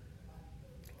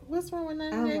 What's wrong with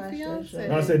 90 I Day watched that Fiance?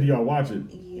 show. I said, do y'all watch it?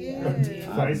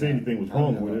 Yeah. I ain't say anything was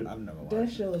wrong with it. I've never watched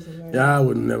That show is hilarious. Yeah, I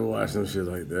would never watch some shit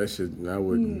like that. Shit, I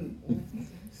wouldn't.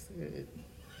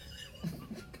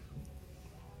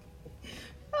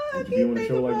 Would you be on a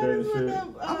show like that and shit?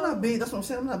 I'm not being. That's what I'm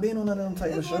saying. I'm not being on none of them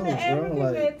type of It's shows, when the bro. African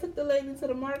Like, man took the lady to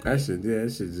the market. That shit, yeah,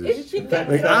 that shit And just. she kept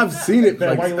Like, throwing I've up. seen it That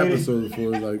like white lady? episodes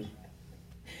before. Like,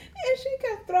 And she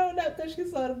kept throwing up because she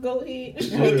saw the goat head.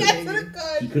 She Oh, yeah. got to the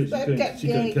car. She couldn't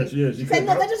catch. Yeah, She said,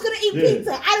 no, they're just going to eat Yeah.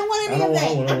 pizza. I don't want I any don't of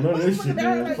that. want none of this shit,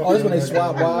 man. oh, it's when they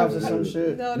swap wives or some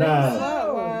shit. No, Nah. that's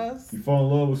not was. You fall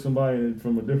in love with somebody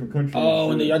from a different country. Oh,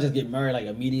 and then shit. y'all just get married like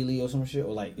immediately or some shit,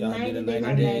 or like y'all 90 get a days,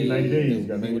 90 days, 90 days, then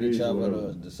got be 90 with each days or other whatever.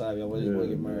 to decide y'all when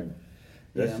get married.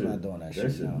 That Yeah, I'm shit- not doing that that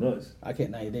shit. shit No. nuts. I can't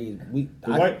 90 days.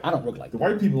 white- I don't look like The that.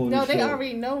 white people in No, this they show.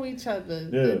 already know each other.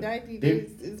 Yeah. The 90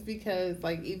 days is because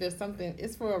like either something.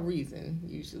 It's for a reason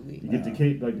usually. You get the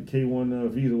K1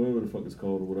 visa, whatever the fuck it's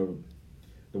called or whatever.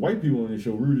 The white people on this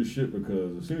show rude as shit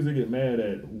because as soon as they get mad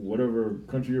at whatever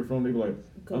country you're from, they be like,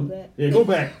 Go back. Yeah, go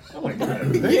back. I'm like, God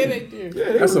damn. Yeah, they do.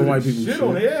 Yeah, they That's some really white people shit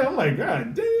on shit. it. Yeah, I'm like,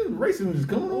 God damn, racism is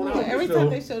coming on out. Every this time show.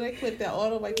 they show that clip, that all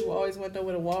the white people always want to know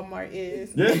where the Walmart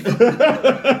is. Yeah.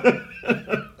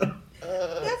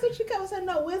 That's what she kept saying.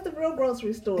 No, where's the real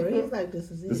grocery store? He's like,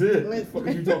 this is it. That's it. Like, What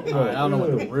the fuck you talking All about? right, I don't know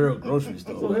what the Yeah. real grocery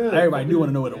store. Yeah. Everybody do want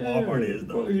to know where the Walmart is,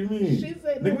 though. What do you mean? She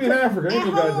said, Nigga, we in Africa. Ain't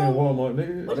no at goddamn home. Walmart,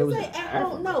 nigga. What you say? At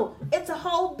home? No, it's a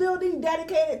whole building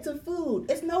dedicated to food.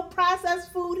 It's no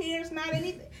processed food here. It's not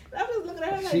anything. I was looking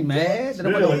at her like, She mad? Yeah,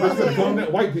 like, this is calm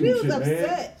down. White She people was shit, man.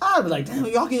 upset. I'd be like, damn,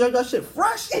 y'all get y'all shit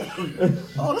fresh?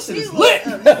 Oh, this shit She is was lit.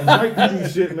 upset. White people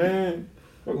shit, man.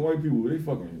 Fucking white people, they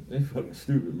fucking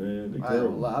stupid, man. They I ain't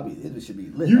terrible. gonna lie, it should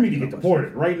be lit. You need to get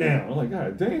deported right now. I'm like,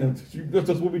 God damn,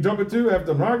 that's what we jumping to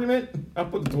after an argument? I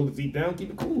put the toilet seat down,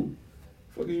 keep it cool.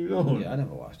 What are you doing? Yeah, I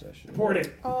never watched that shit.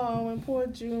 Deported. Oh, and poor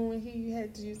June when he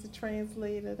had to use the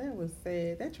translator. That was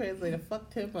sad. That translator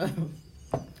fucked him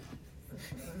up.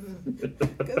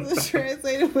 Because the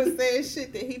translator was saying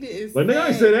shit that he didn't Like, say. nigga, I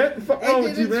ain't say that. Fuck wrong And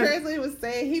with then you, the man. translator was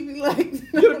saying, he'd be like...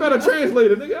 Get a better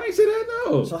translator, nigga. I ain't say that,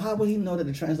 no. So how would he know that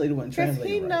the translator wasn't Because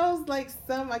translating he right? knows, like,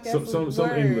 some, I guess, Some words.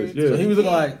 English, yeah. So he was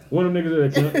looking like, One of them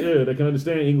niggas that can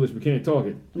understand English but can't talk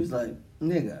it. he's like,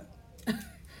 nigga.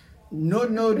 No.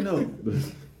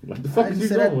 Like, the fuck I is just you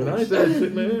said that doing? I ain't say that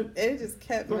shit, man. It just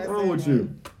kept What's messing wrong with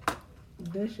you?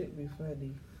 That should be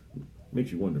funny.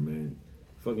 Makes you wonder, man.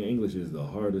 Fucking English is the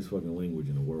hardest fucking language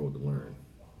in the world to learn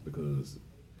because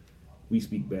we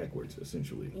speak backwards,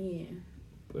 essentially. Yeah.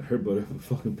 But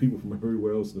fucking people from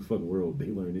everywhere else in the fucking world, they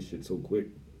learn this shit so quick.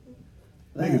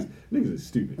 Man. Niggas is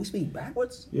stupid. We speak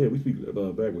backwards? Yeah, we speak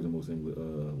backwards in most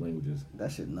languages.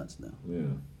 That shit nuts now. Yeah.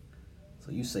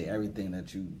 So you say everything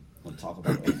that you want to talk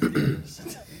about.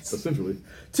 Essentially.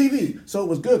 TV. So it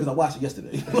was good because I watched it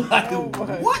yesterday. Like, Oh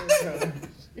my what?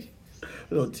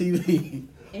 God. TV.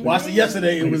 Watched it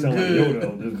yesterday. It was good.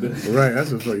 Right,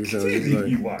 that's what you sound TV like.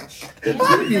 you watch.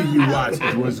 TV you watched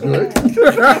was good.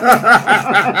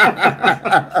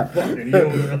 Fucking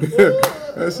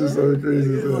Yoda. That's just so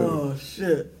crazy as hell. Oh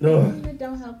shit. It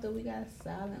don't help that we got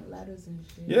silent letters and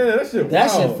shit. Yeah, that shit. That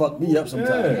wild. shit fucked me up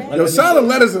sometimes. Yeah. Like, Yo, silent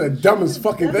letters are the dumbest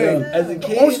fucking thing. as a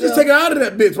kid, Why don't you just take it out of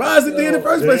that bitch? Why is it there in the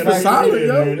first place for silent,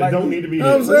 yo? It don't need to be You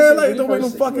know what I'm there. saying? Like, it don't make no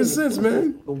fucking sense,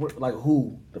 man. like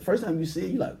who? The first time you see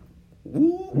it, you like,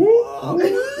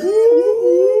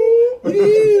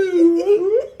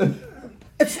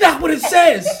 it's not what it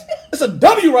says. It's a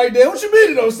W right there. What you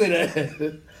mean it don't say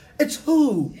that? It's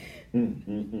who.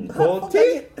 Call How I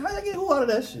get who out of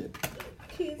that shit?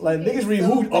 Kids Like get niggas read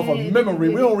so who off of mad. memory.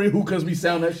 We don't read who because we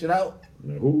sound that shit out.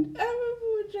 Who? I remember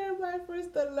when Jeremiah first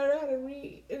started learning how to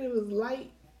read, and it was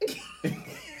light.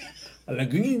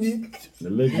 Legitty.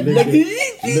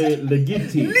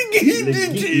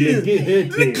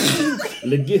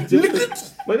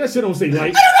 Like that shit don't say light. I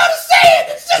don't know how to say it.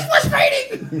 It's just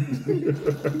frustrating.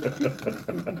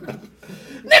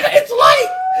 Nigga, it's light.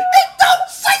 It don't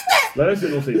say that. Like that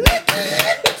shit don't say light. I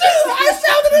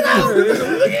sounded it out.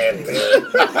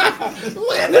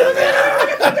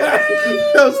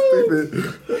 That's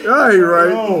stupid. I ain't right.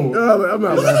 No. I'm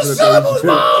not Look at laughing the at syllables, that.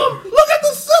 Mom. Look at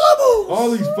the syllables.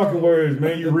 All these fucking words,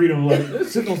 man, you read them like, that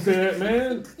shit don't say that,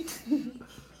 man.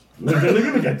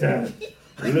 Look at that.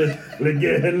 Get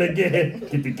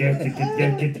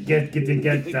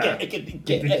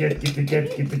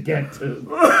the get.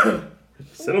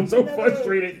 So I'm so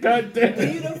frustrated. God damn it.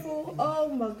 Beautiful. Oh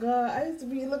my God. I used to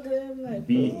be looking at him like,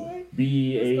 B boy,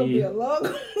 B it's gonna be a A long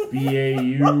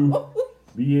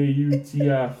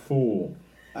BAUTI4.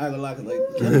 I ain't gonna lie, cause like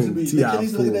Kelly used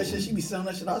to look at that shit. She be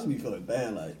sounding that shit. I used to be feeling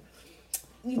bad. Like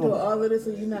You doing all of this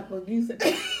and you're not gonna use it.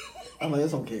 I'm like,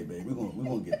 it's okay, babe. We're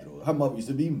gonna get through it. Her mother used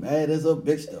to be mad as a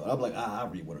bitch though. I'm like, I'll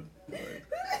read with her. All right.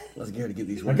 Let's get her to get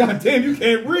these Like, words. God damn, you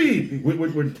can't read.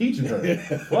 We're teaching her.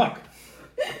 Fuck.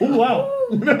 Ooh, wow.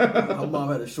 Her mom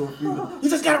had a short fuse. You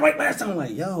just got it right last time. I'm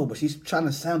like, yo, but she's trying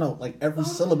to sound out like every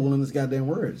syllable in this goddamn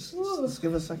words. Just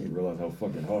give her a You second. realize how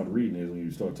fucking hard reading is when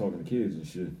you start talking to kids and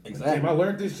shit. Exactly. Damn, I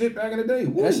learned this shit back in the day.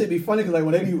 Woo. That shit be funny because like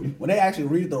when they actually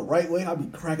read it the right way, I be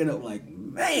cracking up like,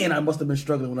 man, I must have been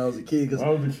struggling when I was a kid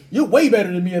because you're way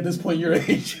better than me at this point in your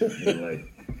age.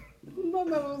 Like, My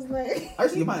mama was like, I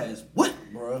used to get my ass what,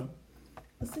 bro?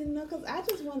 I said, no, because I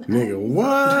just want to. Nigga,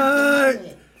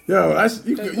 what? Yo,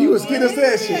 you was kid that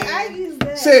said shit. I use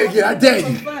that. Say it again, I dare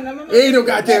you. Ain't no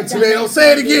goddamn tomato.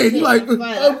 Say it again. You like,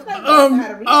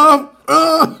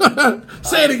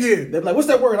 say it again. They be like, what's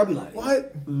that word? I'll be like,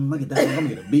 What? I'm gonna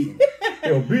get a beat.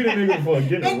 yo, beat a nigga for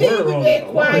getting And a then word you wrong. get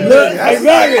quiet. Look,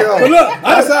 Exactly. but look,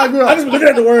 That's how I grew I up. just be looking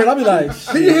at the word. I'll be like,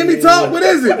 Can you hear me talk? What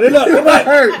is it? Hey, look, I'm like,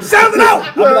 Hurt. sound it out.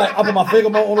 I'll be like, I'll put my finger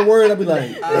on the word. I'll be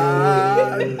like, it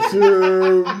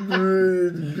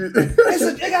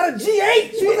got a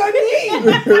GH. What does that mean?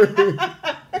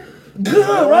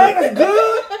 Good, right? That's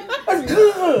good. That's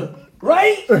good,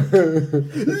 right?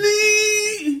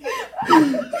 Lee,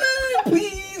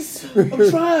 please. I'm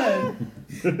trying.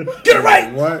 Get it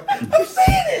right. What? I'm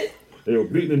saying it. They were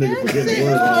beating the nigga for getting the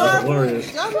word wrong. That's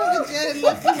hilarious. Y'all remember Janet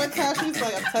left me one time? She was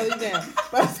like, I'm telling you now.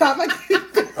 By the time I get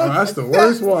Oh, that's the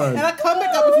worst one. and I come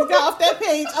back up, if you got off that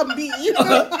page, I'm beating you.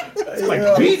 It's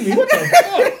like, beat me? What the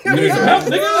fuck? You need some help,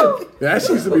 nigga? That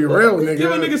shit used to be real, nigga.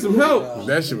 Give a nigga some help.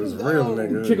 That shit was real,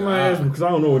 nigga. Kicking my ass because I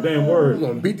don't know a damn I'm word.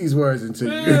 gonna beat these words into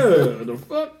you. Yeah, the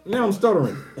fuck? Now I'm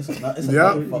stuttering. It's a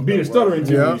Yep. Beat a stuttering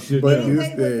to Yeah, me shit. but now. you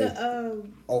Like with stay. the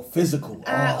Oh, physical.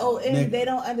 ION, nigga. they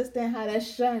don't understand how that's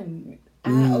shun.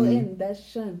 ION, that's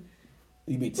shun.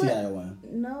 You be TION.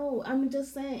 No, I'm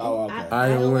just saying. Oh, okay.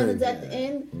 ION ION. is at the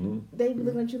end. They be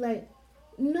looking at you like,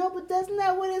 no, but that's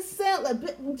not what it sounds like.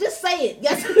 But just say it.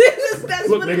 That's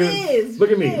look, what nigga. it is.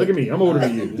 Look at me. Look at me. I'm older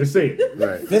than you. Just say it.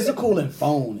 Right. Physical and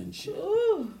phone and shit.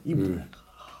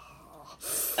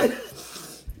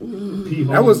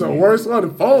 That was the worst on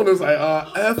the phone. It was like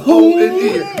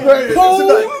F-O-N-E. Right.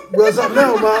 Like, what's up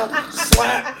now, ma?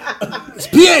 Slap. It's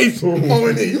P-H.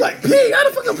 O-N-E. You like, P? How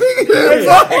the fuck a P?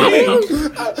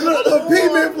 A P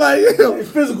man like, yeah.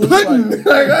 Physical. Pudding.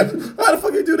 Like, how the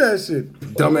fuck you do that shit?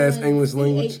 Dumbass English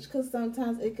language. Because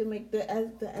sometimes it can make the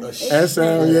S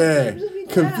sound, yeah.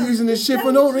 Confusing this shit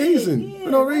for no reason. For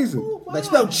no reason. Like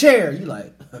spell chair. You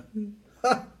like,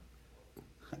 I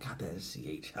got that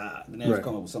CH high. And then Right.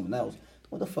 come up with something else.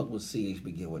 What the fuck was CH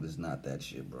begin with? It's not that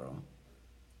shit, bro.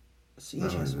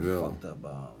 CH has some fucked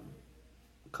up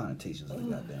connotations of the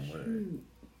goddamn word.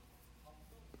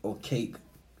 Or cake.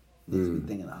 Niggas be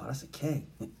thinking, oh, that's a K.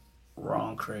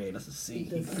 Wrong, Craig. That's a C.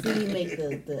 The C make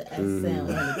the S sound and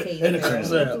the K And the sound.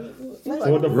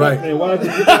 So what the fuck? Right. Man, why does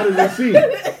it see?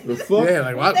 The fuck? Yeah,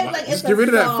 like, why, Think like just it's get a rid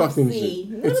of that soft fucking C.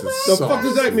 shit. What It's a about The soft fuck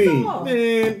does that mean? Soft.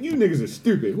 Man, you niggas are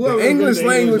stupid. The Whoever English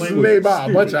invented language was made by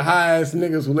a bunch of high ass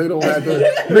niggas who they don't have to.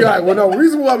 They're like, well, no, the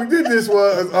reason why we did this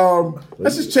was,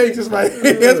 let's just change this right here.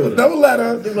 It's with no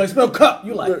letter. They like spell cup.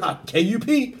 You like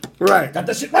K-U-P. Right. Got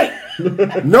that shit right.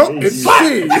 Nope, it's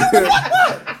C.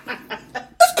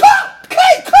 It's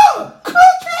cup.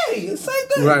 K. It's the same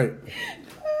thing. Right.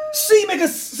 C make a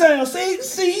sound.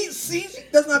 C.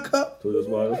 That's not cup. So that's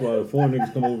why the foreign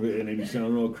niggas come over and they be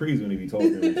sounding all crazy when they be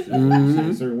talking and shit.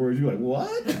 Saying certain words, you like, what?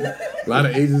 A lot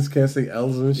of Asians can't say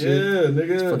L's and shit. Yeah,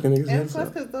 nigga. Fucking niggas. And have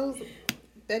plus, some. because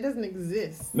that doesn't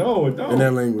exist. No, it don't. In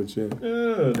that language, yeah.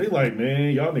 Yeah, they like,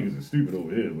 man, y'all niggas are stupid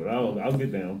over here, but I'll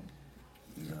get down.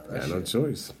 Got no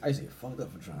choice. I used to get fucked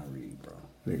up for trying to read, bro.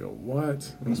 Nigga,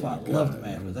 what? That's why I loved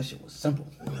math, because that shit was simple.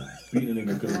 Beating a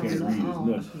nigga because he can't read is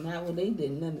nuts. Not when they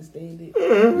didn't understand it.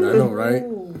 I know, right?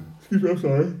 Excuse me, I'm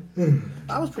sorry.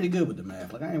 I was pretty good with the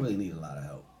math. Like, I didn't really need a lot of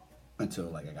help until,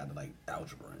 like, I got to, like,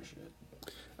 algebra and shit.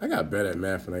 I got better at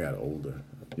math when I got older.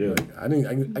 Yeah. Like,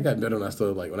 I got better when I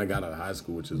started, like, when I got out of high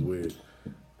school, which is weird.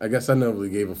 I guess I never really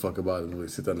gave a fuck about it, really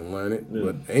sit down and learn it. Yeah.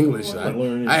 But English, Like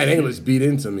learning I had shit. English beat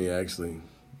into me, actually.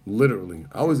 Literally.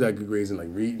 I always had good grades in, like,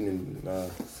 reading and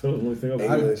So the only thing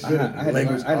English. I had to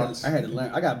Language learn, arts. I had to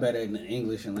learn. I got better in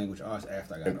English and language arts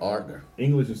after I got And art. older.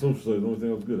 English and social studies, the only thing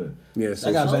I was good at. Yeah, I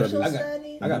social got better.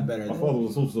 studies. I got better. My father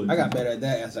was a social studies. I got better at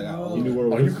that as I got He older. knew where it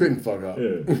Oh, was. you couldn't fuck up. Yeah.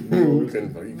 You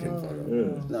couldn't fuck up.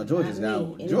 Yeah. No, George just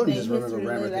got. Jordan just remember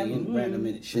random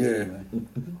minute shit. Yeah. Anyway.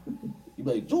 You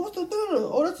be like, George,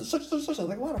 oh, that's a such. I was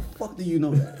like, why the fuck do you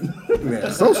know that? Yeah,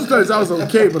 social studies I was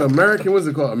okay, but American, what's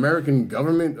it called? American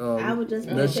government. I would just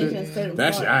that shit. in certain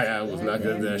That shit, parts. I was not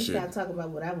good at that shit. I talk about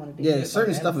what I want to do. Yeah,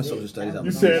 certain stuff in social studies.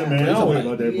 You said, man, I don't know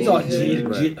about that. You saw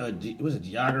bullshit. was it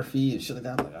geography and shit like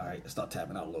that? I'm like, all right, let's start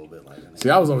tapping out a little bit. Like, See,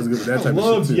 I was always good with that I type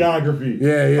love of shit too. geography.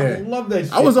 Yeah, yeah. I love that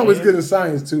shit. I was always man. good in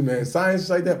science too, man. Science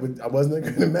like that, but I wasn't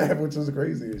that good in math, which was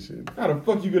crazy and shit. How the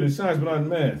fuck you good at science but not in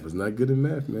math? I was not good in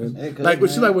math, man. Yeah, 'cause, Like,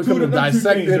 what you like when it comes to Two of them two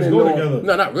dissecting things just and go knowing- together.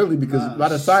 No, not really, because a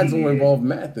lot of science will involve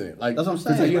math in it. Like, that's what I'm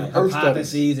 'cause saying. you Like, have Earth studies.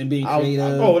 hypotheses and being creative.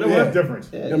 Oh, well, Yeah. that's different.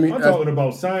 Yeah. I mean, I'm talking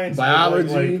about science, biology.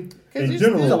 like, Because in you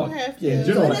general. still have to. Yeah, in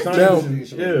general, But it's science.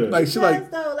 still- Yeah. like shit, like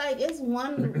Because though, like it's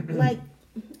one like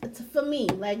for me,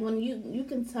 like when you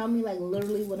can tell me like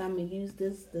literally what I'm gonna use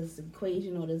this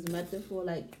equation or this method for,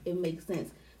 like it makes sense.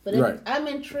 But if Right. I'm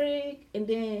intrigued and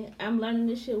then I'm learning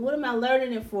this shit, what am I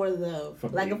learning it for though?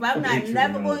 Fuck Like me. if I'm I hate not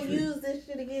never going to trigonometry. use this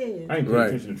shit again. I ain't paying Right.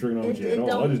 attention to trigonometry It at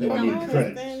all. I just don't- know I it need don't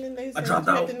credit. I dropped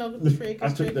out. To know the trick. I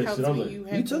took that shit. I was like,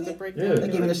 You took it? Yeah. They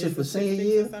gave me that shit for senior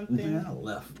year. Something. Man, I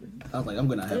left. I was like, I'm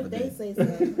gonna have If a they day. say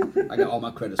so. I got all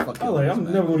my credits. Fuck I you. was like, I'm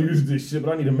man. never going to use this shit,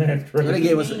 but I need a math credit. They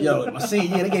gave us my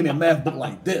senior year. They gave me a math book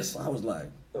like this. I was like,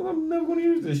 I'm never going to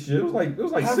use this shit. It was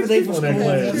like Half six a day people in for that school.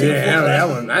 class.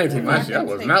 yeah, I ain't take my shit. I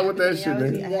was not with that shit, I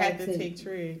nigga. had to take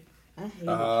trig. I hate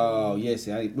oh yeah.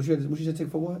 See, what you should take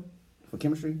for what? For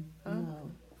chemistry? it. No.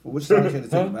 For which side you had to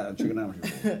take about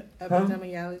trigonometry?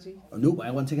 Epidemiology. Oh, nope,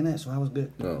 I wasn't taking that, so I was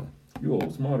good. Oh. You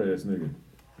old smart ass nigga.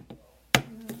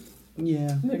 Yeah.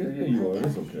 Nigga, yeah, you are.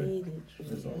 That's okay. Hated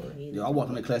That's all right. Yo, I walked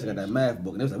in the class. I got that math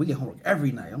book, and they was like, "We get homework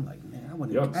every night." I'm like, "Man,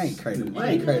 I ain't carried a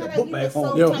book bag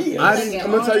home." Yo,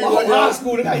 I'm gonna tell you what, High yo.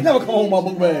 school, I ain't never come home with my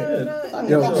book bag.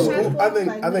 Yo, school,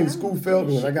 I think school failed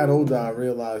me. When I got older, I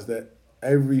realized that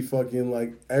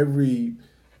every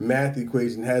math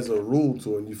equation has a rule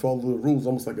to it, and you follow the rules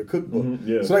almost like a cookbook.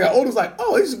 yeah. So I got older, it's like,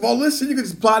 oh, it's all this shit. You can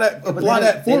just apply that They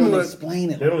formula. don't explain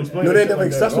it. They don't explain No, that they shit never.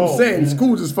 like that That's at what I'm all. saying.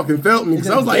 School just fucking failed me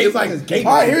because I was like, it's like,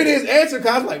 all right, here it is, answer. Cause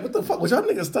I was like, what the fuck? Was y'all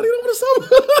niggas studying over the summer?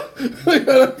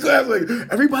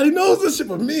 Like, everybody knows this shit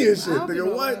but me and shit. I don't be Nigga,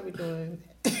 knowing what? I be doing.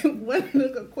 one of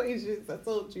the equations I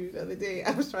told you the other day, I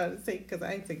was trying to take, because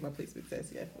I ain't take my placement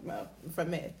test yet for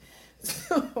math.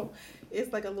 So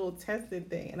it's like a little testing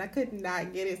thing, and I could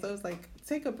not get it. So it was like,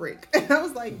 take a break. And I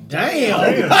was like,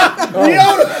 damn.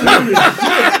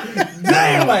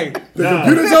 Damn, like the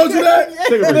computer told you that?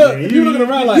 Look, you looking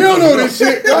around like You don't know this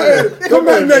shit. Go ahead. Come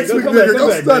back next week, nigga.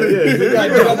 Go study. You gotta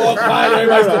get up all quiet.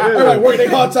 Everybody work their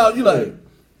hard time. You like,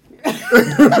 I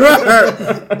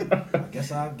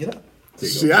guess I'll get up.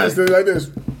 Shit, I stood like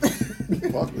this.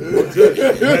 Fuck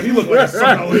this. Man, you look like a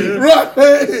son over here. Right.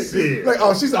 Like,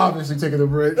 oh, she's obviously taking a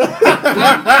break.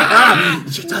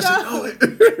 She doesn't know it.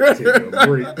 Take a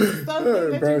break.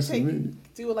 Something that you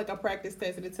do like a practice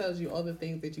test, and it tells you all the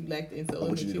things that you lacked in.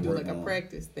 So you do like a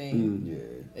practice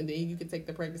thing, and then you can take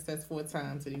the practice test 4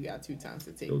 times, and you got 2 times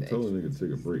to take that. Tell a nigga to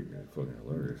take a break, man. Fucking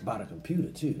hilarious. By the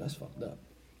computer too. That's fucked up.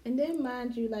 And then,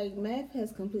 mind you, like, math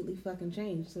has completely fucking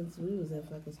changed since we was at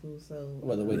fucking school, so...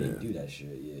 Well, the way they do that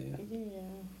shit,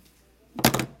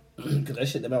 Because that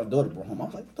shit that my daughter brought home, I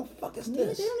was like, what the fuck is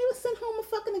this? They don't even send home a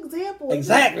fucking example.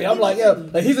 Exactly. I'm like, yo,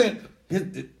 like he's in...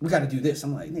 we got to do this.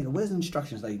 I'm like, nigga, where's the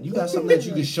instructions? Like, you got something that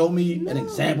you can show me an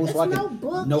example so I can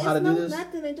know how to do this?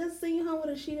 Nothing. They just send you home with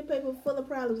a sheet of paper full of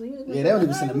problems. And you they don't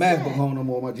even send the math book home no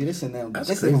more, my G. They send them.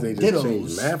 That's crazy. They just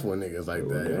change math for niggas like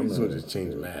that. They just want to just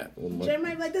change math.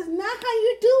 Jeremiah like, that's not how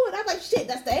you do it. I'm like, shit,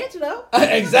 that's the answer though.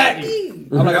 Exactly.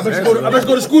 I'm like, I bet you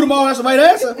go to school tomorrow. That's the right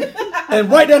answer, and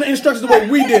write down the instructions the way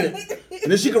we did it. And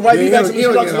then she can write me back some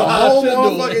instructions on how I should do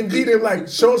it. Fucking detail, like,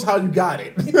 show us how you got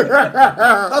it. That's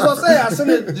what I'm saying. I sent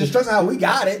her the instructions how we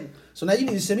got it. So now you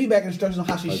need to send me back instructions on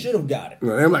how she should have got it.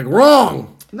 And I'm like,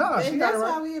 wrong. No, she got it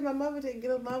right. That's why my mother didn't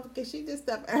get along, because she just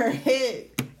stuff in her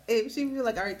head. And she'd be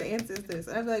like, all right, the answer is this.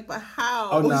 And I'd be like, but how?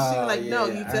 Oh, nah, she'd be like, no,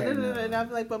 yeah, you said it. And I'd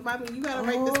be like, but mommy, you gotta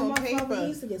write this on paper. I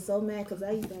used to get so mad because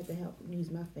I used to have to help use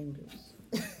my fingers.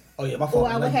 Oh yeah, my fault.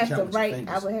 Or I would have to write.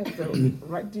 I would have to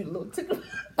write, do the little tickle.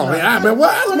 Oh yeah, man,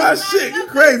 what's my shit? You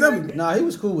crazy? Nah, he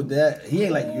was cool with that. He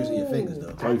ain't like using your fingers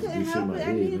though. I used to do shit in my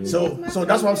head, man. So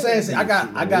that's what I'm saying. See, I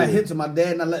got hit to my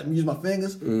dad and I let him use my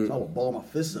fingers, so I would ball my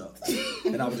fists up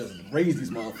and I would just raise these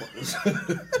motherfuckers.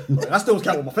 Like, I still was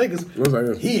counting with my fingers.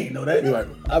 He ain't know that.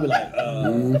 I'd be like,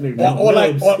 or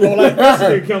like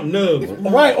count nubs.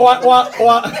 Right, or I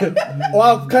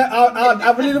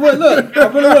really would look. I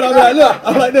really would. I'd be like, look,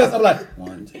 I'm like this. I'm like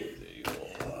 1, 2, 3,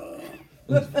 4,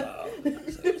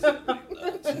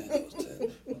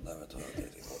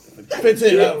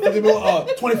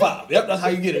 15, 25. Yep, that's how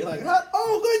you get it. Like,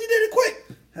 oh, good, you did it quick.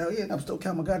 Hell yeah, I'm still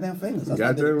counting my goddamn fingers. You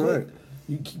got that right.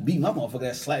 You keep beating my motherfucker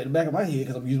that slap in the back of my head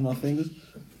because I'm using my fingers.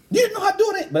 You didn't know how to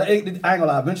do it. But I ain't gonna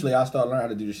lie, eventually I started learning how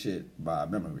to do this shit by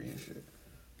memory and shit.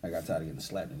 I got tired of getting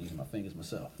slapped and using my fingers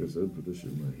myself. Yes, I put this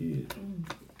shit in my head.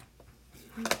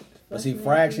 But see,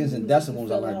 fractions and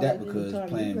decimals, I learned that because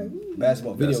playing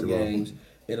basketball video games,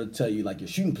 it'll tell you like your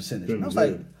shooting percentage. And I was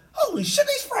like, holy shit,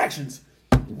 these fractions.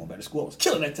 Going back to school, I was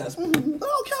killing that test. Oh,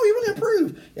 Cal, you really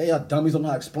improved. Yeah, y'all dummies don't know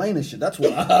how to explain this shit. That's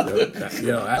why.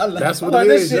 That's what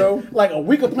it is, yo. Like a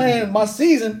week of playing my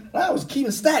season, I was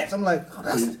keeping stats. I'm like,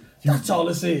 oh, that's all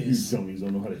this is. You dummies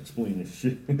don't know how to explain this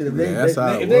shit. If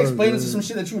they explain it to some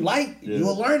shit that you like,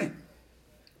 you'll learn it.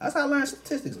 That's how I learned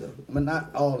statistics, though. I mean,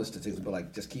 not all the statistics, but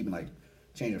like just keeping like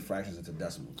changing fractions into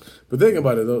decimals. But think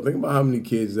about it though. Think about how many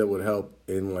kids that would help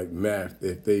in like math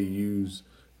if they use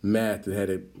math that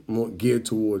had it more geared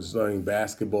towards learning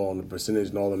basketball and the percentage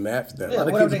and all the math stuff. Yeah,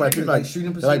 kids probably pick like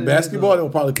shooting percentage, like basketball, they'll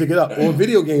probably pick it up. Or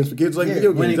video games for kids like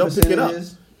video games, they'll pick it up.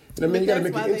 I mean, you gotta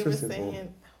make it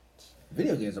interesting.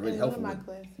 Video games are really helpful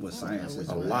with science.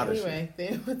 A lot of shit. Anyway,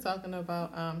 they were talking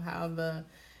about how the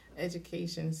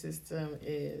education system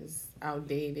is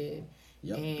outdated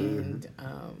and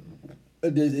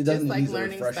it doesn't just like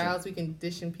learning styles, we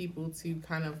condition people to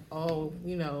kind of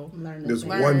learn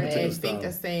and think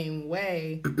the same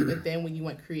way. But then when you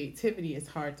want creativity, it's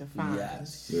hard to find.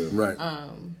 Yes. Yeah. Right.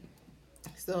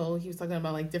 So he was talking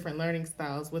about like different learning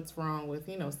styles. What's wrong with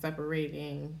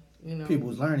separating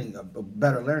people's learning,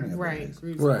 better learning abilities.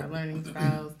 Groups of learning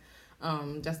styles.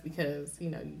 Just because you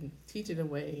can teach it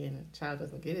away and a child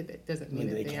doesn't get it, that doesn't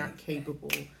mean that they aren't capable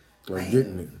of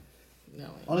getting it. No,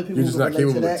 only people who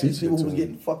relate to that is people who was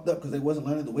getting fucked up because they wasn't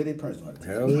learning the way they parents learned.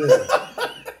 Hell yeah.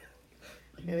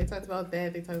 Yeah, they talked about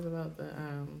that. They talked about the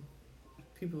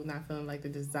people not feeling like the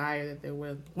desire that there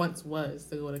once was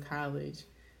to go to college.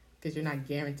 Because you're not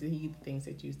guaranteed things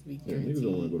that used to be guaranteed. Niggas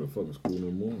don't want to go to fucking school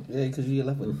no more. Yeah, because you get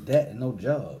left with debt and no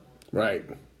job. Right.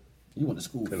 You went to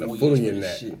school and 4 years for in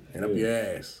this that shit. and up your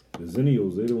ass. The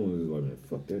Zennials, they the ones that's like, man,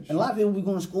 fuck that shit. And a lot of people be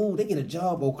going to school, they get a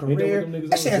job or Ain't that career. what them niggas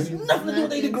That shit on has Zennials? nothing to do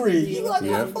with their degree. You like,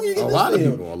 Yeah. how the fuck you get A this lot of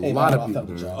field? people, a Hey, lot man, of I found people,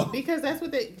 a man. job. Because that's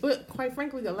what they, but quite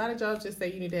frankly, a lot of jobs just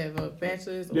say you need to have a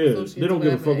bachelor's or Yeah, associate's. they don't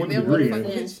give a fuck what and they'll degree fuck is.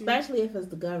 with Yeah, you. especially if it's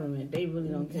the government, they really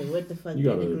don't care what the fuck You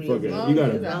their gotta degree fucking, is. long you as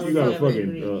gotta, you got you gotta some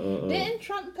fucking, degree. Didn't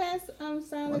Trump pass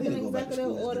sign like need an to go back to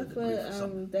executive school order and get a for degree for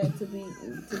something. that to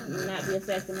not be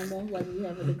affected no more? Like you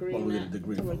have a degree Well, or we get not a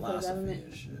degree to in work for the philosophy government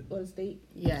and shit. or the state?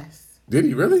 Yes. Did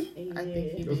he really? I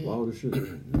think he that's did. wild as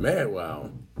shit. Mad wow.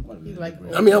 He like,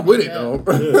 I mean, I'm with it though.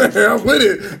 Yeah. I'm with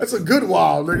it. That's a good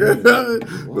wow, nigga. You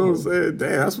know what I'm saying? Damn,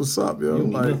 that's what's up, You yo. don't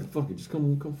need Like, nothing, fuck it, just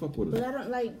come fuck with But us. I don't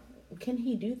like. Can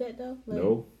he do that though? Like,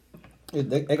 No. They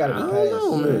gotta I be don't passed.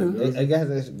 know, man.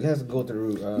 It has to go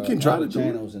through You can try all to the do it.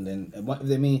 channels, and then I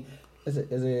mean, is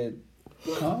it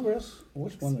Congress?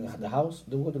 Which one? The House?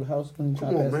 Do we go through the House when you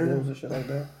try to Come on, pass man. bills and shit like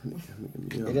that?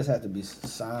 Yeah. It just has to be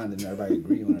signed and everybody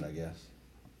agree on it. I guess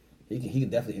he can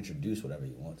definitely introduce whatever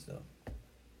he wants though.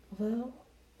 Well,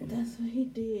 that's what he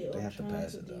did. They or have to tried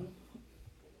pass to it do. though.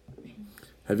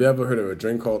 have you ever heard of a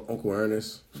drink called Uncle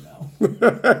Ernest? No,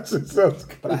 That shit sounds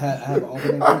crazy. but I have an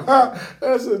uncle named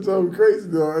That shit sounds crazy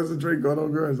though. That's a drink called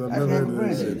Uncle Ernest. I've I never have a heard of that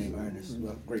granddad shit. named Ernest.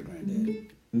 Well, great granddad.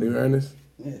 Name Ernest?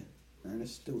 Yeah,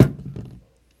 Ernest Stewart.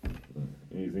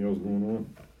 Anything else going on?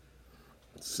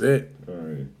 That's it. All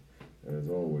right, as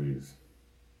always.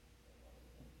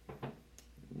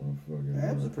 Motherfucking.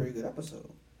 That was a pretty good episode.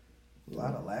 A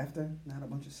lot of laughter, not a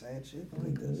bunch of sad shit. I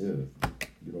like this. Yeah,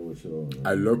 get all that shit on.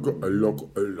 I look a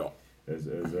lot. As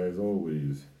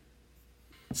always.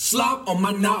 Slop on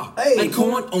my knob, Hey. like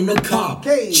corn on the cob.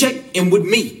 Okay. Check in with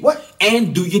me, What?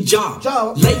 and do your job.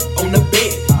 Job. Lay on the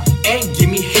bed, and give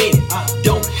me head.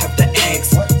 Don't have to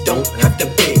ask, What? don't have to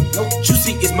beg. Nope.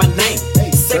 Juicy is my name,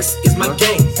 Hey. sex is my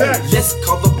game. Sex. Let's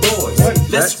call the boys,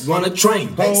 let's run a train.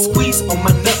 Hey. Squeeze on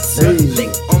my nuts, Hey. lick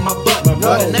on my butt.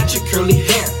 butt. And not your curly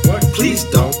hair, What? please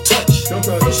don't touch. Don't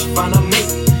touch. First find a mate,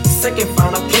 second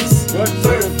find a place, What?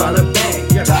 third find a bag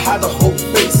Yeah. to hide the whole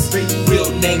face. Real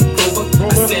name Grover, I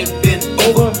said bend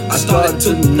over. I started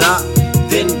to knock,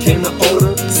 then came the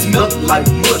odor. Smelled like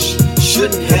mush,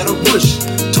 shouldn't had a rush.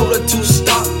 Told her to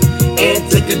stop and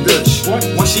take a dush. What?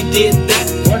 When she did that,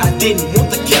 What? I didn't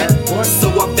want the cat, What? so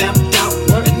I vamped out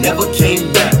What? and never came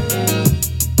back.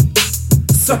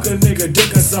 Suck a nigga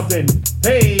dick or something.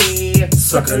 Hey,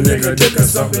 suck a nigga dick or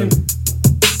something.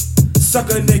 Suck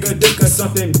a nigga dick or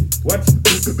something. What?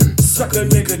 Suck a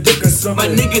nigga dick or My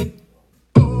something. nigga.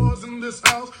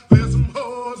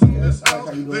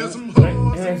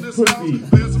 Ass pussy.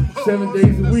 7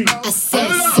 days a week. I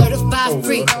said certified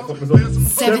free.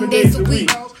 7 days days a week.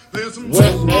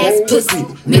 Wet ass pussy.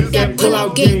 Make that pull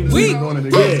out game weak.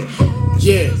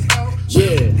 Yeah.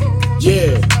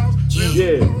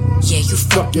 Yeah, you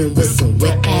fucking with some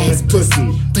wet ass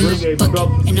pussy. Bring a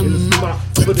bucket and a mop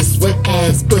for this wet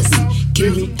ass pussy.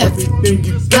 Give me everything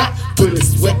you got for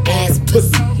this wet ass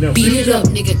pussy. Beat it up,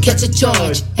 nigga, catch a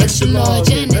charge. Extra large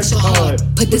and extra hard.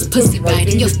 Put this pussy right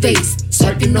in your face.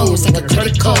 Swipe your nose like a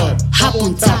credit card. Hop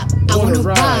on top, I wanna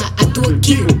ride. I do a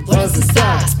giggle, what else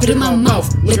inside? Spit in my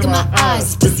mouth, look in my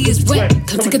eyes. This pussy is wet,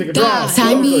 come take a dive.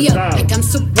 Tie me up like I'm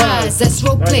surprised. That's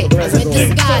roleplay, I read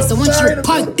the skies. I want you to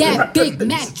park that Big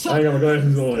Mac I truck. ain't got my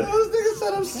glasses on. This nigga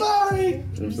said, I'm sorry.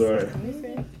 I'm sorry.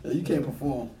 Yeah, you can't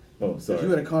perform. Oh, sorry.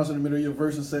 You at a concert in the middle of your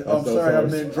verse and say, I'm I'm so sorry, I sorry.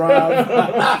 meant drive.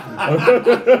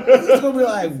 It's gonna be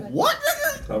like, what,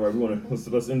 nigga? All right,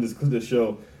 let's end this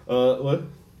show. What?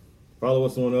 Follow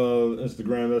us on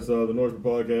Instagram. That's the Nourishment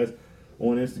Podcast.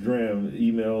 On Instagram,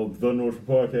 email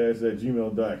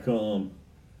thenourishmentpodcast@gmail.com.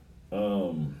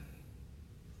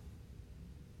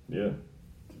 Yeah,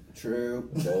 True.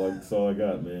 that's all I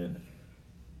got, man.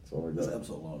 That's all I This got.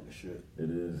 episode long as shit. It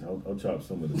is. I'll chop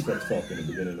some of the sex talk in the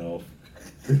beginning off.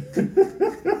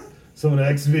 Some of the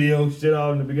X video shit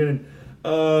out in the beginning.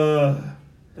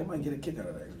 They might get a kick out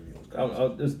of that video.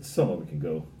 Some of it can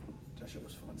go. That shit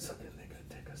was fun. Suck a nigga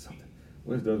dick or something.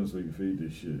 Where's Desmond so you can feed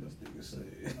this shit? This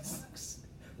nigga says,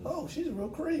 oh, she's real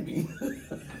creamy.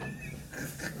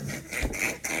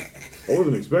 I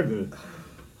wasn't expecting it.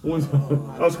 I was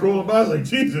scrolling by, I was like,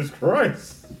 Jesus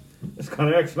Christ. That's the kind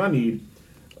of action I need.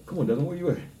 Come on, Desmond, where you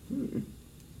at?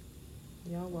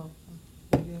 Y'all welcome.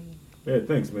 Yeah,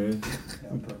 thanks, man.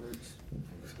 Damn perverts.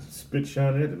 Spit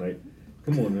shining at tonight.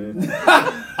 Come on, man.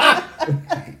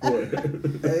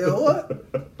 Hey, yo, what?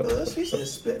 She said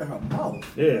spit in her mouth.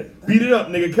 Yeah, beat it up,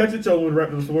 nigga. Catch it, y'all. When wrap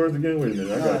those words again. Wait a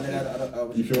minute, I got you. I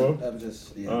was You sure? I was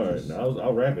just, yeah. All right, now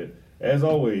I'll wrap it. As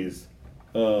always,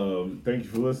 thank you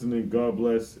for listening. God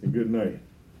bless and good night.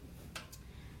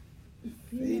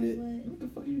 Fade it. What the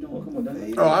fuck are you doing? Come on,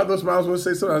 Daddy. Oh, I thought I was going to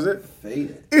say something. That's it. Fade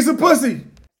it. It's a pussy.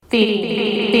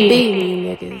 Feed